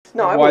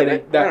No, I why believe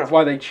they it. that's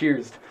why they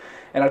cheersed.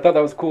 And I thought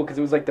that was cool because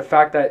it was like the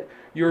fact that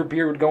your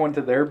beer would go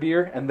into their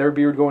beer and their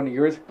beer would go into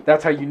yours.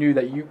 That's how you knew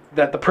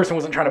that the person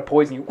wasn't trying to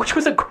poison you, which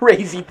was a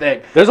crazy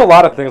thing. There's a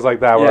lot of things like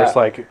that where it's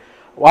like,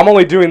 well, I'm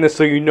only doing this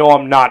so you know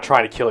I'm not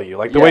trying to kill you.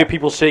 Like the way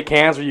people shake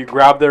hands where you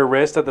grab their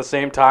wrist at the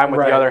same time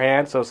with the other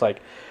hand. So it's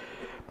like,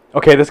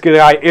 okay, this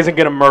guy isn't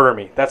going to murder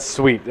me. That's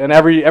sweet. And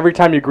every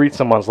time you greet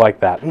someone's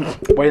like that. Why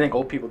do you think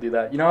old people do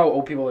that? You know how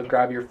old people would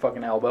grab your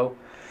fucking elbow?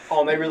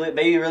 Oh, they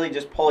really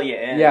just pull you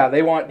in. Yeah,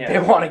 they want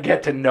to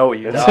get to know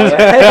you. They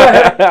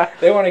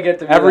want to get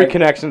to be every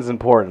connection's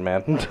important,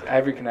 man.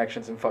 Every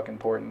connection's fucking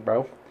important,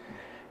 bro.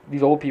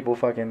 These old people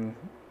fucking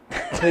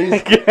they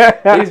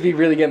just be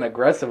really getting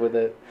aggressive with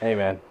it. Hey,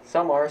 man.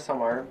 Some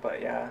aren't,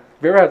 but yeah. Have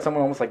you ever had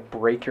someone almost like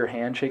break your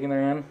hand shaking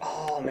their hand?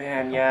 Oh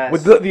man, yes.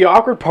 With the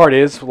awkward part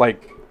is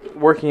like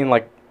working in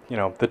like, you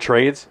know, the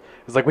trades.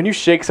 It's like when you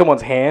shake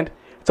someone's hand,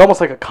 it's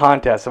almost like a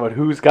contest about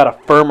who's got a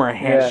firmer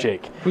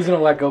handshake. Who's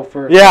gonna let go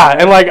first? Yeah,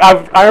 and like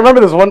I remember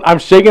this one. I'm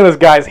shaking this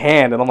guy's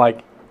hand, and I'm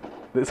like,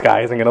 this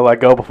guy isn't gonna let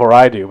go before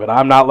I do, but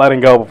I'm not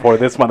letting go before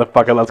this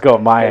motherfucker lets go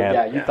of my hand.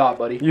 Yeah, you thought,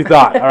 buddy. You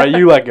thought. All right,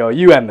 you let go.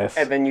 You end this.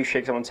 And then you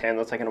shake someone's hand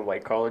that's like in a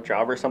white collar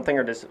job or something,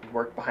 or just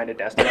work behind a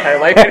desk their entire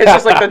life, and it's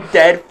just like the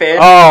dead fish.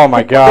 Oh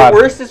my god. The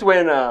worst is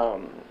when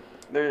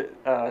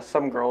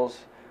some girls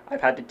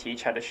I've had to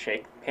teach how to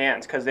shake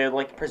hands because they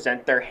like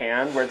present their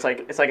hand where it's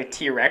like a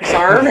T-Rex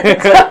arm.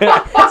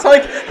 It's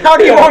like, how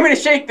do you want me to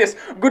shake this?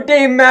 Good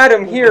day,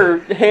 madam. Here,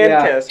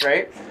 hand kiss,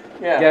 right?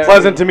 Yeah.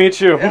 Pleasant to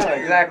meet you. Yeah,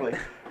 exactly.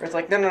 Or it's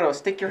like, no,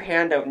 stick your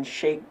hand out and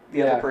shake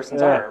the other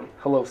person's arm.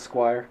 Hello,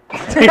 squire.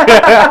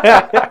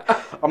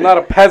 I'm not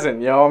a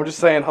peasant, yo. I'm just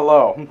saying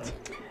hello.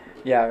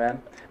 Yeah,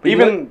 man. But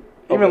even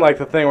like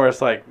the thing where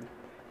it's like,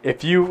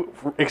 if you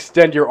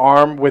extend your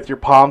arm with your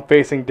palm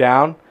facing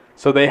down,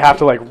 so they have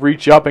to like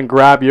reach up and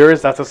grab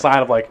yours, that's a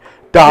sign of like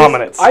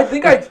dominance. I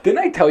think didn't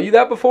I tell you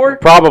that before?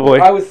 Probably.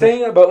 I was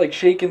saying about like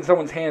shaking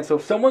someone's hand. So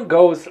if someone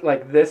goes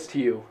like this to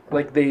you,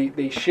 like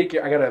they shake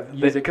your, I gotta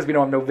use it because we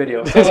don't have no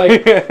video. So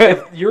like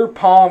if your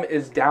palm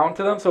is down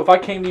to them, so if I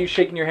came to you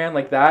shaking your hand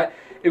like that,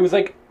 it was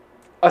like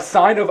a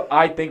sign of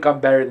I think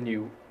I'm better than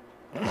you.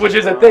 Which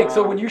is a thing.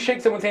 So when you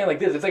shake someone's hand like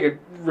this, it's like a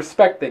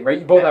respect thing, right?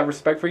 You both have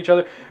respect for each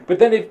other. But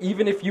then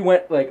even if you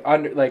went like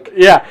under, like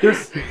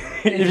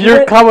if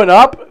you're coming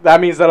up, that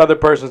means that other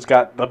person's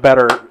got the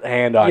better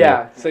hand on you.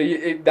 Yeah. So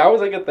that was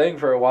like a thing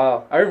for a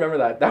while. I remember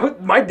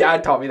that. My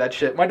dad taught me that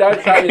shit. My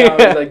dad sat me down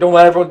and was like,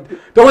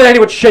 don't let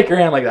anyone shake your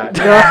hand like that.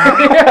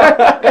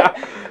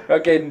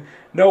 Okay,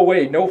 no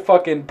way, no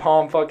fucking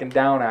palm fucking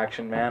down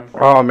action, man.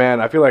 Oh man,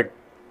 I feel like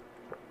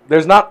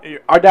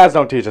our dads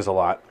don't teach us a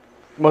lot.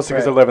 Mostly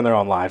because they're living their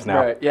own lives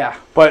now. Right, yeah.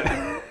 But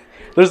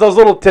there's those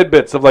little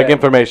tidbits of, like,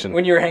 information.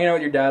 When you were hanging out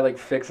with your dad, like,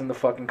 fixing the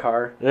fucking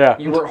car. Yeah.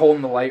 You weren't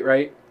holding the light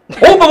right.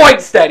 Hold the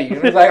light steady. And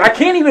it was like, I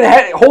can't even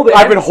hold it.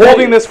 I've been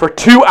holding this for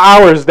 2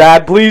 hours,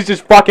 Dad. Please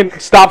just fucking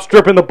stop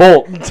stripping the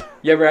bolt.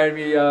 You ever had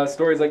any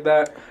stories like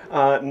that?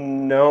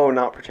 No,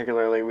 not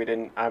particularly. We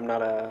didn't. I'm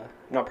not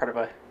part of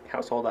a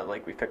household that,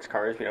 like, we fix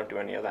cars. We don't do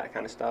any of that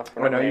kind of stuff.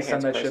 I know you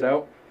send that shit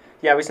out?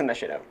 Yeah, we send that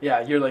shit out.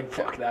 Yeah, you're like,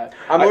 fuck that.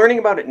 I'm learning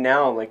about it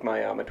now. Like,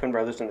 my twin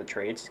brother's in the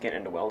trades. He's getting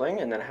into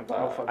welding. And then I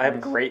have a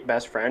great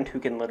best friend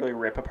who can literally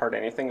rip apart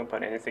anything and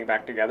put anything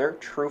back together.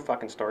 True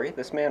fucking story.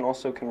 This man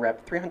also can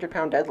rep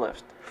 300-pound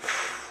deadlifts.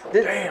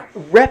 Damn.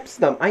 Reps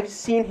them. I've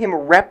seen him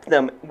rep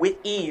them with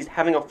ease,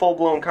 having a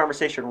full-blown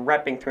conversation,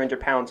 repping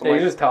 300 pounds. You're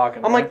just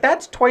talking. I'm like,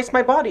 that's twice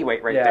my body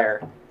weight right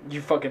there.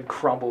 You fucking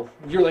crumble.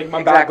 You're like,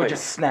 my back would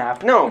just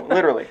snap. No,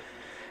 literally.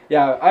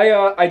 Yeah,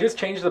 I just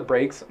changed the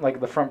brakes, like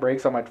the front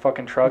brakes on my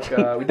fucking truck.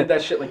 We did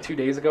that shit like 2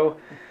 days ago.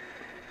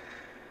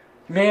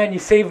 Man, you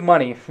save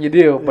money, you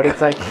do, but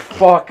it's like,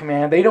 fuck,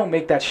 man, they don't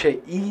make that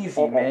shit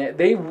easy, man.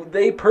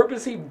 They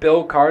purposely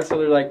build cars so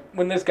they're like,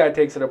 when this guy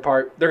takes it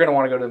apart, they're gonna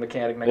want to go to the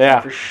mechanic next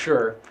time for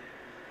sure.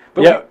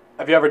 But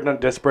have you ever done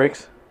disc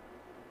brakes?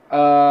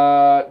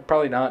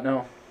 Probably not.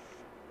 No.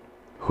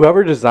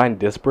 Whoever designed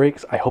disc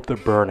brakes, I hope they're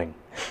burning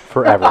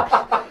forever.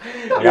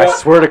 I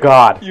swear to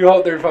God. You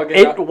hope they're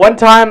fucking... One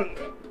time,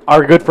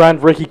 our good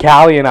friend Ricky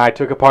Callie and I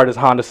took apart his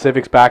Honda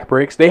Civic's back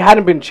brakes. They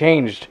hadn't been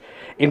changed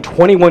in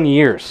 21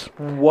 years.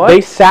 What?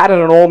 They sat in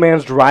an old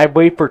man's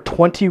driveway for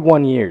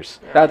 21 years.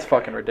 That's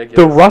fucking ridiculous.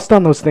 The rust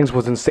on those things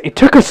was insane. It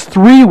took us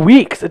 3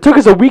 weeks. It took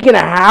us a week and a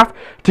half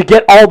to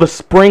get all the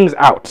springs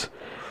out.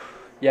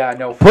 Yeah,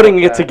 no. Putting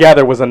it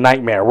together was a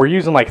nightmare. We're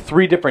using like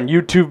 3 different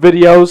YouTube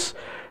videos,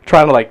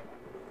 trying to like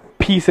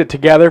piece it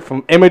together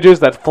from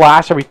images that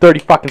flash every 30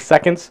 fucking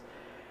seconds.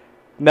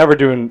 Never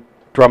doing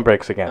drum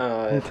brakes again.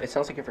 It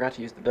sounds like you forgot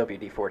to use the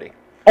WD-40.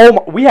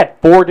 Oh, we had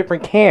 4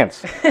 different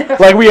cans.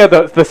 Like we had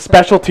the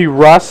specialty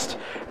rust,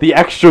 the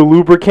extra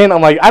lubricant.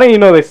 I'm like, I didn't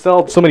even know they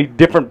sold so many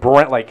different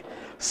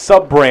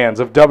sub-brands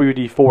of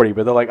WD-40,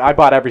 but they're like, I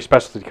bought every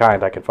specialty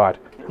kind I could find.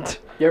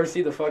 You ever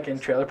see the fucking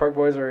Trailer Park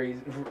Boys where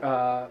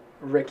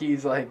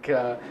Ricky's like,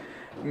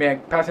 man,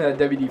 pass me that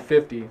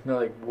WD-50. And they're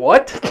like,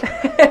 what?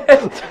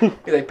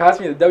 He's like, pass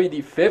me the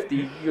WD-50.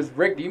 He goes,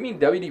 Rick, do you mean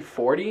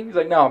WD-40? He's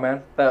like, no,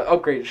 man, that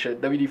upgraded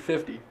shit,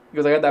 WD-50. He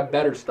goes, I got that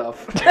better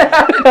stuff.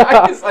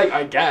 I was like,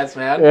 I guess,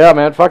 man. Yeah,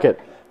 man, fuck it.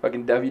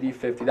 Fucking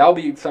WD-50. That'll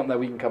be something that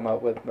we can come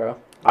up with, bro.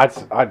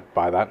 I'd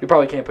buy that. You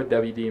probably can't put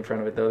WD in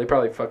front of it, though. They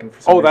probably fucking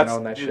for some reason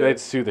own that shit. They'd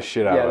sue the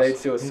shit out of us. Yeah, they'd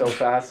sue us so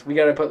fast. We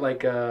gotta put like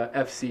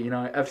FC,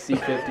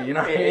 FC50, you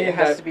know what I mean? It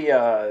has to be,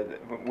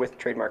 with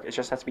trademark, it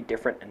just has to be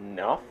different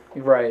enough.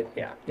 Right.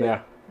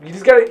 Yeah. You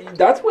just gotta,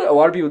 that's what a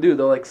lot of people do.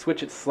 They'll like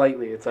switch it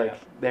slightly. It's like,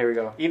 there we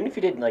go. Even if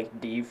you did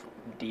like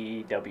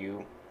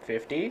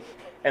DW50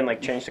 and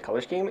like change the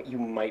color scheme, you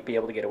might be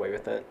able to get away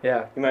with it.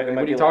 Yeah. You might what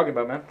are you talking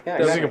about, man? Yeah,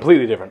 this is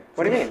completely different.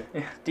 What do you mean?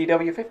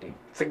 DW50.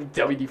 It's like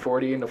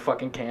WD-40 in the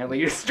fucking can. Like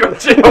you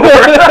stretch it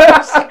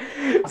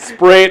over.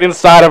 Spray it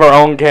inside of our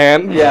own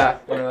can. Yeah.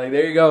 We're like,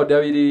 there you go,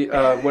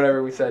 WD,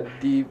 whatever we said.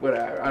 D,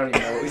 whatever. I don't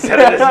even know what we said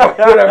at this point.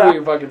 Whatever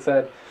we fucking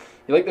said.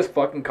 You like this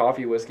fucking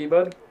coffee whiskey,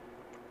 bud?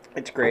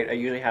 It's great. I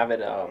usually have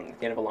it at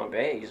the end of a long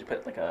day. I usually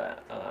put like a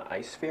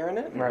ice sphere in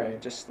it. Right.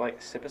 Just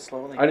like sip it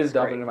slowly. I just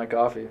dump it in my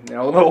coffee. You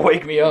know, it'll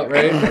wake me up,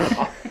 right?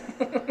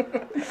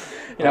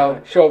 You know,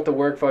 show up to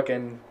work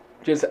fucking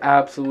just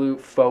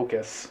absolute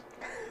focus.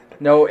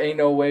 No, ain't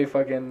no way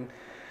fucking...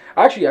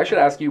 Actually, I should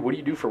ask you, what do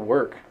you do for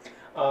work?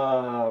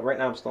 Right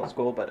now I'm still in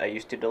school, but I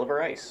used to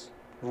deliver ice.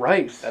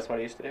 Rice. That's what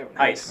I used to do.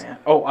 Nice, Ice. man.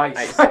 Oh, ice.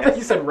 Ice, I thought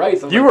you said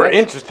rice. You were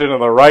interested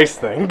in the rice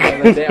thing.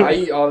 I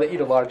eat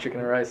a lot of chicken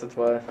and rice, that's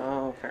why.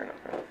 Oh, fair enough.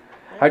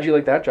 How'd you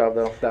like that job,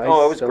 though? The ice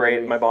Oh, it was delivery?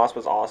 great. My boss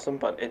was awesome,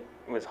 but it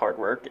was hard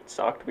work. It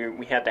sucked.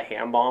 We had to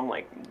hand bomb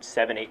like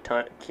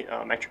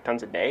 7-8 metric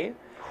tons a day.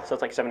 So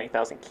it's like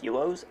 8,000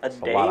 kilos a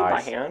day by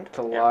hand. It's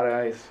a lot of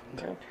ice.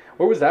 Yeah.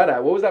 Where was that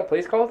at? What was that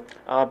place called?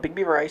 Big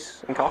Beaver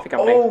Ice and Coffee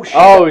Company. Oh, shit.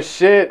 Oh,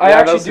 shit. I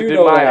actually do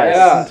know my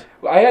that. ice.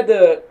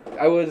 Yeah.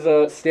 I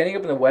was standing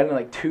up in the wedding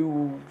like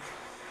 2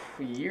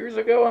 years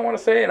ago, I want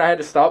to say, and I had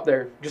to stop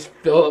there. Just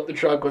fill up the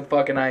truck with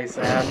fucking ice,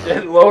 man.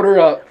 Just load her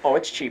up. Oh,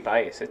 it's cheap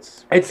ice. It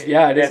is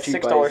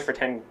cheap $6 ice. for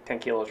 10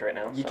 kilos right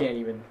now. You so. can't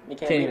even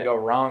it. go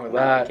wrong with No,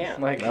 that. you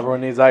can't. Like,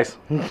 Everyone needs ice.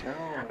 No.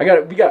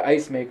 we got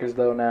ice makers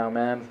though now,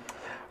 man.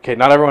 Okay,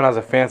 not everyone has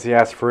a fancy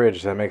ass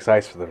fridge that makes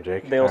ice for them,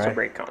 Jake. They also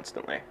break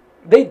constantly.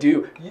 They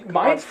do.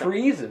 Mine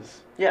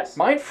freezes. Yes.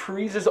 Mine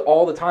freezes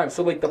all the time.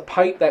 So like the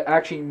pipe that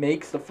actually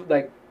makes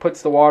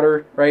puts the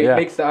water, right? Yeah.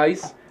 Makes the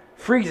ice,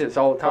 freezes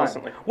all the time.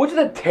 Constantly. Which is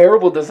a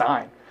terrible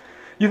design.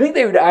 You think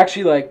they would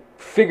actually like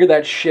figure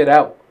that shit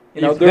out?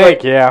 You know,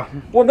 yeah.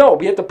 Well, no,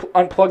 we have to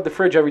unplug the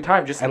fridge every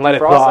time just to and let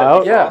it defrost thaw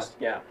out.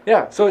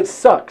 Yeah. So it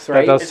sucks,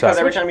 right? That does It's because suck.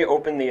 every time you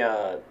open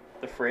the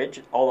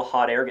fridge, all the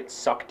hot air gets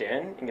sucked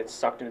in and gets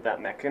sucked into that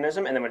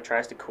mechanism, and then when it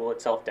tries to cool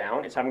itself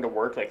down, it's having to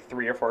work like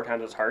 3 or 4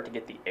 times as hard to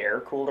get the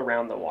air cooled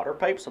around the water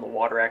pipe, so the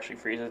water actually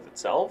freezes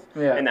itself,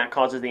 and that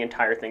causes the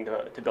entire thing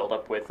to build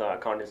up with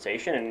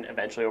condensation, and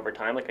eventually over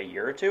time, like a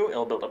year or two,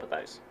 it'll build up with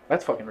ice.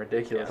 That's fucking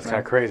ridiculous. That's kind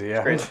of crazy,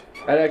 yeah. Crazy.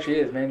 That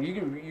actually is, man.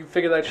 You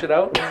figure that shit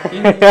out?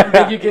 You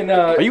think you can...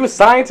 Are you a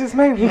scientist,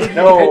 man?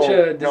 No. Pitch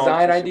a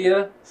design No,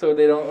 idea so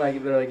they don't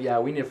they're like, yeah,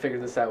 we need to figure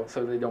this out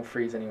so they don't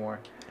freeze anymore.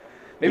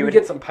 Maybe You we would-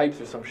 get some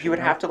pipes or some shit. You would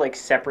have to like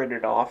separate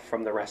it off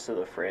from the rest of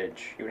the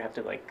fridge. You would have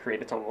to like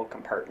create its own little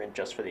compartment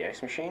just for the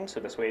ice machine, so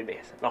this way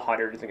the hot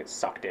air doesn't get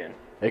sucked in.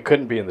 It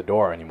couldn't be in the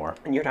door anymore.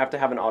 And you'd have to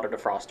have an auto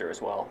defroster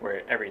as well,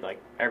 where every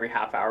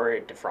half hour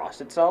it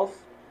defrosts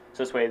itself.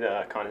 So this way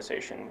the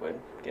condensation would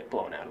get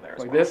blown out of there as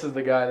Like well. this is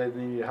the guy that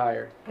they need to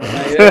hire.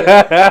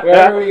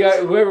 Whoever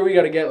we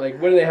got to get. Like,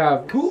 what do they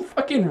have? Who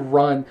fucking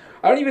run?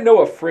 I don't even know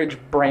a fridge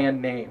brand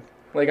name.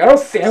 Like, I know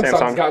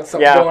Samsung's got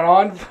something going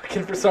on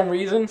fucking for some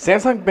reason.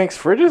 Samsung makes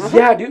fridges?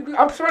 Yeah, dude.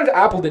 I'm surprised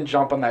Apple didn't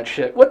jump on that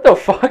shit. What the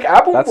fuck?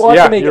 Apple wants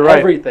to make you're right.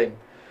 everything.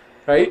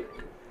 Right?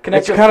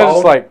 It's kind of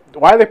just like,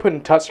 why are they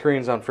putting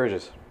touchscreens on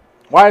fridges?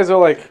 Why is there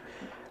like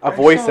a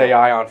voice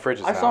AI on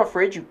fridges I saw a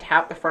fridge, you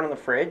tap the front of the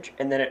fridge,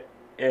 and then it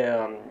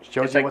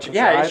shows you what's inside?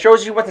 Yeah, it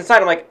shows you what's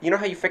inside. I'm like, you know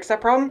how you fix that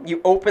problem?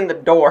 You open the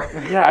door.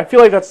 Yeah, I feel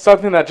like that's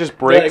something that just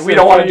breaks. Yeah, we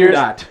don't want to do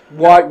that.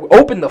 Why?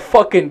 Open the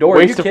fucking door.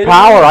 Waste of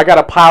power. I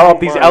gotta power up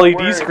these LED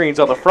word. screens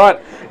on the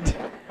front.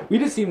 We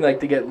just seem like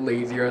to get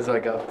lazier as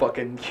like a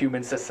fucking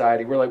human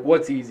society. We're like,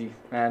 what's easy,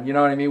 man? You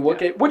know what I mean?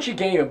 Which you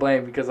can't even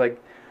blame because like,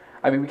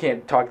 I mean, we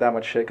can't talk that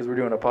much shit because we're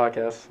doing a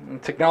podcast.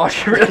 And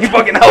technology really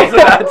fucking helps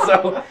with that.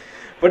 So,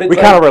 but it's we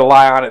kind of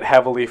rely on it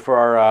heavily for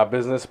our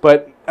business,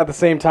 but at the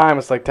same time,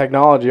 it's like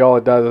technology. All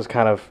it does is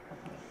kind of,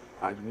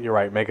 you're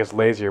right, make us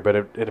lazier, but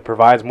it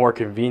provides more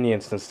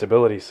convenience and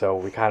stability. So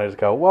we kind of just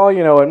go, well,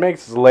 you know, it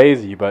makes us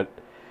lazy, but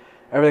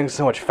everything's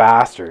so much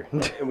faster.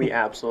 We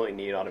absolutely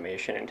need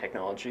automation and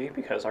technology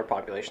because our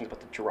population is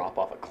about to drop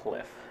off a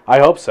cliff. I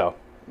hope so.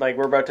 Like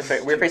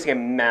we're facing a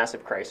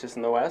massive crisis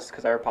in the West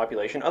because our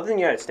population, other than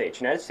the United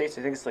States, I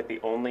think it's like the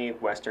only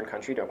Western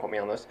country, don't quote me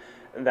on this,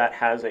 that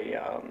has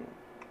a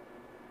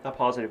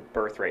positive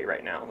birth rate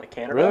right now. Like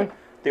Canada, Really?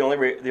 The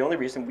only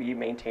reason we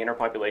maintain our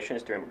population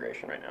is through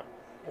immigration right now.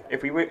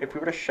 If we were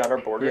to shut our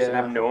borders and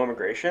have no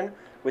immigration,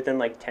 within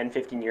like 10,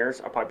 15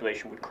 years, our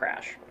population would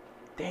crash.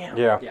 Damn.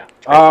 Yeah. Yeah.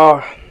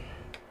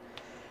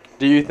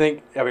 Do you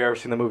think? Have you ever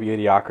seen the movie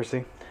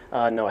Idiocracy?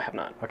 No, I have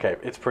not. Okay,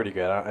 it's pretty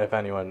good. If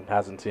anyone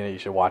hasn't seen it, you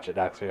should watch it.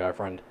 Actually, our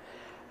friend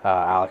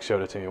Alex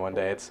showed it to me one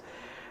day. It's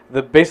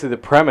basically the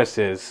premise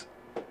is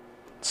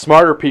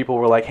smarter people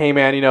were like, "Hey,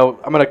 man,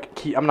 I'm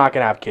not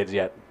gonna have kids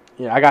yet.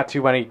 I got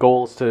too many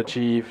goals to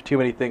achieve, too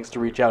many things to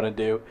reach out and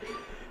do."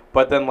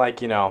 But then,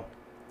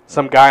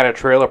 some guy in a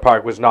trailer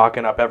park was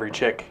knocking up every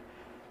chick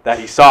that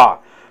he saw.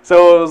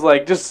 So it was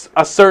like just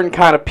a certain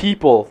kind of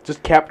people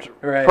just kept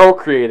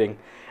procreating,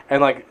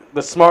 and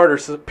the smarter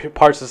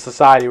parts of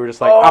society were just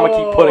like, I'm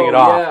gonna keep putting it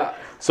off. Yeah.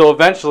 So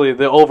eventually,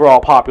 the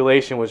overall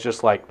population was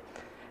just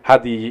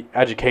had the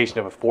education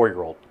of a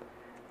 4-year-old.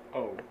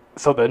 Oh.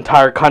 So the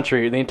entire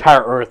country, the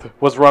entire Earth,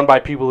 was run by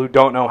people who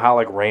don't know how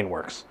rain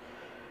works.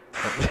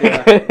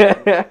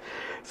 Yeah.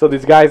 So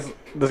this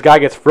guy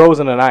gets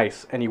frozen in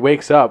ice, and he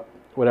wakes up,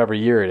 whatever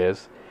year it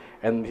is,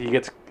 and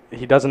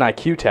he does an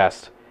IQ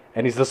test,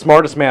 and he's the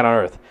smartest man on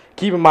Earth.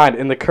 Keep in mind,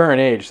 in the current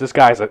age, this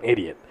guy's an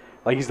idiot.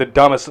 He's the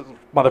dumbest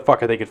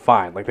motherfucker they could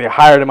find. They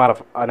hired him out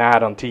of an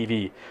ad on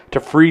TV to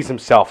freeze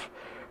himself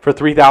for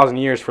 3,000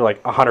 years for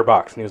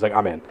 $100, and he was like,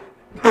 I'm in.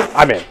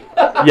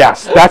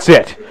 Yes, that's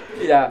it.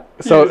 Yeah,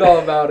 he was all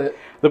about it.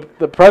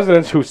 The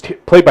president, who's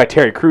played by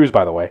Terry Crews,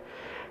 by the way,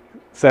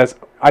 says,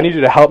 I need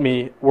you to help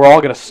me. We're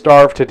all going to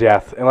starve to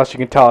death unless you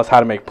can tell us how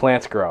to make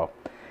plants grow.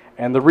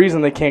 And the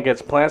reason they can't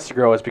get plants to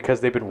grow is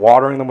because they've been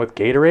watering them with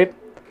Gatorade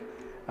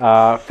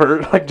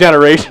for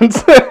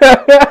generations.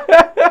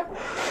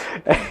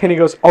 And he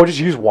goes, oh, just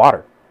use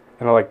water.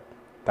 And they're like,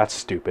 that's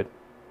stupid.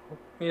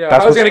 Yeah,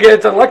 I was going to get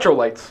it to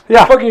electrolytes. Yeah,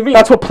 what the fuck do you mean?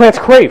 That's what plants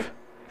crave.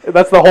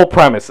 That's the whole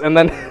premise. And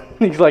then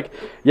he's like,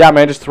 yeah,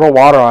 man, just throw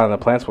water on it and the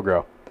plants will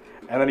grow.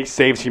 And then he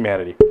saves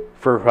humanity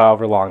for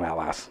however long that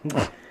lasts.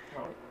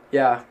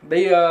 Yeah,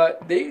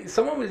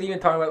 someone was even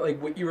talking about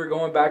what you were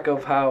going back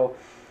of how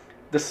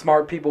the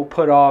smart people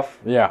put off,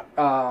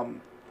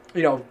 having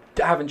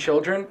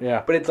children.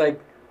 Yeah. But it's I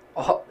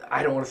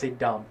don't want to say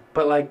dumb,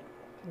 but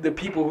the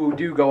people who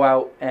do go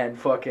out and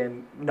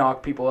fucking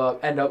knock people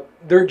up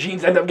their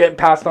genes end up getting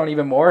passed on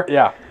even more.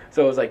 Yeah.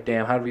 So it was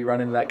damn, how do we run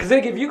into that? Because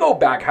if you go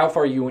back, how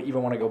far you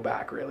even want to go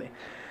back, really?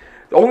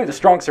 Only the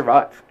strong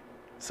survive.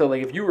 So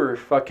if you were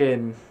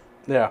fucking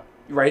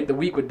right, the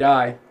weak would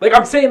die.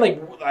 I'm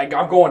saying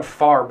I'm going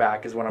far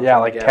back is what I'm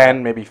trying to get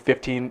 10, maybe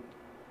 15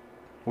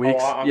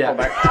 weeks. I'll yeah. go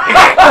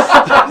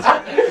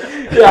back.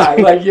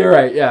 Yeah, you're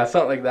right. Yeah,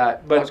 something like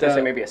that. But I was gonna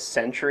say maybe a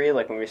century,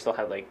 when we still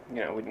had we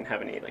didn't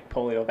have any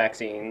polio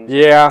vaccines.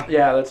 Yeah.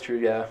 Yeah, that's true.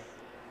 Yeah.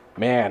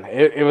 Man,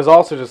 it was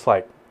also just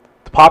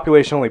the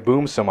population only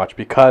boomed so much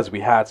because we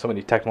had so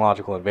many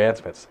technological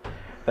advancements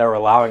that were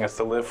allowing us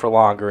to live for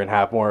longer and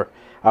have more.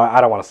 I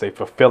don't want to say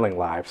fulfilling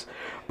lives,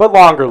 but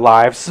longer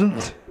lives.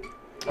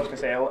 I was gonna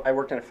say I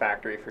worked in a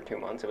factory for 2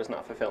 months. It was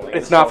not fulfilling.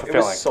 It's not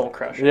fulfilling. It was soul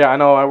crushing. Yeah, I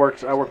know. I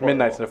worked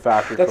midnights in a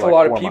factory. That's for a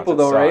lot 4 of people,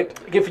 months. though, right?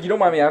 If you don't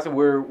mind me asking,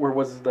 where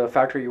was the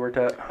factory you worked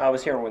at? I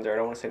was here in Windsor. I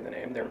don't want to say the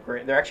name. They're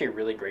great. They're actually a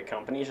really great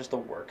company. It's just the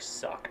work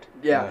sucked.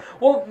 Yeah.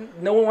 Well,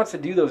 no one wants to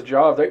do those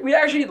jobs. We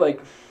actually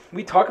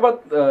we talk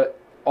about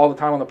all the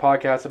time on the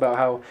podcast about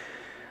how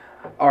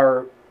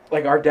our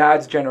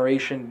dad's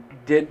generation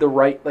did the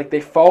right.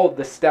 They followed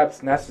the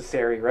steps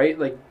necessary, right?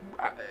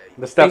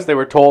 The steps they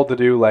were told to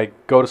do,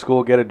 go to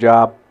school, get a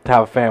job,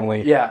 have a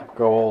family,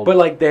 grow old.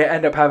 But they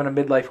end up having a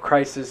midlife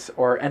crisis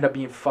or end up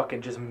being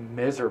fucking just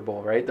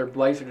miserable, right? Their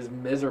lives are just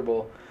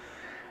miserable.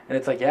 And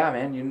it's yeah,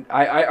 man,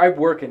 I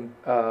work in,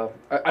 I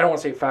don't want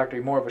to say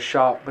factory, more of a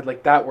shop,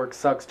 but that work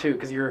sucks too,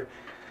 because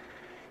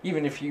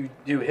even if you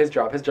do his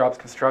job's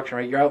construction,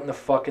 right? You're out in the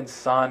fucking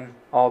sun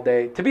all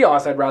day. To be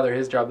honest, I'd rather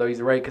his job, though.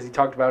 He's right, because he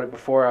talked about it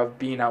before of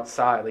being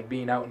outside,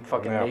 being out in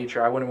fucking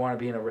nature. I wouldn't want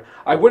to be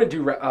I wouldn't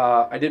do,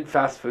 I did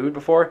fast food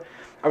before.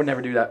 I would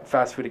never do that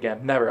fast food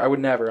again. Never. I would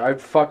never. I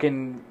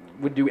fucking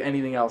would do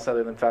anything else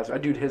other than fast food.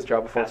 I'd do his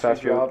job before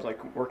fast food. Jobs,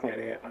 working at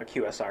a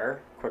QSR,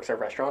 quick serve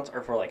restaurants,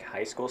 are for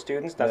high school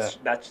students.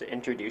 That's to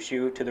introduce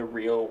you to the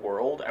real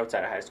world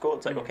outside of high school.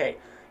 It's okay.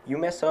 You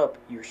mess up,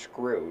 you're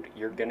screwed.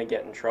 You're going to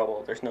get in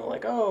trouble. There's no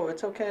oh,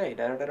 it's okay.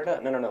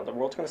 Da-da-da-da-da. No. The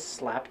world's going to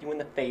slap you in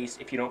the face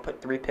if you don't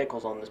put 3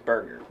 pickles on this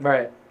burger.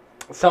 Right.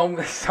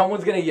 Someone's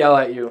going to yell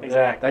at you.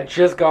 Exactly. That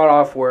just got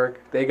off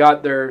work. They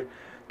got their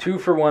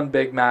 2-for-1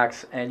 Big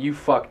Macs and you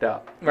fucked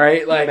up.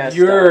 Right?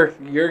 You're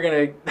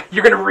going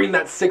to bring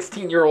that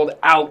 16-year-old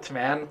out,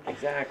 man.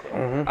 Exactly.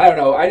 Mm-hmm. I don't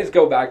know. I just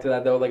go back to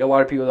that, though. A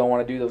lot of people don't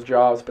want to do those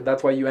jobs, but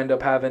that's why you end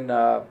up having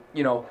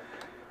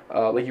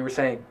like you were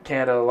saying,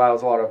 Canada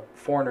allows a lot of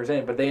foreigners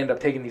in, but they end up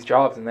taking these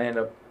jobs and they end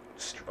up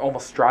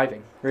almost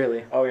striving,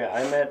 really. Oh, yeah.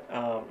 I met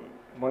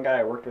one guy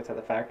I worked with at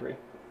the factory.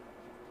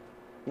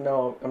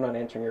 No, I'm not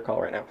answering your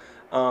call right now.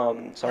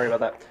 Sorry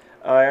about that.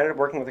 I ended up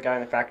working with a guy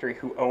in the factory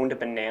who owned a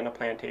banana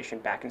plantation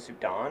back in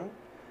Sudan.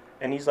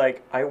 And he's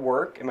like, I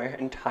work and my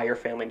entire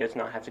family does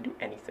not have to do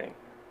anything.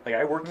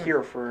 I work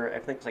here for, I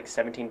think it's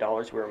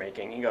 $17 we were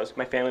making. He goes,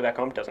 my family back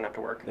home doesn't have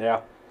to work.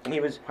 Yeah. And he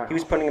was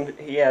putting him,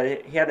 he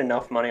had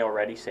enough money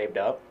already saved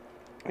up.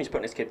 He's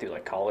putting his kid through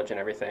college and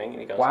everything. And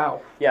he goes,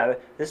 wow. Yeah,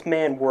 this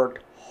man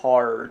worked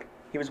hard.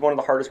 He was one of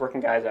the hardest working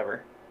guys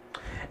ever.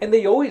 And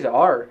they always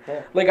are.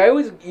 Yeah. Like, I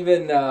always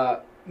even,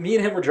 me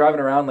and him were driving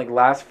around, like,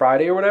 last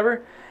Friday or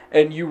whatever,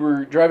 and you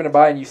were driving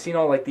by and you seen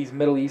all, like, these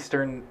Middle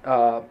Eastern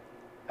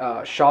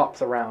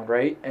shops around,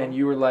 right? And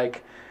you were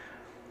like,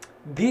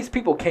 these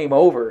people came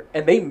over,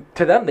 and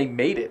to them, they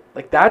made it.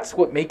 Like, that's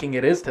what making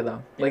it is to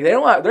them. Like, they're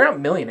not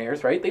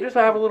millionaires, right? They just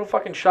have a little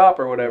fucking shop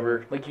or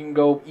whatever. Like, you can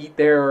go eat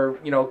there, or,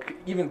 you know,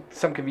 even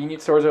some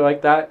convenience stores are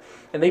like that,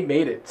 and they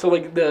made it. So,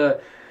 like,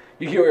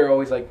 you hear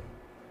always, like,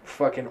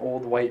 fucking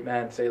old white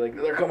men say, like,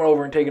 they're coming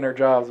over and taking our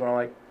jobs, and I'm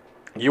like,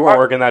 you weren't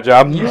working that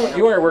job. You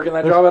weren't working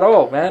that job at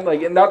all, man.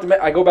 Like, and not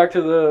to I go back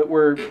to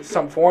where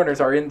some foreigners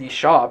are in these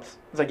shops.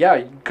 It's like, yeah,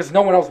 because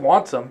no one else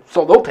wants them,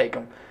 so they'll take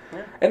them.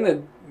 Yeah.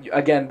 And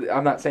again,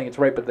 I'm not saying it's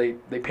right, but they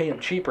pay them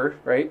cheaper,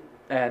 right?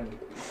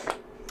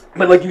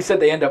 But like you said,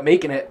 they end up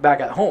making it back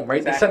at home,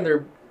 right?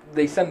 Exactly.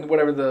 They send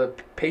whatever the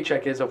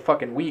paycheck is a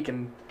fucking week,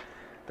 and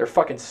they're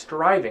fucking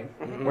striving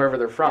wherever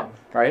they're from,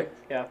 right?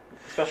 Yeah.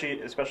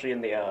 Especially in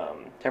the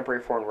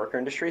temporary foreign worker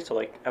industry. So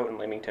like out in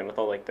Leamington with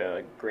all like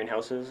the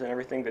greenhouses and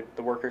everything,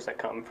 the workers that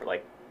come for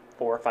like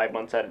 4 or 5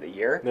 months out of the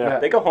year,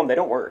 they go home, they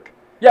don't work.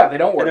 Yeah, they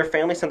don't work. And their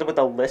family sends them with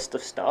a list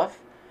of stuff,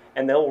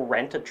 and they'll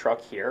rent a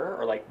truck here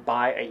or like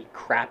buy a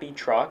crappy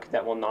truck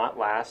that will not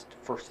last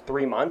for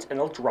 3 months, and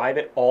they'll drive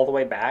it all the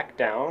way back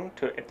down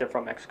to, if they're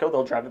from Mexico,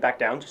 they'll drive it back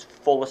down just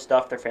full of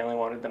stuff their family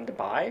wanted them to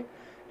buy,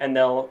 and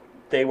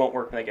they won't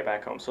work when they get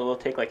back home. So they'll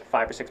take like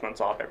 5 or 6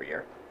 months off every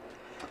year.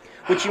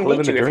 Which you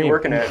need to if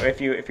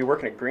you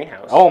work in a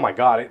greenhouse. Oh my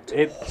god,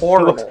 it's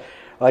horrible.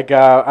 Like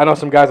I know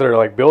some guys that are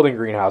like building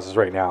greenhouses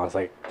right now. It's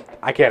like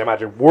I can't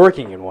imagine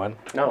working in one.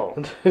 No.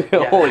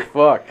 Holy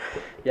fuck.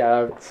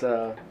 Yeah, it's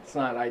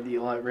not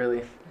ideal,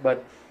 really.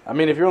 But I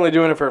mean, if you're only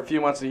doing it for a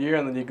few months a year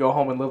and then you go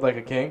home and live like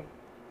a king.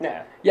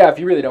 Yeah. Yeah, if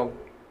you really don't,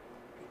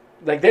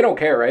 like, they don't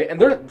care, right? And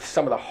they're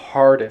some of the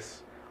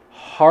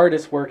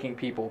hardest working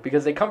people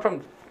because they come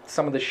from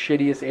some of the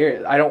shittiest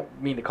areas. I don't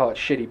mean to call it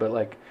shitty, but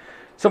like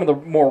some of the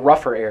more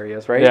rougher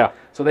areas, right? Yeah.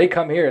 So they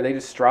come here, they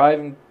just strive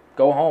and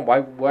go home. Why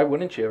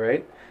wouldn't you,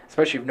 right?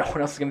 Especially if no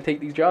one else is going to take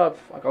these jobs.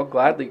 Like, I'll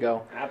gladly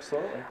go.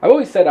 Absolutely. I've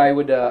always said I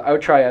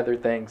would try other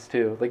things,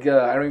 too. Like,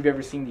 I don't know if you've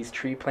ever seen these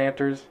tree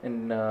planters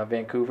in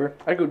Vancouver.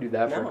 I'd go do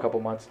that for a couple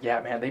months.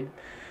 Yeah, man,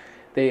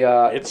 they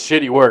it's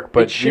shitty work,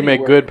 but you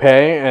make good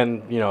pay,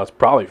 and, you know, it's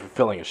probably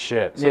fulfilling as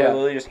shit. So they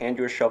literally just hand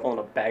you a shovel and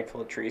a bag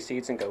full of tree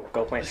seeds and go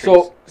plant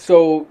trees?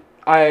 So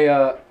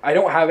I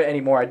don't have it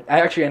anymore. I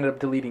actually ended up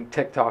deleting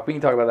TikTok. We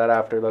can talk about that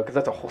after, though, because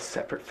that's a whole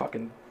separate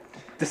fucking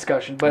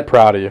discussion. But I'm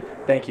proud of you.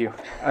 Thank you.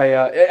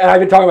 And I've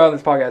been talking about it on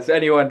this podcast.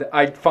 Anyone,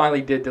 I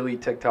finally did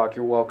delete TikTok.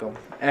 You're welcome.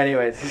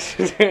 Anyways,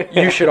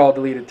 you should all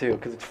delete it too,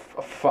 because it's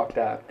fuck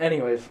that.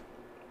 Anyways,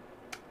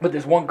 but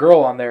there's one girl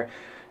on there.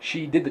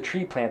 She did the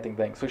tree planting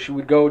thing. So she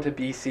would go to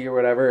BC or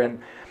whatever, and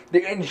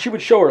she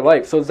would show her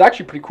life. So it's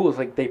actually pretty cool. It's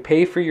like they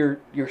pay for your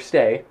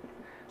stay.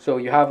 So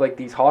you have like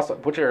these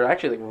hostels, which are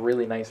actually like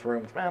really nice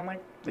rooms, man.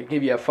 Like they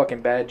give you a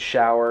fucking bed,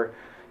 shower,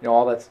 you know,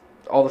 all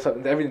the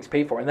stuff, everything's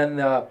paid for. And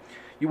then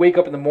you wake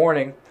up in the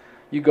morning,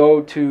 you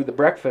go to the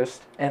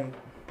breakfast, and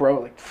bro,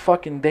 like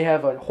fucking, they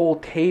have a whole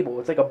table.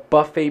 It's like a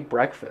buffet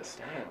breakfast.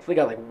 Damn. So they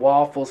got like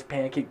waffles,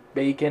 pancake,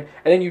 bacon,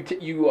 and then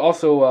you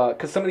also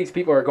because some of these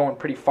people are going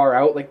pretty far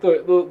out. Like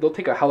they'll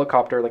take a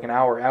helicopter like an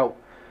hour out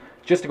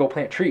just to go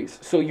plant trees.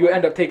 So you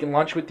end up taking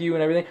lunch with you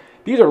and everything.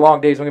 These are long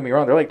days, don't get me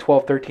wrong. They're like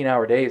 12,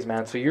 13-hour days,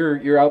 man. So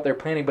you're out there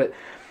planting, but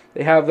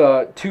they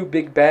have 2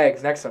 big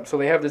bags next to them. So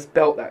they have this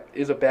belt that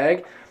is a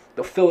bag.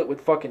 They'll fill it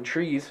with fucking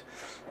trees.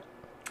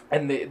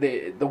 And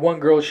the one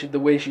girl, the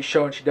way she's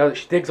showing she does it,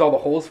 she digs all the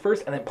holes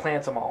first and then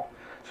plants them all.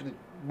 So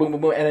boom, boom,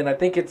 boom. And then I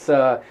think it's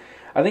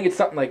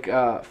something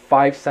like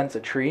 5 cents a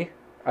tree.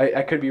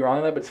 I could be wrong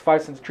on that, but it's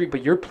 5 cents a tree.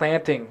 But you're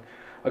planting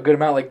a good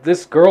amount. Like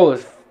this girl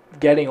is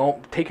taking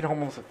home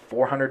almost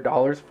 $400,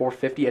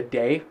 $450 a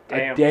day.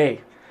 Damn. A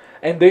day.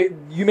 And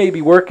you may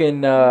be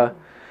working. I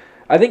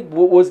think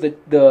what was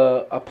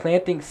a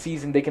planting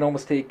season? They can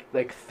almost take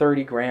like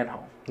 30 grand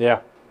home.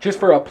 Yeah. Just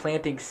for a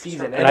planting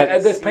season,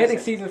 and this planting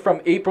season from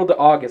April to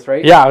August,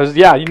 right?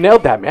 Yeah, you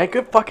nailed that, man.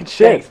 Good fucking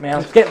shit. Thanks,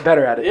 man. I'm getting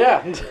better at it.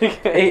 Yeah.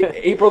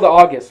 April to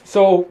August.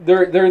 So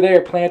they're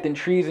there planting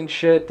trees and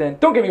shit.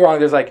 And don't get me wrong,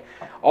 there's like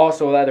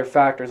also other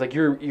factors, like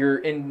you're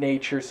in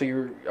nature, so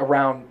you're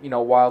around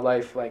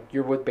wildlife, like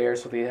you're with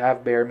bears, so they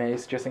have bear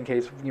mace just in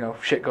case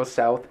shit goes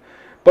south.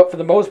 But for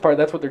the most part,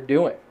 that's what they're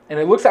doing. And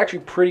it looks actually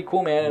pretty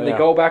cool, man. And they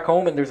go back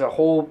home, and there's a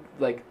whole,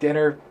 like,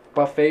 dinner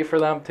buffet for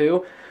them,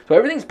 too. So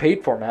everything's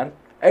paid for, man.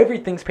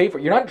 Everything's paid for.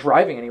 You're not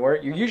driving anywhere.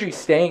 You're usually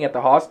staying at the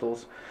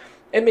hostels.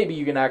 And maybe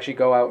you can actually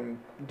go out and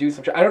do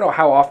some shit. I don't know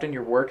how often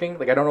you're working.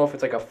 Like, I don't know if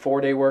it's, like, a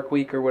 4-day work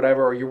week or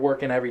whatever, or you're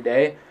working every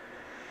day.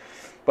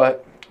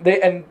 But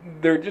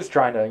they're just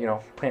trying to,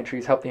 plant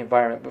trees, help the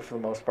environment. But for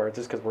the most part, it's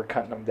just because we're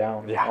cutting them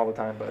down all the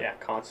time. But yeah,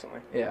 constantly.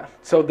 Yeah.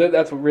 So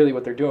that's really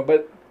what they're doing.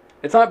 But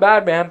it's not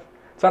bad, man.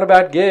 It's not a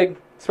bad gig,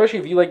 especially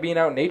if you like being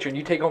out in nature and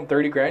you take home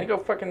 30 grand. You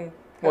go fucking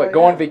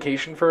go on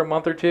vacation for a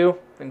month or two,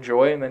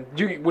 enjoy, and then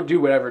do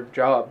whatever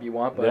job you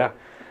want. But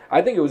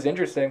I think it was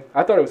interesting.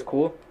 I thought it was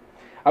cool.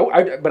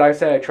 But I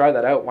said I tried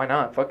that out. Why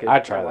not? Fuck it.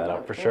 I'd try that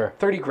out for sure.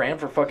 30 grand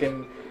for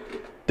fucking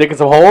digging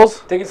some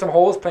holes. Digging some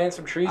holes, planting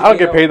some trees. I don't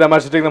get paid that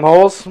much to dig them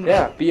holes.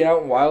 Yeah, being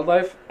out in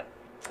wildlife.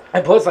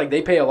 And plus, like,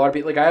 they pay a lot of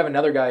people. Like, I have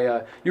another guy.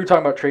 You were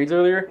talking about trades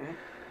earlier. Mm-hmm.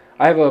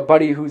 I have a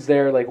buddy who's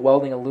there, like,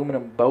 welding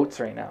aluminum boats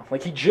right now.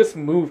 Like, he just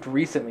moved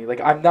recently. Like,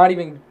 I'm not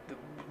even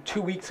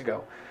 2 weeks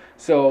ago.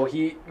 So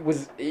he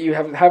was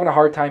having a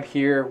hard time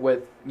here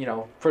with, you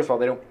know, first of all,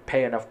 they don't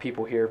pay enough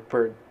people here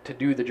to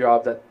do the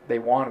job that they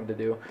want them to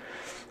do.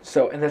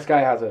 So, and this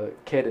guy has a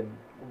kid and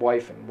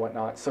wife and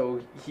whatnot.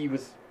 So he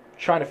was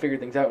trying to figure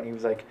things out, and he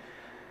was like,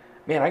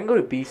 man, I can go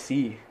to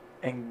BC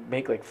and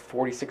make like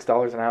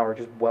 $46 an hour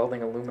just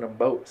welding aluminum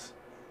boats.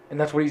 And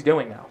that's what he's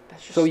doing now.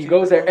 So he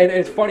goes there, and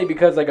it's funny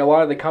because like a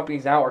lot of the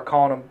companies now are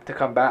calling him to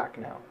come back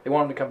now. They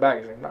want him to come back.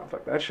 He's like, no,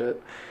 fuck that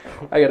shit.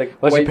 I gotta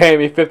unless you're paying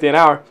me $50 an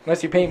hour.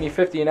 Unless you're paying me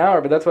 $50 an hour,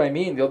 but that's what I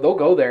mean. They'll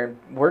go there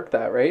and work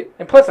that, right?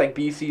 And plus, like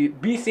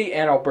BC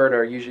and Alberta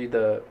are usually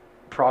the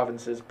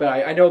provinces, but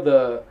I know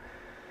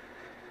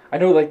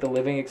like the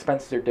living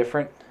expenses are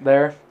different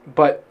there,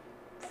 but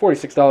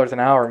 $46 an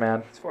hour,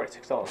 man. It's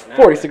 $46 an hour.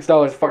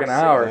 $46 fucking an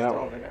hour.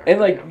 And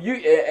like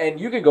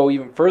you could go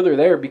even further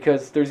there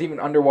because there's even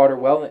underwater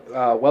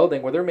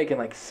welding where they're making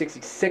like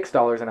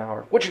 $66 an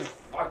hour, which is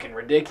fucking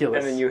ridiculous.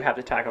 And then you have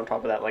to tack on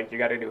top of that, like you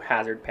got to do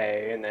hazard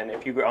pay, and then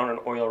if you go on an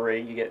oil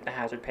rig, you get the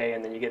hazard pay,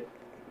 and then you get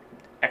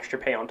extra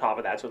pay on top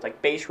of that. So it's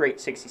like base rate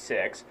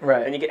 66,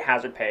 right? And you get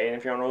hazard pay, and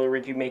if you're on an oil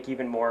rig, you make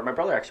even more. My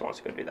brother actually wants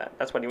to go do that.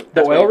 That's what he.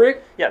 The oil rig?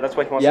 Yeah, that's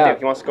what he wants to do.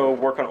 He wants to go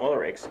work on oil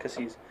rigs because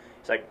he's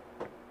like,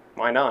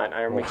 why not?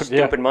 I make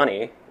stupid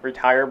money.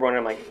 Retire when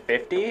I'm like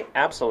 50?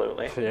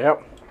 Absolutely.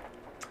 Yep.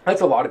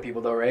 That's a lot of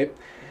people though, right?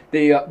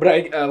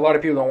 A lot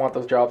of people don't want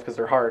those jobs because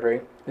they're hard,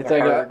 right? It's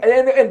they're like,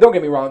 and don't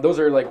get me wrong, those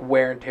are like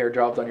wear and tear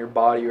jobs on your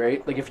body,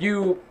 right? Like if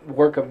you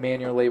work a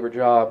manual labor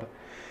job,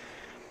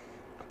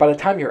 by the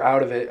time you're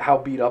out of it, how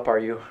beat up are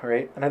you,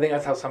 right? And I think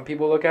that's how some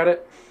people look at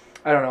it.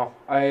 I don't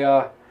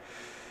know.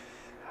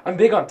 I'm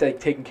big on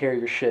taking care of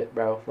your shit,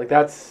 bro. Like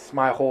that's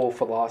my whole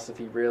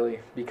philosophy, really,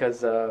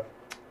 because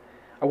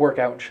I work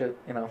out and shit,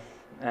 you know,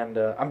 and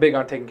I'm big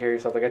on taking care of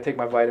yourself. Like I take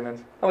my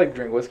vitamins. I like to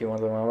drink whiskey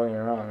once in a while. Don't get me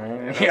wrong,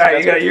 right?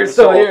 Yeah, you're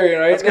still here, you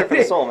know. That's good for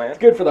the soul, man. It's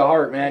good for the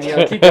heart, man. You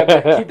know, keep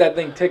that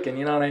thing ticking.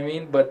 You know what I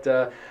mean? But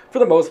for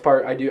the most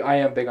part, I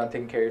am big on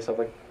taking care of yourself.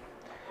 Like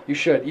you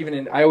should.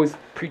 I always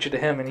preach it to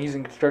him, and he's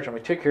in construction. I'm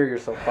like, take care of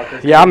yourself,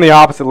 fuckers. Yeah, I'm the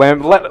opposite,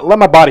 Lamb. Let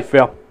my body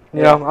feel.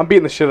 You know, I'm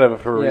beating the shit out of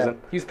it for a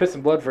reason. He was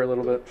pissing blood for a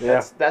little bit.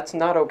 Yeah, that's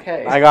not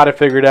okay. I got it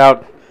figured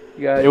out.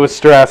 It was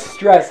stress.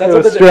 Stress. That's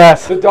it was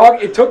stress. The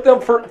dog. It took them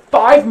for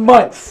 5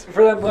 months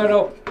for them to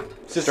know.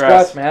 It's just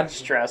stress, man.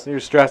 Stress. You're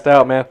stressed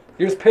out, man.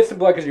 You're just pissing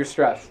blood because you're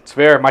stressed. It's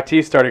fair. My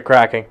teeth started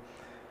cracking.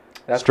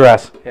 That's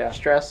stress. Yeah.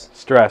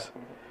 Stress.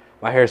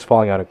 My hair's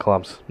falling out in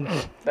clumps.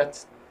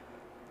 That's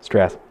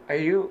stress. Are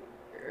you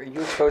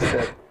exposed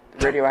to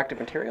radioactive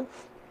material?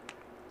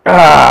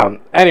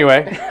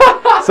 Anyway,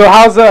 so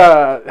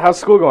how's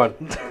school going?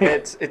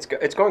 It's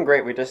going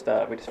great. We just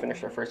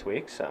finished our first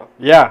week, so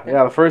yeah.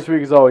 The first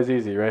week is always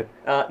easy, right?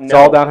 It's no.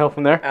 all downhill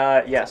from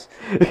there. Yes.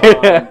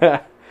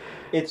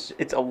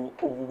 It's a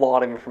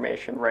lot of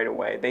information right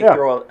away. They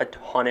throw a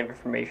ton of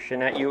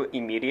information at you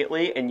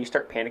immediately, and you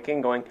start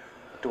panicking, going,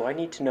 "Do I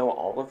need to know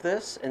all of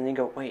this?" And then you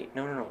go, "Wait,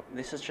 no.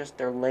 This is just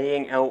they're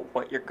laying out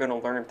what you're going to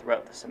learn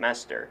throughout the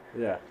semester."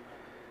 Yeah.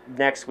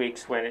 Next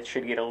week's when it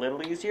should get a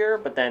little easier,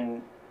 but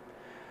then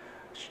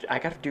I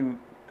got to do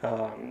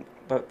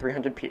about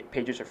 300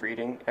 pages of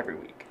reading every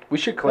week. We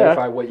should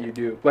clarify what you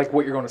do, like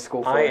what you're going to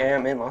school for. I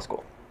am in law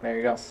school. There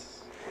you go.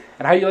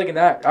 And how are you liking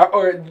that?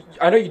 Or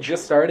I know you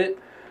just started,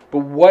 but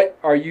what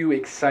are you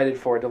excited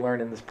for to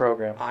learn in this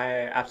program?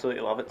 I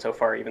absolutely love it so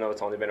far, even though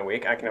it's only been a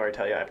week. I can already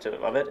tell you I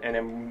absolutely love it, and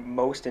I'm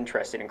most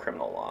interested in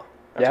criminal law.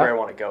 That's where I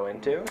want to go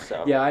into.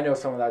 So yeah, I know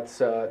someone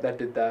that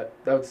did that.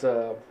 That was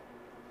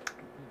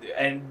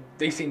and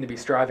they seem to be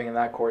striving in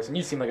that course. And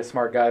you seem like a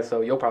smart guy,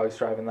 so you'll probably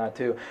strive in that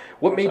too.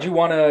 What made you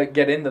want to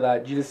get into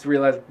that? Did you just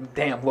realize,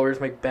 damn, lawyers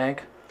make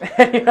bank?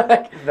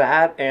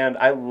 That, and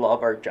I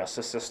love our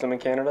justice system in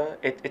Canada.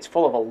 It's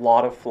full of a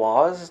lot of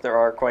flaws. There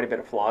are quite a bit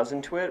of flaws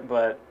into it,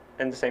 but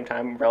at the same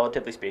time,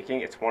 relatively speaking,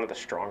 it's one of the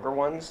stronger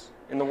ones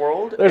in the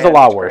world. There's a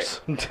lot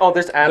worse. Oh,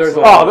 there's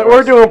absolutely.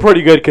 We're doing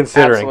pretty good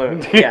considering.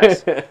 Absolutely,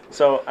 yes.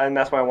 So, and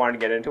that's why I wanted to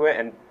get into it,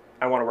 and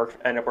I want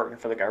to end up working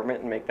for the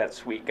government and make that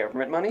sweet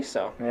government money.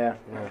 So yeah.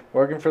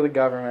 Working for the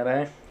government,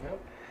 eh? Yep.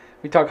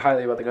 We talk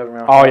highly about the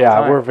government. Oh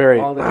yeah, we're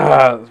very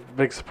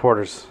big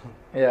supporters.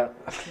 Yeah.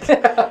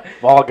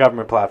 Of all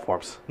government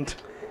platforms.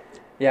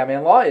 Yeah,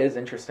 man. Law is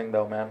interesting,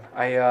 though, man.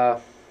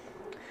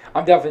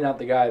 I'm definitely not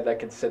the guy that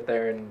can sit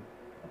there and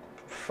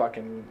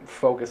fucking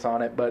focus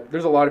on it, but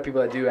there's a lot of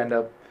people that do end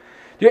up.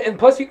 Yeah, and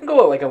plus you can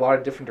go like a lot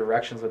of different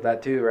directions with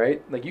that too,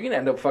 right? Like you can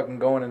end up fucking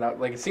going and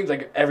like it seems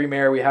like every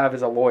mayor we have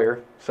is a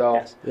lawyer. So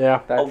yes.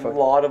 Yeah, a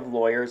lot of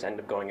lawyers end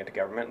up going into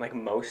government. Like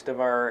most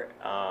of our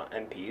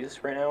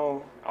MPs right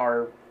now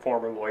are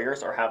former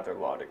lawyers or have their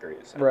law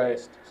degrees. Right.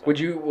 Least, so.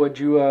 Would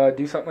you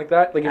do something like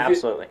that? Like if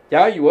absolutely.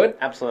 Yeah, you would.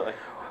 Absolutely.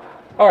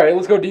 All right,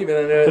 let's go deep in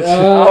it.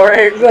 All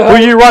right. Who are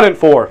you running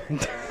for?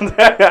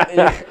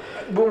 Yeah.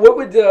 But what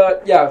would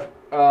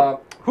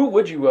who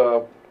would you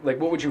what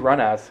would you run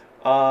as?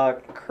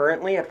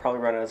 Currently, I'd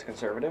probably run it as a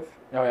conservative.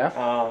 Oh yeah.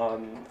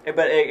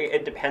 But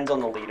it depends on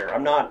the leader.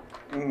 I'm not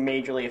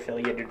majorly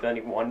affiliated with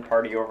any one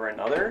party over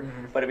another,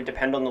 but it would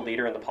depend on the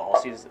leader and the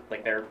policies,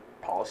 like their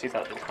policies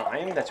at the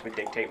time. That's what would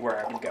dictate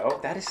where I would go.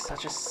 That is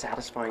such a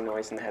satisfying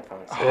noise in the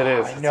headphones. It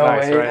is. I It's know,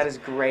 nice, eh? right? That is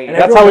great. And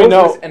That's how we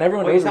know. And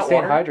everyone Wait, knows is we're that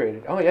staying water?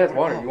 hydrated. Oh yeah, it's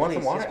water. Oh, You want please,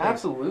 some water? yes, please.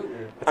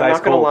 Absolutely. It's I'm ice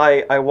not gonna cold.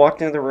 lie. I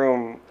walked into the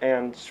room,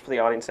 and just for the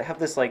audience, they have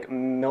this like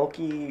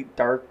milky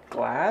dark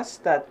glass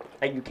that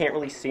you can't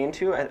really see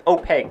into.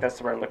 Opaque. That's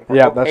the word I'm looking for.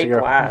 Yeah, that's opaque your-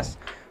 glass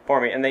for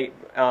me. And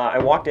I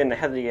walked in. They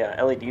had the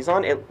LEDs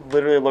on. It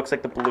literally looks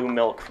like the blue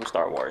milk from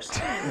Star Wars.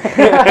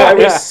 I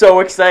was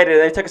so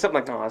excited. They took us up. I'm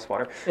like, no, that's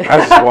water.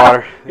 That's just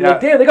water. You're like,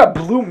 damn, they got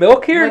blue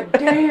milk here. Like,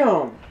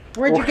 damn.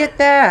 Where'd you get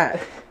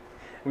that?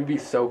 We'd be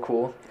so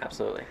cool.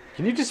 Absolutely.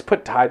 Can you just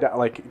put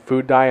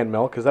food dye in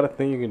milk? Is that a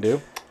thing you can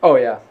do? Oh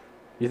yeah,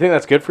 You think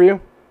that's good for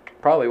you?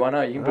 probably. Why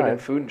not? You can put in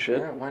Alright. food and shit.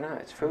 Yeah, why not?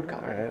 It's food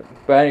color. Alright.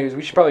 But anyways,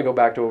 we should probably go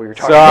back to what we were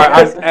So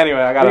talking about.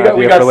 anyway, I got an we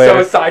idea got for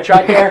later. so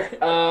sidetracked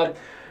there.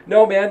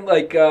 No, man.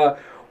 Like,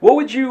 what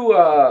would you?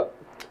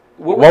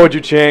 What would you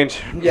change?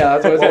 Yeah,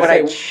 that's what I was What would I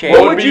gonna say. change?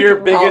 What What would be your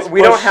biggest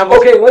we don't push? have.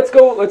 Okay, let's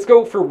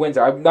go for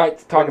Windsor. I'm not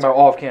talking about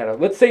all of Canada.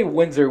 Let's say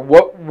Windsor.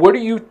 What do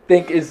you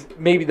think is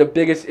maybe the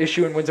biggest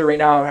issue in Windsor right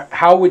now?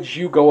 How would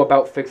you go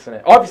about fixing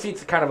it? Obviously,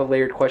 it's kind of a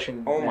layered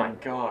question. Oh my and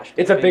gosh.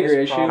 It's a bigger biggest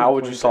issue. problem How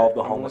would you with solve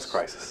the the homeless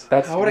crisis?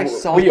 That's How would I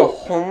solve we- the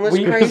homeless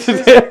we-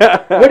 crisis?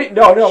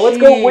 No. Let's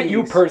go. What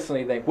you Jeez.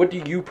 personally think? What do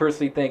you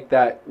personally think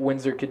that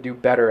Windsor could do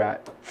better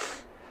at?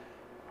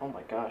 Oh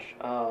my gosh.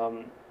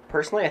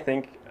 Personally, I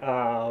think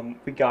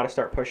we got to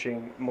start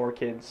pushing more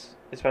kids,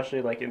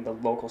 especially like in the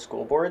local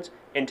school boards,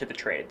 into the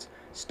trades.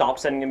 Stop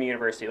sending them to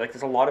university. Like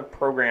there's a lot of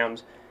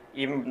programs,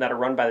 even that are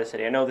run by the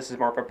city. I know this is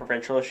more of a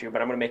provincial issue,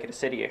 but I'm going to make it a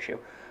city issue.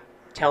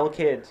 Tell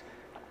kids,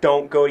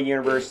 don't go to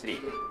university.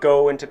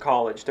 Go into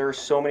college. There are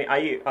so many. I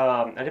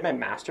did my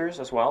master's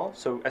as well.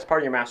 So as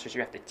part of your master's,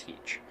 you have to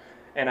teach,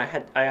 and I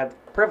had the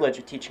privilege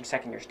of teaching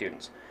second-year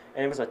students,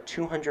 and it was a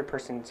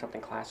 200-person something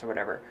class or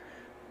whatever.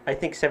 I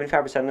think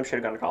 75% of them should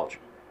have gone to college.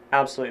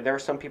 Absolutely. There are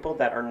some people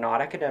that are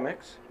not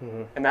academics,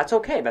 and that's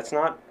okay. That's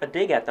not a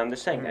dig at them. They're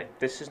saying that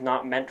this is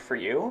not meant for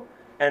you.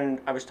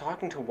 And I was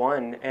talking to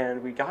one,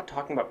 and we got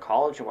talking about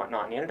college and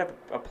whatnot, and he ended up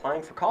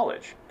applying for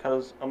college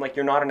because I'm like,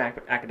 you're not an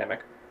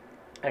academic.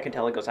 I can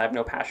tell. He goes, I have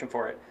no passion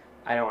for it.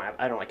 I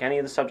don't like any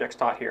of the subjects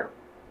taught here.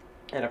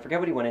 And I forget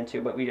what he went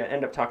into, but we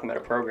ended up talking about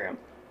a program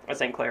at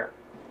St. Clair.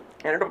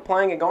 I ended up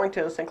applying and going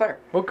to St. Clair.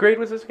 What grade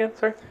was this again?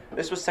 Sorry.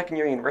 This was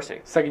second-year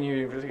university. Second year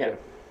university. Yeah.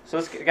 So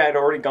this guy had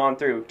already gone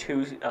through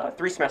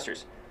 3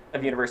 semesters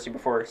of university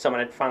before someone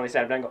had finally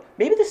sat down and go,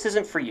 maybe this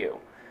isn't for you.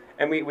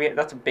 And we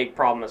that's a big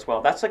problem as well.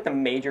 That's like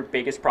the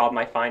biggest problem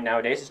I find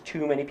nowadays is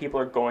too many people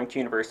are going to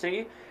university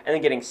and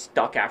then getting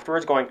stuck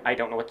afterwards going, I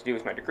don't know what to do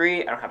with my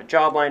degree. I don't have a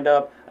job lined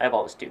up. I have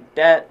all this student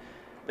debt.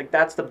 Like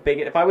that's the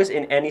biggest. If I was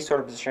in any sort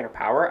of position of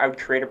power, I would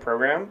create a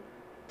program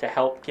to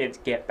help kids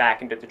get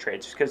back into the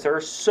trades because there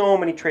are so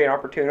many trade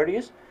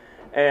opportunities.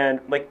 And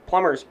like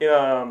plumbers,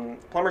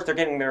 they're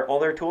getting all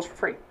their tools for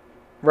free.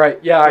 Right.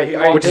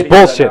 Yeah. Which is did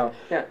hear that bullshit. now.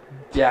 Yeah.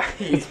 Yeah.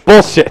 It's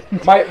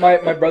bullshit.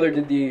 My brother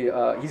did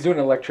he's doing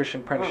an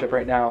electrician apprenticeship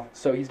right now,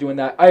 so he's doing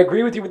that. I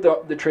agree with you with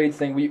the trades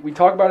thing. We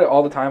talk about it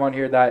all the time on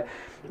here that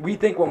we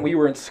think when we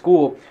were in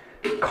school,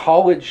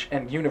 college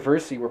and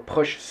university were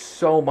pushed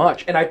so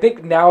much, and I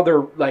think now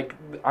they're like,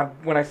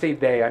 when I say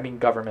they, I mean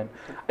government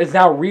is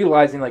now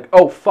realizing like,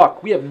 oh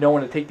fuck, we have no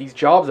one to take these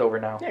jobs over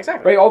now. Yeah,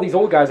 exactly. Right, all these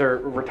old guys are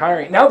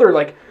retiring now. They're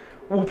like,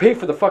 we'll pay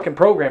for the fucking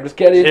program. Just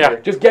get in Yeah.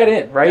 here. Just get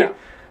in, right? Yeah.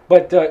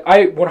 But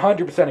I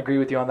 100% agree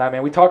with you on that,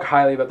 man. We talk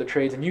highly about the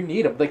trades, and you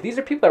need them. Like, these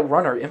are people that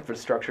run our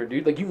infrastructure,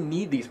 dude. Like, you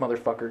need these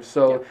motherfuckers.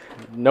 So,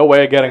 No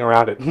way of getting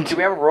around it. Do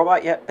we have a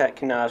robot yet that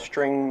can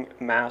string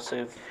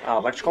massive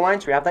electrical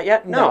lines? Do we have that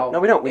yet? No. No,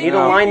 we don't. We need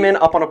No. a lineman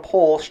up on a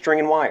pole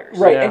stringing wires.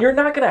 right, Yeah. and you're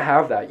not going to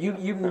have that. You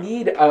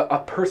need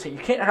a person. You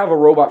can't have a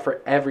robot for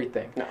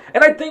everything. No.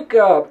 And I think,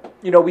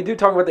 we do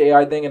talk about the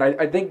AI thing, and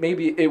I think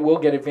maybe it will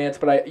get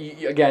advanced, but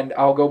again,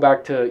 I'll go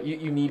back to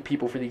you need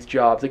people for these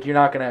jobs. Like, you're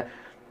not going to...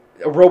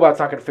 A robot's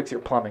not going to fix your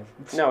plumbing.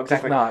 No,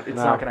 exactly. It's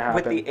not going to happen.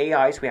 With the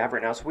AIs we have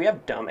right now, so we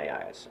have dumb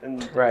AIs,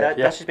 and Right, that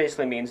yeah. just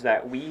basically means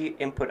that we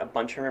input a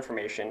bunch of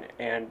information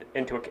and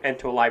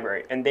into a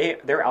library, and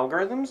their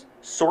algorithms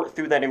sort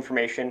through that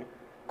information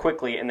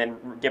quickly and then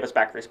give us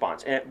back a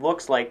response. And it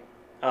looks like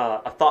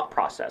a thought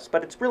process,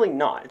 but it's really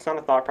not. It's not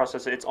a thought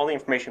process. It's all the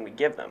information we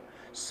give them.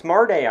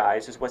 Smart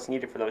AIs is what's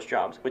needed for those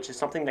jobs, which is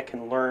something that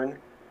can learn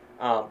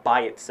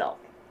by itself.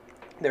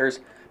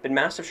 There's been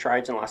massive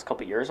strides in the last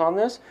couple of years on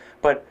this,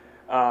 but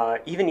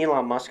even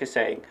Elon Musk is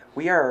saying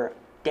we are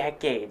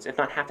decades, if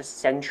not half a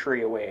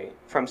century away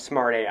from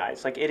smart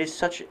AIs. Like, it is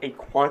such a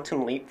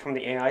quantum leap from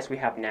the AIs we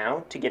have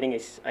now to getting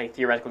a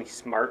theoretically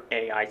smart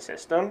AI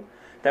system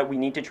that we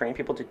need to train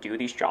people to do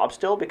these jobs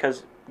still,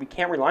 because we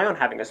can't rely on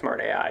having a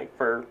smart AI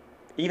for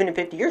Even in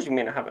 50 years, we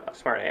may not have a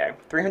smart AI.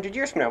 300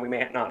 years from now, we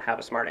may not have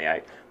a smart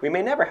AI. We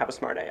may never have a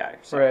smart AI.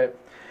 So. Right.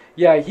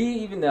 Yeah,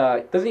 he even,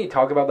 doesn't he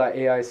talk about that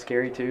AI is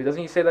scary too?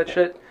 Doesn't he say that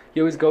shit? He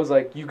always goes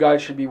like, you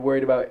guys should be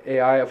worried about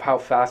AI, of how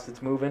fast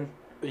it's moving.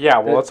 Yeah,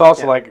 well, it's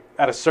also like,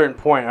 at a certain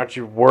point, aren't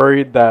you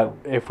worried that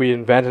if we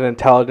invent an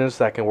intelligence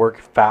that can work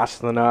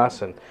faster than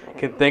us and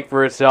can think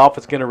for itself,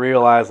 it's going to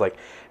realize, like,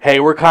 hey,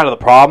 we're kind of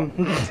the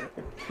problem?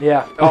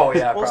 Yeah. Oh,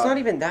 yeah. Well, it's not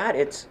even that.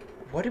 It's,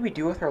 what do we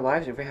do with our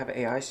lives if we have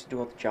AIs to do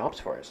all the jobs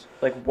for us?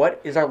 Like, what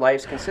is our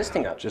lives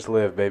consisting of? Just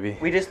live, baby.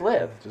 We just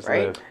live,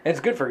 right? Live. And it's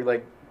good for,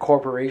 like,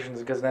 corporations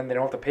because then they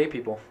don't have to pay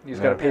people. You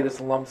just got to pay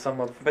this lump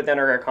sum of... But then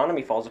our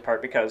economy falls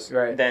apart because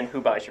then who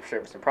buys your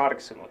service and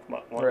products? And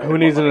who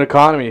needs an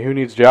economy? Who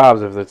needs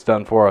jobs if it's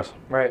done for us?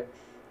 Right.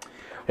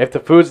 If the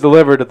food's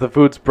delivered, if the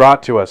food's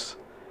brought to us,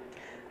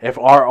 if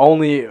our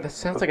only... That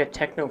sounds like a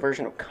techno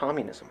version of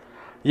communism.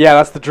 Yeah,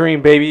 that's the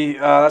dream, baby.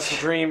 That's the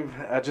dream.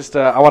 I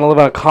want to live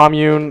on a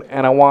commune,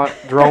 and I want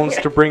drones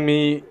to bring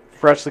me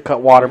freshly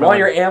cut watermelon.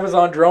 You want your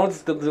Amazon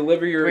drones to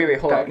deliver your... Wait,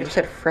 hold on. You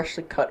said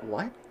freshly cut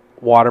what?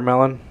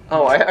 Watermelon.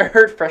 Oh, I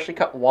heard freshly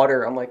cut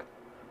water. I'm like...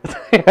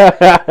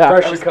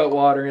 freshly cut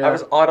water, yeah. I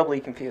was audibly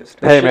confused.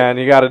 Hey, man,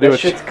 you got to do it. That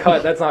shit's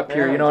cut. That's not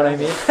pure, you know what I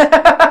mean?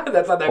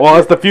 That's not that Well, pure.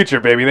 it's the future,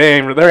 baby.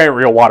 There ain't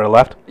real water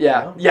left.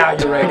 Yeah, yeah,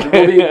 you're right.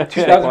 We'll be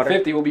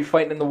 2050. We'll be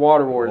fighting in the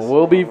water wars.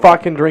 We'll be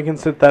fucking drinking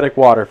synthetic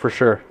water for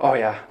sure. Oh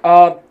yeah.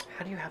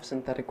 How do you have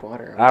synthetic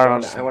water? I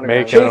don't know. Just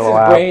make it Chase's in a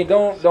lab. brain.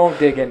 Don't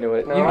dig into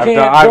it. No, You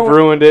I've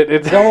ruined it.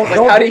 It's don't.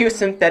 How do you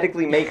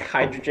synthetically make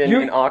hydrogen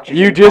and oxygen?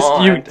 You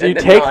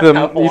take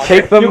them.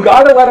 You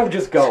gotta let them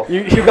just go.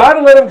 You gotta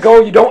let them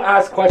go. You don't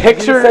ask questions.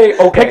 Picture, you say,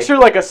 okay. Picture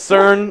like a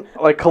CERN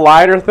like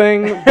collider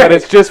thing, but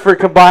it's just for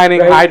combining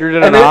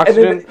hydrogen and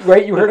oxygen. And then,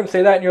 right, you heard him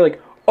say that, and you're like,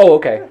 oh,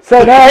 okay.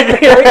 So now,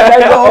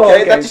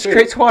 okay, that just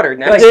creates water.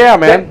 Like, yeah,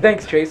 man.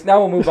 Thanks, Chase. Now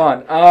we'll move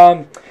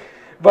on.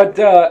 But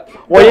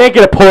well, you ain't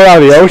gonna pull it out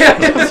of the ocean.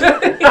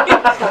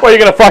 Well, you're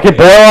gonna fucking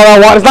boil all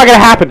that water? It's not gonna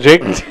happen,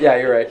 Jake. Yeah,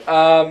 you're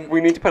right. We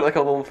need to put like a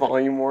little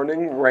volume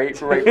warning right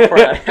before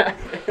that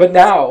happens. But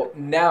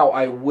now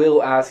I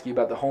will ask you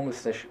about the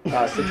homelessness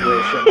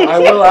situation. I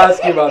will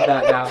ask you about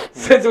that now,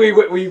 since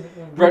we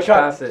brushed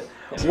past it.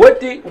 What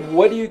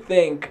do you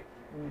think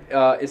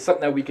is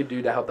something that we could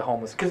do to help the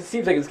homeless? Because it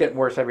seems like it's getting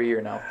worse every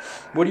year now.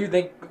 What do you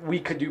think we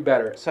could do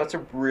better? So that's a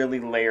really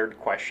layered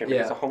question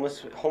because the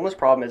homeless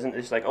problem isn't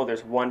just like, oh,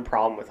 there's one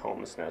problem with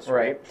homelessness,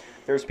 right?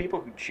 There's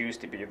people who choose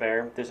to be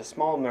there. There's a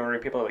small minority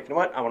of people who are like, you know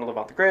what, I want to live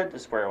off the grid.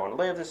 This is where I want to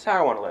live. This is how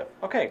I want to live.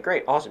 Okay,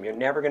 great, awesome. You're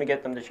never going to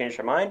get them to change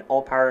their mind.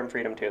 All power and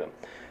freedom to them.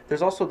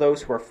 There's also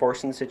those who are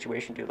forced in the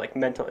situation due to like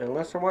mental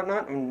illness or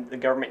whatnot. I mean, the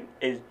government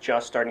is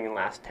just starting in the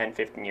last 10,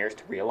 15 years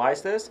to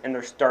realize this, and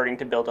they're starting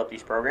to build up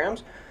these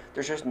programs.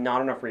 There's just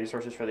not enough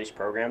resources for these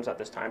programs at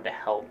this time to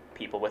help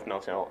people with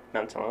mental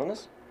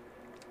illness.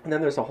 And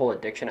then there's a whole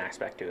addiction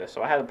aspect to this.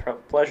 So I had the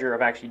pleasure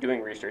of actually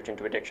doing research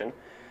into addiction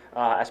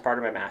as part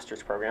of my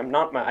master's program.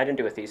 I didn't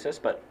do a thesis,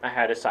 but I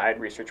had a side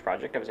research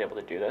project. I was able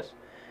to do this.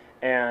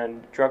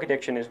 And drug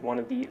addiction is one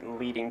of the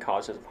leading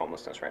causes of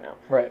homelessness right now.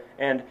 Right.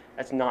 And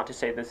that's not to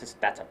say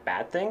that's a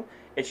bad thing.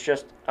 It's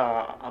just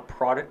a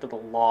product of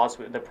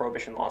the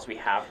prohibition laws we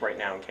have right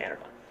now in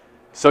Canada.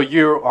 So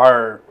you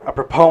are a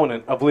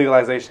proponent of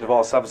legalization of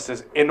all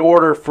substances in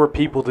order for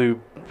people to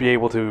be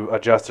able to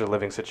adjust their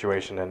living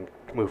situation and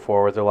move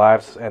forward with their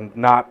lives, and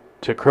not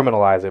to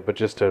criminalize it, but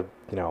just to,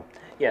 you know.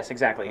 Yes,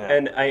 exactly. Yeah.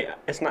 And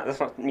that's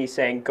not me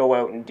saying go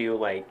out and do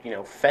like,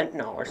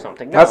 fentanyl or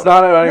something. No. That's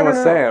not what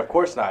anyone's saying. Of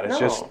course not. It's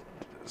just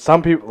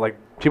some people are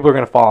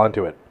going to fall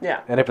into it.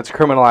 Yeah. And if it's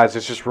criminalized,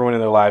 it's just ruining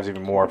their lives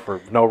even more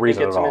for no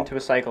reason at all. It gets them into a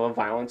cycle of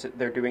violence.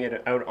 They're doing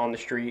it out on the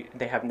street.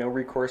 They have no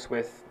recourse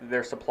with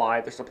their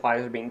supply. Their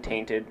supplies are being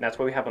tainted. And that's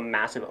why we have a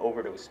massive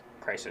overdose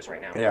crisis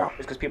right now. Yeah.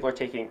 It's because people are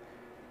taking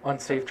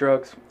unsafe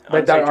drugs.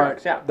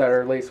 That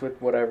are laced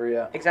with whatever,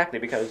 yeah. Exactly,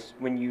 because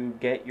when you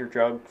get your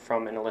drug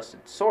from an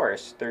illicit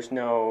source, there's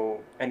no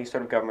any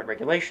sort of government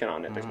regulation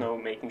on it. Mm-hmm. There's no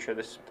making sure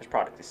this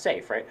product is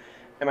safe, right?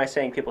 Am I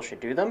saying people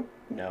should do them?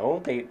 No,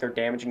 they're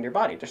damaging their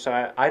body. Just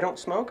so I don't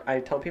smoke, I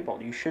tell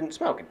people you shouldn't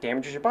smoke. It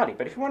damages your body.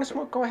 But if you want to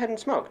smoke, go ahead and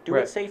smoke. Do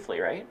it safely,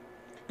 right?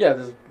 Yeah,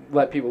 just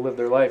let people live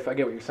their life. I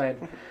get what you're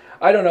saying.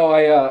 I don't know.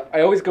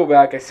 I always go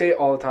back. I say it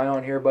all the time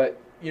on here,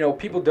 but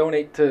people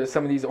donate to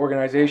some of these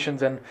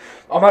organizations, and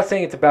I'm not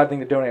saying it's a bad thing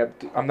to donate.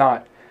 I'm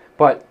not,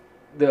 but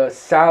the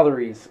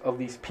salaries of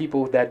these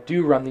people that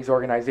do run these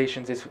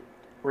organizations is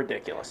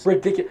ridiculous.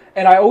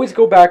 And I always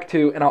go back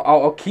to, and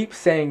I'll keep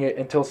saying it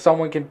until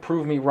someone can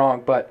prove me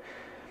wrong, but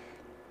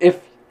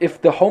if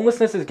the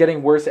homelessness is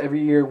getting worse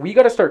every year, we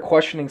got to start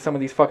questioning some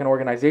of these fucking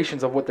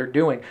organizations of what they're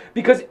doing,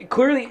 because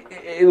clearly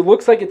it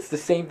looks like it's the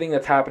same thing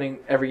that's happening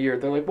every year.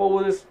 They're like, well,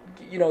 we'll just,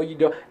 you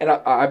don't, and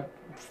I'm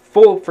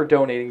full for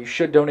donating. You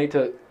should donate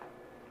to.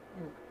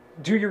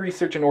 Do your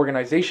research in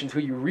organizations who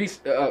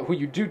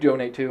you do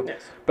donate to.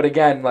 Yes. But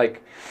again,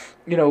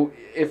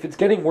 if it's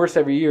getting worse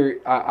every year,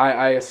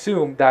 I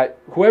assume that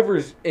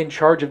whoever's in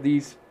charge of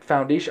these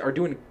foundations are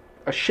doing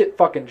a shit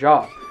fucking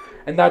job.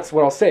 And that's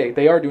what I'll say.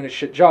 They are doing a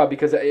shit job,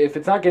 because if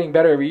it's not getting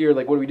better every year,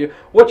 like, what do we do?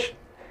 Which,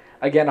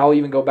 again, I'll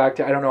even go back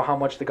to, I don't know how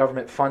much the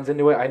government funds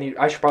into it.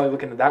 I should probably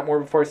look into that more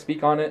before I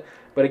speak on it.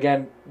 But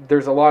again,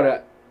 there's a lot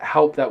of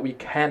help that we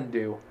can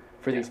do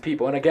for these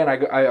people. And again,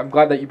 I'm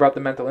glad that you brought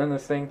the mental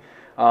illness thing.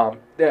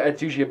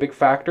 It's usually a big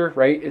factor,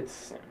 right?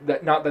 It's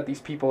that, not that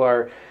these people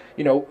are,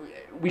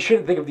 we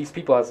shouldn't think of these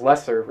people as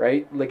lesser,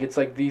 right? Like, it's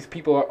like these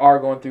people are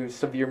going through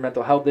severe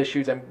mental health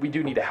issues, and we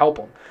do need to help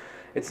them.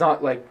 It's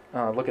not like,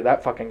 look at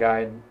that fucking guy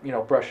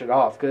and, brush it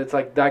off. Because it's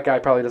like, that guy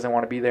probably doesn't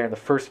want to be there in the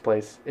first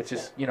place. It's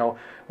just,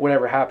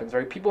 whatever happens,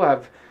 right? People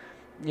have,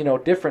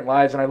 different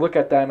lives. And I look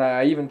at that, and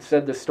I even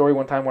said this story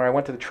one time where I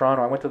went to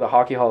I went to the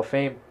Hockey Hall of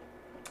Fame.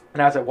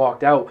 And as I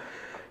walked out,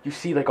 you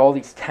see, like, all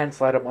these tents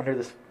light up under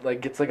this,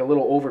 like, it's like a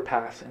little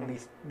overpass. And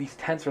these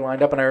tents are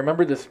lined up. And I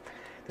remember this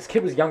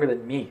kid was younger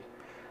than me.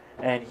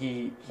 And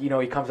he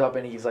comes up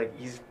and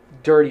he's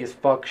dirty as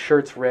fuck,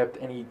 shirt's ripped,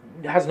 and he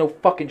has no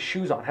fucking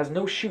shoes on, has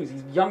no shoes.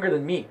 He's younger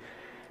than me.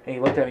 And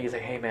he looked at me, he's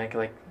like, hey man,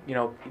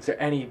 is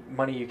there any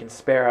money you can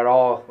spare at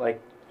all?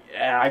 Like,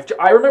 yeah,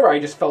 I remember I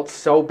just felt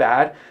so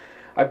bad.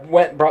 I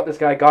went and brought this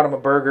guy, got him a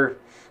burger,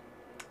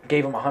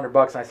 gave him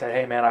 $100, and I said,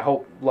 hey man, I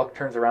hope luck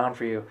turns around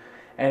for you.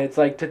 And it's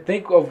like, to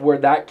think of where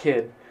that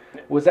kid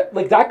was,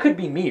 that could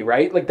be me,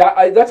 right? Like,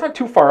 that's not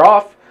too far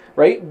off,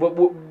 right?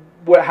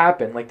 What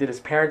happened? Like, did his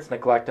parents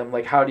neglect him?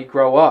 Like, how did he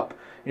grow up?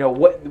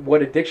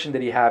 What addiction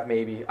did he have?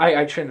 Maybe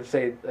I shouldn't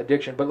say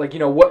addiction, but like,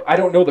 what, I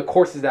don't know the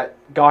courses that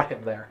got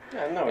him there.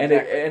 Yeah, no, and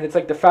exactly. It's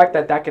like the fact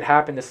that could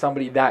happen to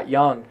somebody that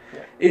young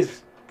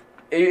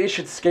it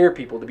should scare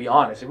people, to be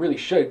honest. It really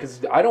should,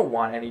 because I don't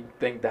want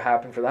anything to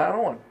happen for that. I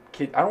don't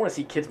want to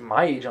see kids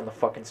my age on the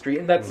fucking street,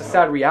 and that's a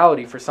sad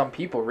reality for some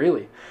people,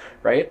 really,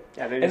 right?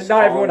 Yeah, and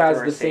not everyone has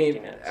the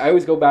same. I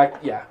always go back.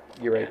 Yeah,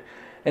 you're right.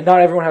 And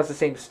not everyone has the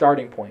same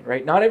starting point,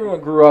 right? Not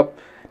everyone grew up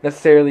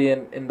necessarily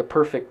in the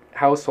perfect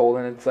household,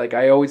 and it's like,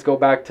 I always go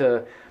back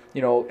to,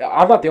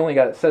 I'm not the only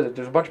guy that says it.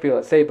 There's a bunch of people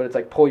that say it, but it's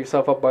like, pull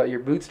yourself up by your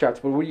bootstraps.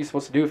 But what are you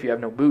supposed to do if you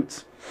have no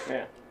boots?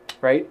 Yeah.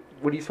 Right?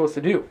 What are you supposed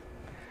to do?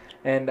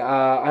 And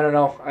I don't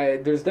know.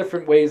 There's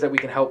different ways that we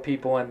can help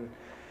people, and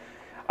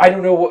I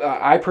don't know.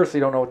 I personally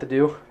don't know what to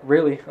do,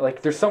 really.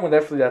 Like, there's someone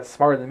definitely that's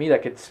smarter than me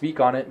that could speak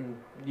on it and,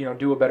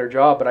 do a better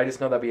job, but I just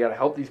know that we got to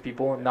help these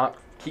people and not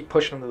keep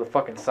pushing them to the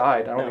fucking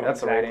side. I don't think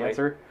that's the right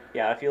answer.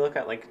 Yeah, if you look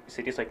at like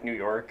cities like New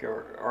York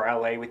or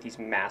LA with these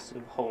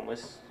massive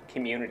homeless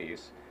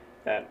communities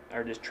that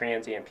are just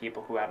transient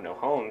people who have no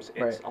homes,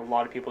 it's a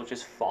lot of people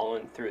just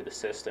fallen through the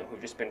system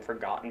who've just been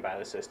forgotten by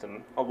the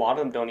system. A lot of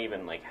them don't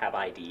even like have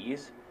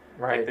IDs.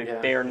 Right.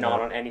 Like, they are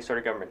not on any sort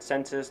of government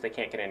census. They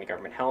can't get any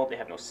government help. They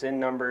have no SIN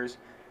numbers,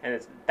 and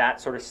it's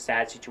that sort of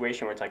sad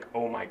situation where it's like,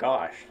 oh my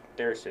gosh,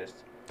 there's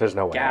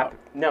no way gap. out.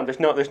 No, there's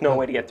no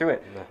way to get through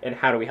it. No. And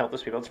how do we help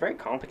those people? It's a very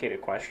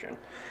complicated question.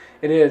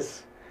 It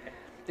is.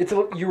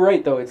 You're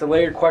right though. It's a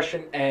layered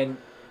question, and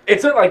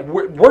it's not like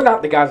we're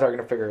not the guys that are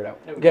going to figure it out.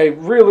 Okay,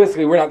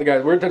 realistically, we're not the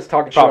guys. We're just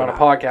talking shit on a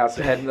podcast,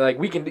 and like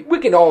we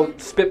can all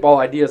spitball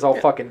ideas all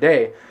fucking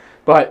day,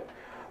 but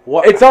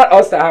it's not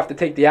us that have to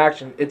take the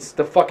action. It's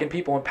the fucking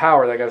people in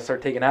power that got to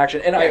start taking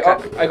action. And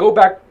I go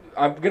back.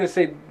 I'm going to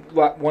say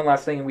one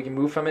last thing, and we can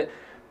move from it,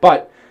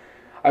 but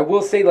I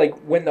will say, like,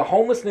 when the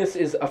homelessness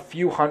is a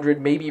few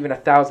hundred, maybe even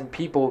 1,000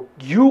 people,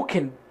 you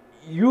can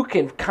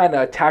kind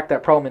of attack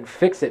that problem and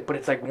fix it. But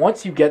it's like,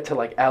 once you get to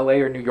like LA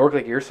or New York,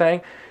 like you're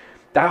saying,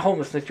 that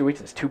homeless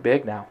situation is too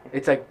big now.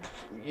 It's like,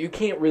 you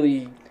can't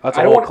really. That's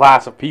a whole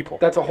class of people.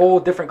 That's a whole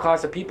different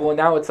class of people, and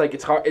now it's like,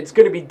 it's hard. It's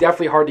going to be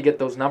definitely hard to get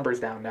those numbers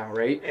down now,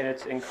 right? And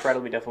it's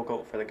incredibly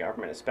difficult for the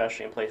government,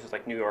 especially in places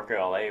like New York or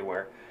LA,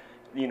 where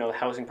the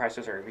housing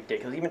prices are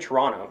ridiculous. Even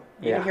Toronto,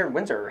 even here in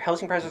Windsor,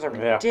 housing prices are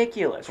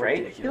ridiculous,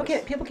 right?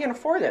 Ridiculous. People can't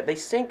afford it. They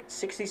sink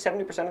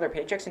 60-70% of their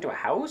paychecks into a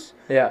house.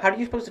 Yeah. How are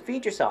you supposed to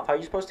feed yourself? How are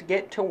you supposed to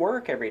get to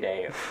work every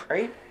day,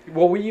 right?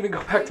 Well, we even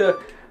go back to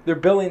they're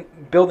building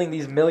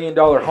these $1 million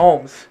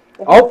homes.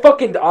 I'm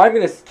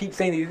gonna keep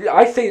saying these.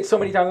 I say it so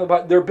many times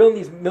about they're building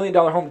these $1 million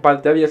homes by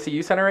the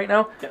WSCU Center right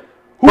now. Yeah.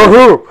 For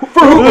who?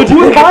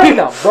 Who's buying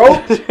them, bro?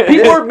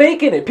 People are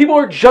making it. People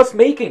are just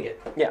making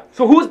it. Yeah.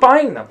 So who's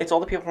buying them? It's all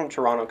the people from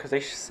Toronto because they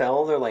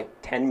sell their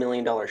like $10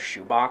 million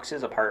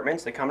shoeboxes,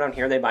 apartments. They come down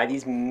here, they buy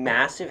these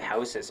massive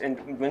houses,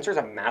 and Windsor's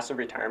a massive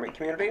retirement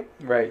community.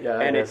 Right. Yeah.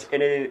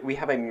 And we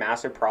have a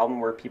massive problem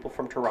where people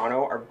from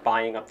Toronto are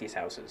buying up these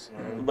houses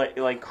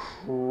like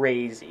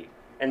crazy,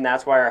 and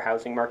that's why our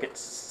housing market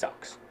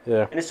sucks.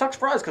 Yeah. And it sucks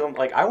for us because I'm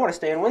like, I want to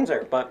stay in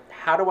Windsor, but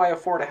how do I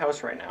afford a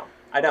house right now?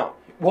 I don't.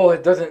 Well,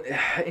 it doesn't,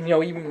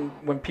 even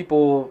when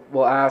people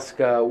will ask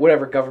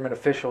whatever government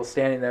official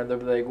standing there, they'll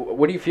be like,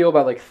 what do you feel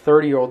about, like,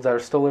 30-year-olds that are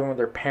still living with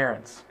their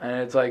parents?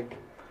 And it's like,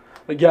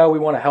 yeah, we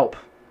want to help.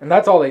 And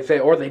that's all they say,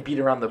 or they beat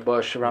around the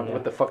bush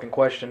with the fucking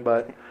question,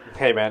 but...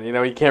 Hey, man,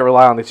 you can't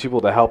rely on these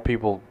people to help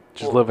people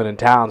just living in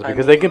towns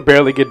because they can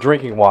barely get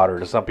drinking water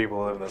to some people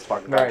who live in this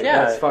fucking country. Right,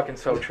 yeah, that's fucking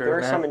so true. There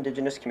are some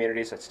indigenous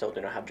communities that still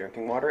do not have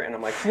drinking water, and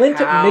I'm like, Flint,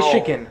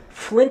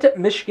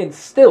 Michigan,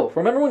 still.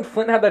 Remember when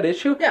Flint had that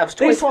issue? Yeah, it was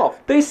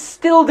 2012. They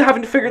still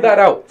haven't figured that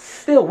out.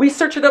 Still, we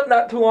searched it up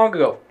not too long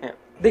ago. Yeah.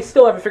 They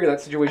still haven't figured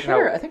that situation out.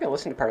 I think I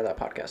listened to part of that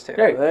podcast too.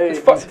 Yeah, it's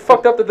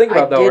fucked up to think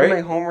about, though, right? I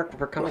did my homework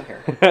before coming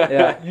here.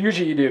 Yeah,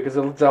 usually you do because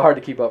it's hard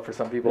to keep up for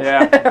some people.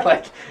 Yeah,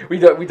 like we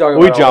talk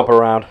about. We jump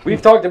around.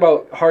 We've talked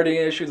about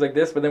hard-hitting issues like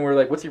this, but then we're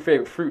like, "What's your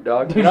favorite fruit,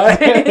 dog?" You know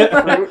what I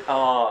mean?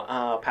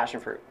 Fruit? Passion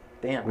fruit.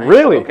 Damn. Man.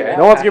 Really? Okay.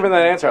 No one's giving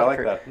that answer. I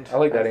like that. I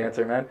like that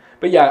answer, man.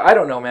 But yeah, I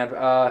don't know, man.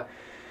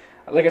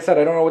 Like I said,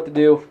 I don't know what to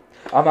do.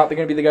 I'm not going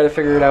to be the guy to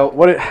figure it out. I'm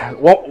going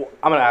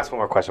to ask one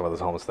more question about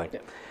this homeless thing. Yeah.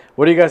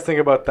 What do you guys think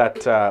about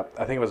that?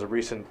 I think it was a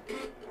recent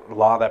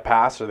law that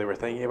passed, or they were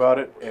thinking about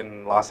it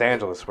in Los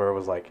Angeles, where it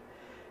was like,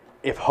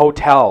 if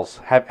hotels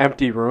have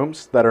empty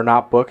rooms that are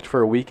not booked for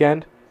a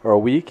weekend or a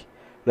week,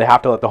 they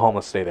have to let the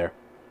homeless stay there.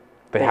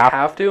 They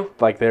have to?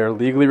 Like, they're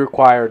legally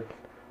required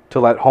to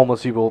let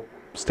homeless people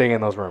stay in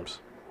those rooms.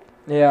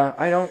 Yeah,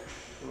 I don't.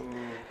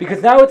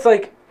 Because now it's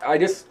like,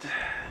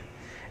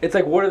 it's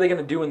like, what are they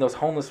going to do in those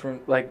homeless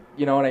rooms? Like,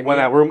 you know what I mean? When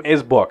that room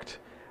is booked,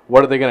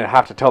 what are they going to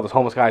have to tell this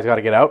homeless guy he's got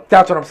to get out?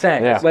 That's what I'm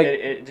saying. Yeah. Like,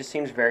 it just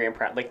seems very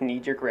impractical. Like,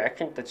 knee-jerk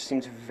reaction, that just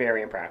seems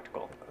very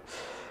impractical.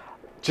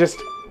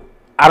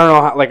 I don't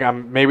know how, like,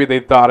 maybe they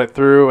thought it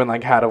through and,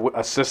 like, had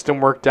a system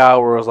worked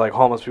out where it was, like,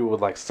 homeless people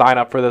would, like, sign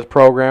up for this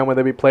program where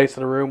they'd be placed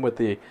in a room with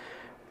the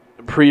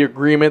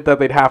pre-agreement that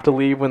they'd have to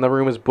leave when the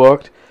room is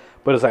booked.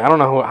 But it's like, I don't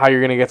know how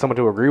you're going to get someone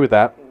to agree with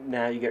that.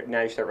 Now you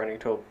start running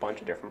into a bunch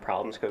of different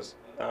problems because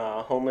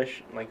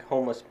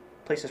homeless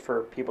places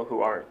for people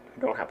who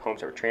don't have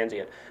homes or are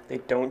transient, they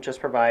don't just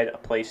provide a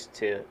place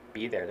to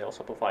be there. They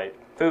also provide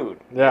food,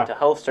 mental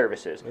health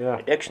services,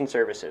 addiction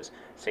services,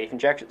 safe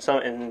injection.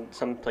 In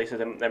some places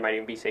there might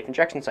even be safe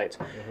injection sites.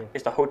 Mm-hmm.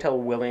 Is the hotel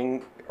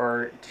willing,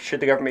 or should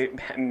the government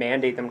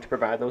mandate them to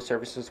provide those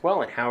services as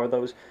well? And how are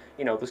those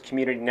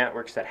community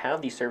networks that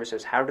have these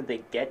services, how do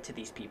they get to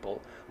these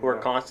people who are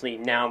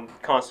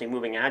constantly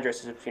moving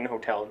addresses between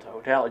hotel to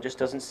hotel? It just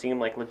doesn't seem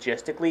like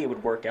logistically it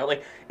would work out.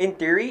 Like, in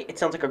theory, it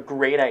sounds like a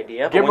great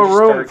idea. Give them a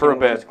room for a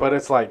bit, but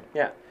it's like,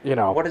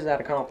 what does that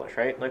accomplish,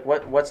 right? Like,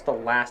 what's the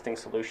lasting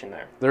solution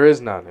there? There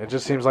is none. It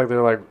just seems like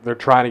they're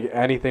trying to get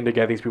anything to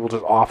get these people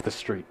just off the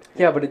street.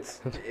 Yeah, but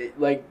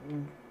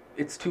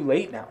it's too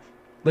late now.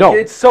 Like, no,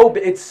 it's so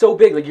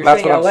big. Like, you're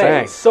saying LA,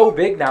 it's so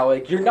big now.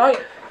 Like, you're not.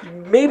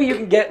 Maybe you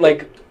can get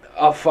like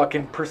a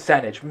fucking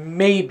percentage,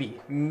 maybe,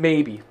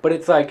 but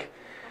it's like,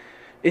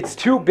 it's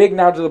too big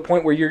now to the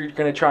point where you're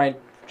gonna try and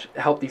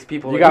help these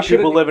people. You got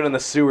people living in the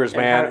sewers,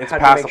 man. It's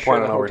past the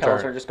point of no return.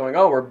 Hotels are just going,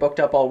 we're booked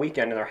up all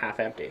weekend and they're half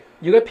empty.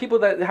 You got people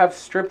that have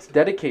strips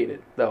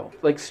dedicated though,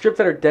 like strips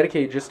that are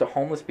dedicated just to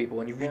homeless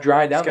people, and if you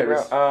drive down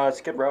there,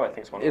 Skid Row, I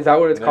think is one. Is that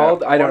what it's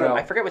called? I don't know.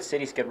 I forget what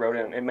city Skid Row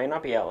in. It may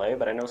not be LA,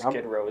 but I know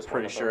Skid Row is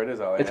pretty sure it is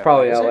LA. It's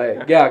probably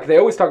LA. Yeah, because they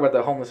always talk about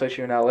the homeless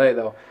issue in LA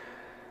though.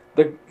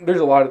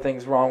 There's a lot of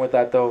things wrong with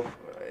that, though,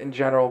 in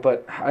general,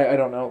 but I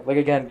don't know. Like,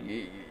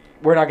 again,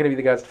 we're not going to be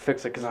the guys to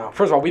fix it, because,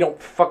 first of all, we don't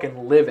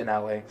fucking live in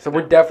L.A., so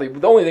we're definitely,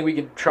 the only thing we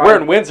can try... We're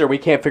in Windsor, we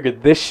can't figure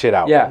this shit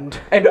out. Yeah,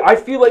 and I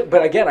feel like,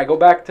 but again, I go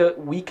back to,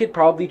 we could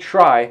probably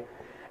try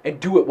and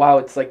do it while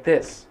it's like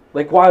this.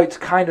 Like, while it's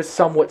kind of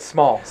somewhat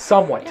small.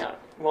 Somewhat. Yeah.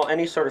 Well,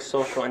 any sort of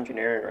social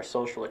engineering or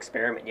social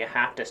experiment, you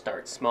have to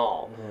start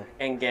small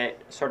and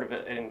get sort of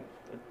a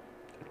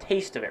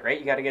taste of it, right?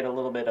 You got to get a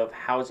little bit of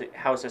how's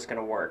this going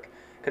to work,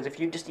 because if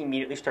you just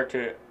immediately start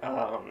to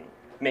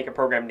make a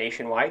program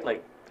nationwide,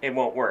 like, it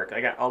won't work.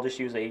 Like, I'll just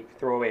use a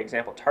throwaway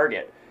example.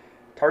 Target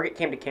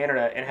came to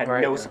Canada and had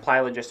no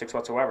supply logistics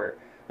whatsoever.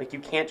 Like, you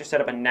can't just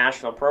set up a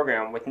national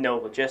program with no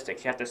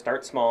logistics. You have to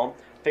start small,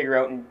 figure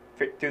out and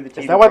through the TV.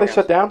 Is that why they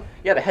shut down?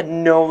 Yeah, they had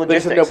no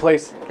logistics. They just had no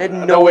place. They had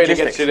no way to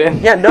get shit in.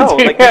 Yeah, no.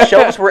 Like, the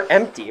shelves were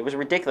empty. It was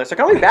ridiculous. They're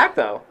coming back,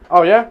 though.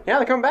 Oh, yeah? Yeah,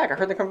 they're coming back. I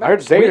heard they're coming back. I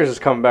heard Zayers is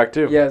coming back,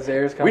 too. Yeah,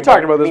 Zayers coming back. We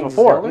talked about this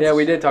before. Yeah,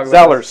 we did talk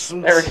about this.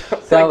 Zellers.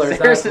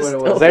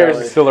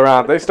 Zayers is still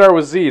around. They start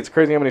with Z. It's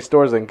crazy how many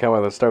stores they can come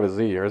with that start with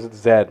Z. Or is it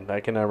Zed?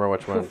 I can never remember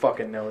which one. Who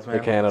fucking knows, man?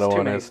 The Canada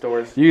one is.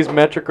 Stores. You use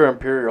Metric or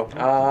Imperial?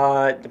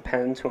 It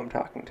depends who I'm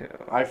talking to.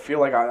 I feel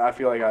like I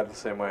got the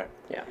same way.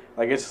 Yeah.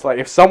 Like, it's just like,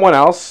 if someone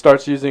else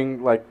starts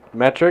using, like,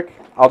 Metric,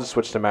 I'll just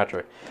switch to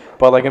Metric.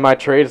 But, like, in my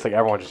trade, it's like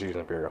everyone just uses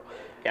Imperial.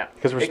 Yeah.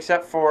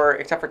 Except for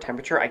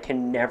temperature, I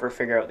can never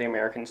figure out the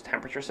Americans'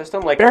 temperature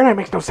system. Like, Fahrenheit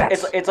makes no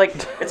sense. It's like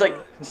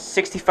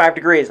 65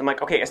 degrees. I'm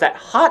like, okay, is that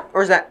hot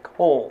or is that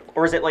cold?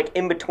 Or is it, like,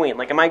 in between?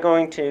 Like, am I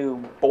going to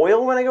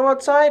boil when I go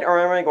outside, or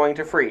am I going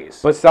to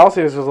freeze? But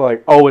Celsius is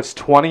like, oh, it's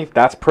 20?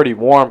 That's pretty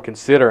warm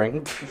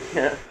considering.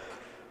 Yeah.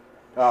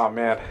 Oh,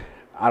 man.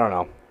 I don't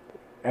know.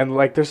 And,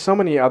 like, there's so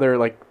many other,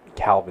 like,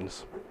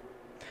 Kelvins.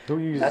 Who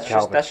uses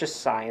Kelvin? That's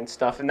just science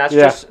stuff, and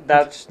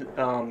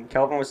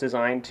Kelvin was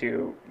designed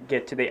to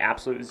get to the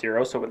absolute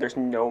zero. So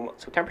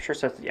temperature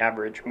sets the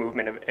average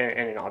movement in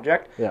an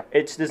object. Yeah.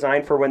 It's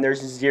designed for when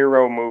there's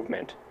zero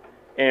movement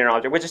in an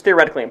object, which is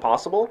theoretically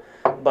impossible,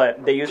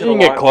 but they use it a lot. You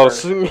can get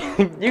close. You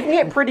can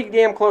get pretty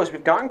damn close.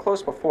 We've gotten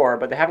close before,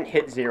 but they haven't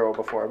hit 0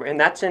 before. And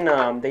that's in,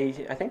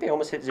 I think they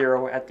almost hit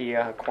 0 at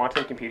the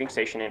quantum computing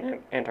station in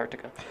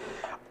Antarctica.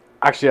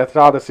 Actually, I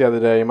saw this the other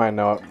day. You might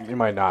know it. You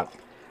might not.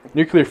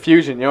 Nuclear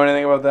fusion. You know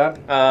anything about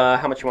that?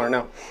 How much you want to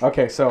know?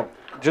 Okay, so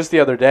just the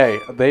other day,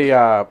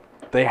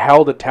 they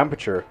held a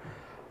temperature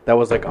that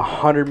was like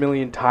 100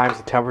 million times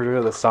the temperature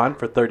of the sun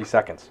for 30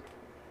 seconds.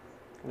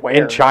 Where?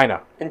 In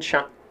China. In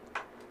China.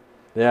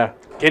 Yeah.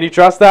 Can you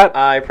trust that?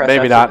 I press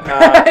Maybe F.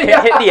 not. Hit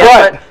the F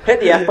button.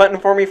 Hit the F button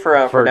for me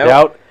for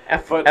doubt.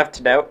 F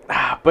to doubt.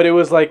 But it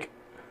was like,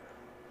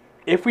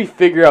 if we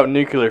figure out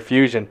nuclear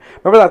fusion,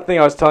 remember that thing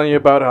I was telling you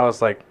about? How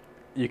it's like,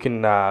 you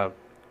can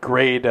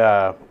grade,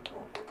 not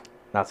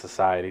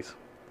societies.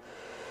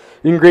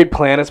 You can grade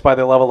planets by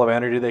the level of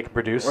energy they can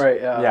produce.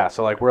 Right, yeah. Yeah,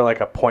 so like we're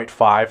like a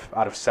 0.5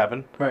 out of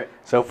 7. Right.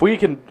 So if we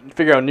can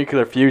figure out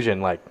nuclear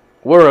fusion, like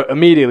we're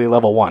immediately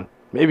level 1,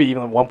 maybe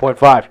even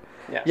 1.5.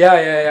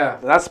 Yeah.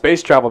 That's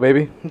space travel,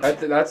 baby.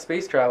 That's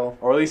space travel.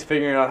 Or at least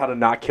figuring out how to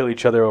not kill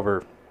each other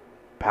over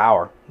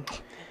power.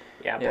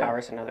 Yeah,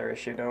 power's another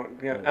issue.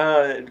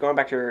 Going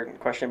back to your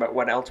question about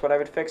what else would I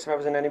would fix if I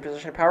was in any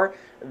position of power,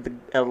 the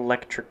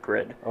electric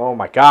grid. Oh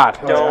my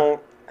God!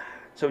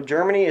 So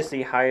Germany is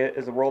the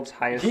world's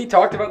highest. He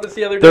talked about this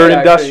the other day. Third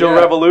industrial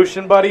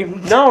revolution, buddy.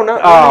 No.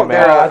 Oh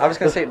man! I was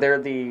gonna say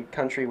they're the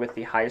country with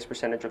the highest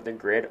percentage of the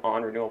grid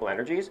on renewable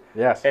energies.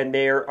 Yes. And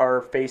they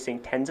are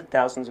facing tens of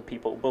thousands of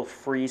people will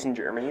freeze in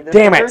Germany this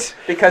Damn winter it!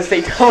 Because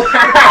they don't.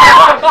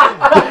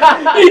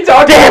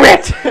 Damn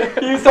it!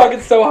 He was talking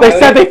so high. They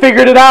said they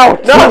figured it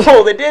out.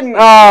 No, they didn't.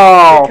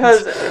 Oh.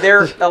 Because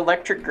their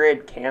electric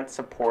grid can't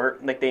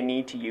support. Like they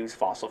need to use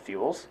fossil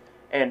fuels.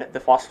 And the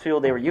fossil fuel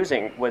they were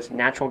using was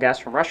natural gas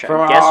from Russia.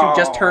 Guess who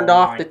just turned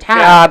off the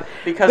tap?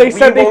 Because they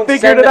said they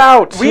figured it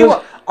out.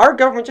 Our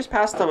government just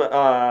passed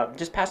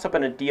up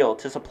on a deal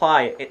to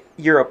supply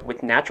Europe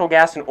with natural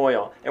gas and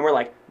oil, and we're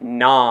like,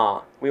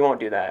 nah, we won't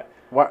do that.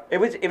 What? It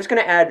was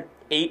going to add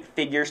 8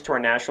 figures to our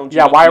national GDP.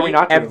 Yeah, why are we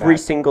not doing every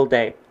that? single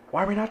day?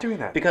 Why are we not doing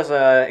that? Because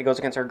it goes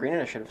against our green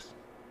initiatives.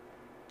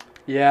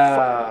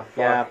 Yeah.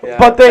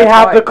 But they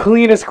have the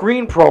cleanest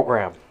green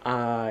program.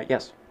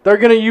 Yes. They're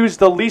going to use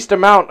the least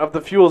amount of the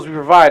fuels we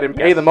provide and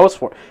pay the most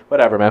for it.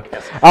 Whatever, man.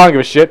 Yes. I don't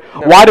give a shit.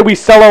 No. Why do we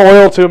sell our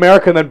oil to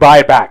America and then buy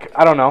it back?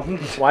 I don't know.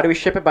 Why do we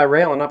ship it by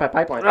rail and not by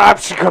pipeline?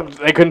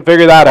 They couldn't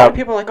figure that out.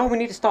 People are like, oh, we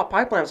need to stop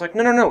pipelines. Like,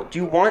 no. Do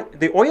you want...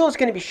 The oil is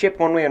going to be shipped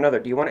one way or another.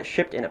 Do you want it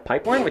shipped in a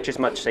pipeline, which is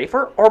much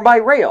safer, or by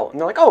rail?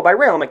 And they're like, oh, by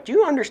rail. I'm like, do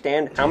you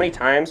understand how many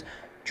times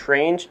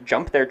trains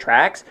jump their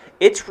tracks?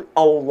 It's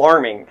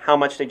alarming how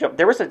much they jump.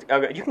 There was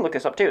you can look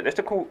this up, too.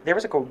 There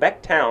was a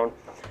Quebec town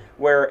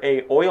where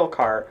a oil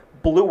car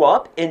blew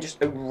up and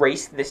just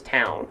erased this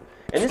town.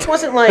 And this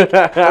wasn't like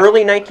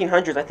early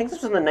 1900s. I think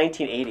this was in the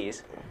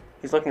 1980s.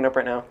 He's looking it up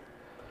right now.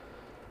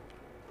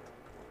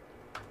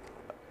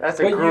 That's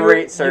a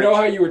great search. You know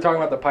how you were talking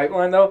about the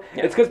pipeline though?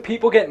 Yeah. It's because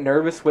people get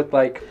nervous with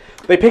like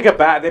they picked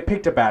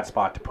a bad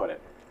spot to put it.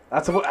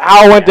 That's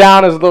how it went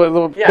down as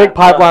the big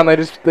pipeline.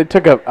 They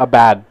took a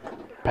bad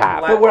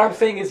path. But what I'm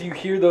saying is you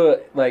hear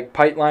the like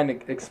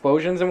pipeline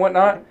explosions and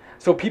whatnot.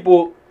 So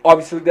people.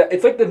 Obviously,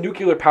 it's like the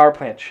nuclear power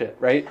plant shit,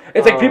 right?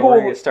 It's like people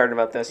will get started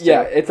about this. Too.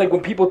 Yeah, it's like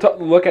when people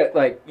look at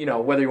like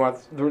whether you want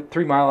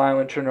 3 Mile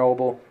Island,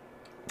 Chernobyl,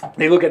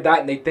 they look at that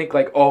and they think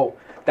like, oh,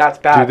 that's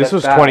bad. Dude, this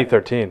was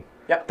 2013.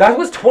 Yep, that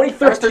was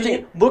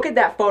 2013. Look at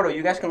that photo.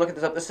 You guys can look at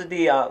this up. This is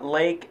the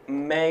Lake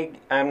Meg.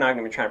 I'm not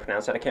going to be trying to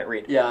pronounce that. I can't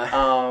read. Yeah.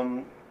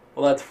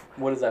 Well,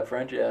 what is that,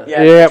 French? Yeah.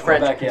 Yeah, it's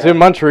French. Quebec, it's in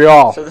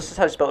Montreal. So this is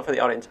how to spell it for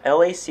the audience.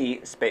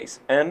 LAC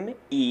space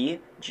MEGANTIC.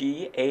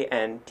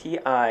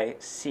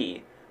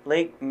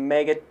 Lake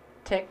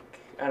Megatic.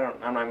 I'm not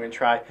even gonna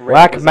try.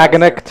 Lac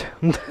Meganect.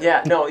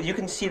 Yeah, no, you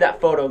can see that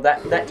photo.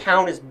 That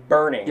town is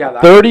burning. Yeah.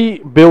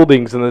 30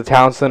 buildings in the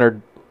town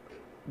center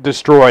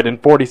destroyed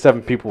and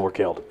 47 people were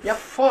killed. Yep.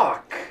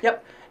 Fuck.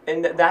 Yep.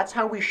 And that's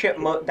how we ship.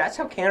 That's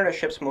how Canada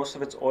ships most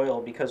of its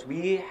oil, because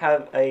we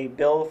have a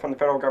bill from the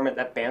federal government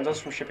that bans us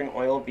from shipping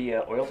oil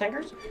via oil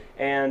tankers,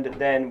 and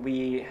then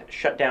we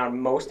shut down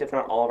most, if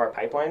not all, of our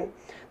pipeline.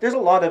 There's a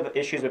lot of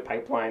issues with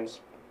pipelines.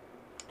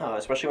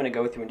 Especially when it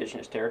goes through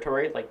Indigenous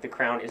territory, like the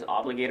Crown is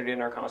obligated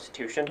in our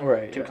Constitution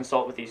to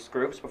consult with these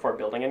groups before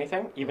building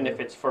anything, even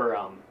if it's for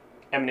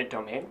eminent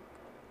domain,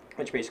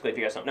 which basically, if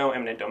you guys don't know,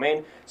 eminent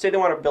domain, say they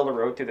want to build a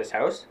road through this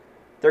house,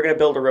 they're going to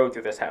build a road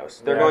through this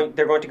house. They're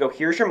going to go,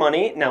 here's your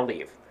money, now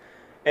leave.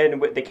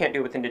 And they can't do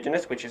it with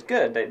Indigenous, which is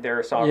good.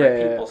 They're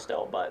sovereign people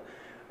still, but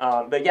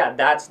yeah,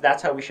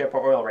 that's how we ship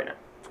our oil right now.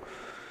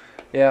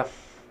 Yeah.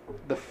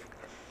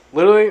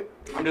 Literally,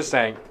 I'm just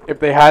saying, if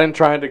they hadn't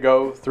tried to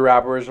go through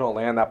Aboriginal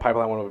land, that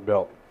pipeline wouldn't have been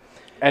built.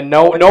 And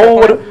no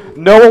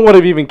one would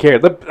have even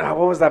cared. What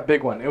was that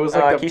big one? It was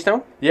like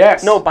Keystone?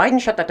 Yes. No, Biden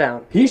shut that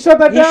down. He shut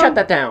that down? He shut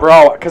that down.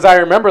 Bro, because I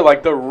remember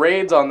like the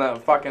raids on the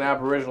fucking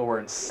Aboriginal were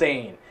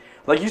insane.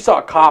 Like you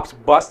saw cops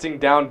busting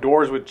down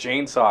doors with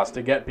chainsaws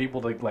to get people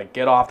to like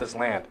get off this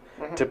land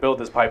to build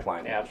this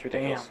pipeline. Yeah, it's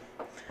ridiculous.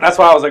 That's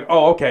why I was like,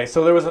 oh, okay.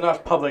 So there was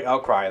enough public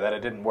outcry that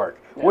it didn't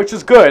work, which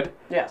is good.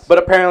 Yes. But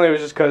apparently it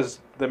was just because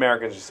the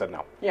Americans just said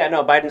no. Yeah,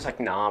 no, Biden's like,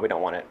 nah, we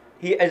don't want it.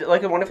 He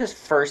like one of his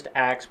first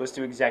acts was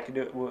an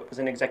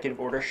executive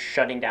order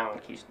shutting down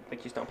the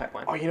Keystone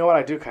Pipeline. Oh, you know what?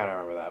 I do kind of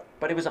remember that.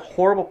 But it was a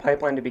horrible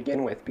pipeline to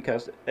begin with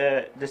because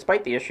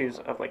despite the issues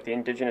of like the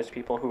indigenous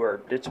people who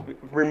are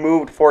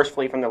removed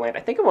forcefully from their land, I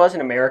think it was in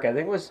America. I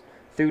think it was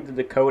through the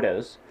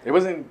Dakotas. It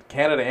was in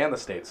Canada and the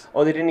States.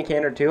 Oh, they did in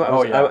Canada too?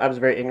 Yeah. I was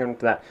very ignorant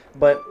to that.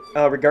 But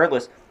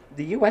regardless,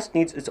 the U.S.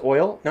 needs its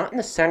oil not in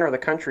the center of the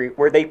country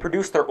where they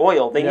produce their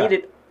oil. They need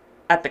it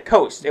at the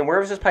coast. And where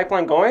was this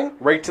pipeline going?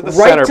 Right to the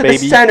center, baby. Right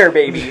to the center,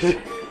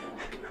 baby.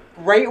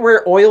 Right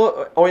where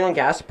oil and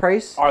gas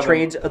price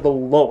trades the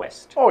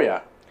lowest. Oh,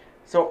 yeah.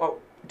 So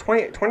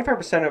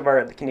 25%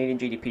 of the Canadian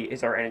GDP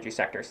is our energy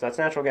sector. So that's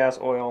natural gas,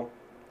 oil,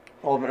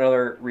 all of the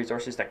other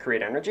resources that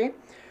create energy.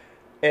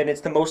 And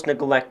it's the most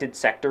neglected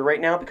sector right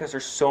now because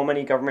there's so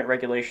many government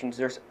regulations.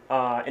 There's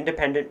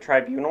independent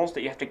tribunals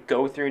that you have to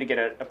go through to get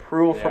an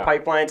approval for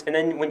pipelines. And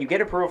then when you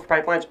get approval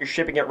for pipelines, you're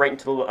shipping it right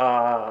into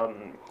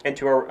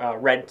a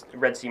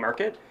Red Sea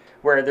market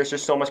where there's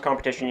just so much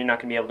competition you're not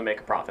going to be able to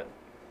make a profit.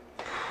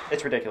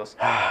 It's ridiculous.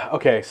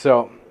 Okay,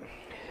 so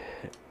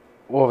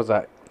what was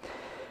that?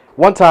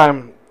 One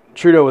time,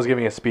 Trudeau was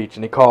giving a speech,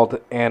 and he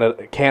called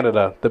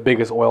Canada the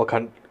biggest oil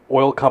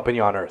company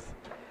on Earth.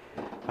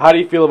 How do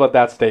you feel about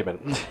that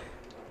statement?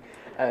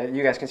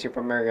 You guys can see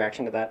from my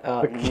reaction to that.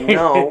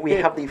 No, we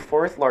have the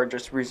fourth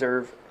largest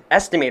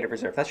estimated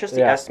reserve. That's just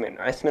the estimate.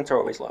 Estimates are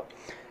always low.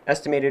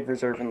 Estimated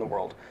reserve in the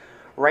world.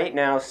 Right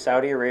now,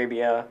 Saudi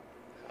Arabia,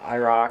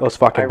 Iraq, those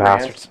fucking Iran,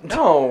 bastards.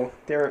 No,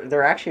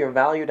 they're actually a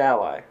valued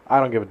ally. I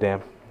don't give a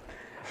damn.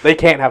 They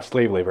can't have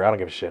slave labor. I don't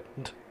give a shit.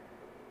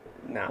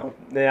 No,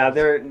 yeah,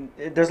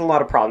 there's a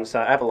lot of problems.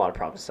 I have a lot of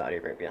problems with Saudi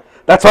Arabia.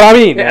 That's what I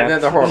mean. Yeah,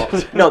 they're horrible.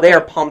 No, they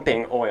are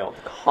pumping oil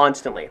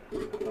constantly.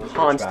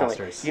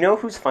 You know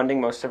who's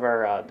funding most of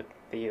our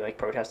the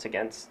protests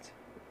against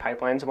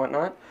pipelines and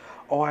whatnot?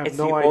 Oh, I have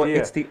no idea.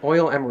 It's the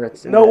oil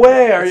Emirates. No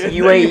way. Are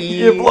you? UAE.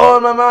 You're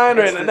blowing my mind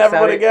right now. I never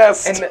would have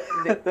guessed.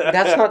 And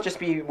that's not just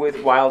be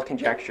with wild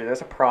conjecture.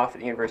 There's a prof at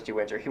the University of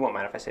Windsor. He won't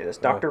mind if I say this.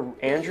 Dr.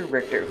 Andrew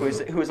Richter,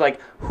 who's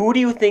like, who do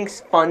you think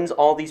funds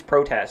all these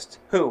protests?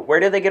 Who? Where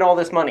do they get all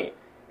this money?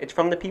 It's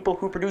from the people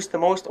who produce the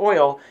most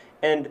oil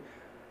and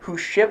who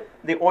ship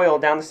the oil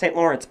down the St.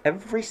 Lawrence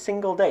every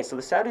single day. So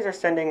the Saudis are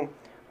sending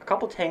a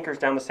couple tankers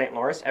down the St.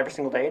 Lawrence every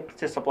single day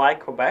to supply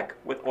Quebec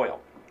with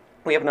oil.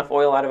 We have enough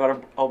oil out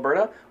of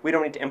Alberta. We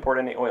don't need to import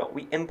any oil.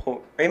 We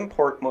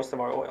import most of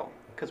our oil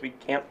because we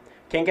can't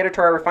get it to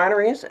our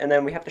refineries, and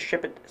then we have to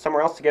ship it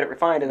somewhere else to get it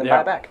refined and then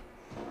buy it back.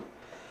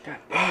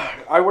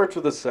 I worked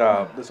with this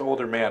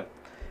older man,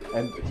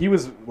 and he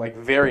was like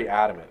very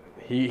adamant.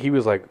 He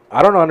was like,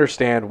 I don't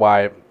understand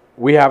why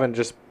we haven't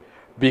just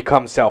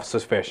become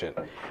self-sufficient.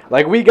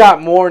 Like, we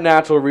got more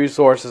natural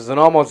resources than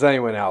almost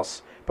anyone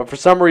else, but for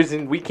some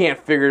reason we can't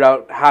figure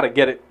out how to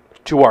get it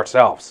to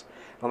ourselves.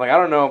 I'm like, I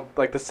don't know,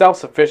 like the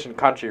self-sufficient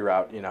country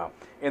route,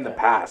 in the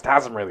past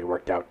hasn't really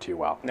worked out too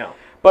well. No.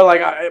 But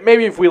like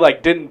maybe if we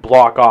like didn't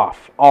block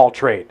off all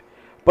trade,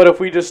 but if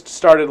we just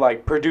started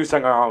like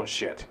producing our own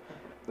shit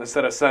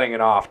instead of sending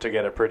it off to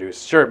get it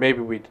produced, sure,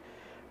 maybe we'd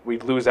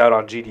lose out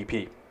on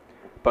GDP,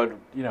 but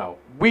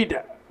we'd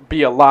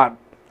be a lot.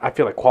 I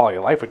feel like quality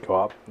of life would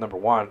go up. Number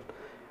one,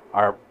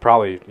 our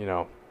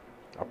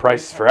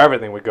prices for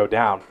everything would go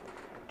down.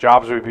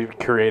 Jobs would be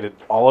created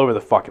all over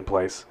the fucking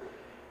place.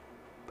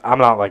 I'm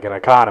not like an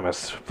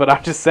economist, but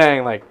I'm just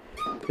saying, like,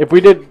 if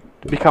we did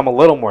become a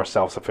little more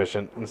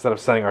self-sufficient instead of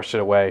sending our shit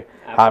away,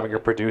 having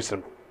it produced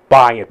and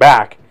buying it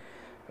back,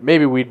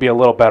 maybe we'd be a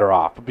little better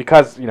off. But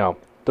because,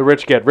 the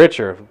rich get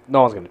richer,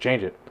 no one's going to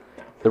change it.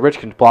 The rich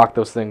can block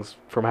those things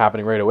from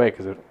happening right away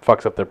because it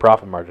fucks up their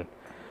profit margin.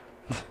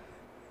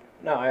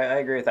 No, I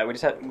agree with that.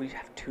 We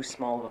have too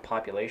small of a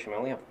population. We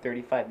only have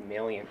 35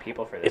 million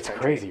people for this It's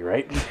country. crazy,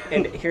 right?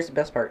 And here's the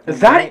best part. Is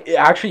that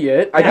actually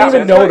it? I Yeah, didn't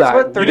even know that.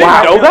 You didn't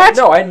know that?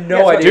 No, I had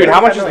no idea. Dude,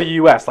 how much is the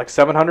U.S.? Like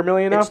 700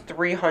 million now? It's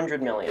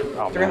 300 million.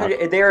 Oh,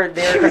 300. They're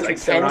like 10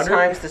 700?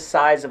 times the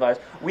size of us.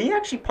 We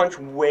actually punch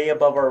way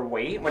above our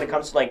weight when it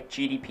comes to like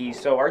GDP.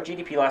 So our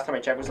GDP last time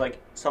I checked was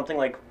like something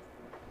like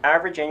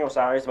average annual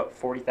salary is about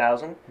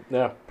 40,000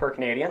 per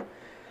Canadian.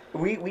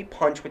 We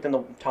punch within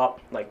the top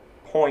like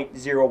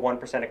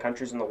 0.01% of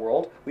countries in the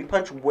world. We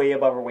punch way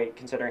above our weight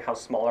considering how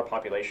small our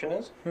population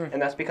is, and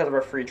that's because of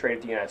our free trade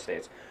with the United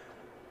States.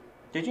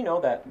 Did you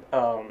know that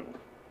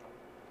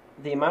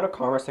the amount of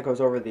commerce that goes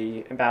over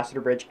the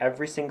Ambassador Bridge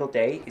every single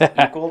day is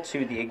equal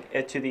to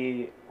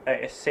the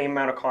same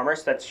amount of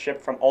commerce that's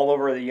shipped from all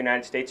over the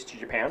United States to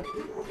Japan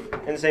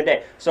in the same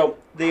day? So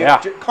the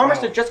commerce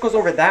that just goes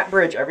over that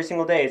bridge every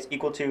single day is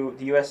equal to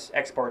the U.S.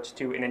 exports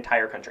to an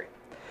entire country.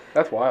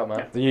 That's wild,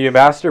 man. The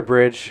Ambassador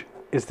Bridge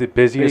is the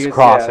busiest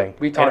crossing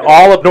in talked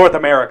all of North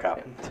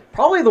America.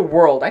 Probably the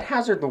world. I'd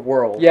hazard the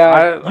world.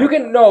 Yeah, he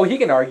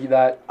can argue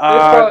that.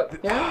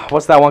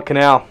 What's that one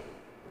canal?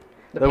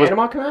 The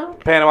Panama Canal?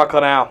 Panama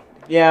Canal.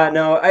 Yeah,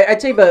 no,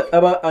 I'd say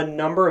about a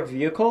number of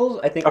vehicles.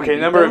 I think. Okay,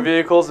 number of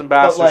vehicles and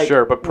bastards,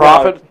 sure, but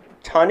profit. No,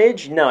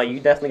 tonnage? No, you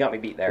definitely got me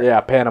beat there.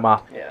 Yeah,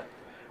 Panama. Yeah.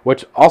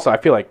 Which also I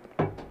feel like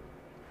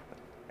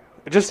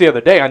just the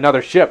other day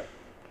another ship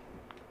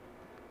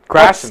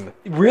crashed.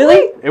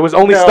 Really? It was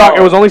only stuck.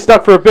 It was only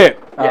stuck for a bit.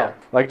 Yeah.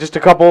 Like just a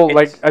couple,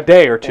 like a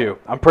day or two.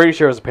 I'm pretty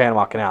sure it was the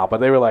Panama Canal,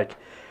 but they were like,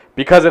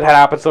 because it had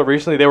happened so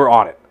recently, they were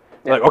on it.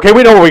 Yeah. Like, okay,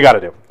 we know what we got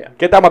to do. Yeah.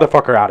 Get that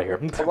motherfucker out of here.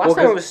 The last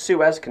time it was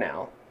Suez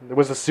Canal. It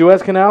was the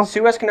Suez Canal?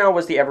 Suez Canal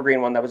was the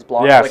evergreen one that was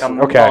blocked Yes, for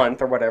like a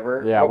month or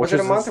whatever. Yeah, was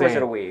it a month or was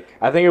it a week?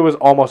 I think it was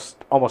almost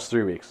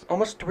 3 weeks.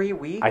 Almost 3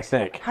 weeks? I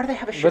think. How do they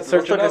have a ship? Let's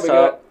search look this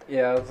up.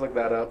 Yeah, let's look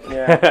that up.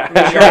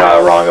 Yeah. You're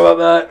not wrong about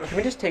that. Can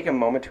we just take a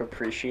moment to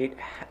appreciate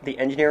the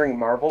engineering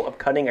marvel of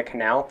cutting a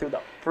canal through the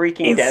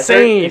freaking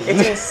Insane. desert?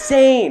 It's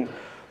insane.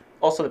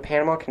 Also, the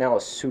Panama Canal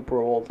is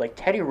super old. Like,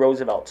 Teddy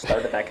Roosevelt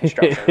started that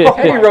construction.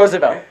 Teddy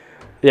Roosevelt.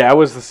 Yeah, it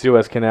was the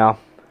Suez Canal.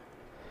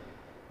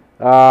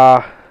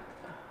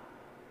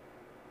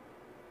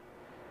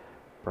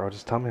 Bro,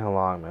 just tell me how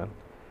long, man.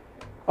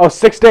 Oh,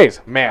 6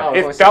 days. Man, Oh,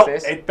 it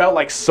felt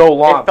like so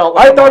long. It felt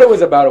like I thought it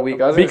was about a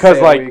week. I was because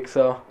say like a week,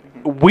 so.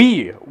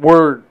 we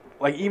were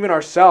like even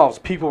ourselves.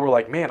 People were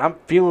like, "Man, I'm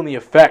feeling the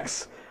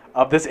effects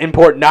of this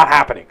import not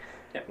happening."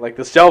 Yeah. Like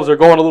the shelves are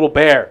going a little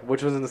bare,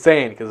 which was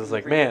insane because it's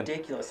like, man,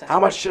 ridiculous. That's how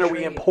much shit are we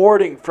trade.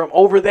 importing from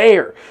over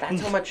there?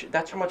 That's how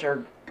much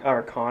our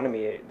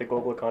economy, the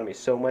global economy, is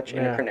so much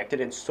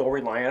interconnected and so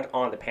reliant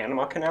on the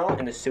Panama Canal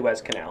and the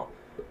Suez Canal.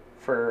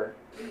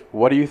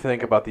 What do you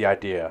think about the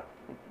idea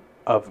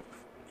of,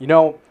 you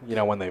know,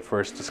 when they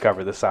first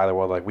discovered this side of the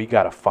world, like we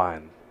gotta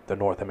find the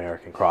North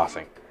American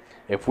crossing.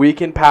 If we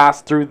can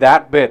pass through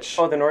that bitch.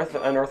 Oh, the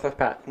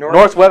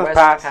Northwest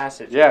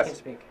Passage.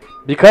 Yes.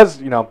 Because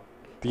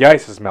the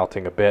ice is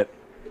melting a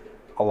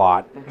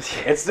lot.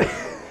 It's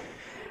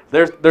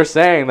they're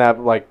saying that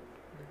like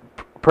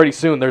pretty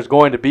soon there's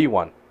going to be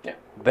one. Yeah.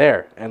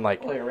 There and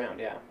like all year round,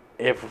 yeah.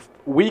 If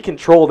we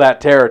control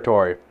that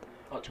territory,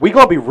 we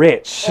gonna be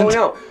rich. Oh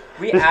no,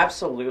 we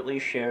absolutely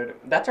should.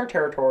 That's our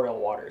territorial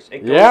waters.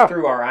 It goes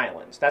through our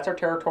islands. That's our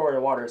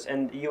territorial waters.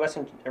 And the U.S.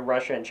 and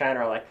Russia and China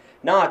are like,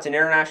 no, it's an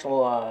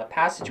international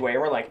passageway.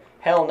 And we're like,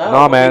 hell no.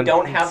 No, man. We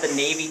don't have the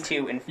Navy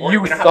to enforce it.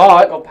 You we don't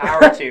thought. have the political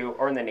power to,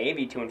 or in the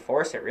Navy to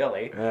enforce it,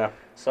 really. Yeah.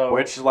 So.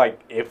 Which, like,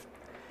 if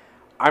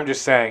I'm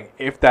just saying,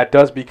 if that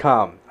does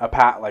become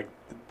like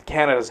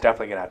Canada's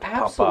definitely gonna have to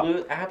pump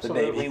up.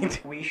 Absolutely,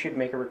 we should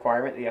make a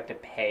requirement that you have to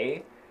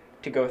pay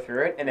to go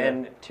through it, and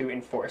then to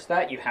enforce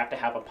that, you have to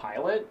have a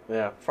pilot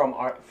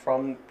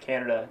from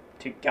Canada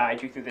to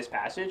guide you through this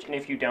passage. And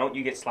if you don't,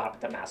 you get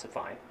slapped with a massive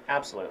fine.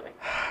 Absolutely,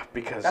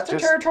 because that's our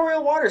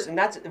territorial waters, and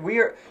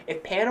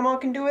if Panama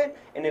can do it,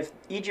 and if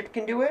Egypt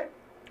can do it,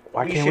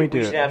 why can't we do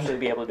it? We should absolutely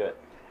be able to do it.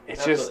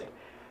 It's just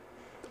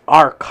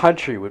our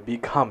country would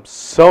become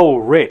so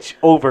rich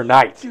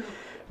overnight.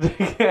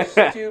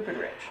 Stupid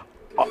rich.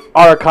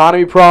 Our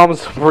economy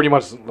problems pretty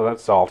much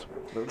that's solved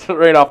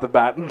right off the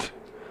bat.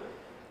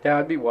 Yeah,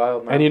 it'd be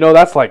wild, man. And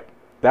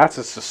that's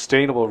a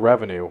sustainable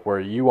revenue where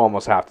you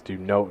almost have to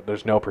do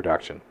there's no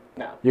production.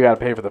 No. You got to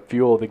pay for the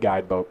fuel of the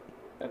guide boat.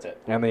 That's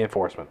it. And the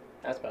enforcement.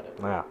 That's about it.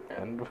 Yeah.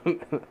 And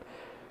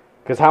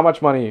because how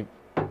much money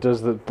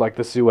does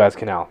the Suez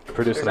Canal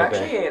produce in a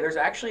day? There's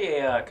actually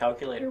a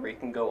calculator where you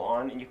can go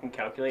on and you can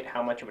calculate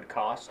how much it would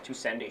cost to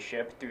send a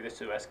ship through the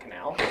Suez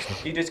Canal.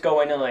 You just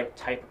go in and like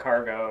type of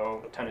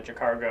cargo, tonnage of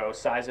cargo,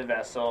 size of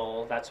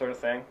vessel, that sort of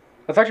thing.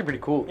 That's actually pretty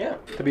cool. Yeah.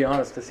 To be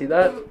honest, to see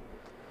that.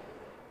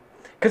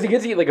 Because it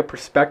gives you like a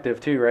perspective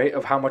too, right,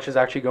 of how much is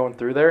actually going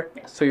through there.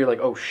 Yes. So you're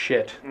like, oh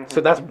shit. Mm-hmm.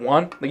 So that's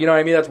one. Like, you know what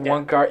I mean? That's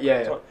one car.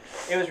 Yeah. So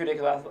it was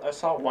ridiculous. I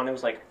saw one. It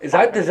was like. Does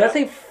that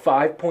say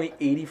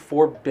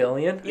 5.84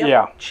 billion? Yep.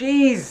 Yeah.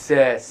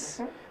 Jesus.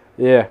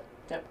 Mm-hmm. Yeah.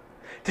 Yep.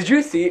 Did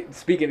you see?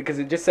 Speaking, because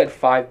it just said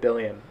 5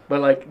 billion,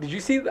 but like, did you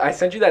see? I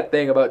sent you that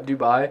thing about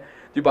Dubai.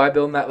 Dubai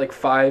building that like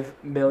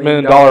 $5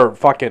 million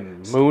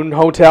fucking moon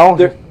hotel.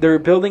 They're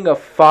building a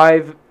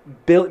 $5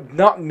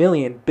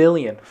 billion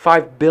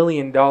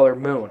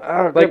moon.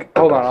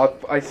 Hold on,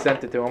 I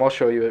sent it to him. I'll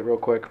show you it real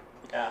quick.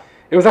 Yeah.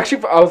 It was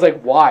actually, I was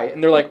like, why?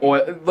 And they're like,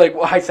 oil. Like,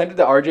 I sent it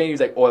to RJ and he was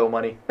like, oil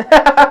money.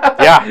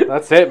 Yeah,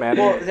 that's it, man.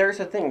 Well, there's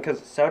a thing,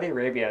 because Saudi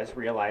Arabia has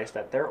realized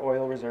that their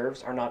oil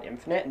reserves are not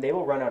infinite and they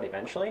will run out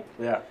eventually.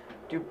 Yeah.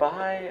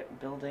 Dubai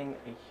building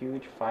a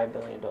huge $5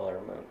 billion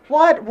moon.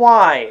 What?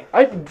 Why?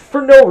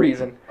 For no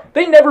reason.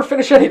 They never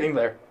finish anything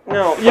there.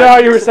 No. You know how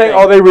you were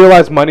saying, they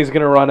realize money's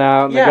going to run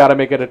out and they got to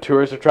make it a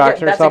tourist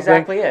attraction or something? That's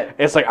exactly it.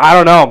 It's like, I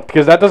don't know,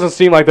 because that doesn't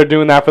seem like they're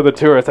doing that for the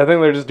tourists. I think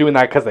they're just doing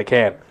that because they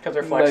can. Because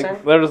they're flexing?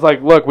 They're just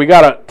like, look, we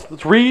got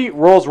 3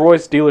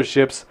 Rolls-Royce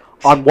dealerships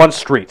on one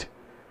street.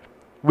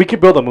 We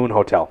could build a moon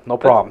hotel, no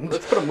problem.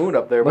 Let's put a moon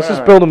up there. Let's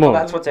just build a moon.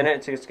 Well, that's what's in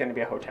it. It's going to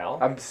be a hotel.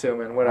 I'm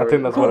assuming, whatever. I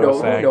think that's what I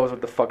was saying. Who knows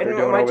what the fuck they're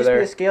doing might over just there?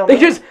 Be a scale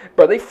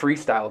they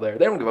freestyle there.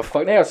 They don't give a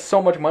fuck. They have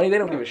so much money. They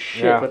don't give a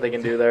shit what they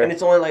can do there. And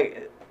it's only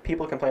like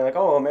people complain like,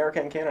 oh,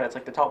 America and Canada, it's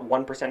like the top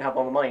 1% have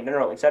all the money.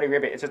 No. In Saudi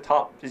Arabia, it's the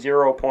top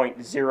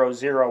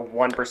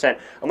 0.001%.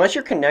 Unless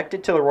you're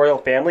connected to the royal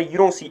family, you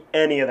don't see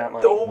any of that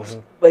money. Those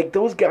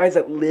guys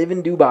that live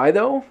in Dubai,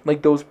 though,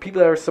 like those people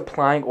that are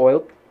supplying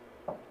oil,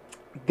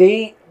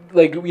 they,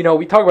 like, you know,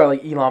 we talk about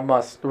like Elon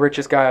Musk, the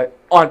richest guy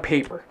on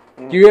paper.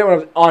 You get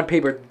what I'm on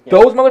paper? Yeah.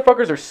 Those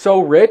motherfuckers are so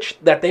rich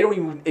that they don't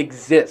even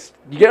exist.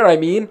 You get what I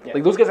mean? Yeah.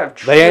 Like those guys have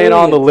trillions. They ain't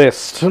on the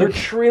list. They're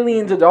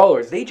trillions of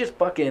dollars. They just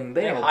fucking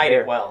they don't hide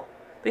care. It well.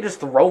 They just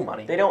throw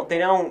money. They don't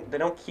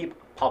keep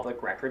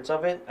public records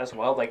of it as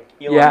well. Like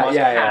Elon Musk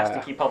has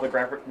to keep public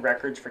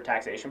records for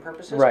taxation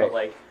purposes. Right. But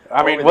like,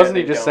 I mean, wasn't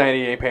he just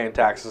saying he ain't paying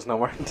taxes no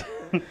more?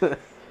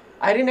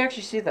 I didn't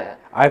actually see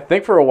that. I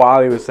think for a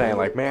while he was saying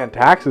like, man,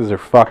 taxes are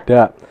fucked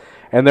up.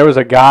 And there was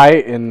a guy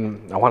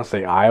in, I want to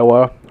say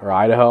Iowa or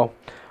Idaho,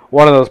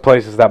 one of those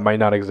places that might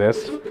not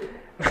exist.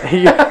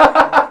 The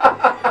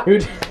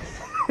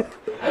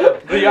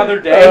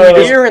other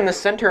day, here in the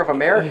center of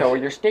America, where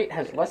your state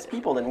has less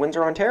people than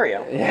Windsor,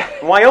 Ontario. Yeah.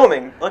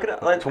 Wyoming, look at it.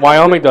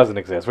 Wyoming doesn't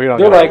exist. We don't.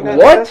 They're like,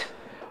 what?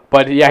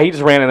 But yeah, he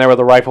just ran in there with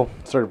a rifle,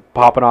 started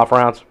popping off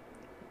rounds.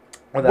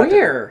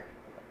 Where?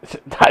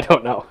 I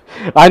don't know.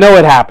 I know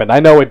it happened.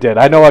 I know it did.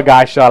 I know a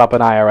guy shot up an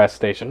IRS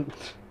station.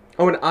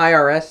 Oh, an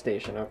IRS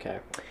station. Okay.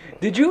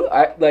 Did you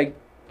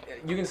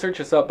you can search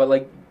this up, but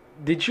like,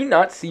 did you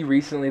not see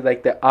recently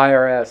like the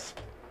IRS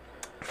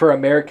for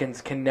Americans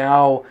can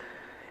now,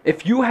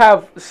 if you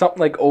have something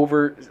like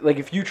over, like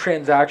if you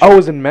transaction. Oh, it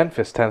was in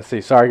Memphis, Tennessee.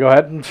 Sorry, go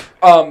ahead.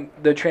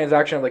 The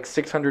transaction of like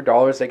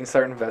 $600, they can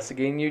start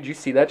investigating you. Did you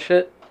see that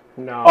shit?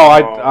 No. Oh,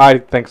 I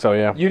think so.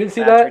 Yeah. You didn't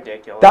see That's that?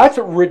 ridiculous. That's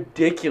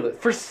ridiculous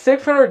for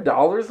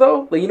 $600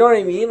 though. Like, you know what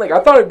I mean? Like, I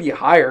thought it'd be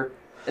higher.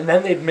 And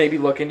then they'd maybe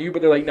look into you,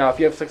 but they're like, no, if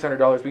you have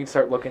 $600, we can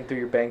start looking through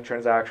your bank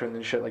transactions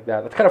and shit like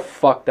that. That's kind of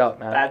fucked up,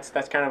 man.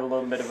 That's kind of a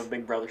little bit of a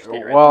big brother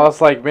state, right? Well,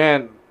 it's like,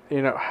 man,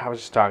 you know, I was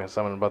just talking to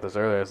someone about this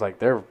earlier. It's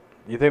like you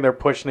think they're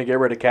pushing to get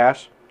rid of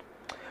cash?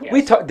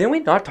 Yes. Didn't we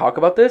not talk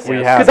about this?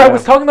 We have. Because I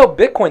was talking about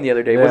Bitcoin the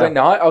other day, was I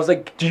not? I was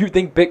like, do you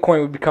think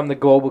Bitcoin would become the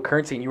global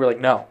currency? And you were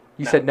like, no.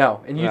 You said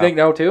no. And you think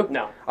no, too?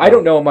 No. I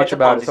don't know much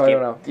about it, so I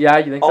don't know. Yeah,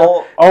 you think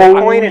so?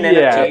 Bitcoin and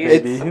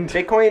NFTs.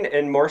 Bitcoin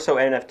and more so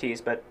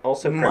NFTs, but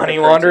also money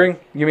laundering?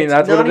 You mean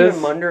that's what it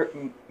is?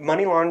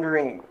 Money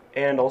laundering,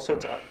 and also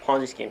it's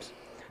Ponzi schemes.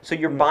 So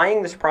you're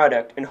buying this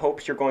product in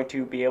hopes you're going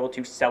to be able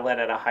to sell it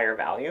at a higher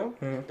value.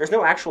 There's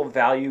no actual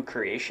value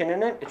creation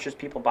in it. It's just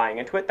people buying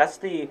into it. That's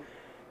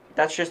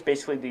just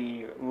basically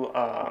the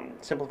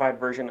simplified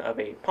version of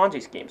a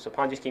Ponzi scheme. So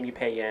Ponzi scheme, you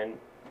pay in.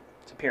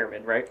 It's a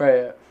pyramid, right? Right,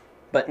 yeah.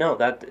 But no,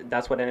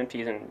 that's what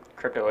NFTs and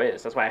crypto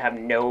is. That's why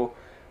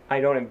I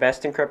don't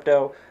invest in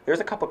crypto.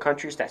 There's a couple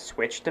countries that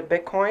switched to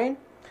Bitcoin.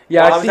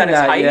 Yeah, I've seen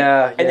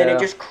that. And then it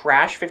just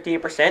crashed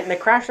 58%, and it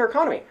crashed their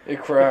economy.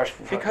 It crashed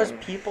because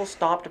people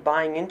stopped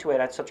buying into it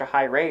at such a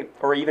high rate,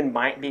 or even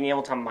being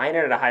able to mine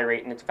it at a high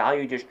rate, and its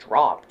value just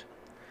dropped.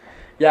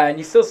 Yeah, and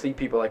you still see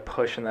people like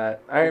pushing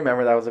that. I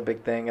remember that was a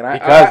big thing, and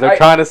because they're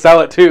trying to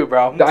sell it too,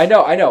 bro. I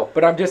know,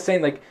 but I'm just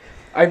saying, like,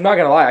 I'm not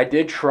gonna lie, I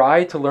did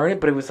try to learn it,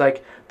 but it was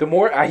like. The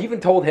more I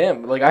even told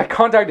him, like I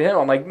contacted him,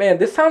 I'm like, man,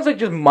 this sounds like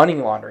just money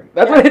laundering.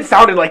 That's what it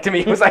sounded like to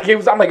me.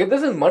 I'm like,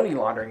 this is money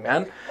laundering,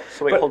 man.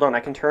 So wait, hold on. I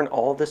can turn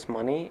all this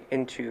money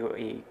into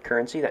a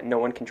currency that no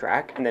one can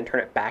track, and then turn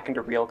it back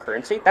into real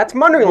currency. That's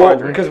money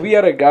laundering. Because we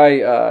had a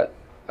guy,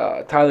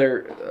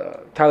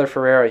 Tyler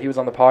Ferreira. He was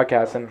on the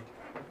podcast, and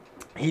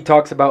he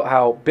talks about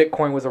how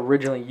Bitcoin was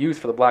originally used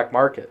for the black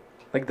market,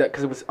 like that,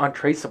 because it was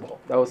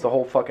untraceable. That was the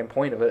whole fucking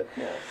point of it.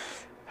 Yeah.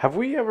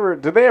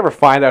 Did they ever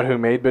find out who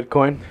made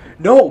Bitcoin?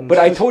 No, but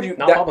I told you.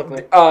 Not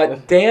publicly.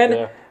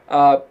 Dan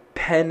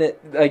Penn,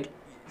 like,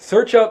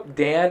 search up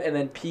Dan and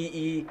then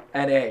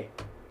Pena.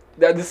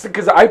 This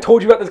because I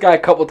told you about this guy a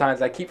couple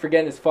times. I keep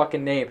forgetting his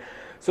fucking name.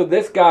 So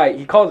this guy,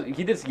 he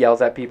just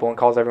yells at people and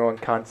calls everyone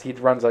cunts. He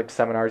runs like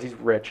seminars. He's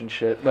rich and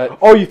shit.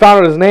 But you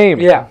found out his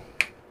name? Yeah.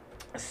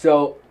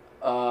 So,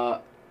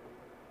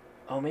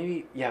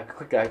 maybe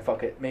click that.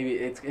 Fuck it. Maybe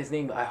it's his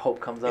name. I hope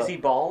comes up. Is he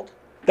bald?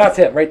 That's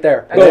him right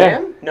there. That's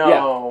him? No.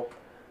 Yeah.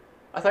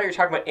 I thought you were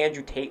talking about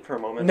Andrew Tate for a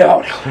moment.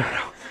 No.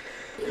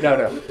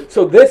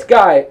 So this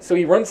guy,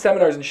 he runs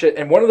seminars and shit,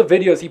 and one of the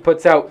videos he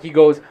puts out, he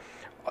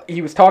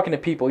was talking to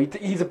people.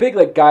 He's a big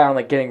like guy on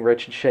like getting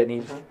rich and shit,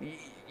 and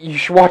you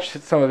should watch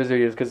some of his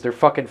videos because they're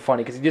fucking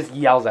funny because he just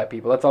yells at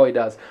people. That's all he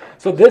does.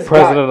 So this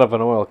president of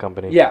an oil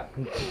company. Yeah.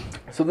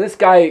 So this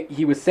guy,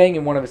 he was saying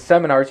in one of his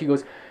seminars, he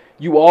goes,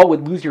 you all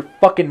would lose your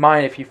fucking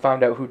mind if you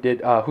found out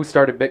who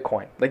started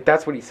Bitcoin. Like,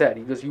 that's what he said.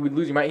 He goes, you would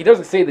lose your mind. He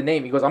doesn't say the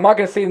name. He goes, I'm not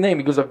going to say the name.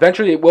 He goes,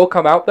 eventually it will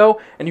come out, though,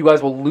 and you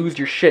guys will lose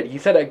your shit. He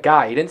said a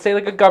guy. He didn't say,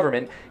 like, a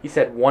government. He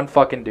said one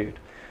fucking dude.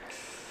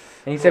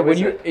 And he said,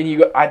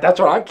 that's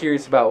what I'm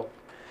curious about.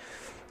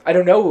 I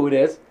don't know who it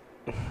is.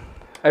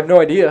 I have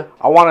no idea.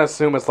 I want to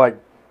assume it's, like,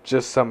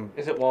 just some...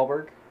 Is it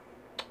Wahlberg?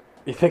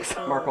 You think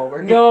so? Mark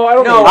Wahlberg? No, I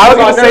don't know. I was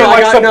going to say,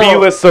 like, some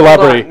B-list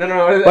celebrity.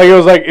 No. Like, it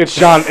was like, it's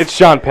Sean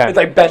Penn. It's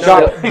like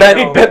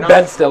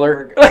Ben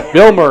Stiller.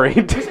 Bill Murray.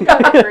 Who's the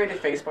guy that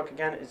created Facebook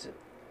again? Is it...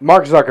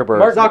 Mark Zuckerberg.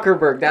 Mark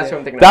Zuckerberg. That's what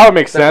I'm thinking. That would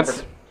make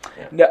sense.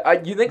 Yeah. No,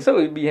 you think so?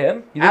 It would be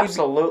him? You think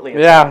Absolutely.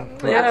 Yeah.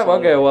 Yeah.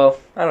 Absolutely. Okay. Well,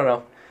 I don't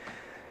know.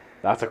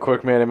 That's a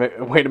quick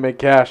way to make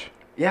cash.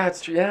 Yeah,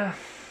 it's true. Yeah.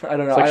 I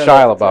don't know. It's like I don't know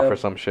Shia if it's LaBeouf him. or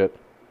some shit.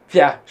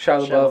 Yeah,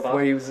 Shia Shia LaBeouf,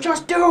 where he was.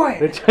 Just do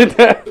it.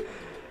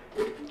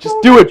 Just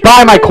do it.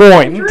 Buy my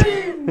coin.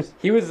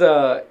 He was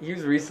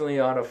recently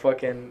on a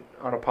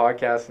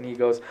podcast, and he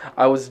goes,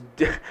 I was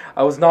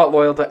not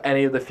loyal to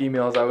any of the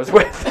females I was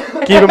with.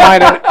 Keep in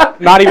mind,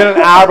 not even an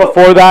hour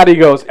before that, he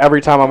goes,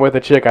 every time I'm with a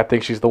chick, I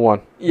think she's the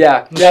one.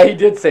 Yeah, he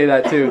did say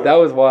that too. That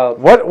was wild.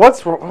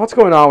 What's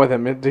going on with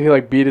him? Did he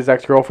like beat his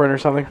ex-girlfriend or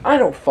something? I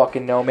don't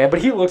fucking know, man,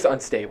 but he looks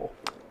unstable.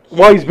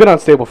 Well, he's been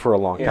unstable for a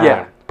long time.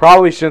 Yeah.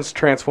 Probably since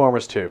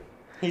Transformers 2.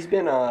 He's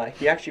been.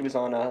 He actually was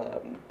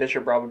on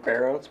Bishop Robert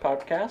Barron's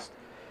podcast,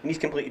 and he's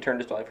completely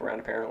turned his life around.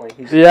 Apparently.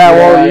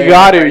 Well, you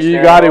got to.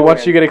 now,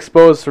 Once you get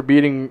exposed for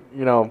beating,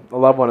 a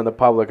loved one in the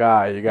public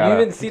eye, you got.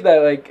 You even see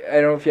that, like, I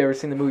don't know if you ever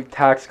seen the movie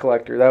Tax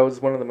Collector. That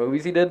was one of the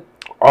movies he did.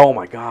 Oh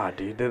my God,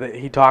 dude!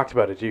 He talked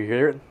about it. Did you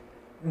hear it?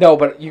 No,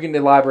 but you can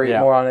elaborate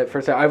more on it for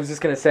a second. I was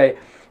just gonna say,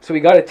 so he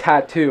got a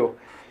tattoo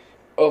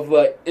of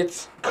like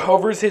it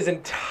covers his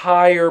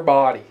entire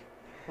body.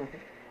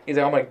 He's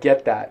like, I'm gonna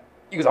get that.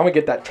 He goes, I'm gonna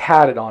get that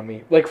tatted on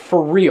me, like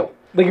for real.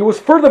 Like it was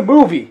for the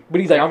movie,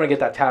 but he's like, I'm gonna get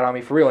that tatted on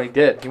me for real, and he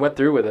did. He went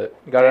through with it.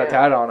 He got it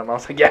tatted on him. I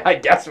was like, yeah, I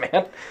guess, man.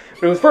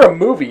 But it was for a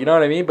movie, you know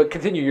what I mean? But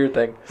continue your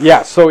thing.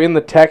 Yeah. So in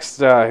the text,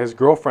 his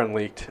girlfriend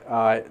leaked.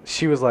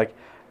 She was like,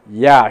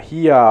 yeah,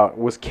 he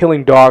was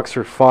killing dogs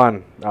for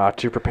fun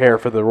to prepare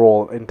for the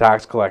role in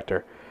Tax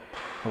Collector.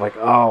 I'm like,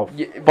 oh,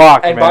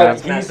 fuck, and man.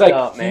 He's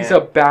like, he's a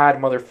bad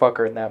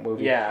motherfucker in that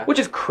movie. Yeah. Which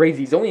is crazy.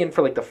 He's only in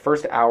for like the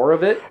first hour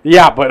of it.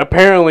 Yeah, but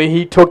apparently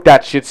he took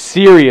that shit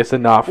serious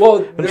enough.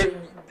 Well,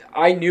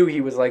 I knew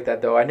he was like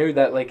that, though. I knew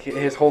that, like,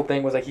 his whole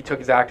thing was, like, he took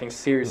his acting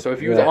serious. So if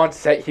he was on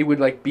set, he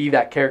would, like, be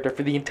that character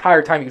for the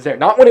entire time he was there.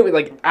 Not when it would,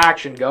 like,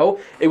 action go.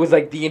 It was,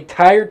 like, the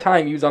entire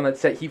time he was on that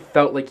set, he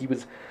felt like he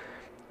was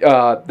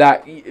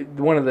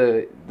one of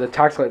the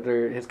tax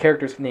collector, his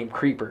character's named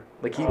Creeper.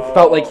 Like, he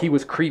felt like he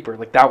was Creeper.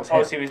 Like, that was him.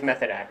 Oh, so he was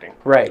method acting.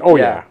 Right. Oh,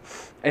 yeah.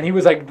 And he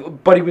was,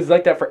 like, but he was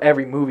like that for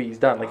every movie he's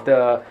done. Like,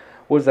 what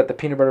was that, the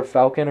Peanut Butter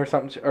Falcon or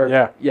something? Or,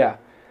 yeah.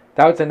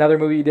 That was another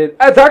movie he did.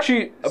 It's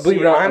actually, believe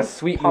it or not, a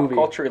sweet movie. I'm pop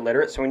culture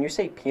illiterate, so when you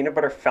say Peanut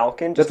Butter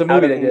Falcon, just that's a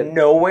movie out of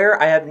nowhere,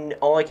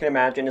 all I can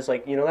imagine is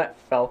like, you know that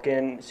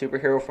Falcon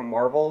superhero from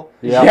Marvel?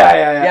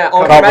 Yeah.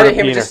 All I can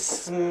imagine him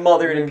just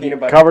smothered in peanut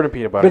butter. Covered in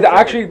peanut butter. But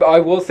actually, I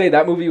will say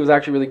that movie was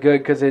actually really good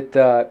because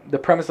the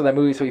premise of that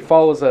movie, so he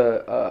follows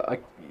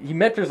he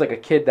mentors like a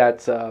kid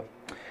that's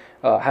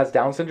has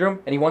Down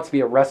syndrome and he wants to be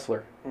a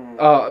wrestler.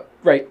 Wrestler.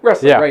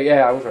 Yeah. Right.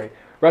 Yeah, I was right.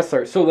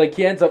 Wrestler. So like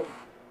he ends up,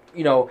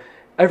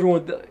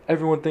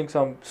 everyone thinks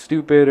I'm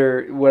stupid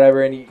or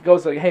whatever, and he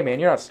goes like, "Hey man,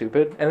 you're not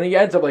stupid," and then he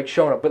ends up like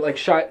showing up. But like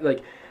Shia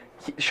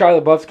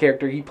LaBeouf's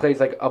character, he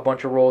plays like a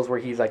bunch of roles where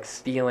he's like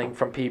stealing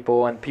from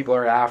people and people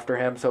are after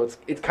him. So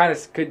it's kind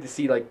of good to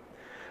see like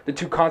the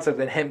two concepts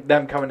and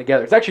them coming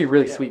together. It's actually a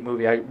really sweet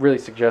movie. I really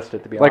suggest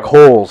it, to be honest. Like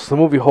Holes. The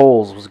movie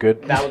Holes was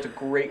good. That was a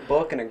great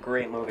book and a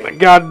great movie.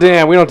 God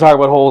damn, we don't talk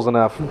about Holes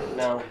enough.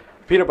 No.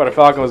 Peanut Butter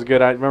Falcon was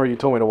good. I remember you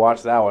told me to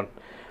watch that one.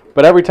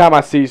 But every time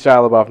I see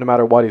Shia LaBeouf, no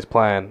matter what he's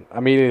playing, I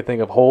immediately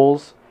think of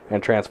Holes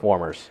and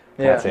Transformers.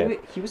 Yeah. That's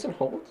it. He was in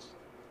Holes?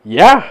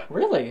 Yeah.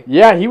 Really?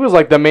 Yeah, he was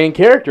like the main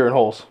character in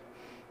Holes.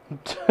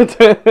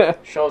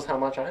 Shows how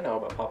much I know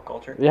about pop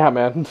culture. Yeah,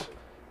 man.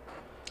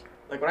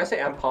 Like when I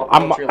say I'm pop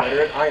culture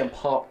illiterate, I am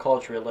pop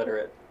culture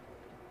illiterate.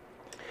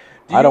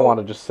 I don't want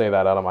to just say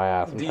that out of my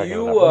ass. Do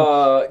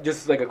you,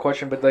 just like a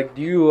question, but like,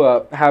 do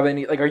you have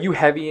any, like, are you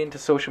heavy into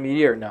social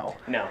media or no?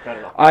 No, not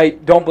at all. I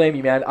don't blame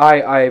you, man.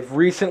 I've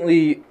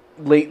recently,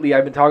 lately,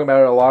 I've been talking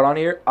about it a lot on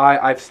here.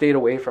 I've stayed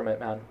away from it,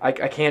 man. I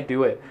can't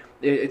do it.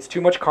 It's too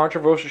much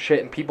controversial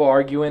shit and people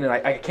arguing, and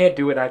I can't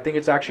do it. And I think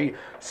it's actually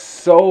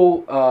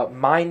so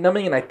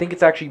mind-numbing, and I think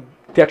it's actually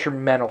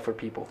detrimental for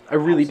people. I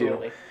really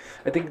do.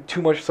 I think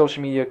too much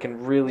social media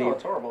can really... No,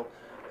 it's horrible.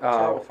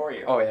 Terrible for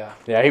you. Oh, yeah.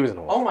 Yeah, he was in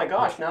Holes. Oh, my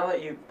gosh, now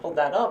that you pulled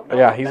that up. No,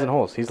 yeah, he's in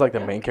Holes. He's like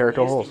the main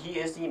character of Holes. He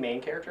is the main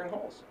character in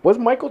Holes. Was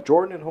Michael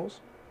Jordan in Holes?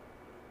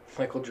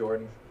 Michael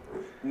Jordan.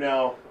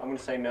 No, I'm going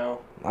to say no.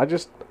 I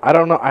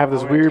don't know. I have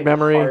this weird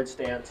memory. Hard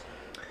stance.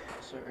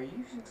 So, are you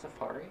using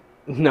Safari?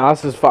 No,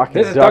 this is fucking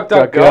This is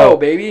DuckDuckGo,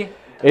 baby.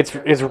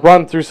 It's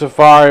run through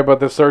Safari, but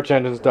the search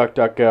engine's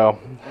DuckDuckGo.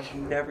 I've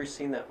never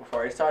seen that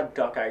before. I saw a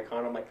duck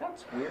icon. I'm like,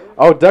 that's weird.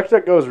 Oh,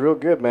 DuckDuckGo is real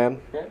good,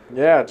 man.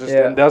 Yeah?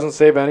 It doesn't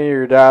save any of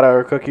your data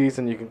or cookies,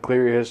 and you can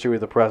clear your history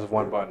with the press of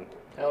one button.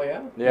 Hell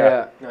yeah?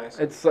 Yeah. Nice.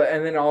 It's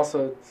and then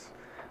also, it's,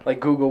 like,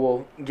 Google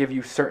will give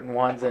you certain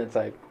ones, and it's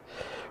like...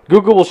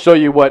 Google will show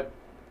you what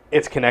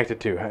it's connected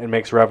to. It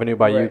makes revenue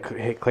by you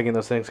clicking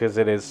those things because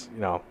it is,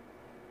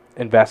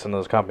 invest in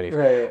those companies.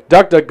 Right.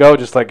 DuckDuckGo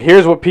just like,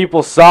 here's what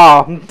people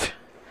saw.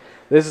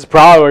 This is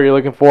probably what you're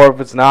looking for. If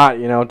it's not,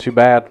 too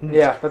bad.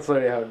 Yeah, that's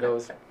literally how it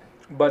goes.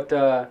 But,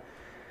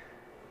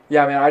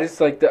 yeah, man, I just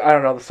like, I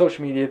don't know, the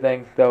social media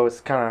thing, though, is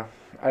kind of,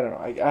 I don't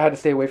know. I had to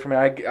stay away from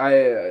it.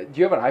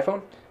 Do you have an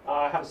iPhone?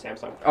 I have a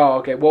Samsung. Oh,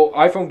 okay. Well,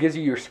 iPhone gives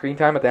you your screen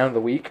time at the end of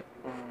the week,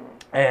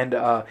 and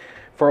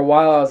for a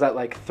while I was at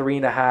like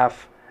 3.5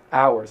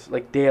 hours,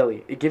 like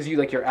daily. It gives you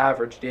like your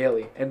average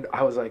daily, and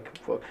I was like,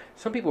 well,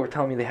 some people were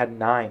telling me they had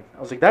 9. I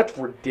was like, that's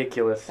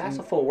ridiculous. That's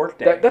a full work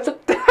day. That's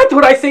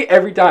what I say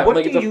every time. What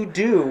like, do you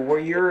do where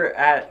you're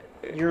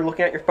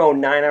looking at your phone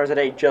 9 hours a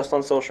day just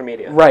on social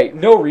media? Right.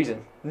 No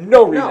reason to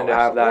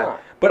have that.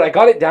 Not. But I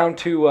got it down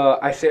to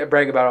I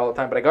brag about it all the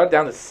time, but I got it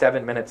down to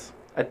 7 minutes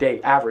a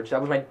day average.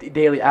 That was my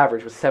daily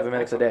average, was 7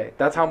 minutes a day.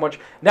 That's how much.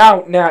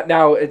 Now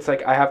it's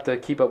like I have to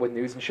keep up with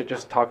news and shit,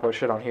 just talk about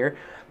shit on here.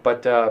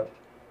 But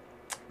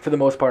for the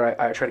most part,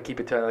 I try to keep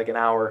it to like an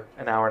hour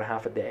and a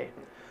half a day.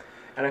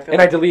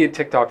 And I deleted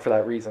TikTok for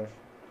that reason.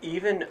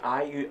 Even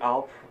I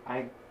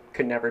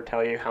could never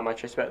tell you how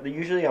much I spent.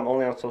 Usually I'm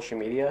only on social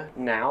media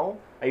now.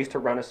 I used to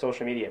run a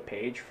social media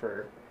page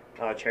for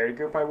a charity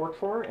group I work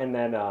for, and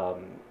then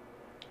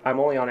I'm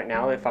only on it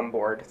now if I'm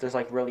bored. If there's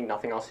like really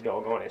nothing else to do,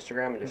 I'll go on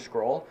Instagram and just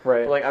scroll.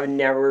 Right. But, like I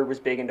never was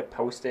big into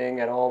posting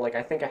at all. Like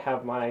I think I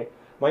have my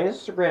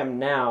Instagram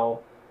now.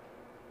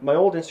 My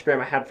old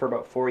Instagram I had for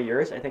about 4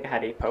 years. I think I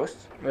had 8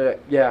 posts.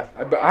 Yeah,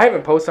 but I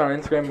haven't posted on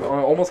Instagram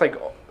almost like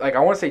I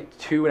want to say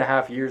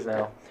 2.5 years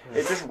now.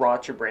 It just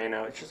rots your brain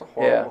out. It's just a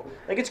horrible.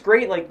 Yeah. Like it's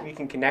great. Like you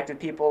can connect with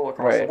people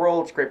across the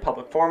world. It's a great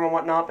public forum and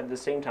whatnot. But at the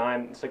same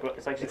time, it's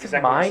just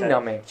mind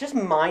numbing. It's just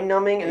mind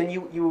numbing, and then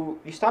you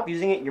stop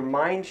using it. Your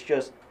mind's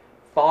just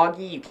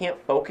foggy. You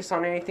can't focus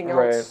on anything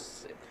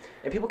else. Right.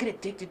 And people get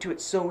addicted to it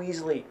so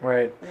easily.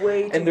 Right.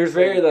 Way too. And there's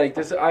very like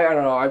this. I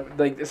don't know. I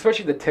like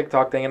especially the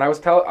TikTok thing. And I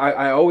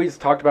always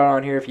talked about it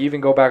on here. If you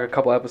even go back a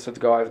couple episodes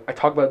ago, I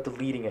talked about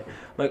deleting it.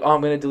 Like, oh,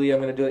 I'm gonna delete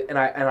it. And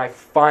I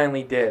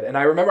finally did. And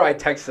I remember I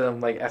texted him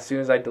like as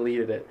soon as I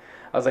deleted it.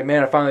 I was like,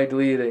 man, I finally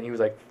deleted it. And he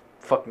was like,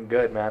 fucking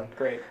good, man.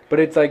 Great.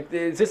 But it's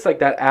just like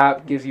that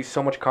app gives you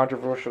so much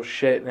controversial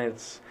shit, and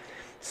it's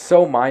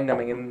so mind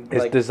numbing. And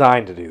it's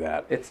designed to do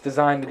that. It's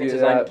designed to do that. It's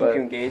designed to keep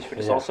you engaged, but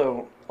it's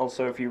also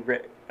if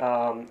you.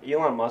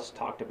 Elon Musk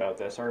talked about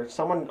this, or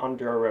someone on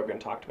Joe Rogan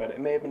talked about it. It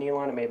may have been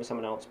Elon, it may have been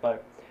someone else,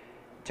 but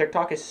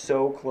TikTok is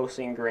so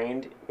closely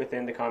ingrained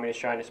within the Communist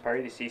Chinese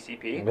Party, the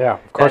CCP. Yeah,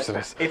 of course it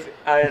is.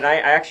 And I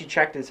actually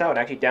checked this out.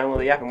 I actually downloaded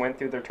the app and went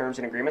through their terms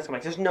and agreements. I'm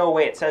like, there's no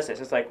way it says this.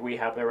 It's like, we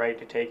have the right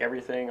to take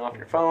everything off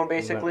your phone,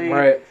 basically.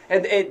 Right.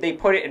 And they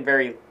put it in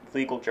very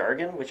legal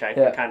jargon, which I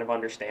can kind of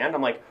understand.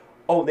 I'm like,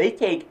 oh, they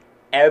take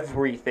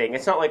everything.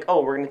 It's not like,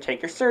 oh, we're going to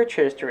take your search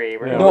history.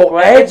 No,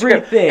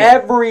 everything.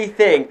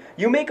 Everything.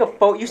 You make a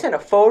photo. You send a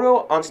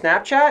photo on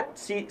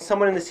Snapchat.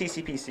 Someone in the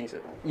CCP sees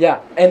it.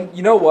 Yeah, and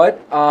you know what?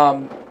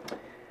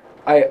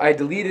 I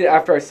deleted it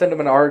after I sent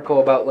them an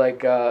article about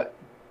like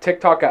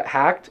TikTok got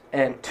hacked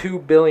and 2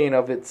 billion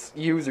of its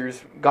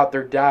users got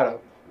their data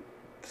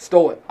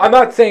stolen. I'm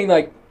not saying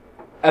like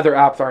other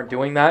apps aren't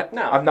doing that.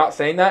 No, I'm not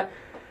saying that.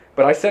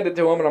 But I sent it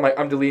to him and I'm like,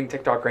 I'm deleting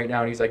TikTok right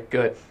now, and he's like,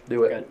 good,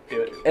 do it. Good,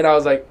 do it. And I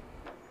was like,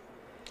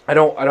 I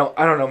don't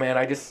know, man.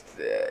 I just,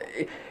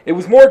 it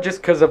was more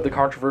just because of the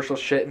controversial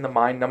shit and the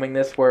mind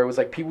numbingness, where it was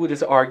like people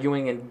just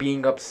arguing and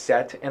being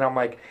upset, and I'm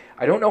like,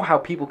 I don't know how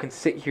people can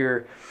sit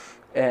here,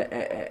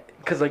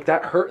 because like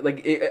that hurt.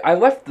 Like I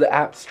left the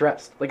app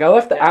stressed. Like I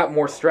left the app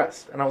more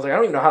stressed, and I was like, I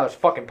don't even know how that's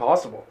fucking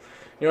possible.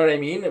 You know what I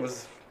mean? It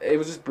was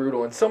just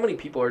brutal, and so many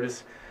people are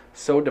just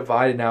so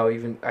divided now.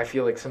 Even I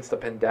feel like since the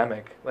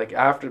pandemic, like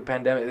after the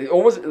pandemic, it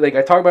almost like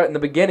I talked about it in the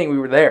beginning. We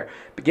were there.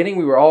 Beginning,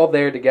 we were all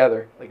there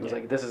together. Like it was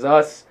like, this is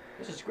us.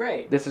 This is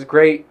great. This is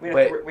great. We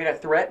had a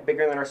threat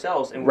bigger than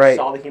ourselves, and we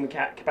saw the human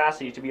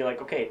capacity to be like,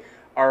 okay,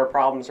 our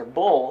problems are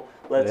bull.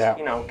 Let's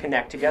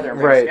connect together and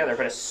bring it together.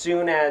 But as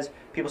soon as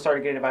people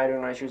started getting divided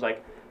on issues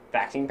like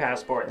vaccine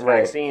passports,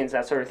 vaccines,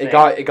 that sort of thing,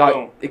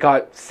 it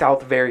got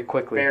south very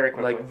quickly. Very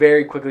quickly. Like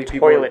very quickly.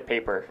 Toilet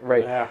paper.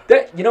 Right. Yeah.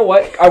 You know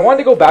what? I wanted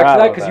to go back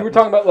to that because you were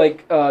talking about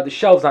like the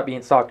shelves not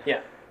being stocked.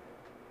 Yeah.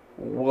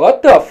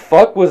 What the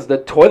fuck was the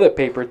toilet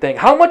paper thing?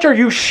 How much are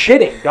you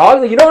shitting,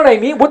 dog? You know what I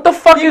mean? What the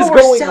fuck is going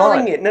on?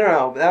 Selling it.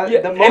 No.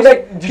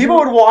 People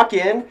would walk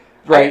in.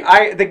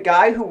 Right. The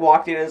guy who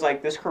walked in is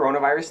like, this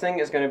coronavirus thing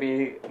is going to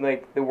be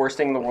like the worst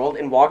thing in the world,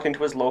 and walked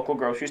into his local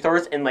grocery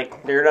stores and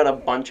like cleared out a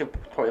bunch of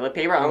toilet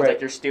paper. I was like,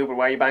 you're stupid.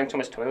 Why are you buying so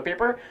much toilet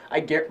paper?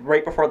 I get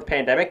right before the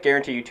pandemic,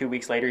 guarantee you 2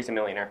 weeks later he's a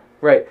millionaire.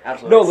 Right.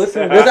 Absolutely. No,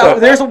 listen.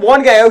 There's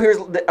one guy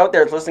out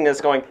there listening to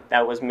this going,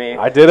 that was me.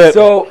 I did it.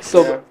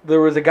 So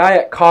there was a guy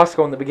at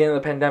Costco in the beginning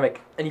of the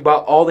pandemic, and he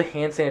bought all the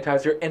hand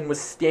sanitizer and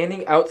was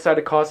standing outside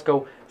of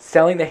Costco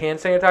selling the hand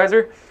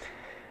sanitizer.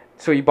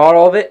 So he bought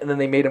all of it, and then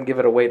they made him give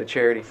it away to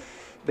charity.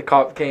 The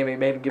cop came and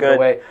made him give it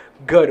away.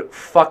 Good.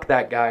 Fuck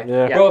that guy.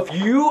 Yeah. Bro,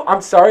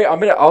 I'm sorry,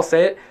 I'll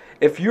say it.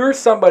 If you're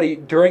somebody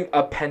during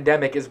a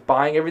pandemic is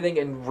buying everything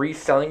and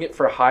reselling it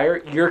for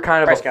higher, you're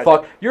kind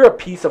of you're a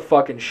piece of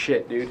fucking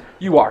shit, dude.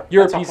 You are.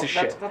 You're a piece of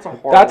shit. That's a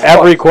horrible.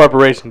 Every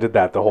corporation did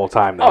that the whole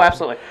time, though. Oh,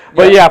 absolutely.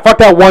 But yeah, fuck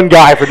that one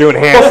guy for doing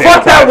hand sanitizer.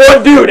 Fuck that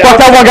one dude. Fuck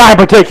that one guy in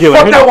particular.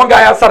 Fuck that one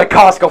guy outside of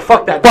Costco.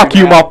 Fuck that. Fuck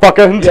you,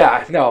 motherfucker.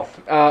 Yeah, no.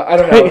 I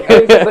don't know.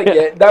 It's just like,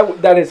 yeah,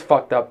 that is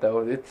fucked up though.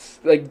 It's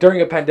like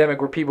during a pandemic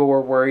where people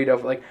were worried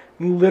of like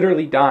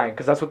literally dying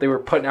because that's what they were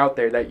putting out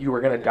there, that you were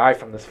gonna die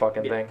from this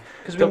fucking thing.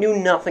 Because we knew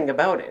nothing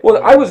about it.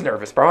 Well, I was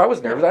nervous, bro. I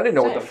was nervous. I didn't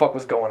know what the fuck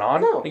was going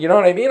on. No. You know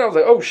what I mean? I was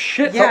like, oh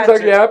shit, something's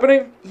actually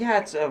happening. Yeah,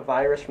 it's a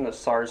virus from the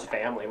SARS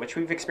family, which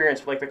we've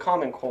experienced, like the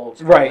common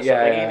colds. Right.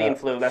 Yeah. Like avian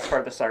flu, that's part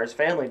of the SARS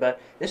family. But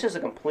this is a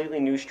completely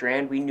new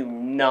strand we knew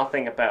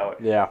nothing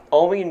about. Yeah.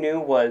 All we knew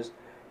was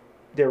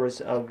there was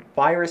a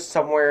virus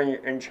somewhere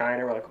in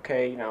China. We're like,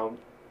 okay, you know,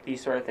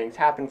 these sort of things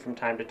happen from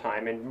time to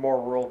time in more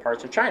rural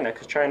parts of China,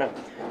 because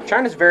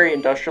China's very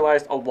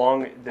industrialized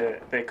along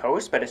the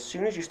coast, but as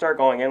soon as you start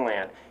going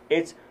inland,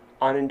 it's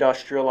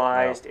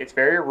unindustrialized, it's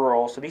very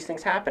rural, so these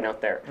things happen out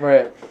there.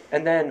 Right.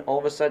 And then all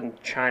of a sudden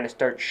China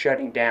starts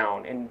shutting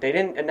down, and they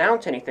didn't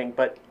announce anything,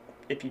 but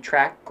if you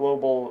track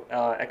global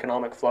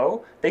economic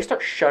flow, they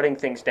start shutting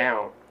things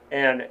down.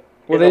 And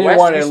in the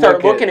West, you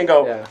start looking and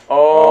go,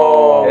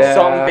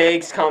 something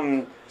big's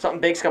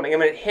coming. And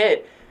when it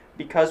hit,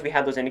 because we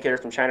had those indicators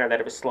from China that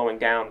it was slowing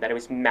down, that it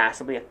was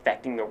massively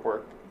affecting the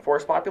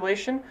workforce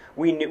population,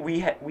 we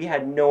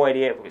had no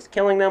idea if it was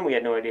killing them. We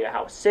had no idea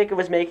how sick it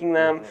was making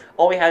them. Mm-hmm.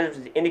 All we had was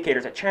the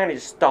indicators that China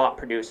just stopped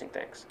producing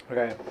things.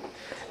 Okay.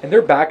 And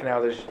they're back now.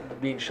 They're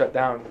being shut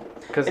down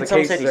because the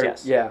cases cities, are.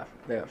 Yes.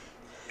 Yeah.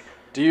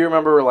 Do you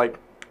remember, like,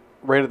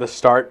 right at the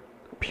start,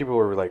 people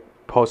were, like,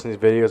 posting these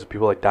videos of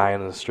people, like,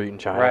 dying in the street in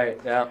China? Right,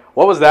 yeah.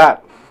 What was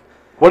that?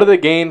 What did they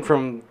gain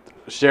from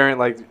sharing,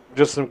 like,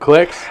 just some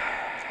clicks?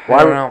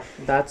 I don't know.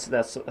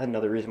 That's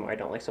another reason why I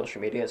don't like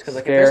social media. Is because,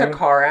 like, if there's a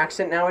car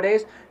accident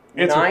nowadays,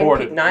 it's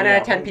recorded. 9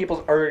 out of 10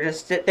 people are going to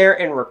sit there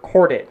and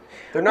record it.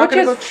 They're not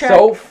going to go check.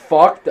 So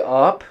fucked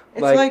up.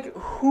 It's like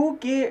who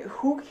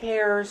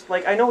cares?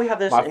 Like, I know we have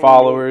this. My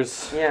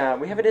followers. Yeah,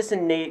 we have this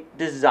innate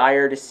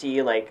desire to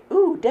see, like,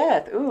 ooh,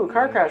 death, ooh,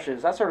 car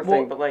crashes, that sort of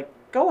thing. But, like,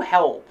 go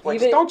help. Like,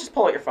 don't just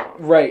pull out your phone.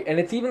 Right, and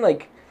it's even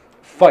like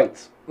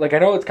fights. Like, I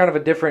know it's kind of a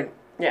different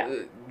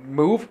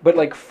move, but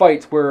like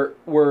fights where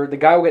the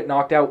guy will get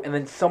knocked out and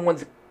then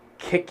someone's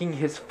kicking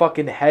his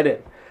fucking head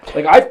in.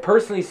 Like, I've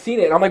personally seen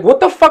it, and I'm like, what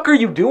the fuck are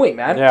you doing,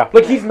 man? Yeah.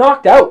 Like, he's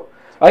knocked out.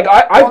 Like,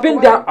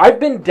 I've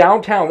been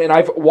downtown and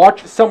I've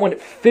watched someone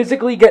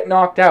physically get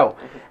knocked out,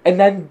 and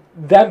then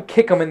them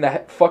kick him in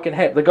the fucking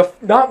head.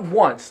 Like, not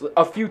once,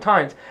 a few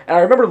times. And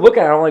I remember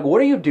looking at him, I'm like,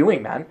 what are you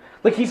doing, man?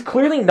 Like, he's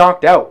clearly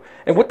knocked out.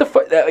 And what the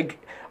fuck?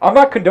 Like, I'm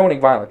not condoning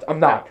violence. I'm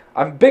not. No.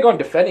 I'm big on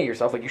defending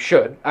yourself. Like, you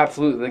should.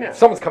 Absolutely. Like, if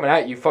someone's coming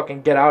at you,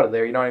 fucking get out of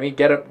there. You know what I mean?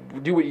 Get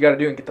up, do what you got to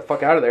do, and get the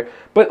fuck out of there.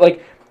 But,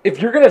 like, if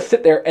you're gonna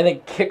sit there and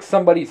then kick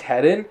somebody's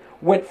head in,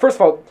 when first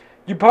of all,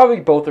 you probably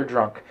both are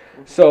drunk,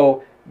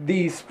 so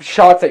these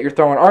shots that you're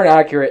throwing aren't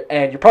accurate,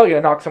 and you're probably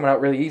gonna knock someone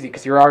out really easy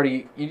because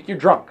you're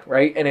drunk,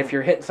 right? And if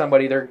you're hitting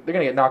somebody, they're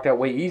gonna get knocked out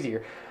way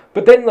easier.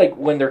 But then, like,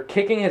 when they're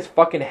kicking his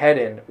fucking head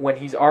in when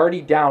he's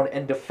already down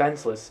and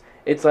defenseless,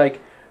 it's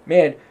like,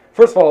 man,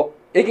 first of all,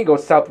 it can go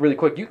south really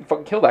quick. You can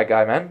fucking kill that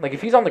guy, man. Like,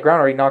 if he's on the ground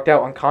already knocked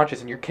out,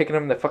 unconscious, and you're kicking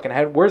him in the fucking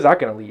head, where's that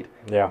gonna lead?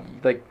 Yeah.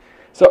 Like.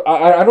 So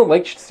I don't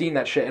like seeing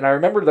that shit, and I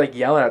remember like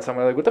yelling at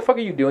someone like, "What the fuck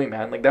are you doing,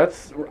 man? Like,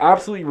 that's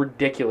absolutely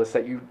ridiculous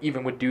that you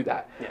even would do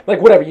that. Yeah. Like,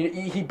 whatever,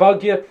 he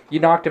bugged you, you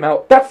knocked him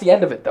out. That's the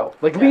end of it, though.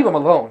 Like, leave him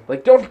alone.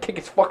 Like, don't kick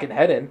his fucking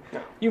head in.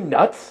 No. You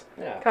nuts?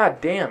 Yeah.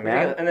 God damn,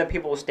 man. And then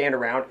people will stand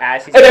around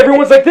as he's. And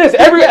everyone's like this.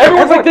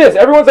 Everyone's like this.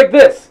 Everyone's like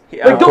this.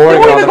 Yeah. Like,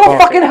 don't even go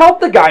fucking help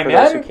the guy, man.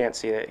 For those who can't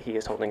see it, he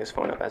is holding his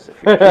phone up as if.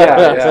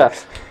 Yeah.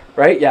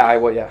 Right?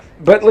 Yeah,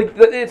 But, like,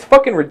 it's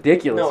fucking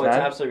ridiculous, man. No, it's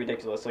absolutely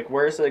ridiculous. Like,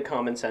 where's the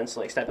common sense,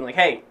 like, stepping, like,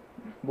 hey,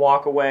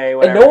 walk away,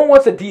 whatever. And no one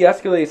wants to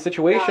de-escalate a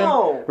situation,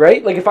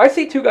 right? Like, if I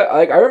see two guys,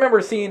 like, I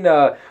remember seeing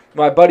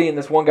my buddy and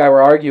this one guy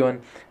were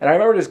arguing, and I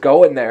remember just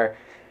going there,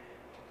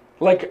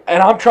 like,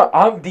 and I'm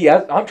trying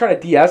to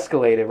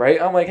de-escalate it, right?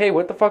 I'm like, hey,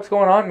 what the fuck's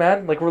going on,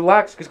 man? Like,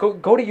 relax, just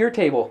go to your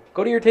table.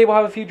 Go to your table,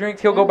 have a few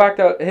drinks, he'll go back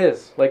to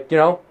his. Like, you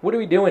know, what are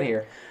we doing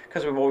here?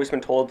 Because we've always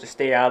been told to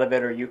stay out of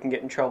it, or you can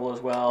get in trouble as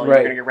well. Right.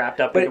 You're gonna get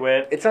wrapped up into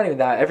it. It's not even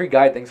that. Every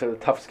guy thinks they're the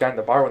toughest guy in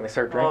the bar when they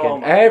start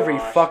drinking. Every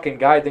fucking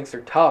guy thinks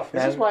they're tough,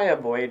 man. This is why I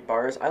avoid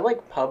bars. I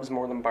like pubs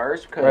more than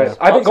bars because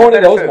I've been going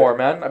to those more,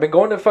 man. I've been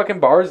going to fucking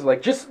bars,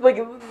 like just like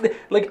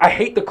I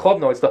hate the club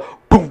noise, the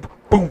boom,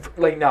 boom.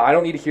 Like, no, I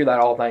don't need to hear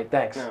that all night.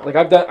 Thanks. No. Like,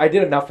 I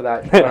did enough of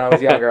that when I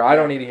was younger. I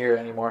don't need to hear it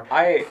anymore.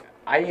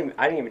 I didn't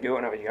even do it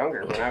when I was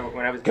younger.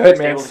 When I was good,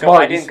 man.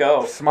 Smart. I didn't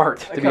go. Smart,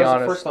 to be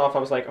honest. First off, I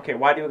was like, okay,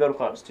 why do we go to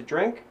clubs? To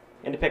drink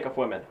and to pick up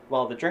women.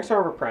 Well, the drinks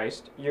are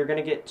overpriced. You're going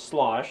to get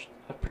sloshed.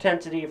 A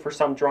propensity for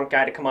some drunk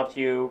guy to come up to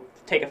you,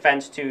 take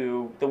offense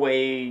to the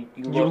way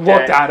you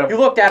looked at him. You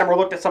looked at him or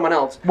looked at someone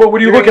else. What were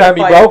you looking at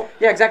me, bro?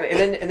 Yeah, exactly.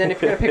 And then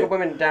if you're going to pick up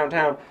women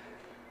downtown,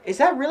 is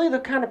that really the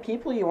kind of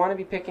people you want to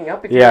be picking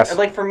up? Yes.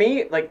 Like, for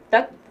me, like,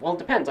 that, well, it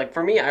depends. Like,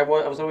 for me, I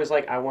was always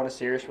like, I want a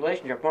serious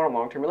relationship. I want a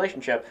long-term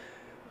relationship.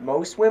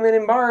 Most women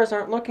in bars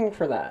aren't looking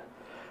for that.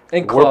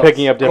 We're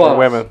picking up different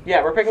women.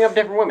 Yeah, we're picking up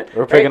different women.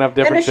 We're picking up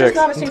different chicks. And it's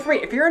just not a scene for me.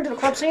 If you're into the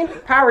club scene,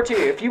 power to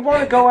you. If you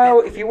want to go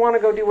out, if you want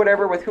to go do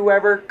whatever with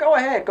whoever, go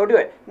ahead, go do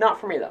it. Not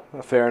for me,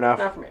 though. Fair enough.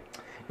 Not for me.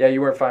 Yeah, you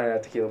weren't finding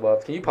that tequila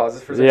buff. Can you pause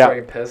this for a second so I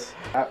can piss?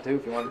 App too,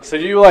 if you want. So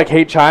do you like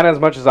hate China as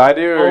much as I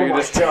do, or you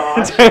just?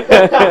 Gosh.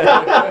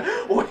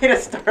 Way to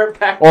start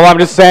back. Well, I'm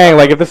just saying,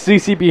 like, if the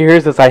CCP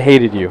hears this, I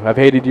hated you. I've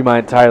hated you my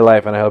entire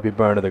life, and I hope you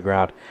burn to the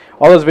ground.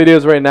 All those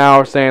videos right now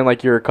are saying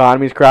like your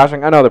economy's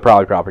crashing. I know they're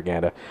probably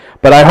propaganda,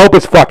 but I hope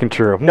it's fucking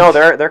true. No,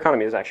 their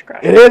economy is actually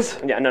crashing. It is?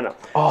 Yeah, no.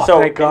 Oh,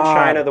 so thank God. In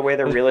China, the way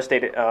the real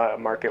estate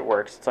market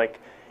works, it's like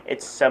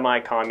it's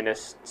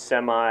semi-communist,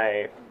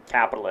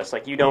 semi-capitalist.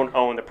 Like you don't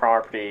own the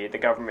property, the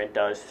government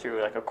does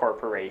through like a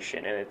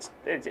corporation, and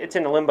it's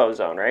in a limbo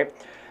zone, right?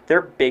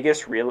 Their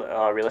biggest real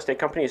estate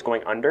company is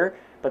going under,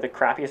 but the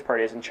crappiest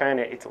part is in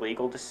China, it's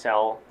legal to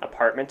sell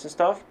apartments and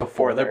stuff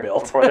Before they're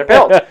built. Before they're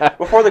built.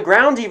 Before the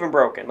ground's even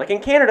broken. Like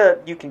in Canada,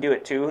 you can do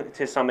it too,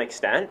 to some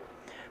extent.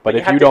 But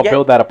if you don't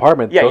build that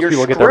apartment, those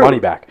people get their money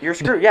back. You're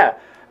screwed, yeah.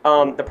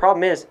 The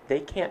problem is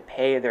they can't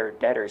pay their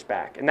debtors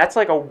back. And that's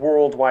like a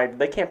worldwide,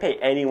 they can't pay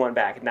anyone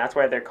back. And that's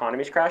why their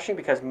economy is crashing,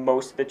 because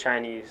most of the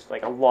Chinese,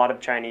 like a lot of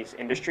Chinese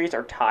industries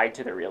are tied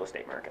to the real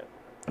estate market.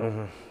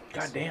 Mm-hmm.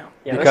 God damn.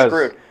 Yeah, they're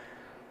screwed.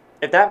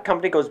 If that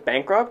company goes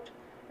bankrupt,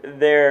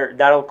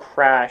 that'll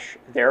crash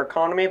their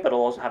economy, but it'll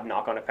also have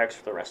knock-on effects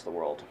for the rest of the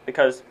world.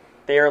 Because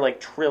they are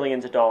like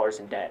trillions of dollars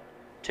in debt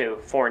to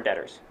foreign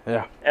debtors.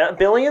 Yeah.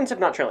 Billions, if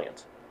not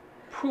trillions.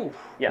 Whew.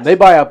 Yes. They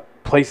buy up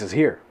places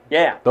here.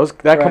 Yeah.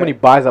 That company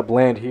buys up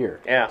land here.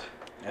 Yeah.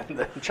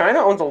 China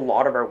owns a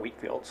lot of our wheat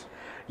fields.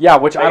 Yeah,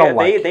 which I don't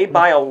like. They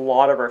buy a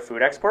lot of our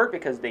food export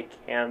because they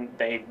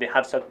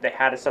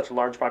had such a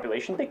large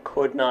population they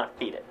could not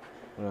feed it.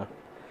 Yeah.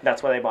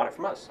 That's why they bought it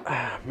from us.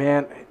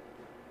 Man,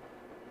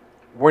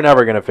 we're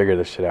never gonna figure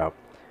this shit out.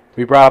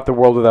 We brought up the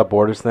World Without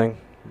Borders thing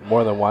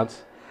more than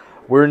once.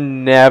 We're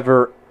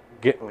never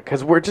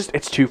because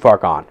it's too far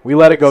gone. We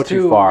let it go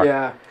too far.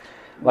 Yeah.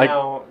 Like,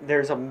 now,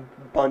 there's a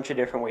bunch of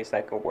different ways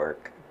that could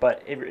work,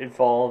 but it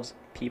involves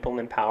people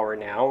in power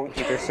now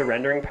either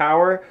surrendering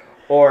power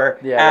or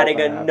adding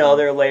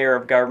another layer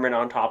of government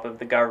on top of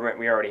the government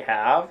we already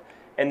have,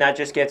 and that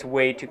just gets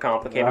way too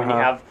complicated when you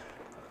have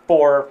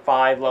 4 or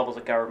 5 levels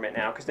of government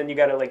now, because then you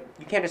gotta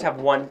you can't just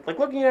have one. Like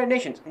look at the United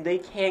Nations, they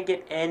can't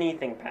get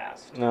anything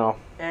passed. No.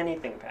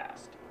 Anything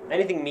passed.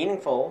 Anything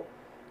meaningful.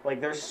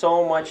 Like there's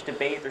so much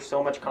debate, there's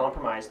so much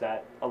compromise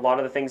that a lot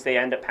of the things they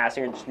end up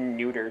passing are just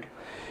neutered.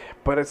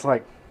 But it's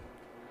like,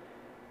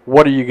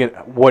 what are you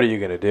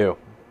gonna do?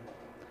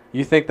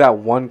 You think that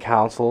one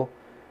council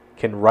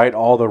can right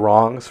all the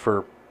wrongs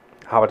for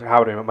how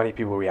many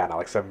people are we at now?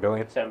 Like 7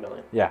 billion? 7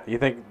 billion. Yeah. You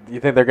think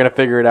they're gonna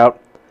figure it out?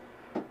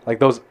 Like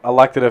those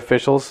elected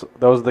officials,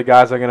 those are the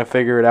guys that are gonna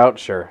figure it out.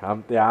 Sure.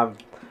 I'm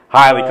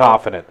highly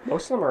confident.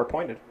 Most of them are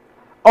appointed.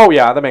 Oh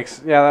yeah, that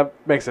makes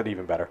it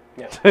even better.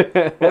 Yeah.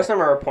 Most of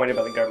them are appointed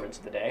by the governments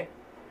of the day.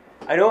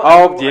 I know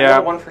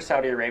one for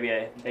Saudi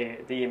Arabia,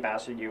 the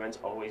ambassador to UN's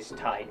always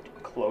tied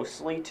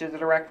closely to the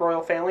direct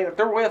royal family. Like,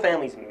 the royal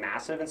family is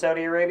massive in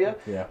Saudi Arabia,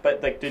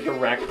 but like the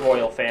direct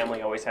royal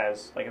family always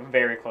has like a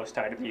very close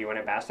tie to the UN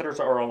ambassadors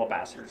or all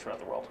ambassadors throughout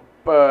the world.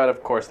 But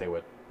of course they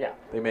would. Yeah.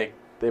 They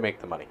make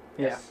the money.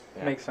 Yeah.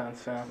 Makes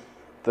sense. Yeah.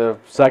 The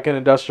second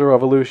industrial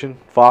revolution,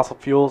 fossil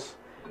fuels,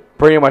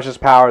 pretty much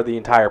just powered the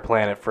entire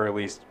planet for at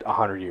least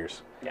 100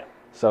 years. Yeah.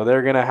 So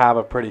they're gonna have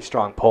a pretty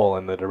strong pull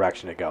in the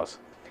direction it goes.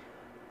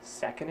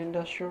 Second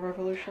industrial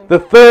revolution? The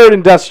third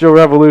industrial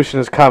revolution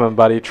is coming,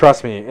 buddy.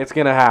 Trust me, it's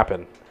going to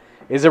happen.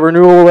 Is it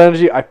renewable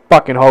energy? I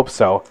fucking hope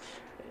so.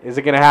 Is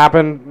it going to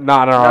happen?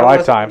 Not in our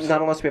lifetimes.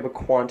 Not unless we have a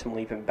quantum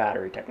leap in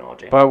battery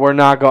technology. But we're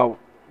not going...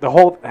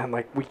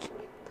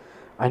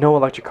 I know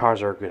electric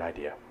cars are a good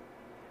idea.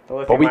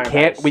 But we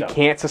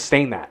can't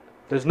sustain that.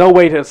 There's no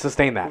way to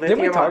sustain that.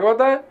 Didn't we talk about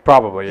that?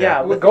 Probably,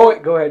 yeah. Go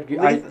ahead.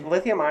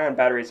 Lithium-ion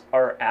batteries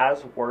are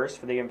as worse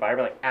for the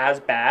environment, like as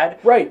bad,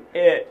 right,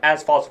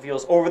 as fossil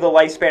fuels over the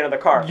lifespan of the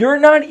car. You're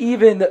not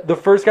even the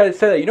first guy to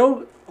say that. You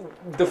know,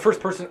 the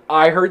first person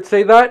I heard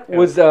say that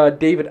was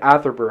David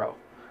Attenborough.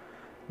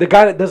 The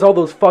guy that does all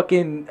those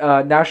fucking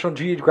National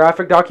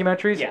Geographic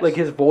documentaries, like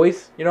his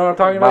voice. You know what I'm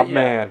talking about?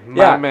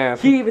 My man.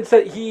 He even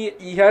said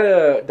he had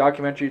a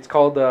documentary. It's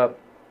called...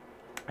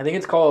 I think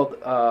it's called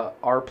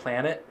Our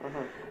Planet,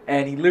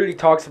 and he literally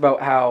talks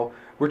about how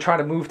we're trying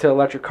to move to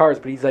electric cars,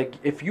 but he's like,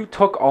 if you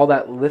took all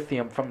that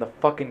lithium from the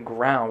fucking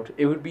ground,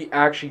 it would be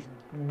actually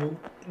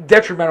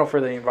detrimental for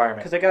the environment.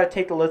 Because they got to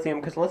take the lithium,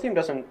 because lithium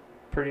doesn't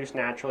produce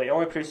naturally. It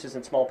only produces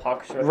in small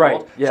pockets throughout the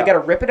world. Yeah. So you got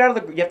to rip it out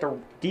of the... You have to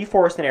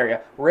deforest an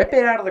area, rip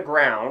it out of the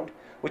ground,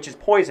 which is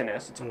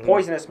poisonous. It's a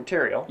poisonous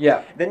material.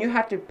 Yeah. Then you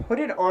have to put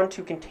it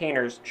onto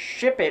containers,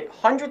 ship it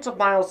hundreds of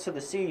miles to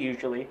the sea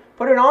usually,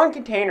 put it on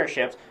container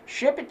ships,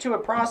 ship it to a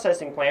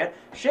processing plant,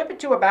 ship it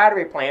to a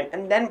battery plant,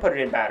 and then put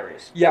it in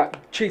batteries. Yeah,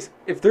 Chase,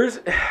 if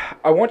there's...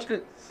 I want you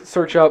to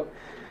search up...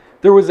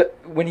 There was...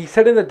 When he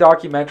said in the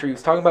documentary, he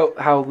was talking about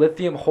how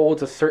lithium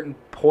holds a certain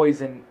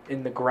poison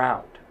in the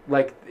ground.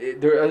 Like,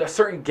 there's a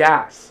certain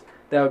gas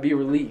that would be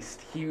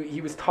released.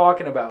 He was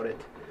talking about it.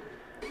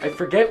 I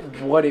forget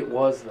what it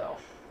was, though.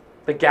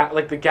 The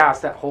gas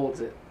that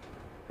holds it.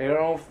 I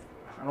don't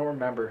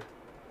remember.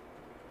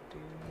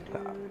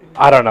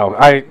 I don't know.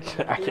 I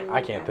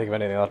can't think of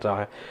anything else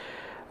on it.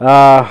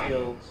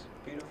 Fields,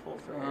 beautiful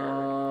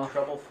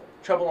for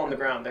trouble on the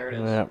ground. There it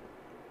is. Yeah.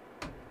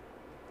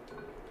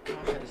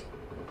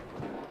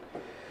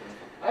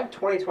 I have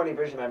 20/20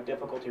 vision. I have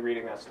difficulty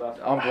reading that stuff.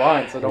 I'm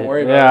blind, so don't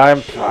worry about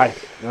it. I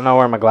don't know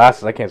where my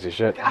glasses. I can't see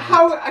shit.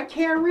 How I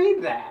can't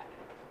read that?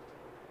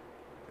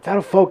 It's out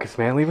of focus,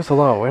 man. Leave us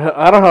alone.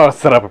 I don't know how to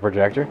set up a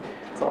projector.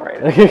 It's all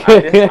right.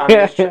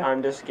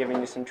 I'm just giving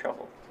you some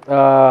trouble.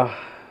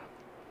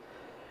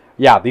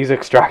 Yeah, these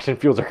extraction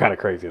fields are kind of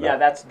crazy, though. Yeah,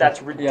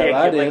 that's ridiculous.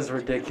 Yeah, that is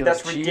ridiculous.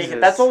 That's ridiculous.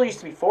 Jesus. That's all used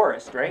to be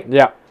forest, right?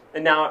 Yeah.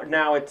 And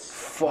now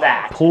it's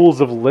that.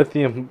 Pools of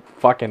lithium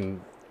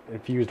fucking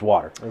infused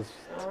water. Yep.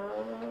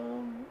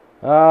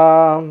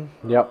 Oh,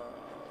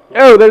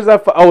 there's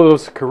that. It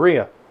was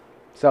Korea.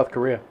 South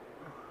Korea.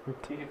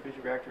 Fusion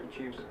reactor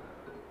achieves.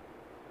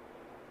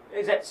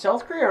 Is that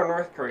South Korea or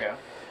North Korea?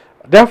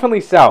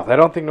 Definitely South. I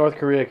don't think North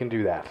Korea can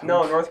do that.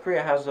 No, North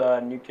Korea has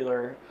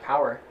nuclear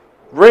power.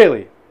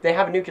 Really? They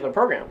have a nuclear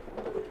program.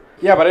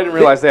 Yeah, but I didn't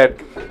realize they had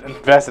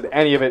invested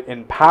any of it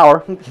in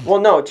power.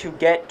 Well, no, to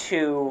get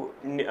to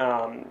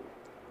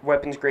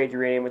weapons-grade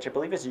uranium, which I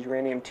believe is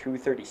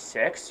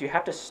uranium-236, you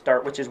have to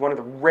start, which is one of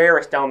the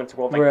rarest elements in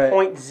the world, like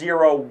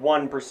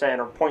 0.01%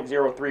 or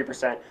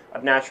 0.03%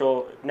 of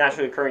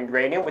naturally occurring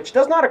uranium, which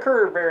does not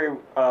occur very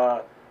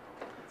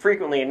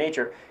frequently in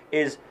nature,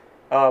 is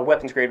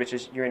weapons-grade, which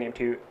is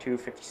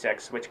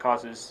uranium-256, which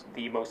causes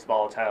the most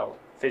volatile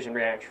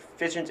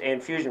fissions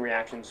and fusion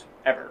reactions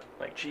ever.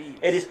 Like,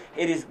 it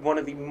is one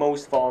of the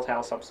most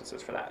volatile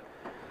substances for that,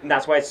 and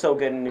that's why it's so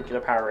good in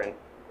nuclear power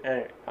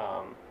and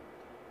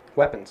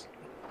weapons.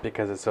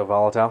 Because it's so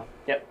volatile.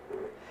 Yep.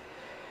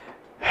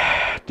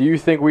 Do you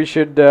think we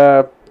should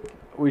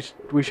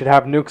we should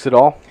have nukes at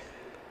all?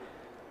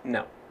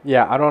 No.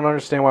 Yeah, I don't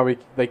understand why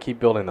they keep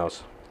building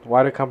those.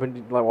 Why do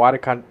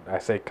I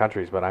say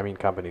countries, but I mean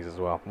companies as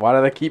well. Why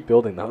do they keep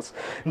building those?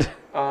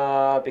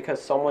 Because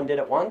someone did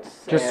it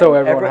once. Just so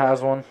everyone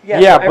has one.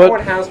 Yeah, so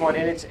everyone has one,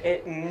 and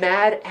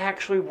MAD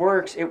actually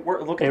works.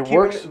 Look at it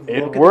works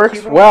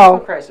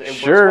well.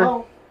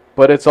 Sure,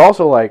 but it's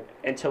also like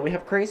until we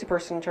have a crazy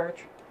person in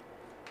charge.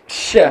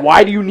 Shit.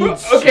 Why do you need?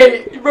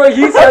 Okay, bro.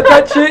 He said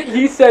that shit.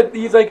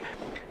 He's like,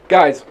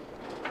 guys,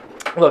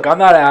 look, I'm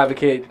not an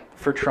advocate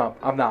for Trump.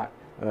 I'm not.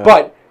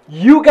 But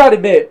you gotta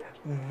admit,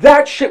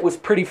 that shit was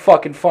pretty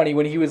fucking funny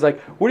when he was like,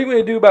 what are you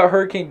going to do about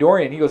Hurricane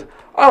Dorian? He goes,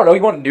 I don't know,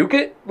 you want to nuke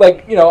it?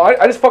 Like, you know,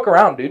 I just fuck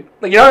around, dude.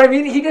 Like, you know what I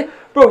mean?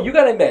 Bro, you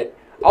got to admit,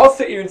 I'll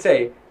sit here and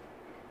say,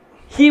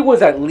 he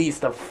was at least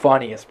the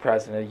funniest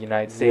president of the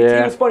United States. Yeah.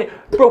 He was funny.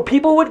 Bro,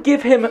 people would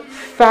give him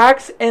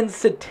facts and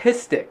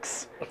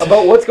statistics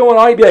about what's going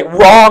on. He'd be like,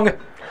 wrong.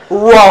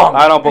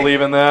 I don't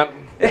believe in that.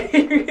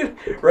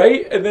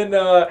 Right? And then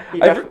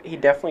he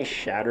definitely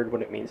shattered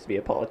what it means to be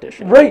a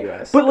politician in the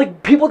US. But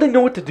like people didn't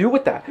know what to do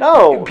with that.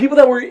 No. People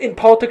that were in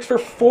politics for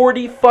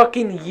 40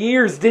 fucking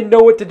years didn't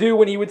know what to do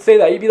when he would say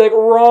that. He'd be like,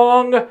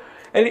 wrong.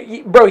 And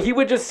he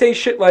would just say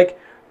shit like,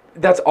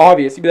 that's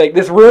obvious. He'd be like,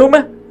 this room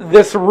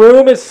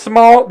is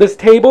small, this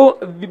table,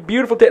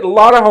 beautiful table, a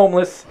lot of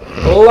homeless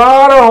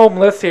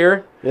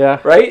here. Yeah.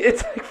 Right?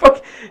 It's like,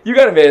 fuck, you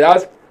gotta admit, that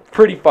was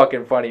pretty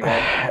fucking funny,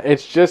 man.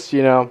 It's just,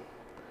 you know,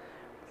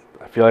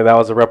 I feel like that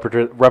was a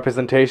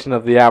representation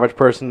of the average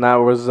person that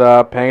was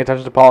paying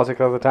attention to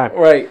politics at the time.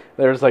 Right.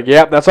 They're just like,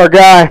 yep, that's our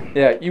guy.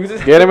 Yeah.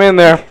 Get him in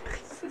there.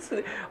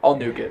 I'll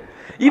nuke it.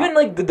 Even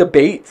like the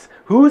debates.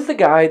 Who's the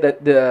guy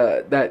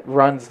that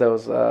runs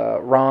those?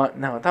 Ron?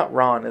 No, not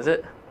Ron. Is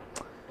it?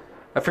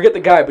 I forget the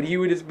guy, but he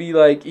would just be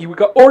like,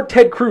 or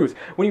Ted Cruz.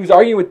 When he was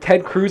arguing with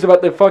Ted Cruz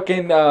about the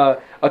fucking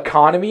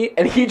economy,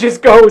 and he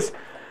just goes,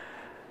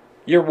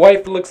 your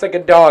wife looks like a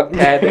dog,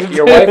 Ted.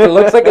 Your wife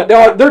looks like a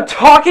dog. They're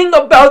talking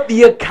about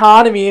the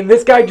economy, and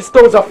this guy just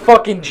throws a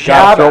fucking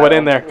jab. Gotta throw it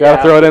in there.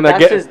 Gotta throw it in there.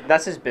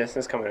 That's his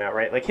business coming out,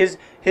 right? Like his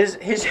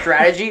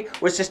strategy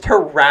was just to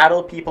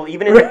rattle people,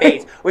 even in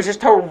debates. Was just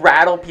to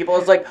rattle people.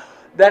 It's like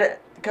that.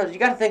 Because you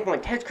got to think from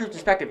like Ted Cruz's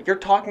perspective. You're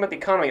talking about the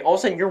economy. All of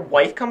a sudden, your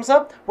wife comes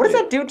up. What does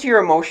that do to your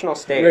emotional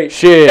state? Right.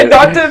 Shit. And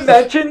not to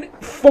mention,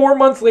 4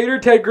 months later,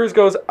 Ted Cruz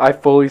goes, I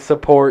fully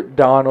support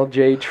Donald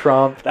J.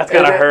 Trump. That's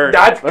gotta hurt.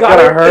 That's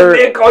gotta hurt.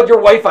 They called your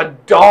wife a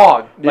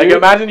dog. Dude. Like,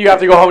 imagine you have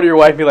to go home to your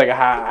wife and be like, I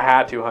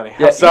had to, honey.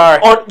 Yeah, I'm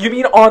sorry. You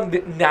mean on the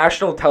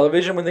national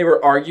television when they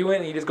were arguing,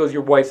 and he just goes,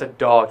 your wife's a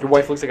dog. Your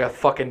wife looks like a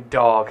fucking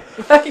dog.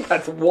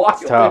 That's wild.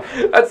 It's tough.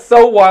 That's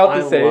so wild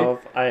to say.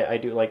 I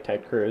do like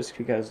Ted Cruz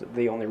because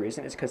the only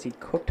reason is because he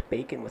cooked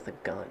bacon with a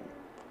gun.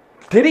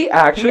 Did he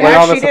actually? He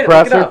actually on a did.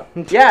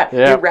 suppressor?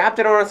 Yeah, he wrapped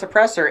it on a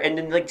suppressor and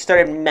then like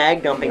started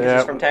mag dumping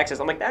because he's from Texas.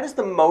 I'm like, that is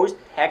the most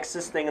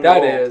Texas thing in the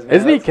world. That is.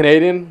 Isn't he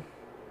Canadian?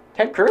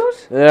 Ted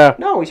Cruz? Yeah.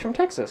 No, he's from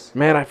Texas.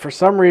 Man, for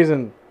some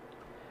reason.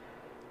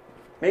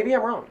 Maybe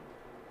I'm wrong.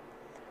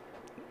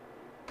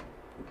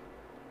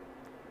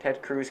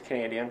 Ted Cruz,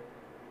 Canadian.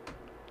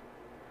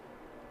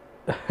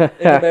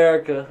 In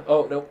America.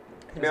 Oh, no.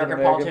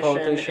 American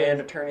politician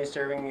and attorney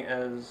serving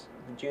as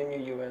the junior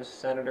U.S.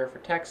 Senator for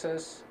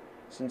Texas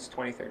since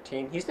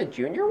 2013. He's the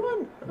junior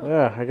one?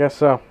 Yeah, I guess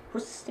so.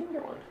 Who's the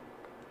senior one?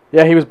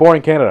 Yeah, he was born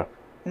in Canada.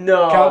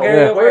 No. Calgary,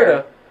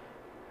 Alberta.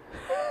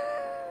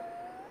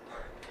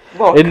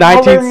 Well, In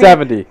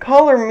 1970.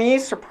 Color me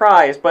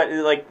surprised, but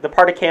like the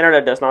part of Canada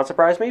does not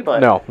surprise me.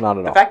 But No, not at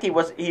all. the fact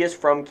he is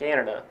from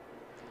Canada.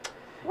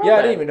 Well, yeah,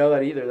 I didn't even know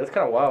that either. That's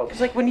kind of wild. Because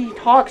like when he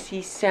talks,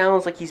 he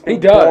sounds like he's been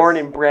does. born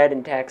and bred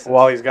in Texas.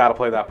 Well, he's got to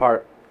play that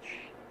part.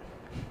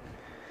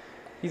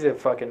 He's a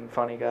fucking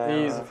funny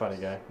guy. He's a funny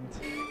guy.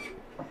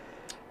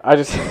 I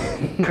just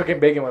Cooking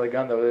bacon with a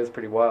gun though is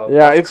pretty wild.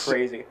 yeah, It's it's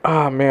crazy.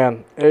 Oh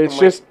man,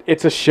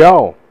 it's a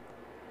show.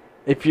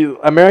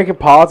 American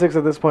politics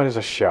at this point is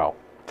a show.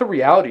 It's a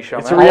reality show.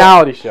 It's man. a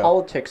reality show.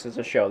 Politics is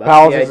a show. That's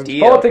Politics the is-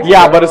 idea. politics-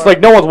 Yeah, but it's like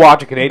no one's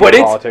watching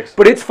Canadian politics.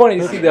 But it's funny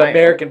to see the Right.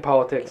 American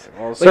politics.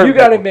 Well, Like certain you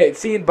gotta people- admit,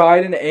 seeing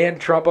Biden and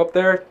Trump up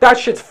there, that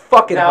shit's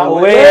fucking Now,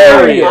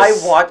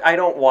 hilarious. I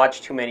don't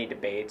watch too many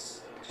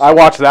debates. I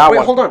watched that Wait,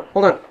 one. hold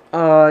on.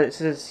 Does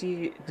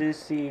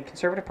the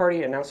Conservative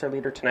Party announce their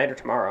leader tonight or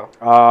tomorrow?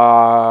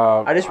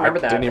 I just remember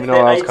that. Didn't even know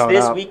that was It's coming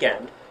this out.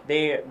 weekend.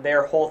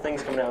 Their whole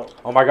thing's coming out.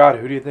 Oh my God,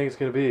 who do you think it's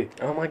gonna be?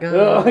 Oh my god.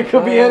 Oh, it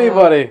could be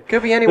anybody.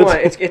 Could be anyone.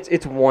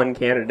 It's one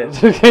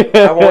candidate.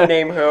 I won't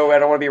name who. I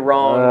don't want to be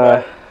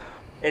wrong,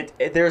 but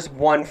there's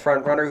one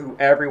front runner who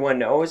everyone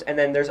knows, and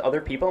then there's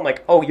other people. I'm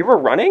like, oh, you were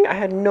running? I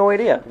had no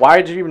idea. Why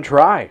did you even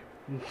try?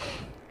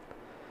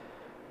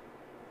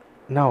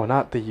 No,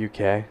 not the UK.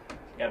 Yeah,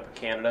 but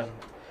Canada.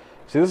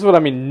 See, this is what I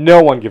mean.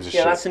 No one gives a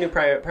Yeah, shit. that's the new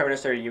prime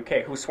minister of the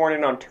UK, who's sworn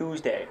in on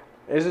Tuesday.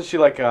 Isn't she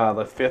like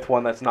the fifth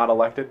one that's not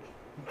elected?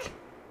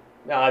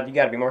 You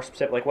got to be more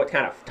specific. Like, what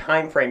kind of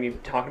time frame you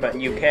talking about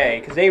in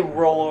UK? Because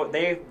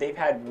they've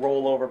had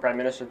rollover prime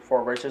ministers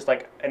before, where it's just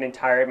like an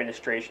entire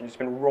administration just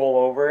been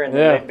rollover, and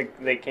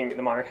then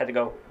the monarch had to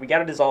go. We got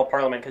to dissolve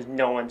parliament because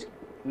no one's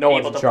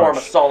able to form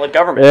a solid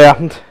government.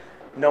 Yeah.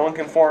 No one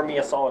can form me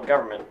a solid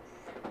government.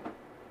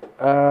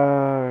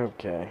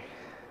 Okay.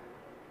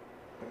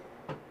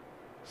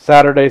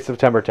 Saturday,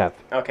 September 10th.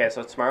 Okay,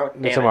 so it's tomorrow.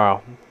 Damn it.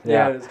 Tomorrow. Yeah,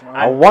 Yeah. it is tomorrow.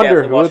 I I'm wonder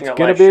definitely who watching it's that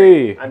gonna live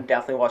stream. be. I'm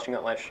definitely watching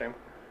that live stream.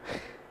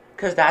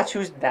 Because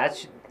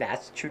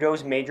that's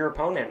Trudeau's major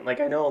opponent. Like,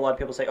 I know a lot of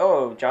people say,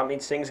 oh,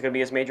 Jagmeet Singh's going to be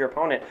his major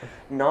opponent.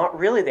 Not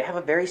really. They have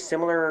a very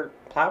similar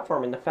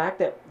platform, and the fact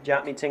that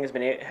Jagmeet Singh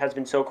has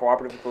been so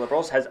cooperative with the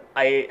Liberals has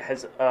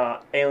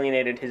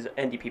alienated his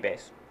NDP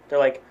base. They're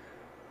like,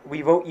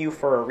 we vote you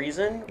for a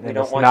reason. We And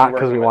don't it's want not you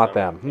 'cause working we with want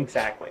them. them.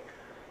 Exactly.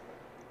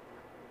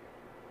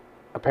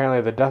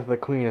 Apparently, the death of the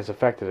Queen has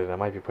affected it. It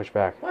might be pushed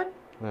back. What?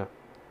 Yeah.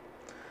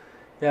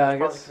 Yeah, I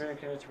guess. To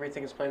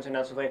rethink its plans and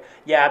announce it later.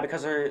 Yeah,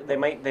 because they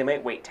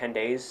might wait 10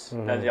 days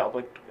as the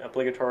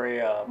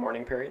obligatory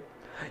mourning period.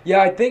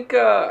 Yeah, I think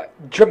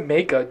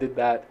Jamaica did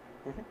that.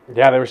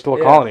 Yeah, they were still a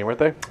Yeah. colony, weren't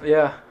they?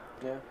 Yeah.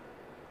 Yeah.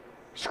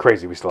 It's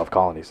crazy. We still have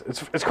colonies.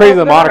 It's crazy. The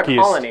They're not monarchy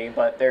a is. colony,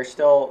 but they're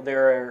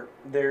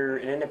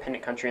an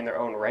independent country in their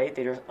own right.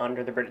 They're just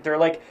under the British. They're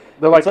like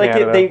it's like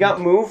Canada. they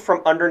got moved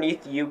from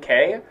underneath the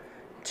UK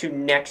to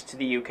next to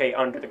the UK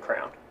under the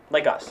crown,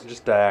 like us.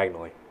 Just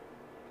diagonally.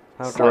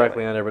 Not Slightly.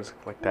 directly under, but it's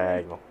like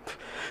diagonal.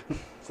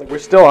 It's like we're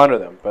still under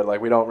them, but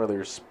like we don't really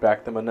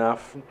respect them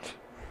enough.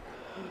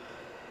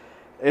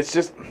 It's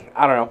just,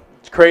 I don't know.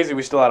 It's crazy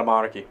we still had a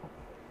monarchy.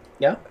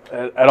 Yeah.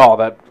 At all.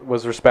 That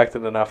was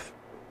respected enough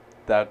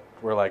that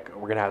we're like,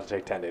 we're going to have to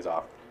take 10 days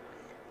off.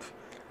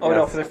 Oh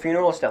no! For the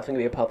funeral, it's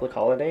definitely gonna be a public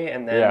holiday,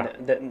 and then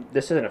Yeah.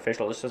 this isn't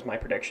official. This is my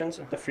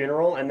predictions. The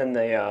funeral and then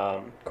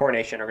the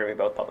coronation are gonna be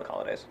both public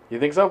holidays. You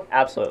think so?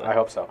 Absolutely. I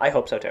hope so. I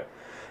hope so too.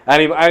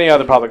 Any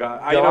other public?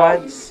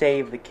 God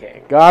save the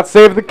king. God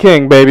save the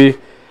king, baby.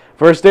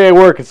 First day at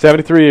work in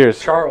 73 years.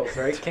 Charles,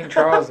 right? King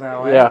Charles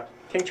now. Eh? Yeah.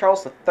 King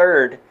Charles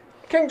III.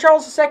 King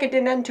Charles II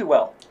didn't end too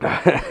well.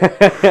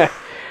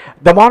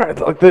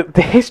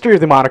 The history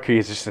of the monarchy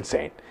is just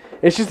insane.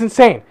 It's just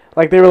insane.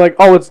 Like they were like,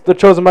 oh, they're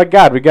chosen by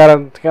God. We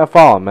gotta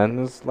follow him, man.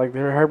 It's like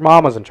her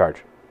mama's in charge.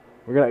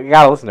 You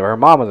gotta listen to her. Her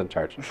mama's in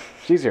charge.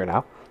 She's here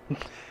now.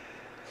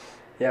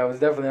 Yeah, it was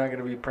definitely not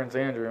gonna be Prince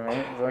Andrew,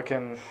 right?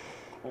 Fucking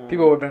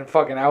people would have been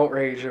fucking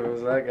outraged if it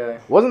was that guy.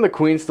 Wasn't the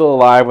Queen still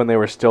alive when they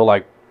were still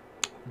like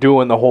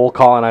doing the whole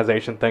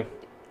colonization thing?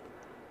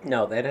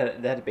 No, that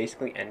had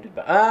basically ended.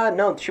 But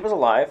no, she was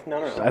alive.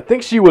 No. I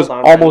think she was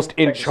Hold on, almost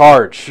in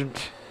charge.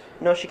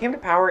 No, she came to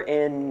power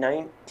in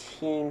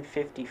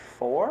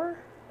 1954.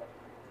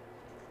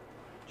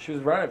 She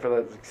was running for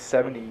like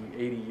 70,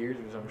 80 years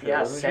or some shit. Yeah,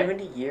 wasn't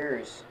 70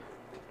 years.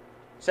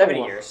 70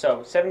 long. years.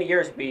 So 70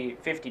 years would be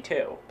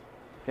 52.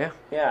 Yeah.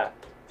 Yeah,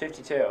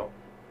 52.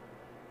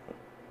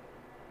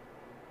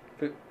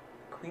 Fi-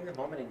 Queen of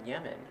the moment in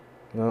Yemen.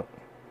 No.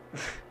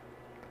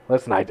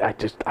 Listen, I have Why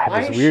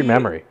this is weird she-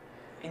 memory.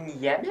 In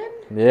Yemen?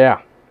 Yeah,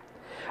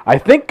 I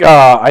think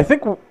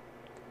the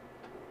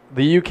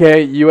UK,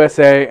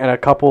 USA, and a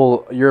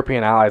couple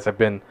European allies have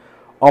been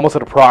almost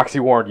at a proxy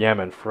war in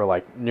Yemen for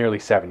like nearly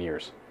 7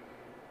 years.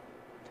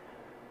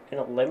 In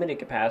a limited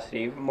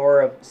capacity,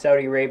 more of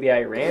Saudi Arabia,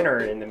 Iran are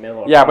in the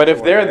middle of Yeah, but if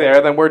proxy war they're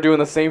there, then we're doing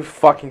the same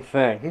fucking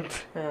thing.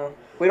 Well,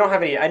 we don't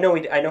have any. I know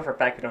for a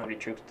fact we don't have any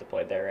troops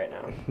deployed there right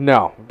now.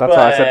 No, that's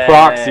why I said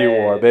proxy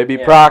war, baby,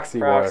 Yeah,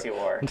 proxy war.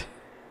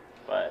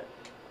 But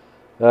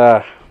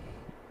war.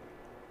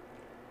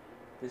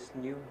 This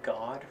new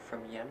god from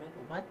Yemen?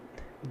 What?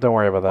 Don't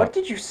worry about that. What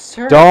did you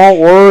search? Don't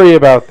worry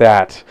about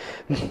that.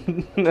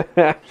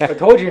 I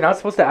told you you're not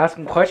supposed to ask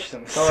him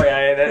questions. Sorry,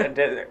 I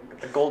did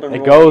the golden It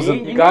rule. goes You,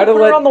 and- you You gotta gotta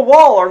put let- it on the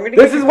wall, or I'm gonna.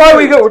 This is why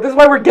we go. This is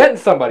why we're getting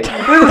somebody. This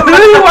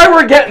is why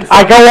we're getting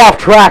I somebody. go off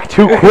track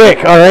too quick,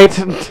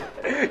 alright?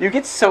 You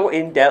get so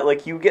in depth,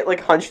 like you get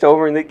like hunched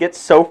over, and it gets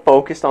so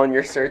focused on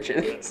your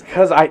searches.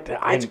 Because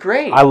It's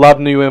great. I love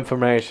new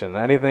information.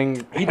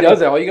 Anything. He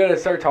does it. All you gotta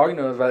start talking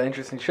to him is about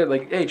interesting shit.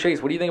 Like, hey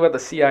Chase, what do you think about the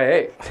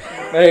CIA?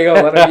 There you go.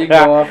 Let him, you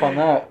can go off on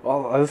that.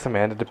 Well, listen,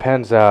 man. It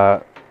depends.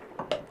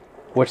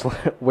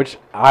 Which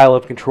aisle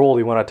of control do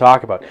you want to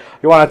talk about?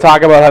 You want to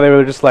talk about how they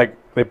were just like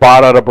they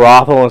bought out a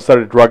brothel and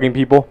started drugging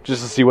people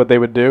just to see what they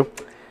would do?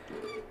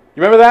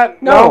 You remember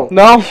that? No.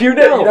 No. You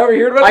never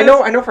heard about I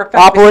this? know for a fact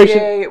Operation-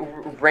 the CIA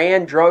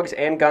ran drugs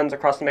and guns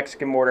across the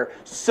Mexican border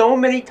so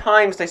many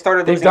times they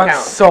started They've losing done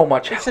count. so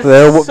much. It's just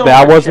so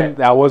That much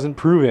wasn't shit.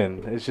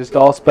 proven. It's just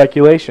all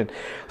speculation.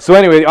 So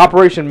anyway,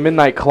 Operation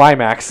Midnight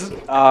Climax.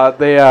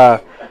 They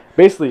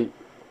basically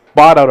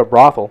bought out a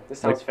brothel. This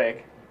sounds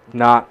fake.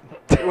 Not.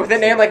 With a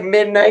name like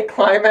Midnight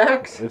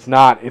Climax, It's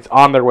not. It's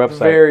on their website.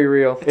 Very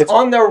real. it's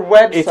on their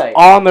website. It's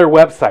on their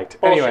website.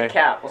 Bullshit Anyway.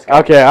 cap. Let's go.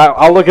 Okay,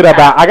 I'll look it up.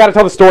 I got to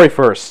tell the story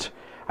first.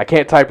 I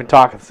can't type and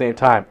talk at the same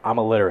time. I'm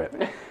illiterate.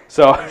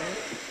 So,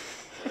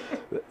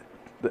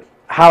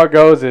 how it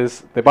goes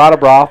is they bought a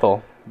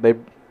brothel. They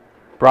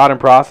brought in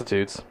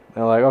prostitutes.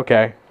 They're like,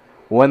 okay,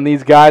 when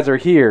these guys are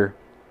here,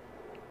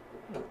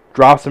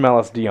 drop some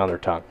LSD on their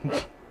tongue,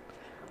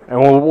 and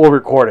we'll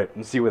record it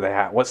and see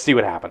what see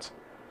what happens.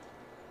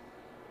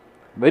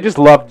 They just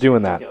loved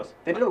doing that.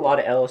 They did a lot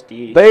of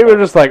LSD. They were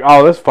just like,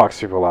 oh, this fucks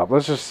people up.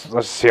 Let's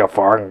see how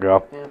far I can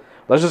go. Yeah.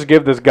 Let's just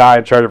give this guy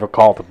in charge of a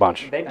cult a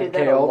bunch. They did MK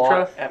that a Ultra?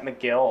 lot at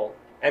McGill.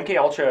 MK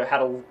Ultra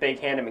had a big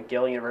hand at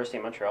McGill University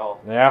in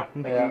Montreal. Yeah.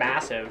 Like Yeah.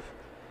 Massive.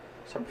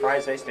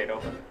 Surprised they stayed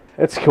open.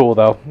 It's cool,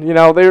 though. You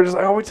know, they were just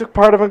like, oh, we took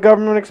part of a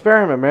government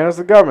experiment, man. It's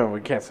the government. We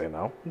can't say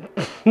no.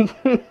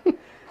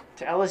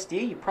 To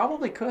LSD, you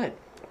probably could.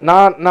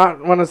 Not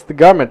when it's the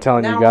government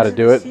telling you got to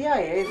do the it.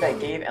 CIA that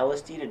gave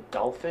LSD to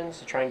dolphins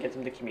to try and get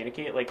them to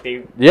communicate? Like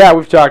they, Yeah,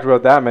 we've talked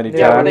about that many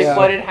yeah, when times. they Yeah.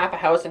 flooded half a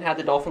house and had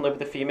the dolphin live with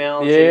the female,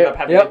 and she Yeah, ended up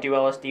having yep. to do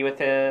LSD with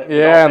it.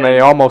 Yeah, and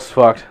they almost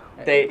fucked.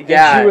 And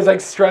she was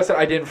like stressing.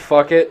 I didn't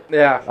fuck it.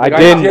 Yeah. I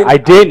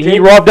Like, didn't. He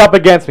rubbed up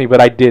against me,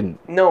 but I didn't.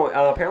 No,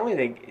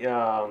 apparently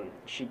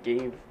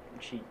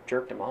she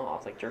jerked him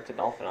off, like jerked the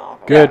dolphin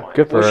off. Good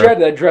for Well, her. she had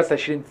to address that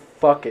she didn't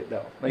fuck it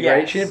though. Like,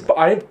 right? Yes.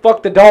 I didn't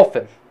fuck the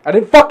dolphin. I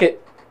didn't fuck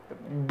it,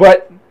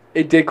 but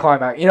it did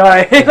climb out. You know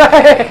what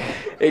I mean?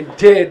 It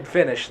did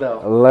finish though.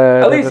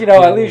 At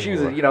least she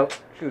was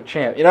a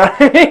champ. You know what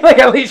I mean? Like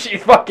at least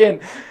she's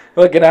fucking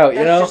looking out.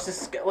 You know.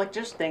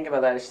 Just think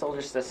about that. It's still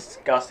just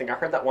disgusting. I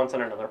heard that once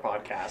on another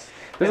podcast.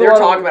 There's They a were lot of-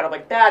 talking about it. I'm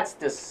like, that's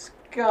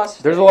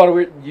disgusting. There's a lot of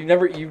weird.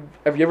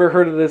 Have you ever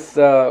heard of this?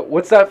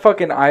 What's that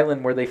fucking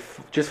island where they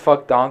just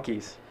fuck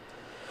donkeys?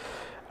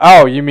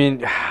 Oh, you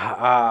mean?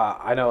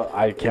 I know.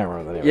 I can't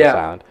remember the name of this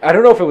island. I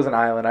don't know if it was an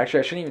island.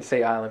 Actually, I shouldn't even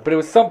say island, but it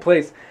was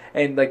someplace.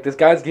 And like this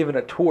guy's giving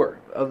a tour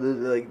of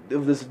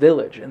of this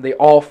village, and they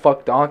all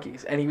fuck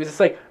donkeys. And he was just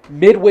like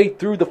midway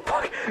through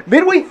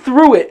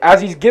it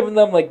as he's giving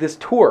them like this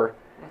tour.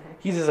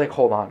 He's just like,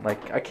 hold on,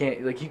 like I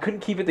can't, like he couldn't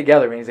keep it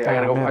together. Man, he's like,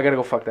 I gotta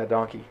go fuck that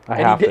donkey.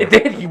 He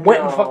did. He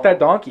went and fucked that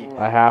donkey. Oh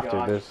I have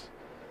gosh. to. There's.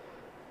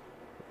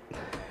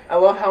 I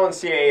love how in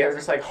CAA there's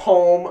just like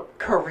home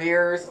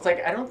careers. It's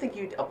like I don't think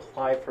you'd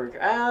apply for.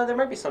 There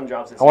might be some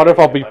jobs. I wonder if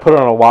I'll be put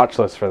on a watch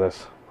list for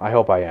this. I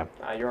hope I am.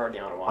 You're already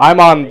on a watch. I'm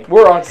on.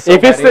 We're on. So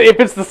If many.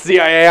 it's the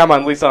CIA, I'm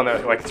on at least on the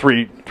like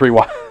three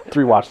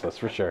watch lists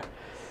for sure.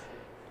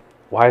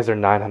 Why is there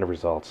 900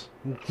 results?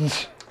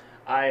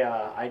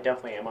 I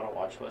definitely am on a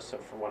watch list. So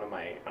for one of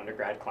my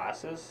undergrad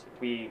classes,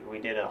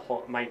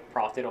 my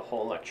prof did a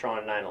whole lecture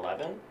on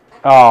 9/11.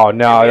 Oh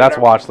no, we that's ended up-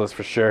 watch list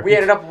for sure. I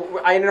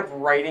ended up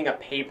writing a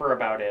paper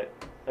about it.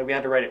 Like we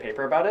had to write a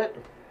paper about it.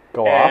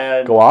 Go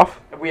and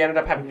off. We ended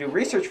up having to do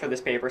research for this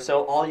paper.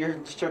 So all you're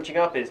searching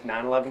up is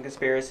 9/11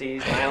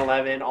 conspiracies,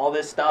 9/11, all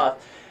this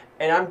stuff.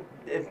 And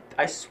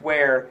I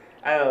swear,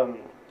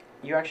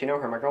 you actually know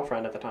her, my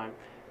girlfriend at the time.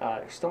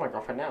 Still my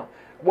girlfriend now.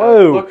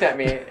 Whoa. Looked at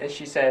me and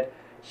she's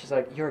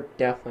like, you're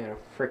definitely on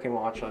a freaking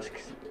watch list.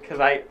 Because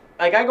I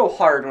go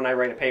hard when I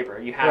write a paper.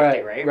 You have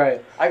to, right?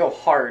 Right. I go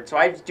hard. So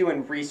I was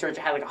doing research.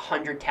 I had like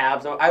 100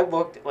 tabs. I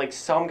looked like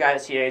some guy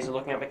at CA's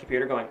looking at my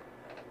computer going,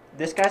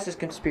 this guy's just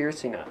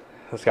conspiracy nut.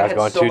 This guy's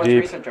going too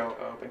deep.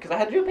 Because I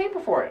had to do a paper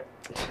for it.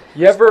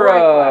 You ever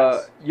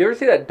class. you ever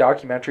see that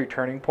documentary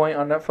Turning Point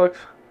on Netflix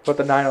about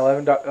the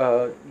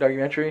 9/11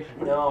 documentary?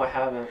 No, I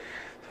haven't.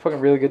 It's a fucking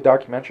really good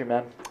documentary,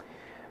 man.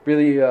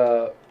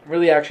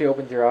 Really actually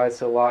opens your eyes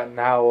to a lot and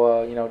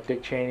how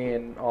Dick Cheney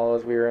and all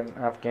those we were in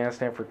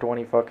Afghanistan for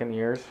 20 fucking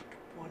years.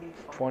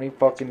 20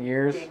 fucking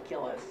years.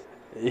 Ridiculous.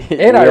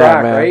 In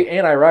Iraq, right?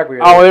 In Iraq we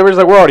were. Oh, they were just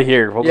like, we're already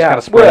here. We'll just kind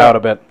of spread out a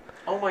bit.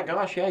 Oh my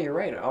gosh, yeah, you're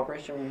right.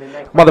 Operation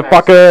Midnight Climax.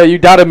 Motherfucker, you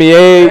doubted me,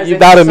 As You a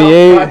doubted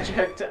me,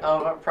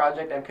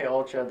 Project MK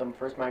Ultra, the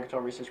first mind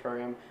control research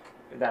program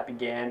that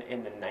began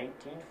in the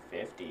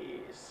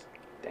 1950s.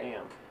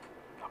 Damn.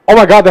 Oh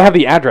my God, they have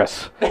the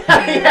address. The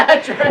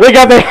address. They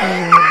got the.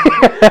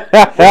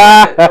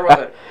 Where was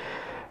it?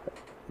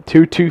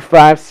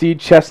 225C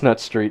Chestnut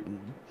Street.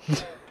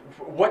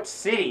 What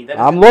city? That is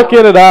I'm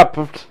looking it up.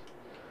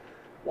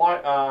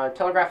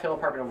 Telegraph Hill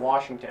Apartment of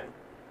Washington.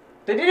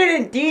 They did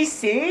it in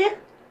D.C.?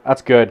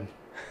 That's good.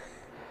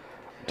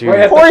 Dude. Right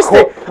at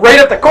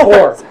the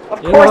core.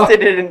 Of course they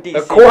did it in D.C.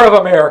 The core of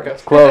America.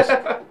 It's close.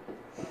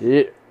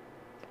 Yeah.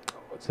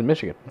 It's in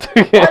Michigan.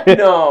 What?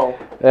 No.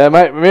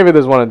 Maybe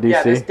there's one in D.C.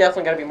 Yeah, there's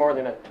definitely got to be more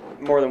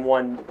than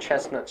one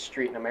Chestnut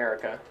Street in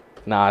America.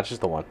 Nah, it's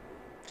just the one.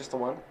 Just the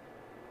one?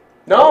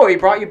 No, he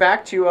brought you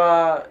back to,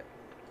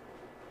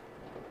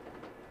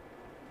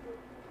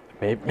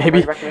 Maybe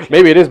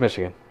it is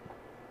Michigan.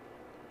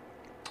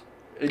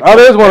 Oh,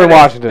 there's one in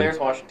Washington. There's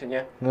Washington,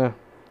 yeah. Yeah.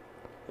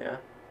 Yeah.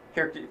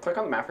 Here, click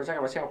on the map for a second.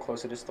 I want to see how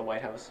close it is to the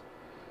White House.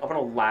 I'm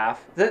gonna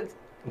laugh. It's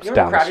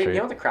down the street. You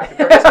know what the crappy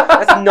part is?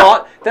 That's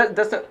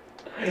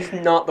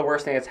not the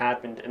worst thing that's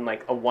happened in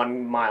like a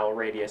 1 mile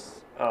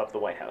radius of the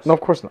White House. No,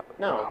 of course not.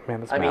 No. Oh,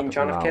 man, this I map mean, is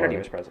John F. not Kennedy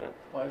right. was president.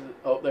 Why is it?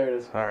 Oh, there it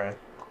is. All right.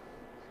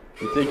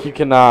 You think you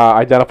can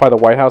identify the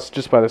White House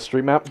just by the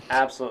street map?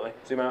 Absolutely.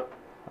 Zoom out.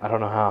 I don't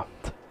know how.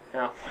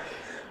 Yeah.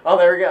 Oh,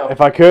 there we go.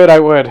 If I could, I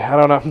would. I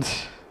don't know.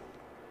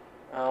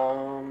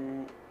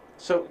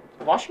 So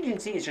Washington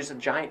D.C. is just a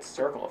giant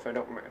circle, if I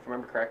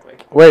remember correctly.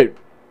 Wait.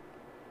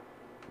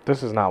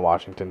 This is not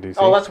Washington, D.C.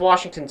 Oh, that's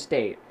Washington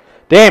State.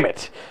 Damn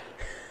it.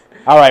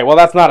 All right, well,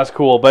 that's not as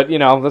cool, but, you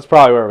know, that's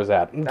probably where it was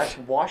at. That's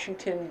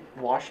Washington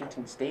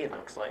State, it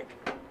looks like.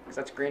 Because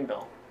that's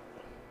Greenville.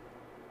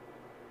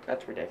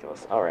 That's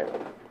ridiculous. All right.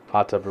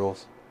 Hot tub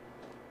rules.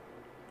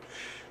 You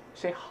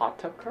say hot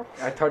tub girl?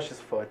 I touched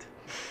his foot.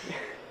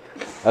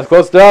 That's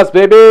close to us,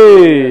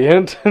 baby.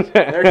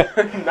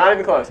 Not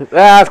even close.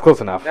 That's close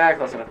enough. Nah,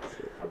 close enough.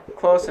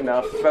 Close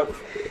enough. About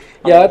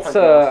Yeah, that's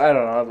I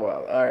don't know. That's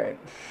wild. All right.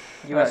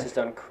 U.S. has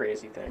done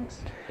crazy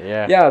things.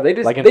 Yeah. Yeah, they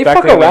just Like they fuck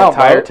infecting an around.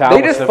 entire Bro. town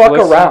They with just fuck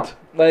syphilis. around.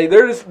 Like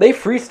they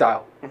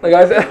freestyle.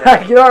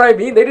 Like you know what I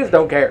mean? They just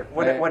don't care.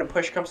 When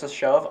push comes to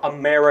shove,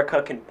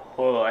 America can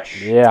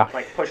push. Yeah.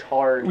 Like push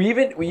hard. We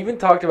even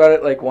talked about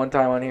it like one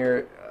time on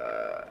here,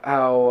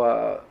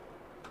 how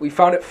we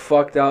found it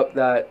fucked up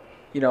that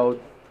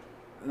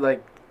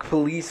like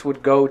police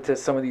would go to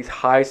some of these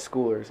high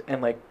schoolers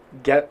and like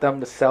get them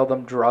to sell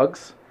them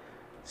drugs,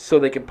 so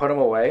they can put them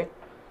away.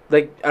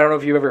 Like I don't know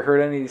if you've ever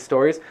heard any of these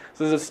stories.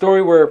 So there's a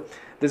story where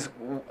this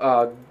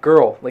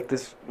girl, like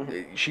this,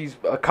 she's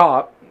a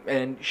cop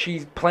and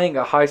she's playing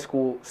a high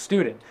school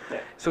student. Yeah.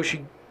 So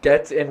she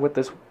gets in with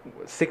this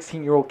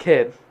 16-year-old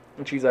kid,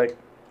 and she's like,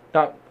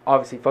 not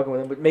obviously fucking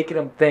with him, but making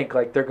him think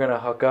like they're gonna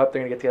hook up,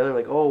 they're gonna get together.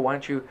 Like, oh, why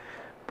don't you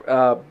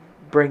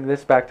bring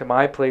this back to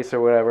my place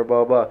or whatever,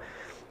 blah blah.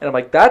 And I'm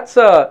like, that's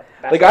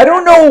like I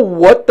don't know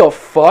what the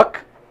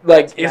fuck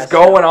like is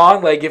going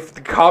on. Like if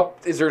the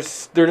cop they're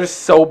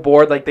just so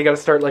bored, like they gotta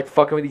start like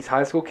fucking with these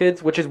high school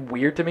kids, which is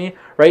weird to me,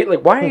 right?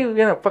 Like why are you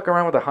gonna fuck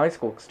around with a high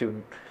school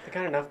student? They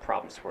got enough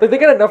problems for Like they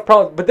got enough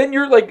problems, but then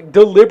you're like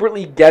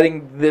deliberately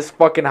getting this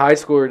fucking high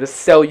schooler to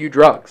sell you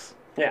drugs.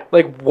 Yeah.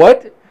 Like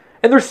what?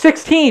 And they're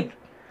 16.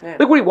 Yeah.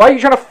 Like wait, why are you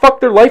trying to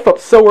fuck their life up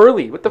so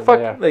early? What the fuck?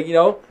 Yeah. Like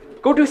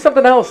go do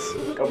something else.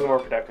 Go be more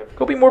productive.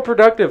 Go be more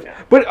productive. Yeah.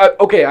 But,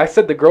 okay, I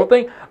said the girl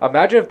thing.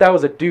 Imagine if that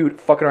was a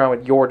dude fucking around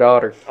with your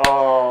daughter.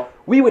 Oh.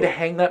 We would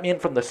hang that man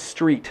from the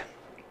street.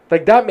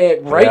 Like, that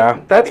man, right?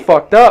 Yeah. That's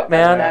fucked up,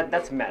 man.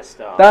 That's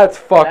messed up. That's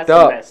fucked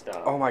up. Messed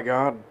up. Oh, my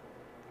God.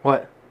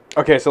 What?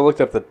 Okay, so I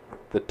looked up the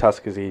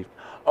Tuskegee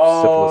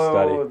syphilis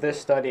study. Oh, this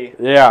study.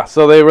 Yeah,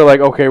 so they were like,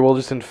 okay, we'll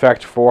just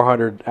infect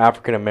 400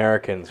 African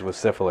Americans with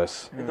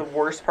syphilis. The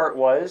worst part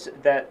was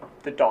that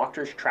the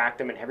doctors tracked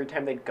them, and every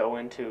time they'd go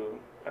into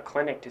a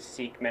clinic to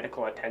seek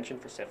medical attention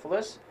for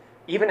syphilis,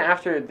 even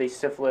after the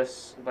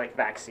syphilis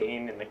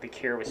vaccine and the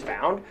cure was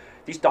found,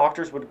 these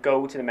doctors would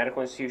go to the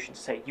medical institution to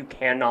say, you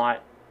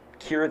cannot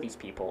cure these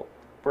people.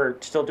 We're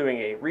still doing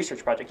a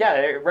research project. Yeah,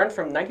 it ran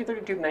from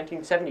 1932 to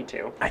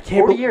 1972. I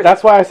can't 40 years.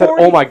 That's why I said,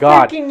 oh my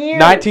God. 1972.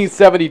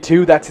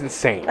 1972, that's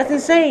insane. That's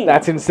insane.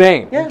 That's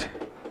insane. Yeah.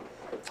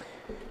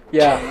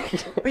 Yeah.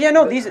 But yeah,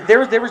 no,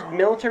 there was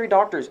military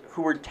doctors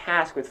who were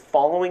tasked with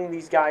following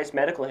these guys'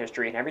 medical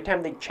history, and every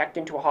time they checked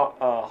into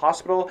a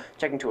hospital,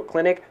 checked into a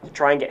clinic to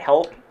try and get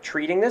help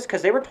treating this,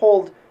 because they were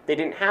told they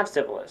didn't have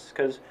syphilis,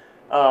 because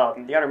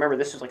you gotta remember,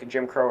 this was like a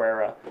Jim Crow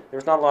era. There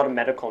was not a lot of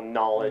medical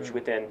knowledge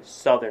within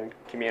southern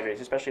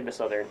communities, especially the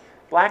southern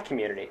black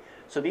community.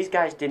 So these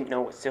guys didn't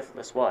know what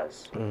syphilis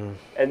was.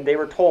 And they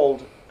were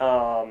told,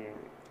 we're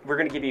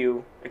gonna give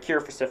you a cure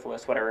for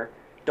syphilis, whatever.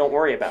 Don't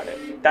worry about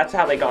it. That's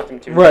how they got them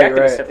to inject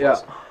them with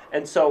syphilis. Yeah.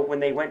 And so when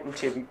they went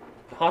into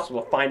the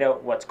hospital to find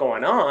out what's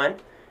going on,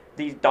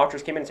 these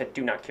doctors came in and said,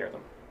 do not cure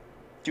them.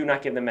 Do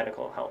not give them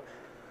medical help.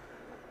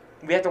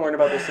 We had to learn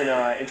about this in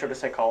Intro to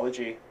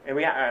Psychology, and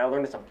I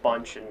learned this a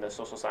bunch in the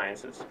social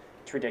sciences.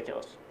 It's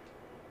ridiculous.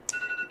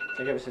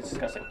 It's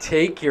disgusting.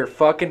 Take your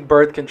fucking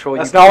birth control.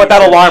 That's not what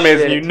that alarm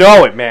is, and you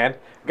know it, man.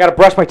 I gotta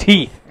brush my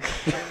teeth.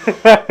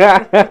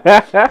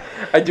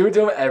 I do it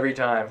to him every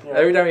time. Yeah.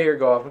 Every time I hear it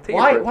go off.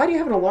 Why do you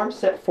have an alarm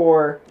set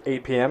for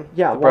 8 p.m.?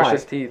 Yeah, to brush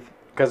his teeth.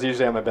 Because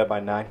usually I'm in bed by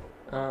 9.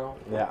 Oh.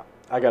 Yeah.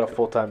 I got a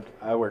full-time.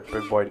 I work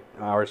big boy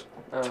hours.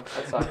 Oh,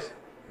 that sucks.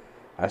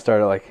 I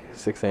start at like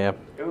 6 a.m.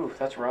 Ooh,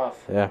 that's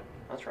rough. Yeah.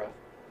 That's rough.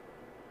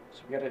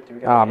 So we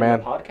gotta man.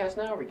 the podcast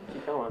now, or we can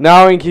keep going?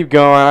 No, we can keep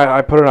going.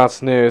 I put it on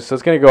snooze, so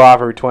it's gonna go off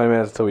every 20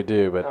 minutes until we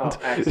do. But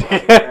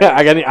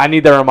I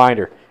need that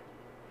reminder.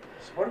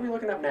 So what are we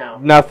looking up now?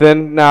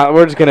 Nothing. No,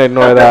 we're just gonna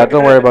ignore that.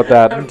 Don't worry about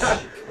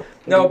that.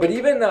 No, but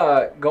even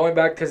going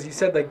back, because you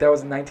said like that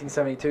was in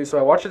 1972, so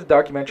I watched this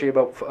documentary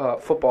about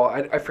football.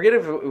 I forget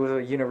if it was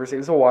a university. It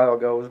was a while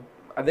ago.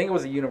 I think it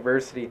was a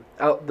university,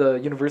 the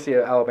University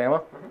of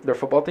Alabama, their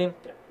football team.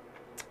 Yeah.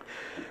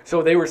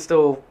 So they were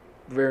still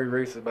very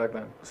racist back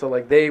then. So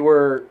like they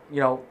were,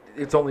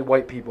 it's only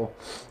white people.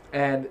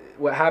 And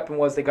what happened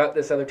was they got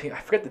this other team. I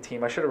forget the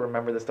team. I should have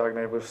remembered this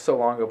documentary, but it was so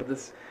long ago. But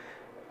this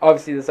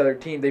other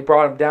team, they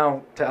brought them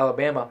down to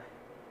Alabama,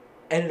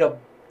 ended up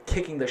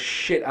kicking the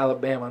shit out of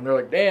Alabama, and they're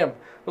like, damn,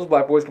 those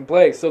black boys can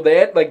play. So they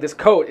had like this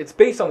coach. It's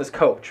based on this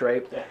coach,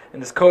 right? Yeah.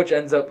 And this coach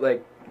ends up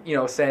like,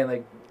 saying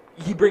like,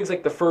 he brings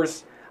like the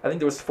first, I think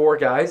there was 4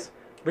 guys,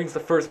 brings the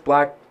first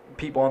black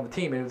people on the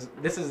team.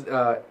 This is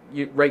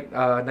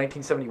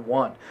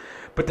 1971.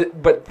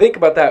 But think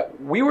about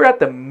that. We were at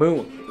the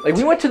moon. Like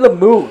we went to the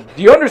moon.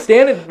 Do you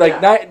understand? In like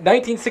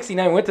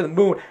 1969, we went to the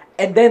moon,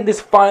 and then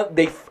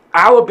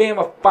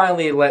Alabama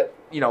finally let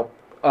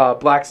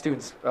black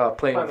students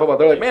play football.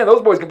 They're like, man,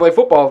 those boys can play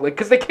football, like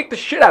because they kicked the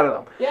shit out of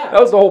them. Yeah,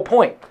 that was the whole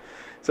point.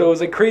 So it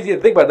was like crazy to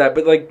think about that.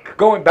 But like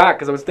going back,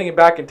 because I was thinking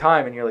back in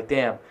time, and you're like,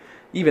 damn.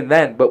 Even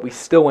then, but we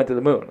still went to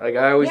the moon. Like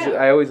I always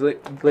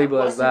label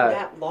it as that.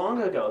 That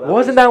long ago.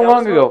 Wasn't that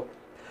long ago?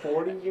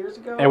 40 years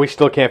ago. And we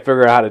still can't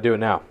figure out how to do it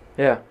now.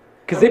 Yeah,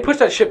 because they pushed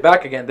that shit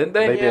back again, didn't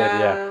they? They did,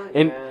 yeah.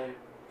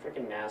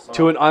 Freaking NASA.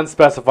 To an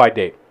unspecified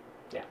date.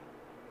 Yeah.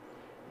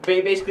 But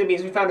it basically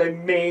means we found a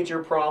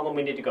major problem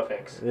we need to go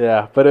fix.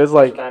 Yeah, but it was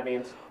like, that's what that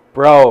means.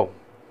 Bro,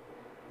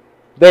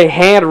 they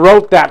hand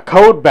wrote that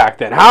code back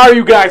then. How are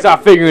you guys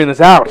not figuring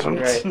this out?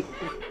 Right.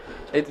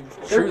 It's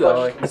true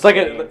though. It's like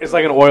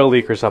an oil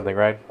leak or something,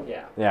 right?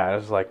 Yeah. Yeah,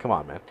 it's like, come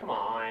on, man. Come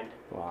on.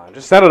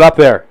 Just send it up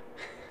there.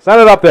 Send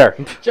it up there.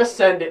 Just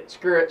send it.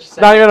 Screw it. It's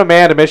not even a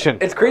manned mission.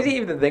 It's crazy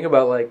even to think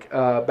about, like,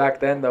 back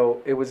then,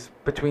 though, it was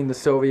between the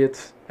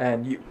Soviets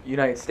and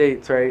United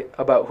States, right,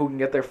 about who can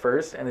get there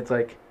first. And it's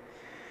like,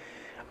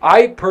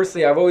 I've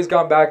always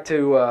gone back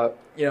to,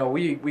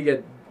 we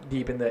get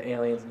deep into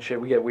aliens and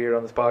shit. We get weird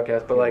on this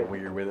podcast, but, like,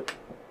 weird with it.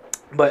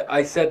 But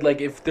I said, like,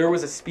 if there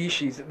was a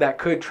species that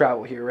could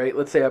travel here, right,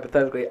 let's say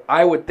hypothetically,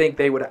 I would think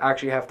they would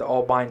actually have to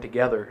all bind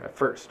together at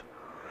first.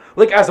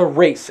 Like, as a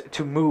race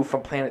to move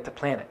from planet to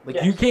planet. Like,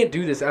 yes. You can't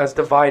do this as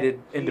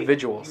divided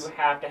individuals. You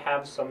have to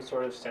have some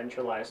sort of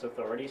centralized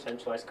authority,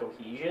 centralized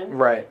cohesion.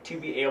 Right. To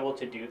be able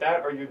to do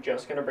that, or you're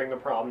just going to bring the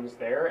problems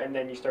there, and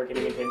then you start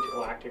getting into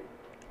intergalactic,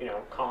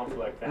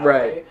 conflict that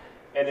way.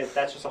 And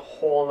that's just a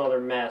whole other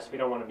mess we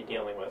don't want to be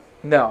dealing with.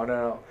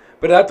 No.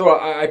 But that's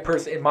what I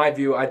personally, in my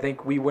view, I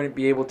think we wouldn't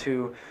be able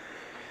to.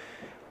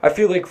 I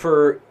feel like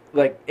for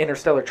like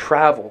interstellar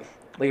travel,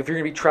 like if you're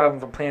gonna be traveling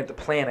from planet to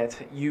planet,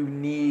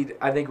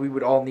 I think we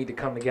would all need to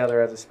come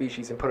together as a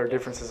species and put our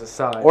differences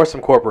aside. Or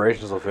some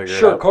corporations will figure it out.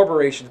 Sure,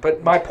 corporations.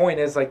 But my point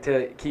is, like,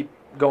 to keep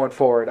going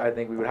forward, I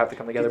think we would have to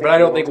come together. But I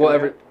don't think we'll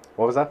ever.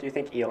 What was that? Do you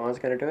think Elon's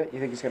gonna do it? You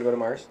think he's gonna go to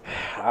Mars?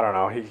 I don't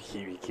know.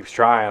 He keeps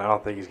trying. I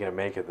don't think he's gonna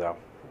make it though.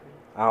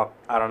 I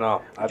don't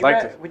know.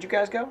 Would you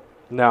guys go?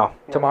 No.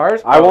 To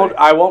Mars? I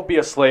won't be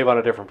a slave on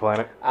a different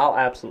planet. I'll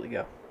absolutely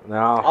go. No.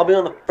 I'll be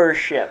on the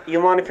first ship.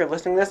 Elon, if you're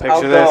listening to this,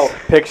 I'll go.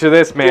 Picture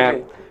this,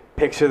 man.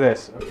 Picture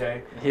this,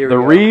 okay? The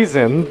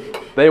reason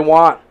they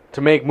want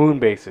to make moon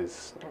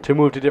bases to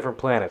move to different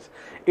planets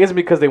isn't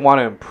because they want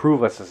to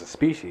improve us as a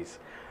species.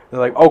 They're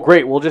like, oh,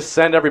 great, we'll just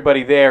send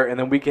everybody there, and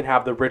then we can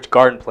have the rich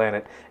garden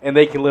planet, and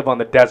they can live on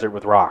the desert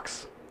with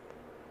rocks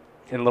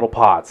in little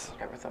pods.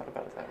 Never thought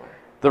about it that way.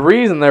 The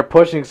reason they're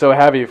pushing so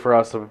heavy for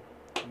us to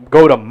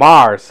go to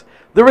Mars,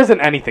 there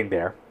isn't anything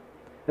there.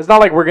 It's not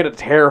like we're going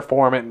to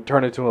terraform it and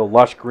turn it into a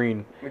lush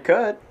green. We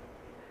could.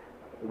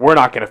 We're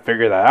not going to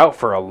figure that out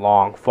for a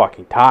long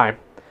fucking time.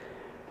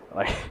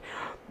 Like,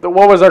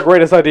 what was our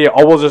greatest idea?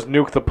 Oh, we'll just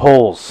nuke the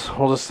poles.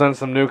 We'll just send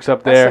some nukes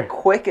up there. That's the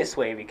quickest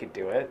way we could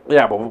do it.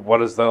 Yeah, but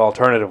what is the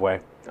alternative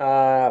way?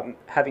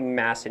 Having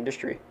mass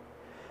industry.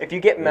 If you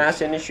get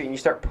mass industry and you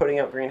start putting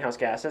out greenhouse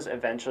gases,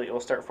 eventually it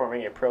will start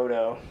forming a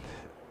proto...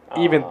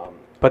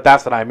 But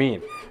that's what I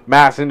mean.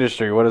 Mass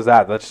industry, what is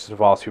that? That just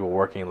involves people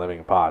working and living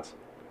in pods.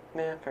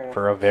 Yeah, fair enough.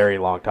 For a very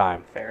long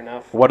time. Fair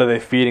enough. What are they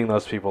feeding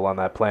those people on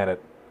that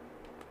planet?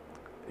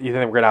 You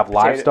think we're going to have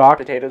livestock?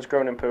 Potatoes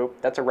grown in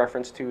poop. That's a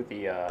reference to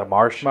the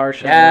Martian.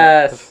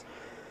 Yes!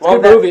 Well,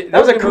 that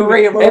was a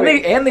great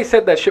movie. And they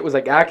said that shit was,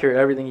 like, accurate,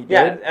 everything he did.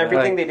 Yeah,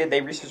 everything they did,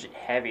 they researched it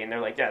heavy, and they're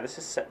like, yeah,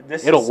 this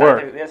It'll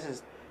work. This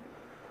is...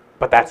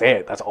 But that's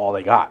it. That's all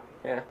they got.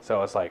 Yeah.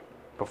 So it's like,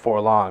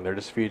 before long, they're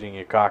just feeding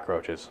you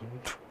cockroaches.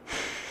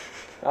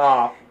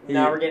 Oh,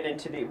 now we're getting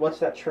into what's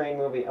that train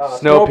movie?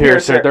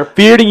 Snowpiercer. They're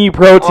feeding you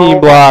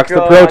protein blocks.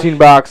 The protein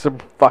blocks are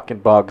fucking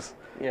bugs.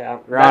 Yeah,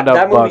 Roundup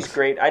that movie's bugs.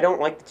 great. I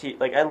don't like the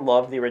I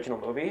love the original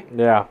movie.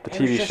 Yeah, the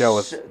TV show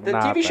was the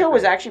TV show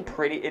was actually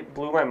pretty. It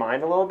blew my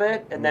mind a little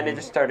bit, and then it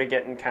just started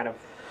getting kind of.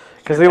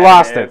 Because they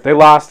lost it. They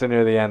lost it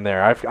near the end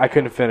there. I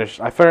couldn't finish.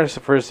 I finished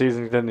the first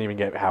season. Didn't even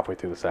get halfway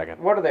through the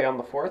second. What are they on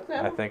the fourth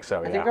now? I think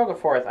so. I think they're on the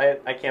fourth.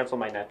 I canceled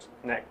my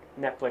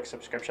Netflix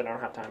subscription. I don't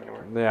have time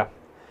anymore. Yeah.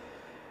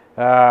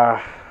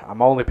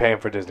 I'm only paying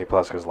for Disney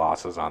Plus because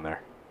Lost is on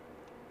there.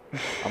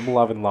 I'm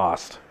loving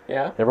Lost.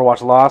 Yeah. You ever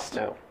watch Lost?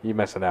 No. You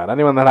missing out.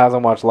 Anyone that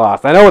hasn't watched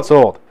Lost, I know it's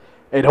old.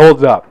 It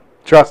holds up.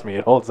 Trust me,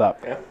 it holds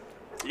up. Yeah.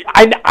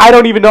 I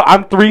don't even know.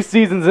 I'm 3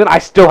 seasons in. I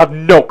still have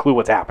no clue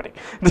what's happening.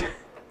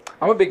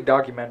 I'm a big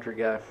documentary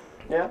guy.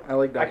 Yeah. I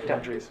like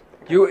documentaries.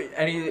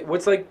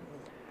 What's like?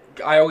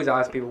 I always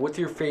ask people, what's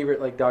your favorite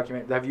like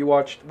document? Have you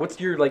watched? What's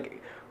your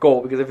like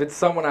goal? Because if it's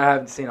someone I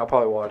haven't seen, I'll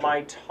probably watch My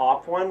it.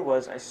 top one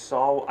was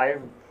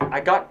I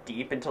got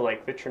deep into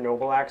like the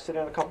Chernobyl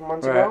accident a couple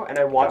months ago, and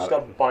I watched a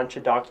bunch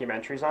of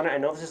documentaries on it. I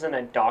know this isn't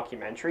a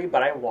documentary,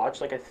 but I watched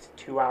like a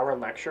 2-hour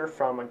lecture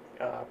from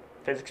a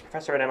physics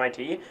professor at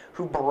MIT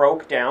who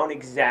broke down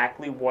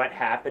exactly what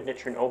happened at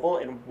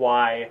Chernobyl and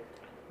why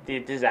the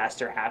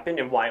disaster happened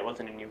and why it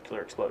wasn't a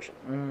nuclear explosion.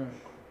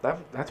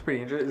 That's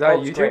pretty interesting. Is that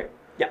YouTube? Great.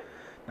 Yeah.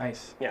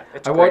 Nice. Yeah,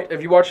 it's great.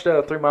 Have you watched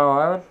 3 Mile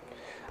Island?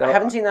 I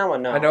haven't seen that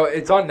one, no. I know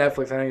it's on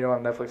Netflix. I know you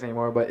don't have Netflix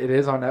anymore, but it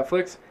is on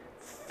Netflix.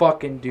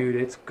 Fucking dude,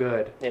 it's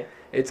good. Yeah.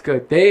 It's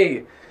good.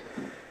 They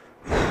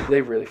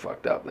really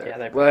fucked up there.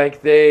 Yeah,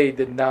 they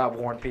did not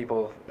warn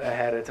people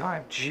ahead of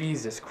time.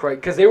 Jesus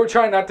Christ. Because they were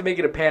trying not to make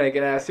it a panic,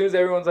 and as soon as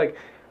everyone's like,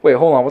 wait,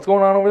 hold on, what's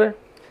going on over there?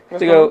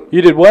 They go,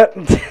 you did what?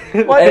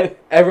 What?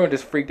 Everyone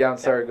just freaked out and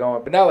started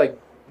going. But now, like,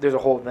 there's a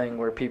whole thing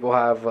where people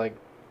have, like,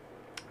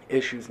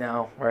 issues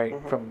now, right,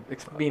 from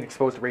being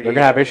exposed to radiation.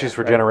 They're going to have issues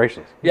for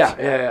generations.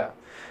 Yeah.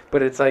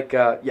 But it's like,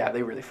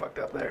 they really fucked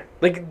up there.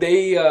 Like,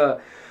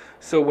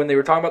 so when they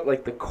were talking about,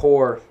 like, the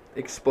core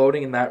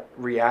exploding in that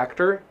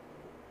reactor,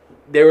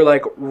 they were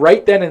like,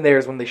 right then and there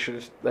is when they should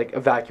have, like,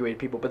 evacuated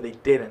people, but they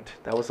didn't.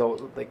 That was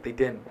all, like, they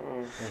didn't.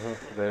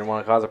 They didn't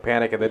want to cause a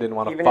panic, and they didn't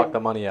want to fuck the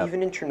money up.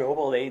 Even in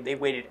Chernobyl, they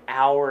waited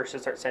hours to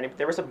start sending.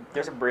 There's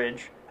a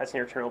bridge that's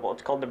near Chernobyl.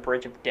 It's called the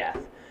Bridge of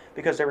Death,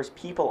 because there was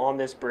people on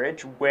this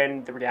bridge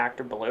when the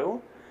reactor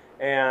blew,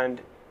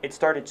 and it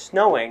started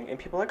snowing, and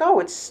people were like, oh,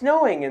 it's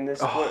snowing in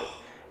this.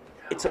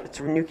 It's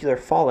a nuclear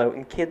fallout,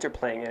 and kids are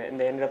playing it, and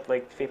they ended up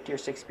like 50 or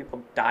 60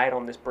 people died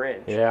on this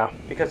bridge. Yeah.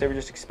 Because they were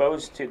just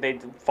exposed to the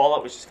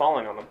fallout was just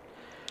falling on them,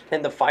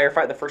 and the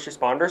first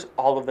responders,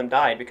 all of them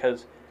died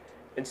because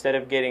instead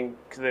of getting,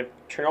 because the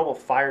Chernobyl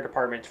fire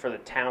department for the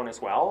town as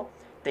well,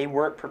 they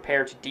weren't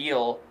prepared to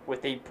deal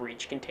with a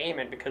breach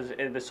containment because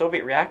the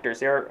Soviet reactors,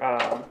 they're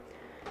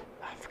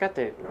I forgot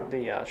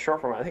the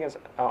short form. I think it's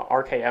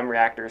RKM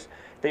reactors.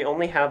 They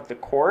only have the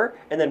core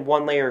and then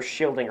one layer of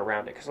shielding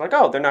around it. Because like,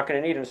 oh, they're not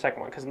going to need a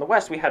second one. Because in the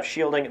West, we have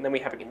shielding, and then we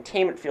have a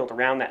containment field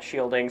around that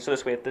shielding. So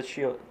this way, if the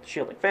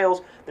shielding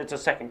fails, there's a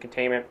second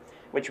containment,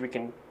 which we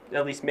can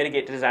at least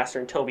mitigate the disaster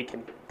until we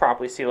can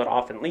properly seal it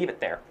off and leave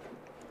it there.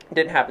 It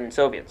didn't happen in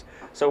Soviets.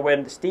 So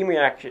when the steam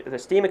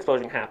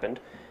explosion happened,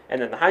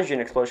 and then the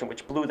hydrogen explosion,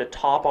 which blew the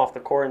top off the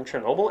core in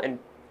Chernobyl and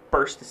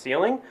burst the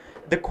ceiling,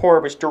 the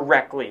core was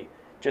directly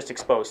just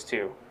exposed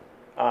to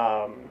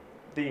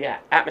the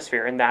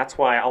atmosphere, and that's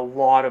why a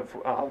lot of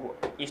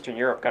Eastern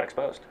Europe got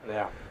exposed.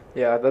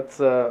 Yeah, that's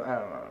I don't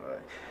know.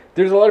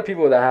 There's a lot of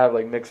people that have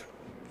like mixed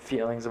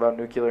feelings about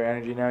nuclear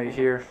energy now. You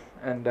hear,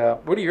 and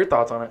what are your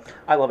thoughts on it?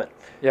 I love it.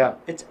 Yeah,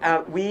 it's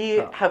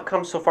we have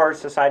come so far as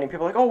society, and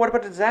people are like, oh, what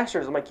about the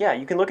disasters? I'm like, yeah,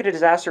 you can look at a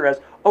disaster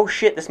as, oh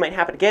shit, this might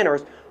happen again, or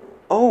as,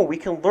 oh, we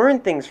can learn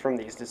things from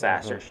these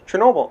disasters.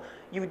 Chernobyl,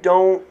 you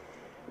don't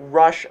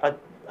rush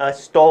a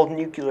stalled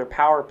nuclear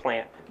power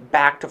plant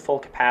back to full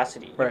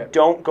capacity. You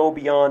don't go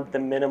beyond the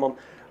minimum.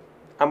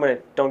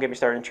 Don't get me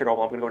started in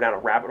Chernobyl. I'm going to go down a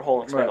rabbit hole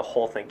and explain the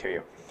whole thing to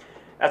you.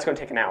 That's going to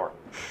take an hour.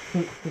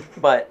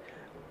 But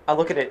I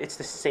look at it, it's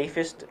the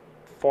safest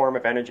form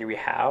of energy we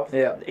have.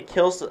 Yeah. It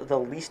kills the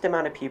least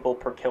amount of people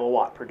per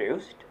kilowatt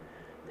produced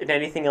than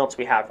anything else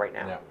we have right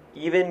now. Yeah.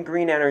 Even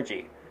green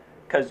energy.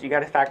 Because you got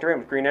to factor in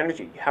with green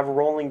energy, you have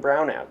rolling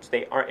brownouts.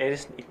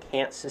 It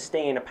can't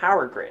sustain a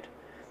power grid.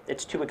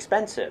 It's too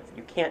expensive.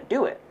 You can't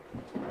do it.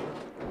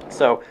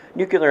 So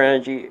nuclear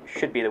energy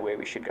should be the way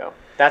we should go.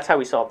 That's how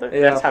we solve it.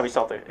 That's how we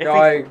solve it.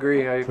 I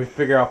agree. If we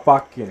figure out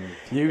fucking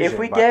fusion. If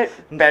we get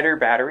better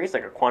batteries,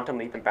 like a quantum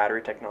leap in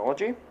battery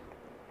technology,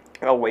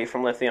 away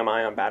from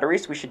lithium-ion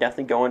batteries, we should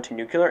definitely go into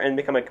nuclear and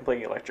become a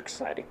completely electric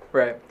society.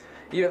 Right.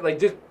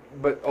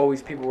 But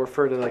always people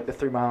refer to like the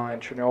 3 Mile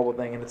Island Chernobyl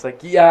thing, and it's like,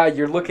 yeah,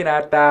 you're looking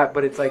at that,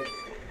 but it's like,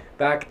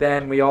 back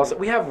then we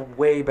have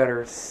way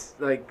better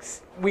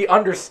we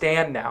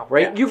understand now,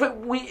 right? Yeah.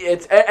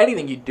 It's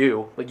anything you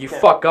do, like you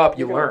fuck up,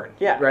 you learn.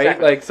 Yeah, right.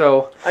 Exactly. Like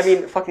so. I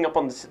mean, fucking up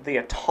on the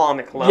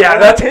atomic level. Yeah,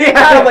 that's like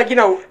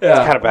it's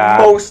kind of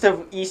bad. Most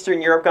of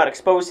Eastern Europe got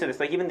exposed to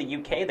this. Like even the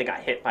UK, they got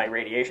hit by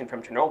radiation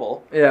from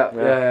Chernobyl.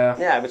 Yeah.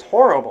 Yeah, it was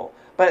horrible.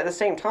 But at the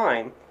same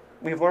time,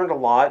 we've learned a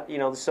lot. You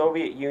know, the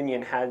Soviet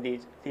Union had the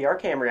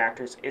RKM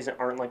reactors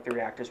aren't like the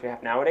reactors we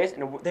have nowadays,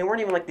 and they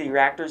weren't even like the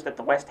reactors that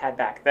the West had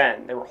back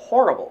then. They were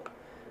horrible.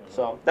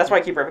 So that's why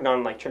I keep ripping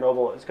on like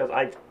Chernobyl, is because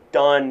I've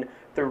done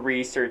the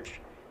research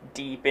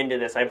deep into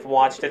this. I've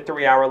watched a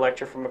 3-hour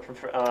lecture from a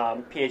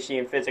PhD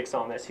in physics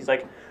on this. He's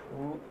like,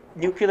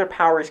 nuclear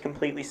power is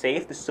completely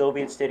safe. The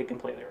Soviets did it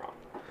completely wrong.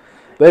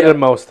 They did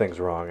most things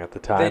wrong at the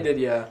time. They did,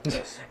 yeah.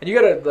 Yes. And you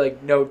gotta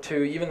like note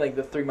too, even like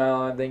the 3 Mile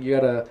Island thing, you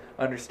gotta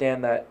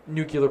understand that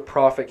nuclear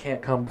profit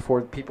can't come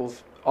before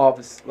people's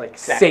obvious like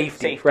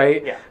safety,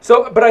 right? Yeah.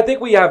 So, but I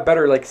think we have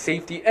better like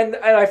safety, and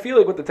I feel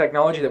like with the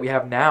technology that we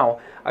have now,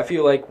 I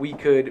feel like we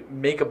could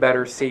make a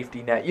better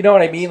safety net. You know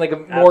what I mean?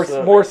 Like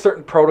more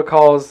certain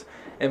protocols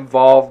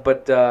involved.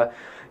 But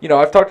you know,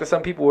 I've talked to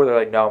some people where they're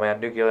like, "No, man,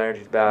 nuclear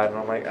energy is bad," and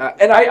I'm like,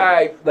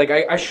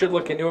 I should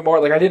look into it more.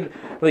 Like I didn't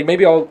like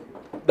maybe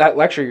that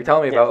lecture you're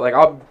telling me about. Like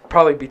I'll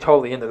probably be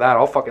totally into that.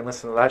 I'll fucking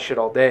listen to that shit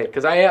all day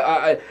because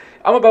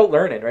I'm about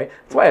learning, right?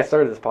 That's why I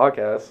started this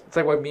podcast. It's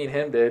like what me and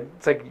him did.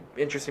 It's like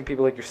interesting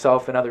people like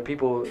yourself and other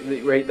people,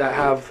 right, that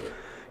have,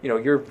 you know,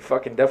 you're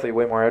fucking definitely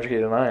way more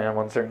educated than I am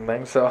on certain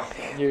things. So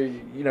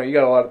you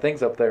got a lot of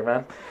things up there,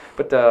 man.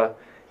 But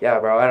yeah,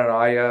 bro, I don't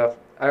know.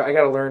 I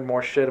got to learn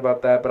more shit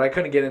about that, but I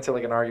couldn't get into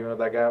like an argument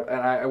with that guy.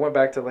 And I went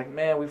back to like,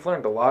 man, we've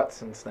learned a lot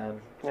since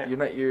then. Yeah.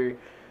 You're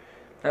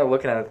not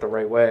looking at it the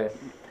right way.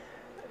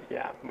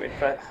 Yeah,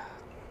 but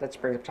let's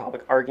bring up the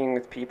topic: arguing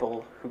with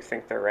people who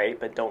think they're right,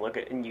 but don't look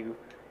at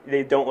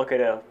they don't look at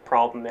a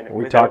problem in it.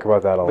 We talk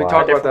about that a lot. We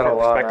talk about that a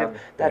lot. Man.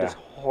 That is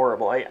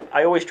horrible.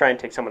 I always try and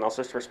take someone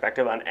else's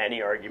perspective on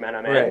any argument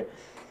I'm in,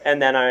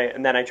 and then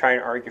I try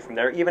and argue from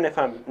there. Even if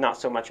I'm not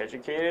so much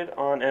educated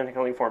on and I can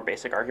only form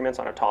basic arguments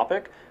on a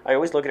topic, I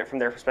always look at it from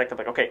their perspective.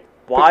 Like, okay,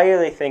 why are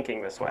they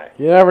thinking this way?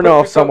 You never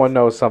know if someone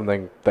knows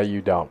something that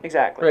you don't.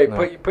 Exactly. Right.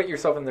 No. Put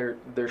yourself in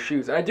their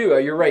shoes. And I do.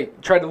 You're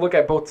right. Try to look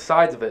at both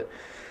sides of it.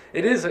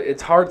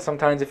 It's hard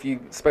sometimes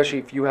especially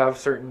if you have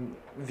certain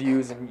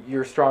views and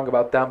you're strong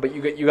about them, but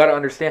you got to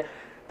understand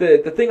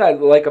the thing I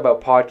like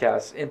about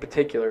podcasts in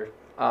particular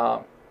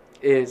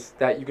is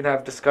that you can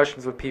have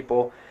discussions with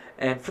people,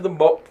 and for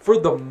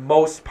the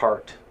most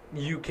part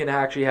you can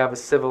actually have a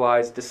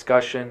civilized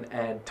discussion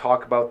and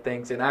talk about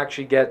things and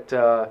actually get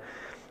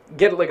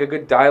like a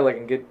good dialogue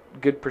and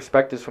get good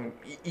perspectives from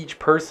each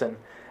person.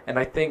 And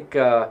I think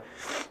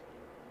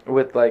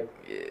with like,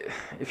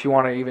 if you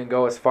want to even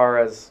go as far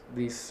as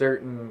these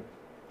certain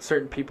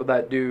people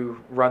that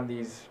do run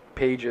these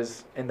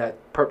pages and that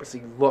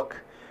purposely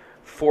look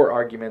for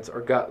arguments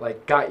or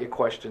got you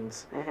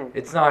questions,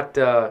 it's not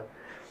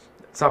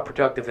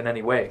productive in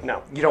any way.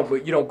 No, you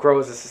don't grow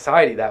as a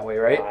society that way,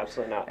 right? No,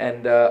 absolutely not.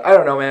 And I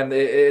don't know, man.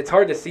 It's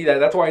hard to see that.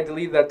 That's why I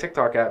deleted that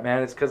TikTok app,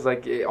 man. It's because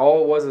like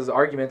all it was is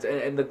arguments,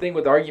 and the thing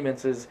with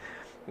arguments is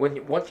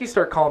once you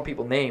start calling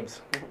people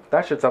names,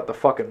 that shit's out the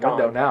fucking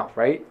window now,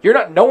 right?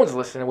 No one's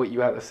listening to what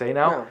you have to say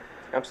now. No,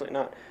 absolutely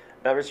not.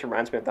 That just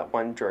reminds me of that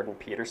one Jordan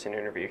Peterson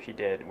interview he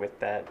did with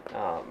that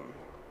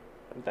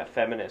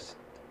feminist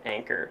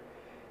anchor,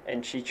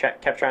 and she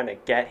kept trying to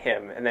get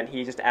him, and then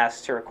he just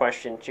asks her a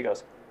question. She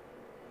goes,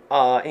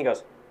 and he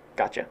goes,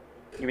 "Gotcha.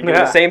 You've been doing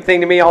the same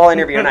thing to me all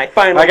interview, and I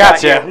finally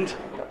got you."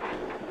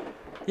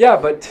 Yeah,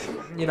 but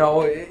you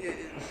know,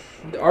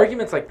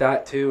 arguments like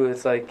that too.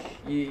 It's like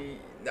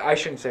I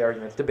shouldn't say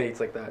arguments, debates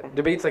like that.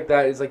 Debates like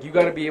that is like you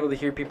got to be able to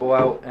hear people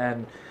out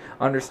and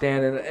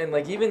understand, and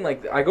like even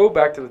like I go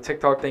back to the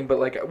TikTok thing, but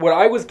like what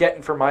I was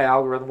getting from my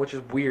algorithm, which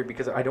is weird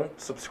because I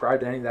don't subscribe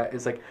to any of that,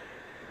 is like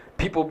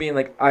people being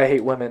like, I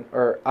hate women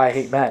or I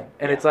hate men,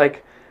 and it's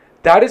like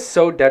that is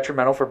so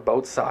detrimental for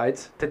both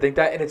sides to think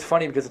that. And it's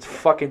funny because it's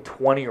fucking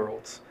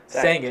 20-year-olds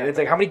saying it. It's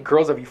like, how many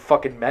girls have you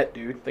fucking met,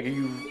 dude? Like,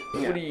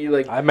 what are you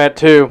like? I met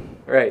 2.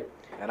 Right.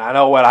 And I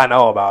know what I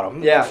know about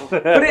them. Yeah,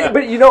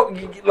 but you know,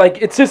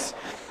 like it's just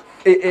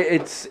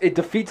it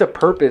defeats a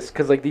purpose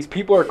because like these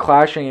people are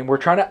clashing and we're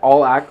trying to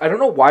all act. I don't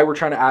know why we're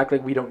trying to act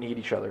like we don't need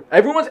each other.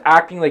 Everyone's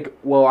acting like,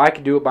 well, I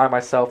can do it by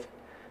myself,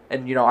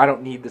 and you know I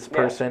don't need this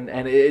person.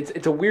 And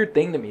it's a weird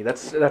thing to me.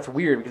 That's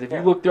weird because if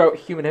you look throughout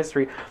human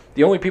history,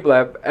 the only people that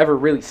have ever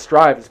really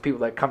strived is people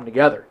that come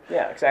together.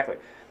 Yeah, exactly.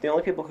 The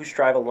only people who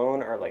strive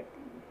alone are like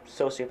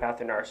sociopaths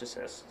and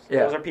narcissists.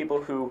 Yeah. Those are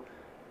people who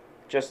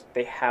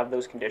they have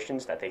those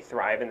conditions that they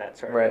thrive in that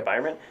sort of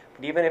environment.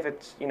 But even if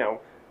it's, you know,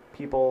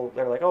 people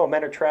that are like, oh,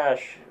 men are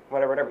trash,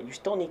 whatever, you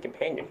still need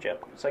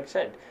companionship. It's like I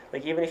said,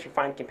 like even if you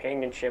find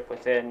companionship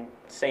within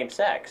same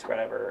sex,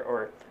 whatever,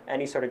 or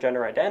any sort of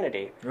gender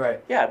identity,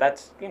 yeah,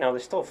 that's, you know,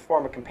 there's still a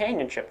form of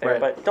companionship there.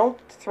 But don't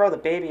throw the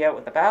baby out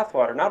with the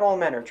bathwater. Not all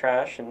men are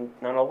trash and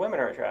not all women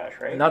are trash,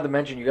 right? Not to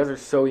mention, you guys are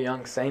so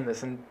young saying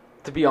this, and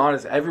to be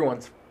honest,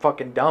 everyone's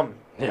fucking dumb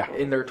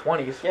in their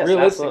 20s. Yes,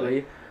 realistically,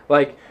 absolutely.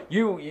 Like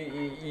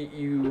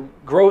you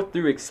grow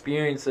through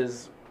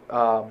experiences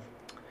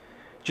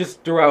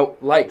just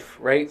throughout life,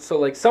 right? So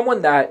like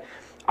someone that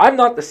I'm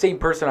not the same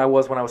person I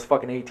was when I was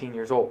fucking 18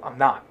 years old. I'm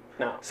not.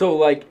 No. So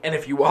like, and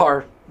if you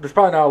are, there's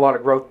probably not a lot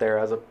of growth there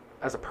as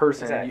a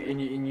person, exactly.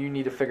 and you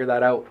need to figure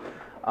that out.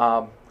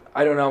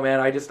 I don't know, man.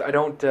 I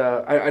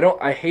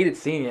hated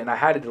seeing it, and I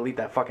had to delete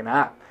that fucking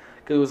app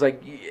because it was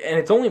like, and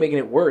it's only making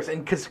it worse.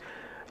 And because,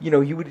 you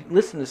know, you would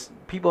listen to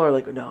people are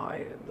like, no,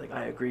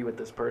 I agree with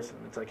this person.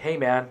 It's like, hey,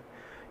 man,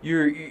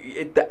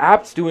 the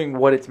app's doing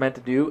what it's meant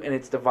to do, and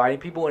it's dividing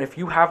people. And if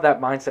you have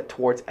that mindset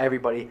towards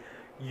everybody,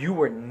 you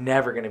are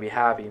never going to be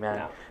happy, man.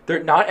 No.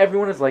 Not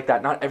everyone is like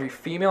that. Not every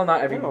female,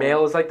 not every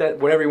male is like that.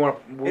 Whatever you want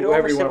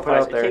to put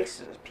out there. It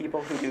takes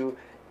people who do,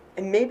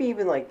 and maybe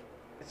even like,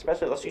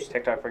 especially let's use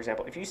TikTok for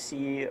example. If you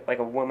see like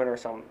a woman or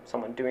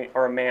someone doing,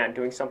 or a man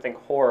doing something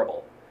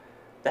horrible,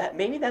 that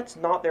maybe that's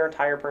not their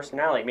entire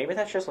personality. Maybe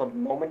that's just a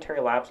momentary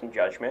lapse in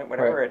judgment,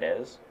 whatever it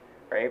is,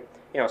 right?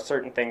 You know,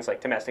 certain things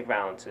like domestic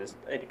violence is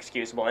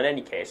inexcusable in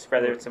any case,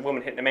 whether it's a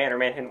woman hitting a man or a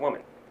man hitting a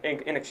woman,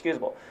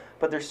 inexcusable.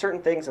 But there's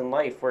certain things in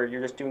life where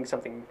you're just doing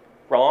something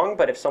wrong,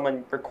 but if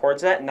someone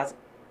records that and that's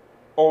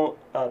the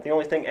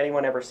only thing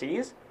anyone ever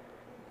sees,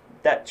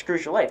 that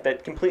screws your life.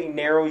 That completely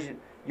narrows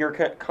your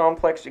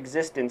complex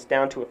existence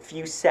down to a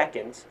few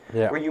seconds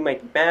where you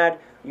might be mad,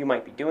 you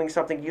might be doing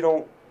something you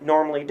don't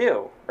normally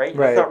do, right?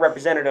 It's not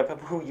representative of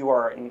who you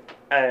are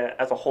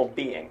as a whole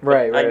being.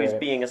 Right. I use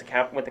being as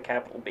with a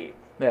capital B.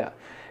 Yeah.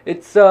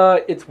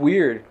 It's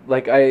weird.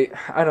 Like I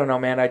don't know,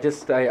 man.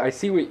 I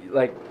see what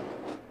like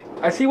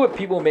I see what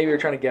people maybe are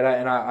trying to get at,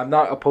 and I'm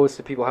not opposed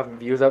to people having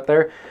views out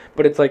there,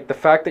 but it's like the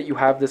fact that you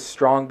have this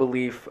strong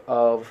belief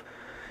of,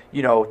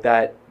 you know,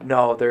 that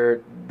no,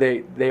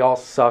 they all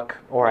suck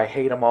or I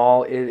hate them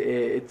all.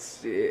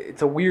 It's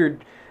a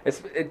weird.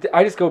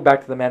 I just go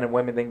back to the men and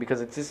women thing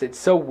because it's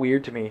so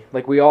weird to me.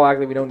 Like we all act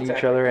like we don't need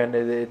each other, and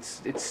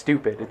it's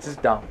stupid. It's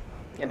just dumb.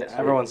 And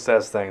everyone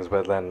says things,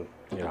 but then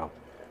you know,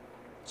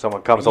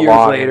 someone comes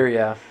along. Years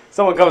later,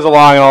 someone comes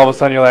along, and all of a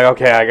sudden you're like,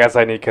 okay, I guess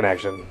I need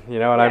connection. You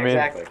know what I mean?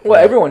 Exactly.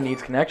 Well, everyone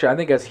needs connection. I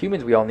think as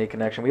humans, we all need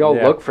connection. We all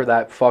look for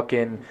that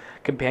fucking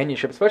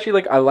companionship. Especially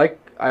like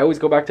I always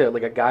go back to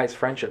like a guy's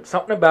friendship.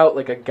 Something about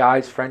like a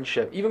guy's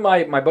friendship. Even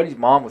my buddy's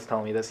mom was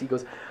telling me this.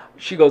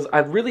 She goes, I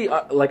really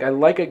I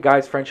like a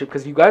guy's friendship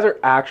because you guys are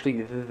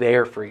actually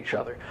there for each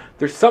other.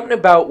 There's something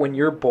about when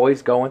your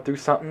boy's going through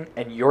something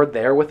and you're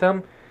there with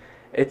him.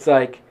 It's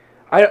like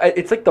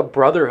it's like the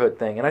brotherhood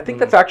thing, and I think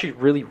that's actually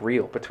really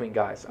real between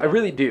guys. I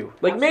really do.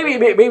 Like maybe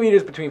it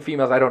is between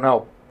females. I don't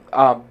know,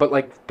 but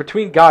like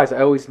between guys,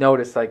 I always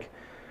notice like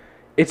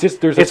it's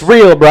just it's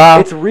real, bro.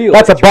 It's real.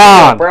 That's a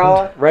bond,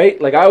 bro. Right?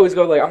 Like I always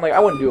go like I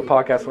wouldn't do a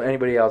podcast with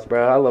anybody else,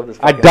 bro. I love this.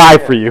 I die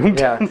for you.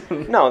 Yeah.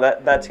 No,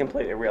 that's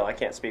completely real. I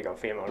can't speak on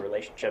female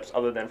relationships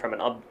other than from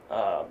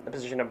the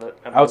position of an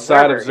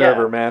outside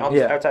observer, man.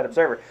 Outside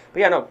observer. But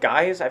yeah, no,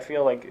 guys, I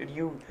feel like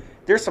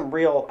there's some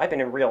real. I've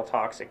been in real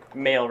toxic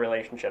male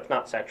relationships,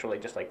 not sexually,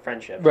 just like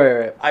friendships.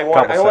 Right. I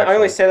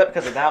only say that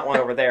because of that one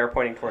over there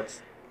pointing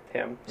towards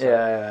him. So.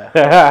 Yeah.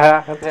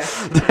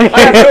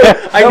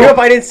 I knew if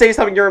I didn't say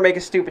something, you were making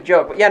a stupid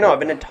joke. But yeah, no, I've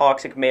been in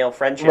toxic male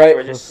friendships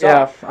where it just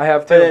suck. Yeah, I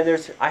have too. But then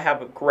I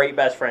have great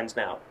best friends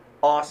now.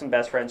 Awesome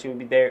best friends who've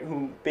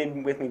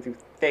been with me through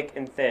thick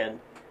and thin.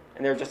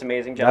 And they're just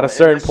amazing gentlemen. At a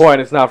certain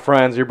point, it's not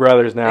friends, you're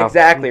brothers now.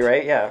 Exactly,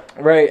 right? Yeah.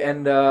 Right,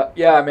 and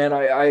yeah, man,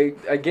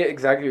 I get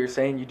exactly what you're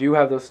saying. You do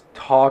have those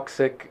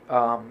toxic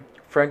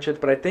friendships,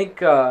 but I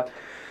think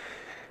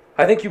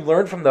you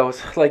learn from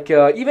those. Like,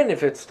 even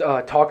if it's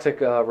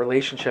toxic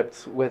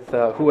relationships with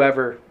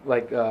whoever,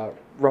 like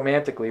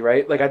romantically,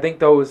 right? Like, I think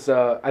those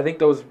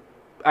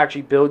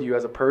actually build you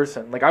as a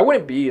person. Like, I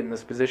wouldn't be in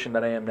this position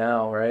that I am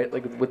now, right?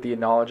 Like, with the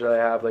knowledge that I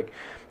have. Like,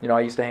 you know,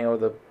 I used to hang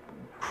out with a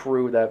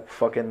crew that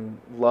fucking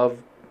love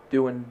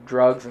doing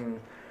drugs and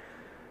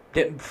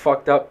getting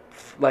fucked up,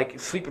 like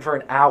sleeping for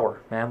an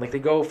hour, man. Like we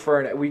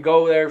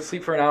go there,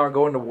 sleep for an hour, and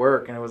go into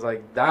work, and it was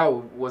like that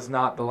was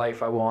not the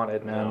life I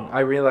wanted, man. No. I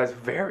realized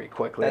very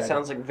quickly. That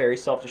sounds like very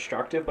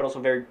self-destructive, but also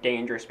very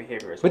dangerous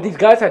behavior as well. But these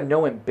guys had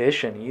no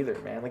ambition either,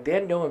 man. Like they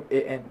had no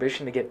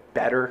ambition to get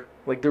better.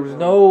 Like there was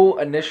no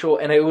initial,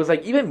 and it was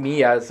like even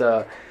me as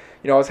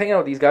you know, I was hanging out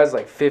with these guys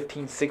like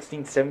 15,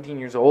 16, 17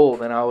 years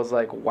old, and I was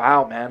like,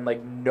 wow, man,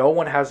 like, no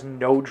one has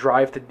no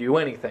drive to do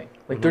anything.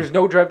 Like, there's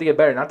no drive to get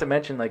better. Not to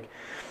mention, like,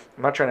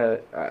 I'm not trying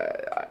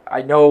to,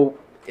 I know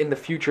in the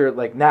future,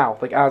 like, now,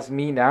 like, as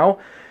me now,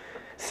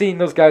 seeing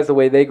those guys the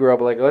way they grew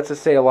up, like, let's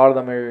just say a lot of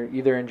them are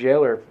either in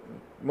jail or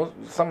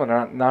some of them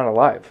are not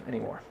alive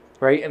anymore,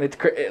 right? And it's,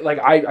 like,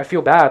 I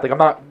feel bad. Like, I'm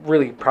not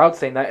really proud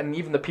saying that, and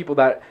even the people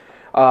that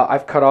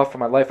I've cut off from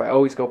my life, I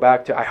always go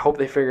back to, I hope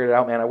they figure it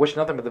out, man. I wish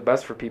nothing but the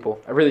best for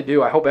people. I really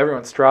do. I hope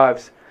everyone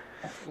strives.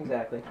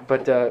 Exactly.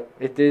 But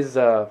it is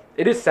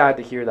sad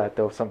to hear that,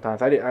 though,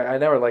 sometimes. I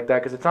never liked that,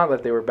 because it's not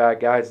that they were bad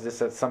guys. It's just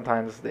that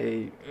sometimes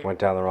they went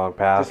down the wrong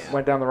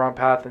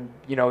path. And,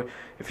 you know,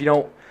 if you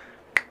don't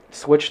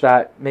switch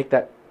that, make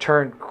that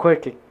turn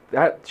quick,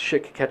 that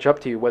shit could catch up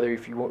to you, whether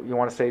if you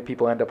want to say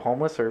people end up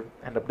homeless or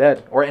end up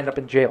dead or end up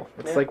in jail.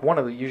 It's like one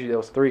of usually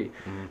those three.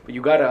 Mm-hmm. But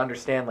you got to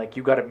understand, like,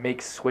 you got to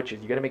make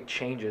switches. You got to make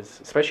changes,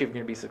 especially if you're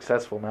going to be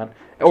successful, man.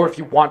 Or if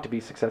you want to be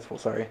successful,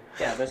 sorry.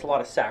 Yeah, there's a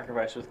lot of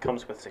sacrifice that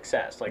comes with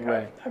success. Like,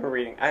 right. I've been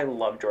reading, I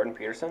love Jordan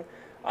Peterson.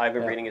 I've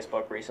been reading his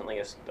book recently,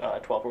 his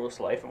 12 Rules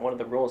to Life, and one of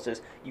the rules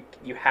is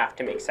you have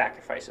to make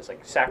sacrifices. Like,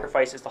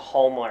 sacrifice is the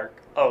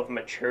hallmark of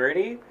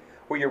maturity,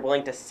 where you're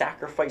willing to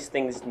sacrifice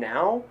things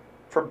now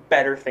for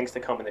better things to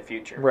come in the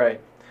future.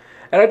 Right.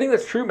 And I think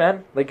that's true,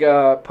 man. Like,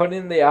 put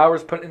in the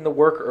hours, put in the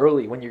work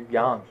early when you're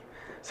young,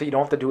 so you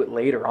don't have to do it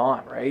later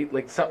on, right?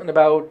 Like, something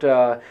about,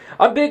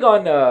 I'm big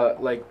on,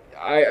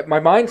 my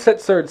mindset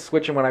started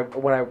switching when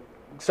I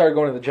started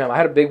going to the gym. I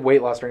had a big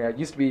weight loss right now. It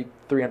used to be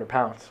 300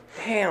 pounds.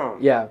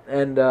 Damn. Yeah,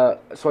 and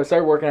so I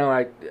started working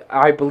out.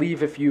 I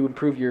believe if you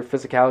improve your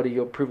physicality,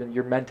 you'll improve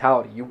your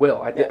mentality. You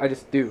will. I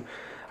just do.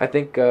 I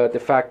think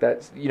the fact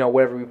that,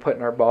 whatever we put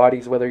in our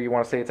bodies, whether you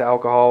want to say it's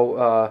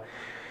alcohol,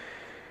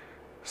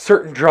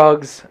 certain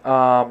drugs,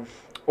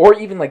 or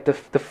even like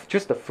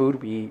just the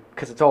food we eat,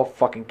 because it's all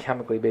fucking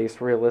chemically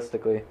based,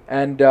 realistically.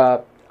 And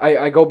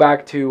I go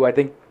back to, I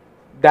think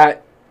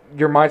that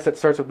your mindset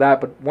starts with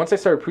that, but once I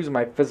started improving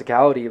my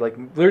physicality, like,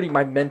 literally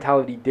my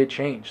mentality did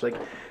change. Like,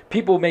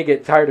 people may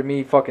get tired of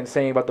me fucking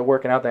saying about the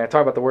working out thing. I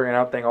talk about the working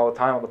out thing all the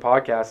time on the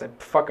podcast, and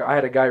I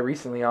had a guy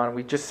recently on, and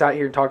we just sat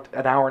here and talked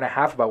an hour and a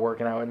half about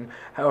working out and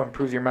how it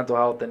improves your mental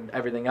health and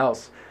everything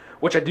else,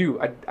 which I do.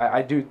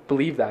 I do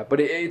believe that, but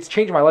it's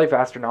changed my life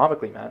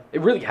astronomically, man.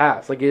 It really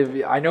has. Like,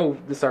 I know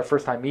this is our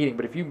first time meeting,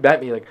 but if you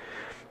met me, like,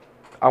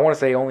 I want to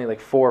say only like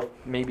 4,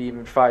 maybe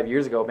even 5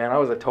 years ago, man, I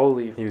was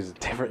he's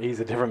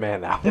a different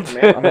man now.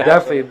 I'm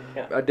definitely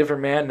a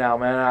different man now,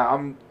 man.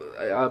 I'm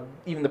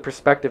even the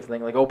perspective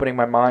thing, like opening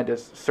my mind to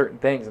certain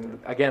things. And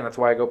again, that's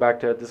why I go back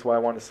to this is why I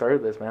wanted to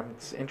start this, man.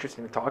 It's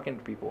interesting talking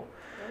to people.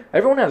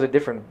 Everyone has a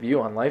different view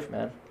on life,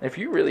 man. If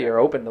you really are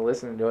open to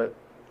listening to it,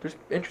 there's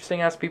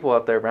interesting ass people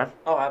out there, man.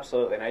 Oh,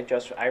 absolutely. And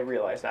I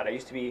realized that. I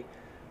used to be,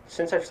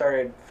 since I've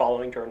started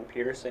following Jordan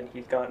Peterson,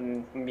 he's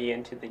gotten me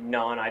into the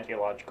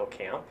non-ideological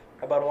camp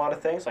about a lot of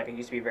things. Like, I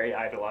used to be very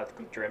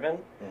ideologically driven,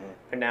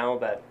 but now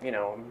that,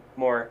 I'm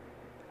more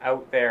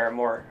out there,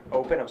 more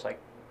open, I was like,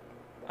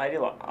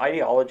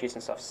 ideologies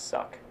and stuff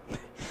suck.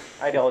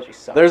 Ideology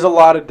sucks. There's a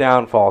lot of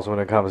downfalls when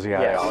it comes to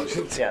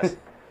ideology. Yes.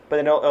 But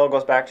then it all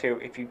goes back to,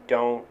 if you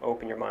don't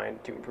open your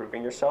mind to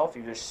improving yourself,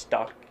 you're just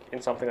stuck in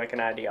something like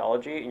an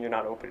ideology, and you're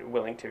not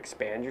willing to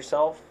expand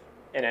yourself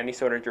in any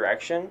sort of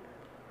direction.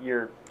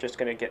 You're just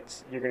going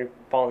to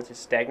fall into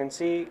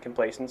stagnancy,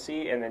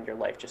 complacency, and then your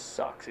life just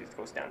sucks. It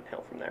goes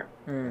downhill from there.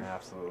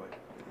 Absolutely.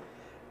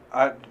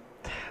 I'm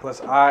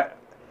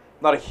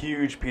not a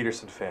huge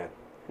Peterson fan.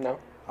 No.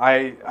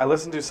 I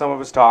listen to some of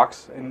his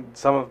talks, and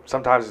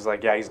sometimes it's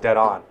like, yeah, he's dead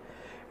on.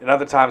 And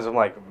other times I'm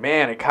like,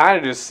 man, it kind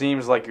of just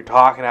seems like you're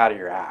talking out of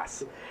your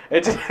ass.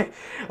 It's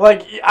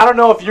like, I don't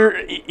know if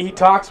he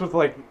talks with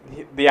like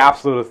the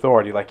absolute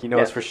authority, like he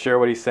knows for sure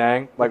what he's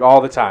saying, like all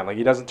the time, like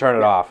he doesn't turn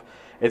it off.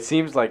 It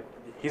seems like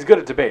he's good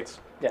at debates.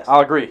 Yes.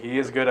 I'll agree. He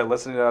is good at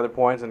listening to other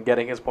points and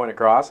getting his point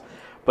across.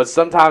 But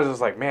sometimes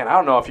it's like, man, I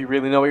don't know if you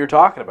really know what you're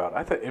talking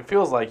about. It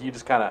feels like you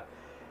just kind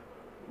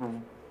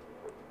of,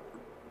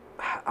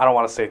 I don't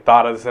want to say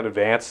thought of this in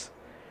advance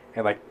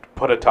and like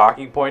put a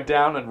talking point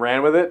down and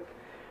ran with it.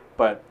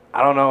 But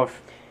I don't know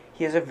if...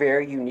 He has a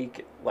very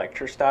unique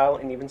lecture style,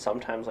 and even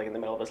sometimes like in the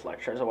middle of his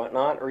lectures or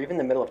whatnot, or even in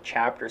the middle of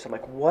chapters, I'm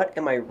like, what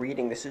am I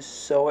reading? This is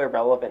so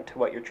irrelevant to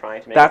what you're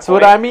trying to make. That's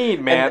what I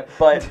mean, man.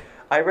 But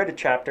I read a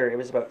chapter, it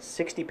was about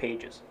 60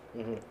 pages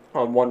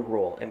on one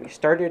rule, and we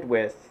started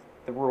with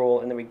the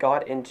rule, and then we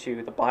got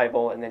into the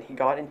Bible, and then he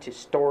got into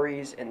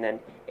stories, and then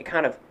it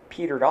kind of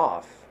petered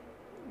off.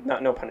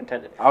 No pun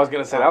intended. I was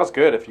going to say, that was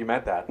good if you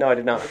meant that. No, I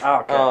did not.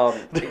 Oh,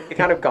 okay. It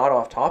kind of got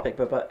off topic,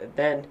 but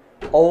then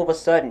all of a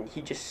sudden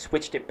he just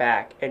switched it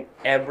back, and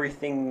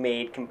everything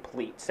made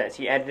complete sense.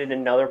 He added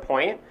another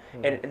point,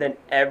 and then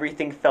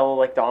everything fell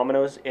like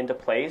dominoes into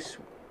place,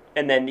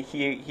 and then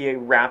he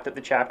wrapped up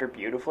the chapter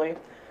beautifully.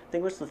 I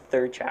think it was the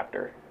third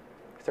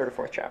or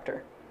fourth chapter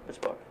of this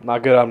book.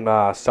 Not good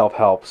on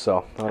self-help,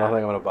 so I don't think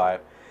I'm going to buy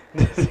it.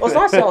 Well, it's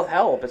not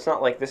self-help. It's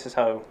not like this is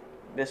how...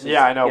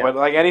 Yeah, I know, but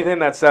like anything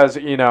that says,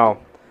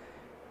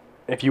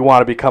 if you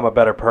want to become a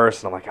better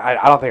person, I'm like, I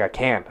don't think I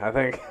can. I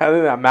think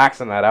I'm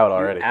maxing that out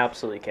already. You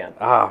absolutely can.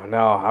 Oh,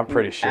 no, I'm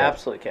pretty shit.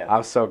 Absolutely can.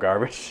 I'm so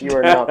garbage. You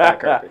are not that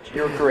garbage.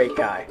 You're a great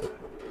guy.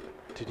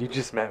 Dude, you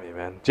just met me,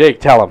 man. Jake,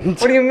 tell him.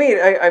 What do you mean?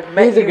 I've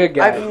met He's a good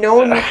guy. I've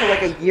known you for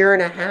like a year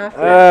and a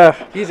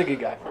half. He's a good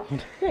guy.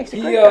 Yeah, he's a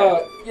great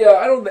guy.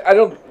 Yeah, I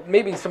don't.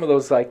 Maybe some of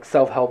those like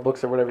self-help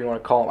books or whatever you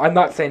want to call them. I'm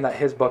not saying that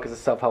his book is a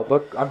self-help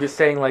book. I'm just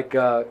saying like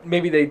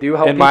maybe they do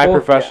help. In people. my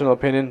professional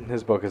opinion,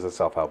 his book is a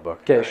self-help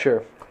book. Okay,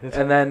 sure.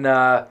 And then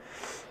I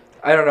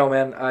don't know,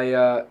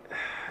 man.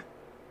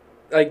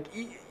 Like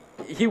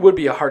he would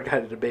be a hard guy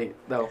to debate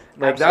though.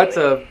 Like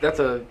Absolutely. that's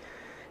a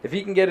if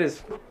he can get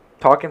his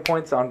talking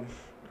points on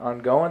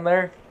going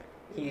there.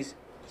 He's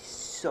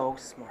so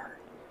smart.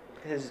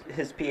 his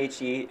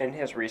PhD and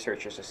his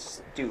research is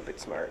just stupid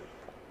smart.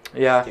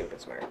 Yeah.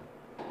 Stupid smart.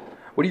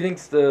 What do you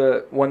think's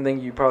the one thing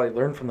you probably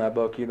learned from that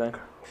book? You think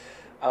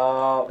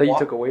that you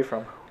took away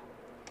from?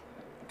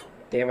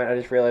 Damn it! I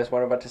just realized what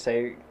I'm about to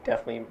say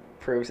definitely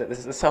proves that this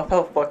is a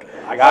self-help book.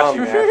 I got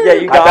you, man. Yeah,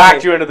 you got I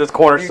backed you into this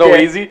corner so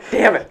easy.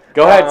 Damn it!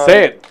 Go ahead,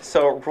 say it.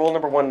 So rule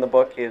number 1 in the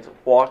book is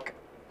walk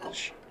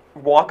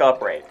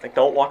upright. Like,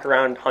 don't walk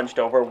around hunched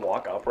over.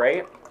 Walk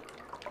upright,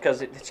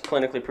 because it's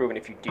clinically proven.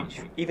 If you do,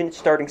 even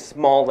starting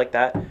small like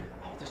that.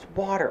 There's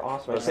water.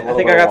 Awesome. I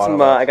think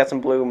I got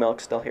some blue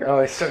milk still here. Oh,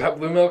 I still got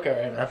blue milk. All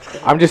right, man.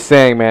 I'm just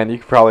saying, man. You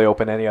could probably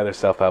open any other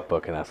self-help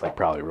book, and that's like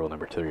probably rule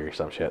number 2 or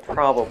some shit.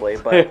 Probably,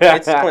 but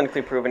it's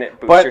clinically proven. It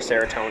boosts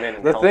your serotonin.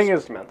 And the helps thing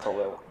is,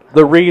 mental.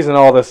 The reason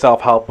all the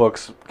self-help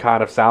books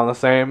kind of sound the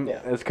same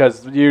is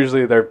because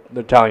usually they're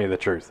telling you the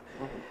truth.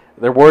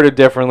 Mm-hmm. They're worded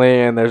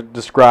differently, and they're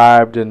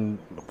described and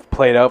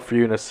played out for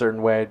you in a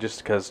certain way,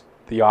 just because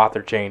the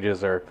author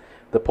changes or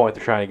the point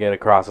they're trying to get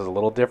across is a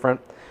little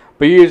different.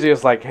 But usually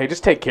it's like, hey,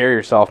 just take care of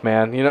yourself,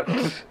 man. You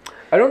know.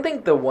 I don't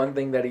think the one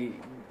thing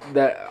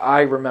that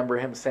I remember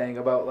him saying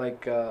about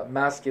like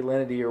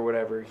masculinity or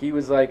whatever, he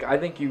was like, I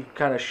think you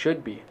kind of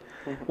should be,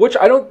 which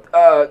I don't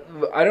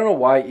know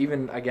why.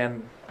 Even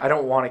again, I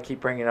don't want to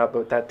keep bringing it up,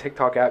 but that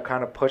TikTok app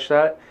kind of pushed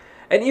that.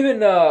 And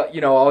even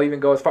I'll even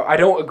go as far. I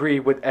don't agree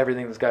with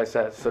everything this guy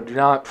says, so do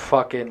not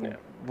fucking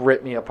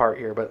rip me apart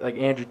here. But like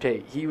Andrew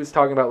Tate, he was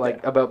talking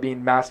about about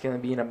being masculine,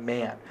 being a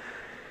man.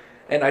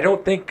 And I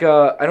don't think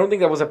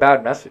that was a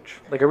bad message.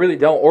 Like, I really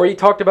don't. Or he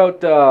talked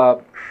about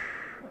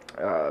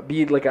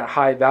being like a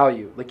high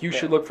value. Like, you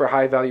should look for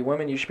high value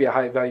women. You should be a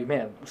high value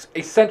man.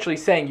 Essentially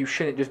saying you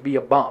shouldn't just be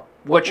a bum,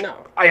 which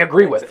I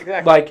agree with.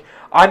 Exactly. Like,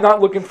 I'm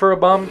not looking for a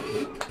bum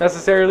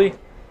necessarily,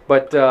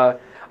 but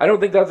I don't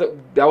think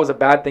that was a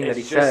bad thing that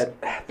he said.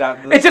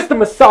 It's just the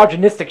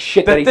misogynistic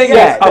shit that he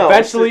said.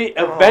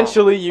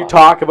 Eventually, you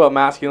talk about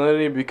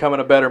masculinity becoming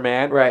a better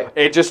man. Right.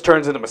 It just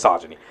turns into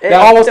misogyny.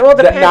 Almost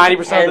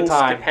 90% of the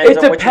time.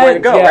 It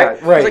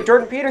depends. Right. Like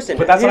Jordan Peterson.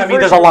 But that's what I mean.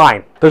 There's a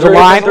line. There's a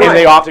line, and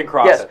they often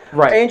cross it.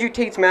 Right. Andrew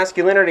Tate's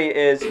masculinity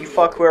is you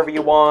fuck whoever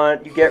you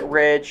want, you get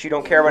rich, you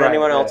don't care about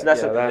anyone else. And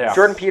that's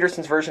Jordan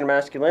Peterson's version of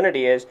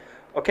masculinity is,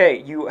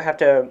 okay, you have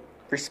to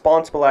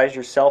responsibilize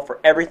yourself for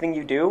everything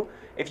you do.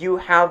 If you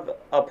have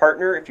a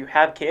partner, if you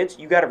have kids,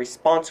 you got to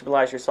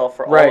responsibilize yourself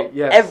for everything.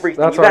 That's you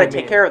got to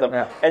take care of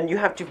them, and you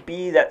have to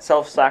be that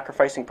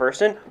self-sacrificing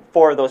person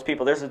for those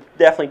people. There's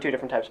definitely 2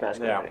 different types of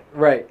masculinity. Yeah.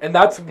 Right, and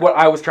that's what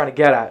I was trying to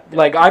get at.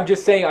 Like, I'm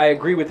just saying, I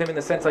agree with him in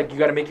the sense like you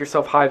got to make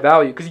yourself high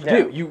value because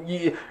you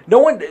do.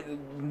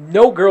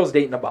 No girl's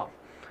dating a bum.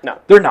 No,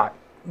 they're not.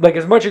 Like,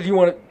 as much as you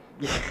want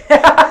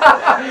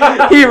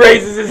to. He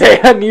raises his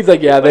hand. And he's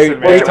like, "Yeah,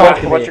 they talk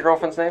to me." What's your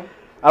girlfriend's name?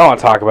 I don't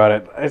want to talk about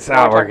it. It's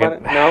not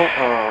working. No?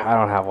 I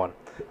don't have one.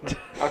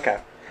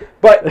 Okay.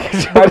 But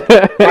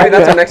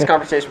that's our next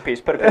conversation piece.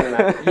 Put a pin in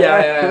that.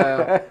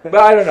 Yeah. But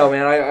I don't know,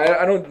 man.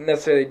 I don't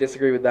necessarily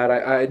disagree with that.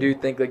 I do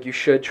think like you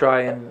should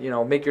try and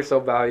make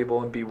yourself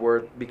valuable and be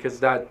worth, because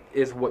that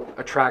is what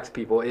attracts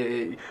people.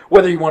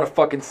 Whether you want to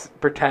fucking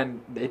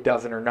pretend it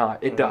doesn't or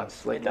not, it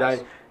does. Like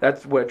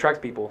that's what attracts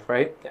people,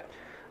 right? Yeah.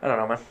 I don't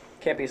know, man.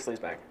 Can't be a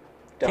sleazebag.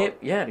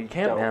 You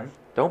can't, man.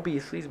 Don't be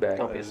a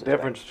sleazebag. There's a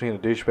difference between a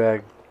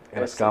douchebag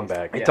and a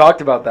scumbag. We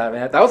talked about that,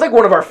 man. That was like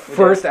one of our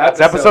first episodes.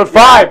 That's episode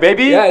 5,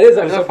 baby. Yeah, it is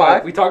episode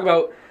 5. We talk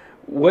about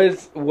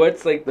what's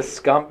like the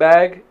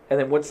scumbag and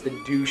then what's the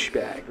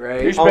douchebag,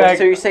 right? Douchebag.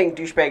 So you're saying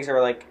douchebags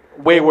are like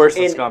way worse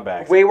than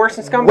scumbags. Way worse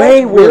than scumbags.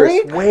 Way worse.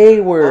 Really?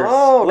 Way worse.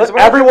 Oh, look,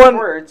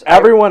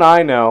 everyone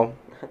I know,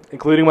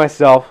 including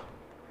myself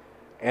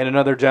and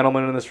another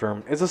gentleman in this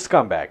room, is a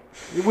scumbag.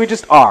 We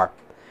just are.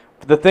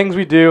 The things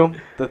we do,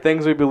 the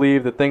things we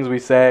believe, the things we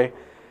say,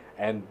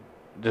 and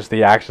just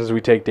the actions we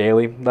take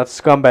daily,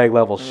 that's scumbag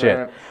level shit.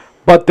 Right.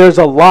 But there's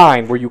a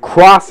line where you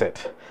cross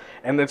it,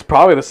 and it's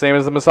probably the same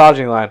as the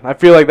misogyny line. I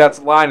feel like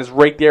that line is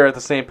right there at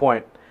the same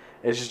point.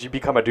 It's just you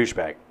become a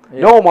douchebag. Yeah.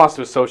 No one wants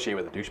to associate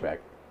with a douchebag.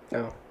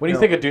 No. When you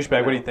think of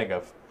douchebag, what do you think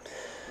of?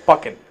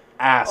 Fucking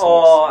assholes.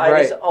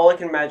 Oh, all I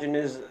can imagine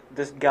is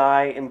this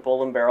guy in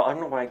Bull and Barrel. I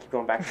don't know why I keep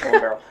going back to Bull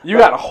and Barrel. you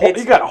got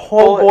a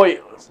whole boy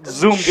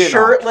zoomed in.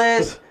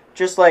 Shirtless.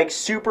 Just like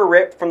super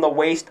ripped from the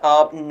waist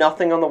up,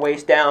 nothing on the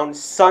waist down,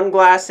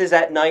 sunglasses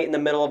at night in the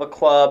middle of a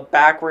club,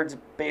 backwards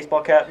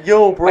baseball cap.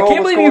 Yo, bro, I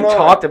can't believe you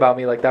talked about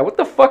me like that. What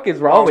the fuck is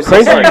wrong with you?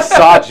 Crazy you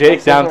saw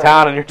Jake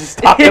downtown and you're just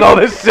talking all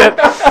this shit.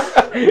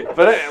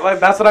 But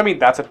that's what I mean.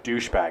 That's a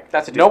douchebag.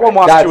 That's a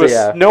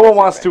douchebag. No one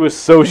wants to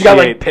associate. You got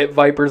like pit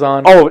vipers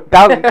on. Oh,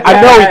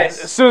 I know.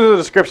 As soon as the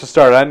description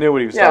started, I knew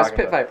what he was talking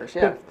about. Yeah, it's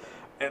pit vipers.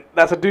 Yeah,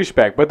 that's a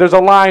douchebag. But there's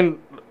a line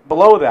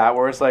below that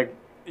where it's like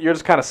you're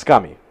just kind of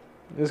scummy.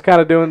 You're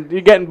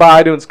getting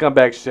by doing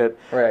scumbag shit.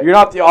 Right. You're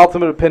not the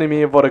ultimate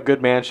epitome of what a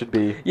good man should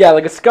be. Yeah,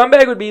 like a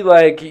scumbag would be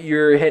like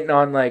you're hitting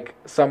on like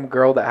some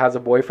girl that has a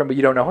boyfriend, but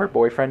you don't know her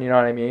boyfriend. You know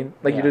what I mean?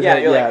 Like you just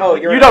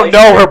you don't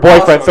know her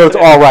boyfriend, so it's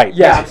all right.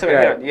 Yeah,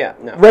 absolutely. Yeah,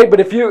 no. Right, but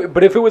if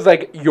it was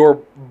like your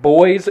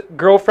boy's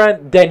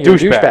girlfriend, then you're a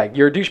douchebag.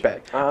 You're a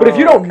douchebag. But if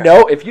you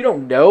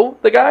don't know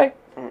the guy,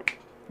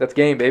 That's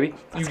game, baby.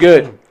 You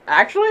good?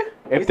 Actually,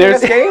 if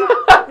there's game,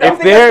 if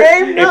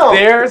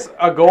there's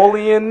a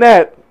goalie in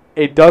net,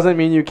 it doesn't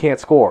mean you can't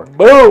score.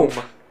 Boom.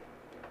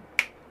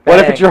 What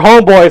if it's your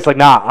homeboy? It's like,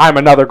 nah, I'm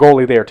another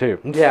goalie there too.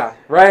 Yeah,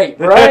 right.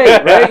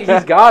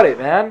 He's got it,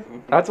 man.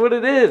 That's what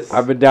it is.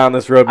 I've been down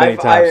this road many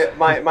times.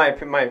 My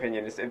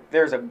opinion is, if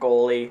there's a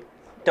goalie,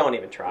 don't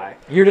even try.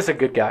 You're just a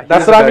good guy.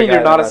 That's what I mean.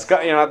 You're not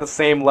you're not the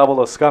same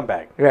level of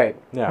scumbag. Right.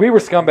 Yeah. We were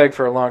scumbags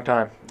for a long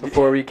time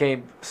before we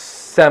became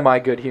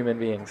semi-good human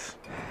beings.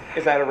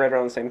 Is that right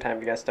around the same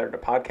time you guys started a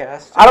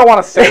podcast? I don't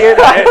want to say it.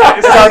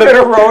 It started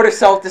a road of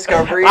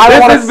self-discovery.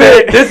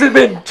 This has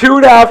been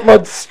 2.5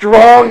 months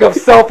strong of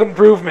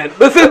self-improvement.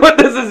 This is what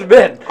this has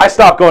been. I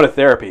stopped going to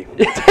therapy.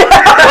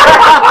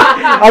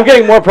 I'm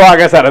getting more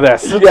progress out of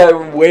this. You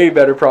got way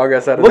better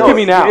progress out of Look at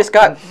me now. You just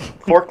got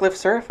forklift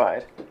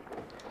certified.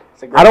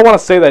 I don't want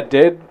to say that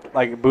did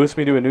boost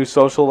me to a new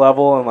social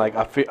level and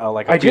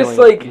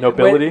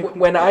nobility.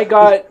 When I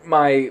got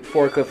my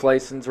forklift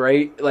license,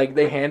 right? Like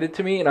they handed it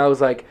to me, and I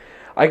was like,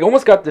 I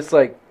almost got this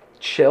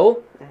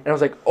chill, and I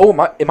was like, oh,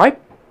 am I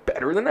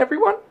better than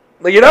everyone?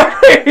 Like, you know what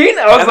I mean?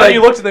 Then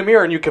you looked in the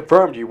mirror and you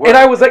confirmed you were. And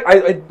I was like,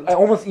 I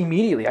almost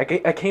immediately,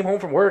 I came home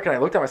from work and I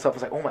looked at myself. I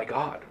was like, oh my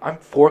god, I'm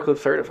forklift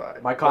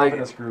certified. My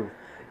confidence grew.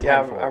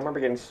 Yeah, I remember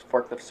getting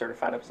forklift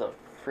certified. I was a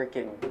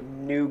freaking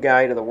new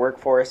guy to the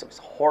workforce. It was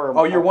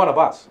horrible. Oh, you're one of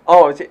us.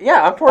 Oh,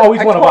 yeah, I'm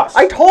always one of us.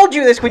 I told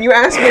you this when you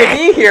asked me to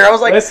be here. I was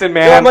like, listen,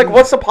 man. I'm like,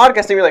 what's the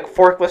podcast? And you're like,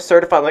 forklift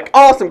certified. I'm like,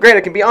 awesome, great,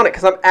 I can be on it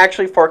because I'm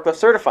actually forklift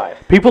certified.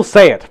 People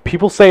say it.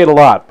 People say it a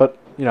lot, but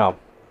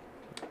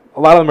a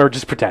lot of them are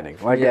just pretending.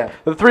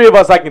 The three of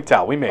us, I can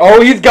tell. We made.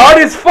 Oh, he's got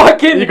his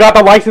fucking. You got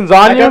the license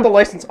on you? I got the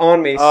license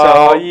on me.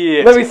 Oh,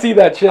 yeah. Let me see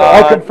that shit.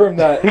 I'll confirm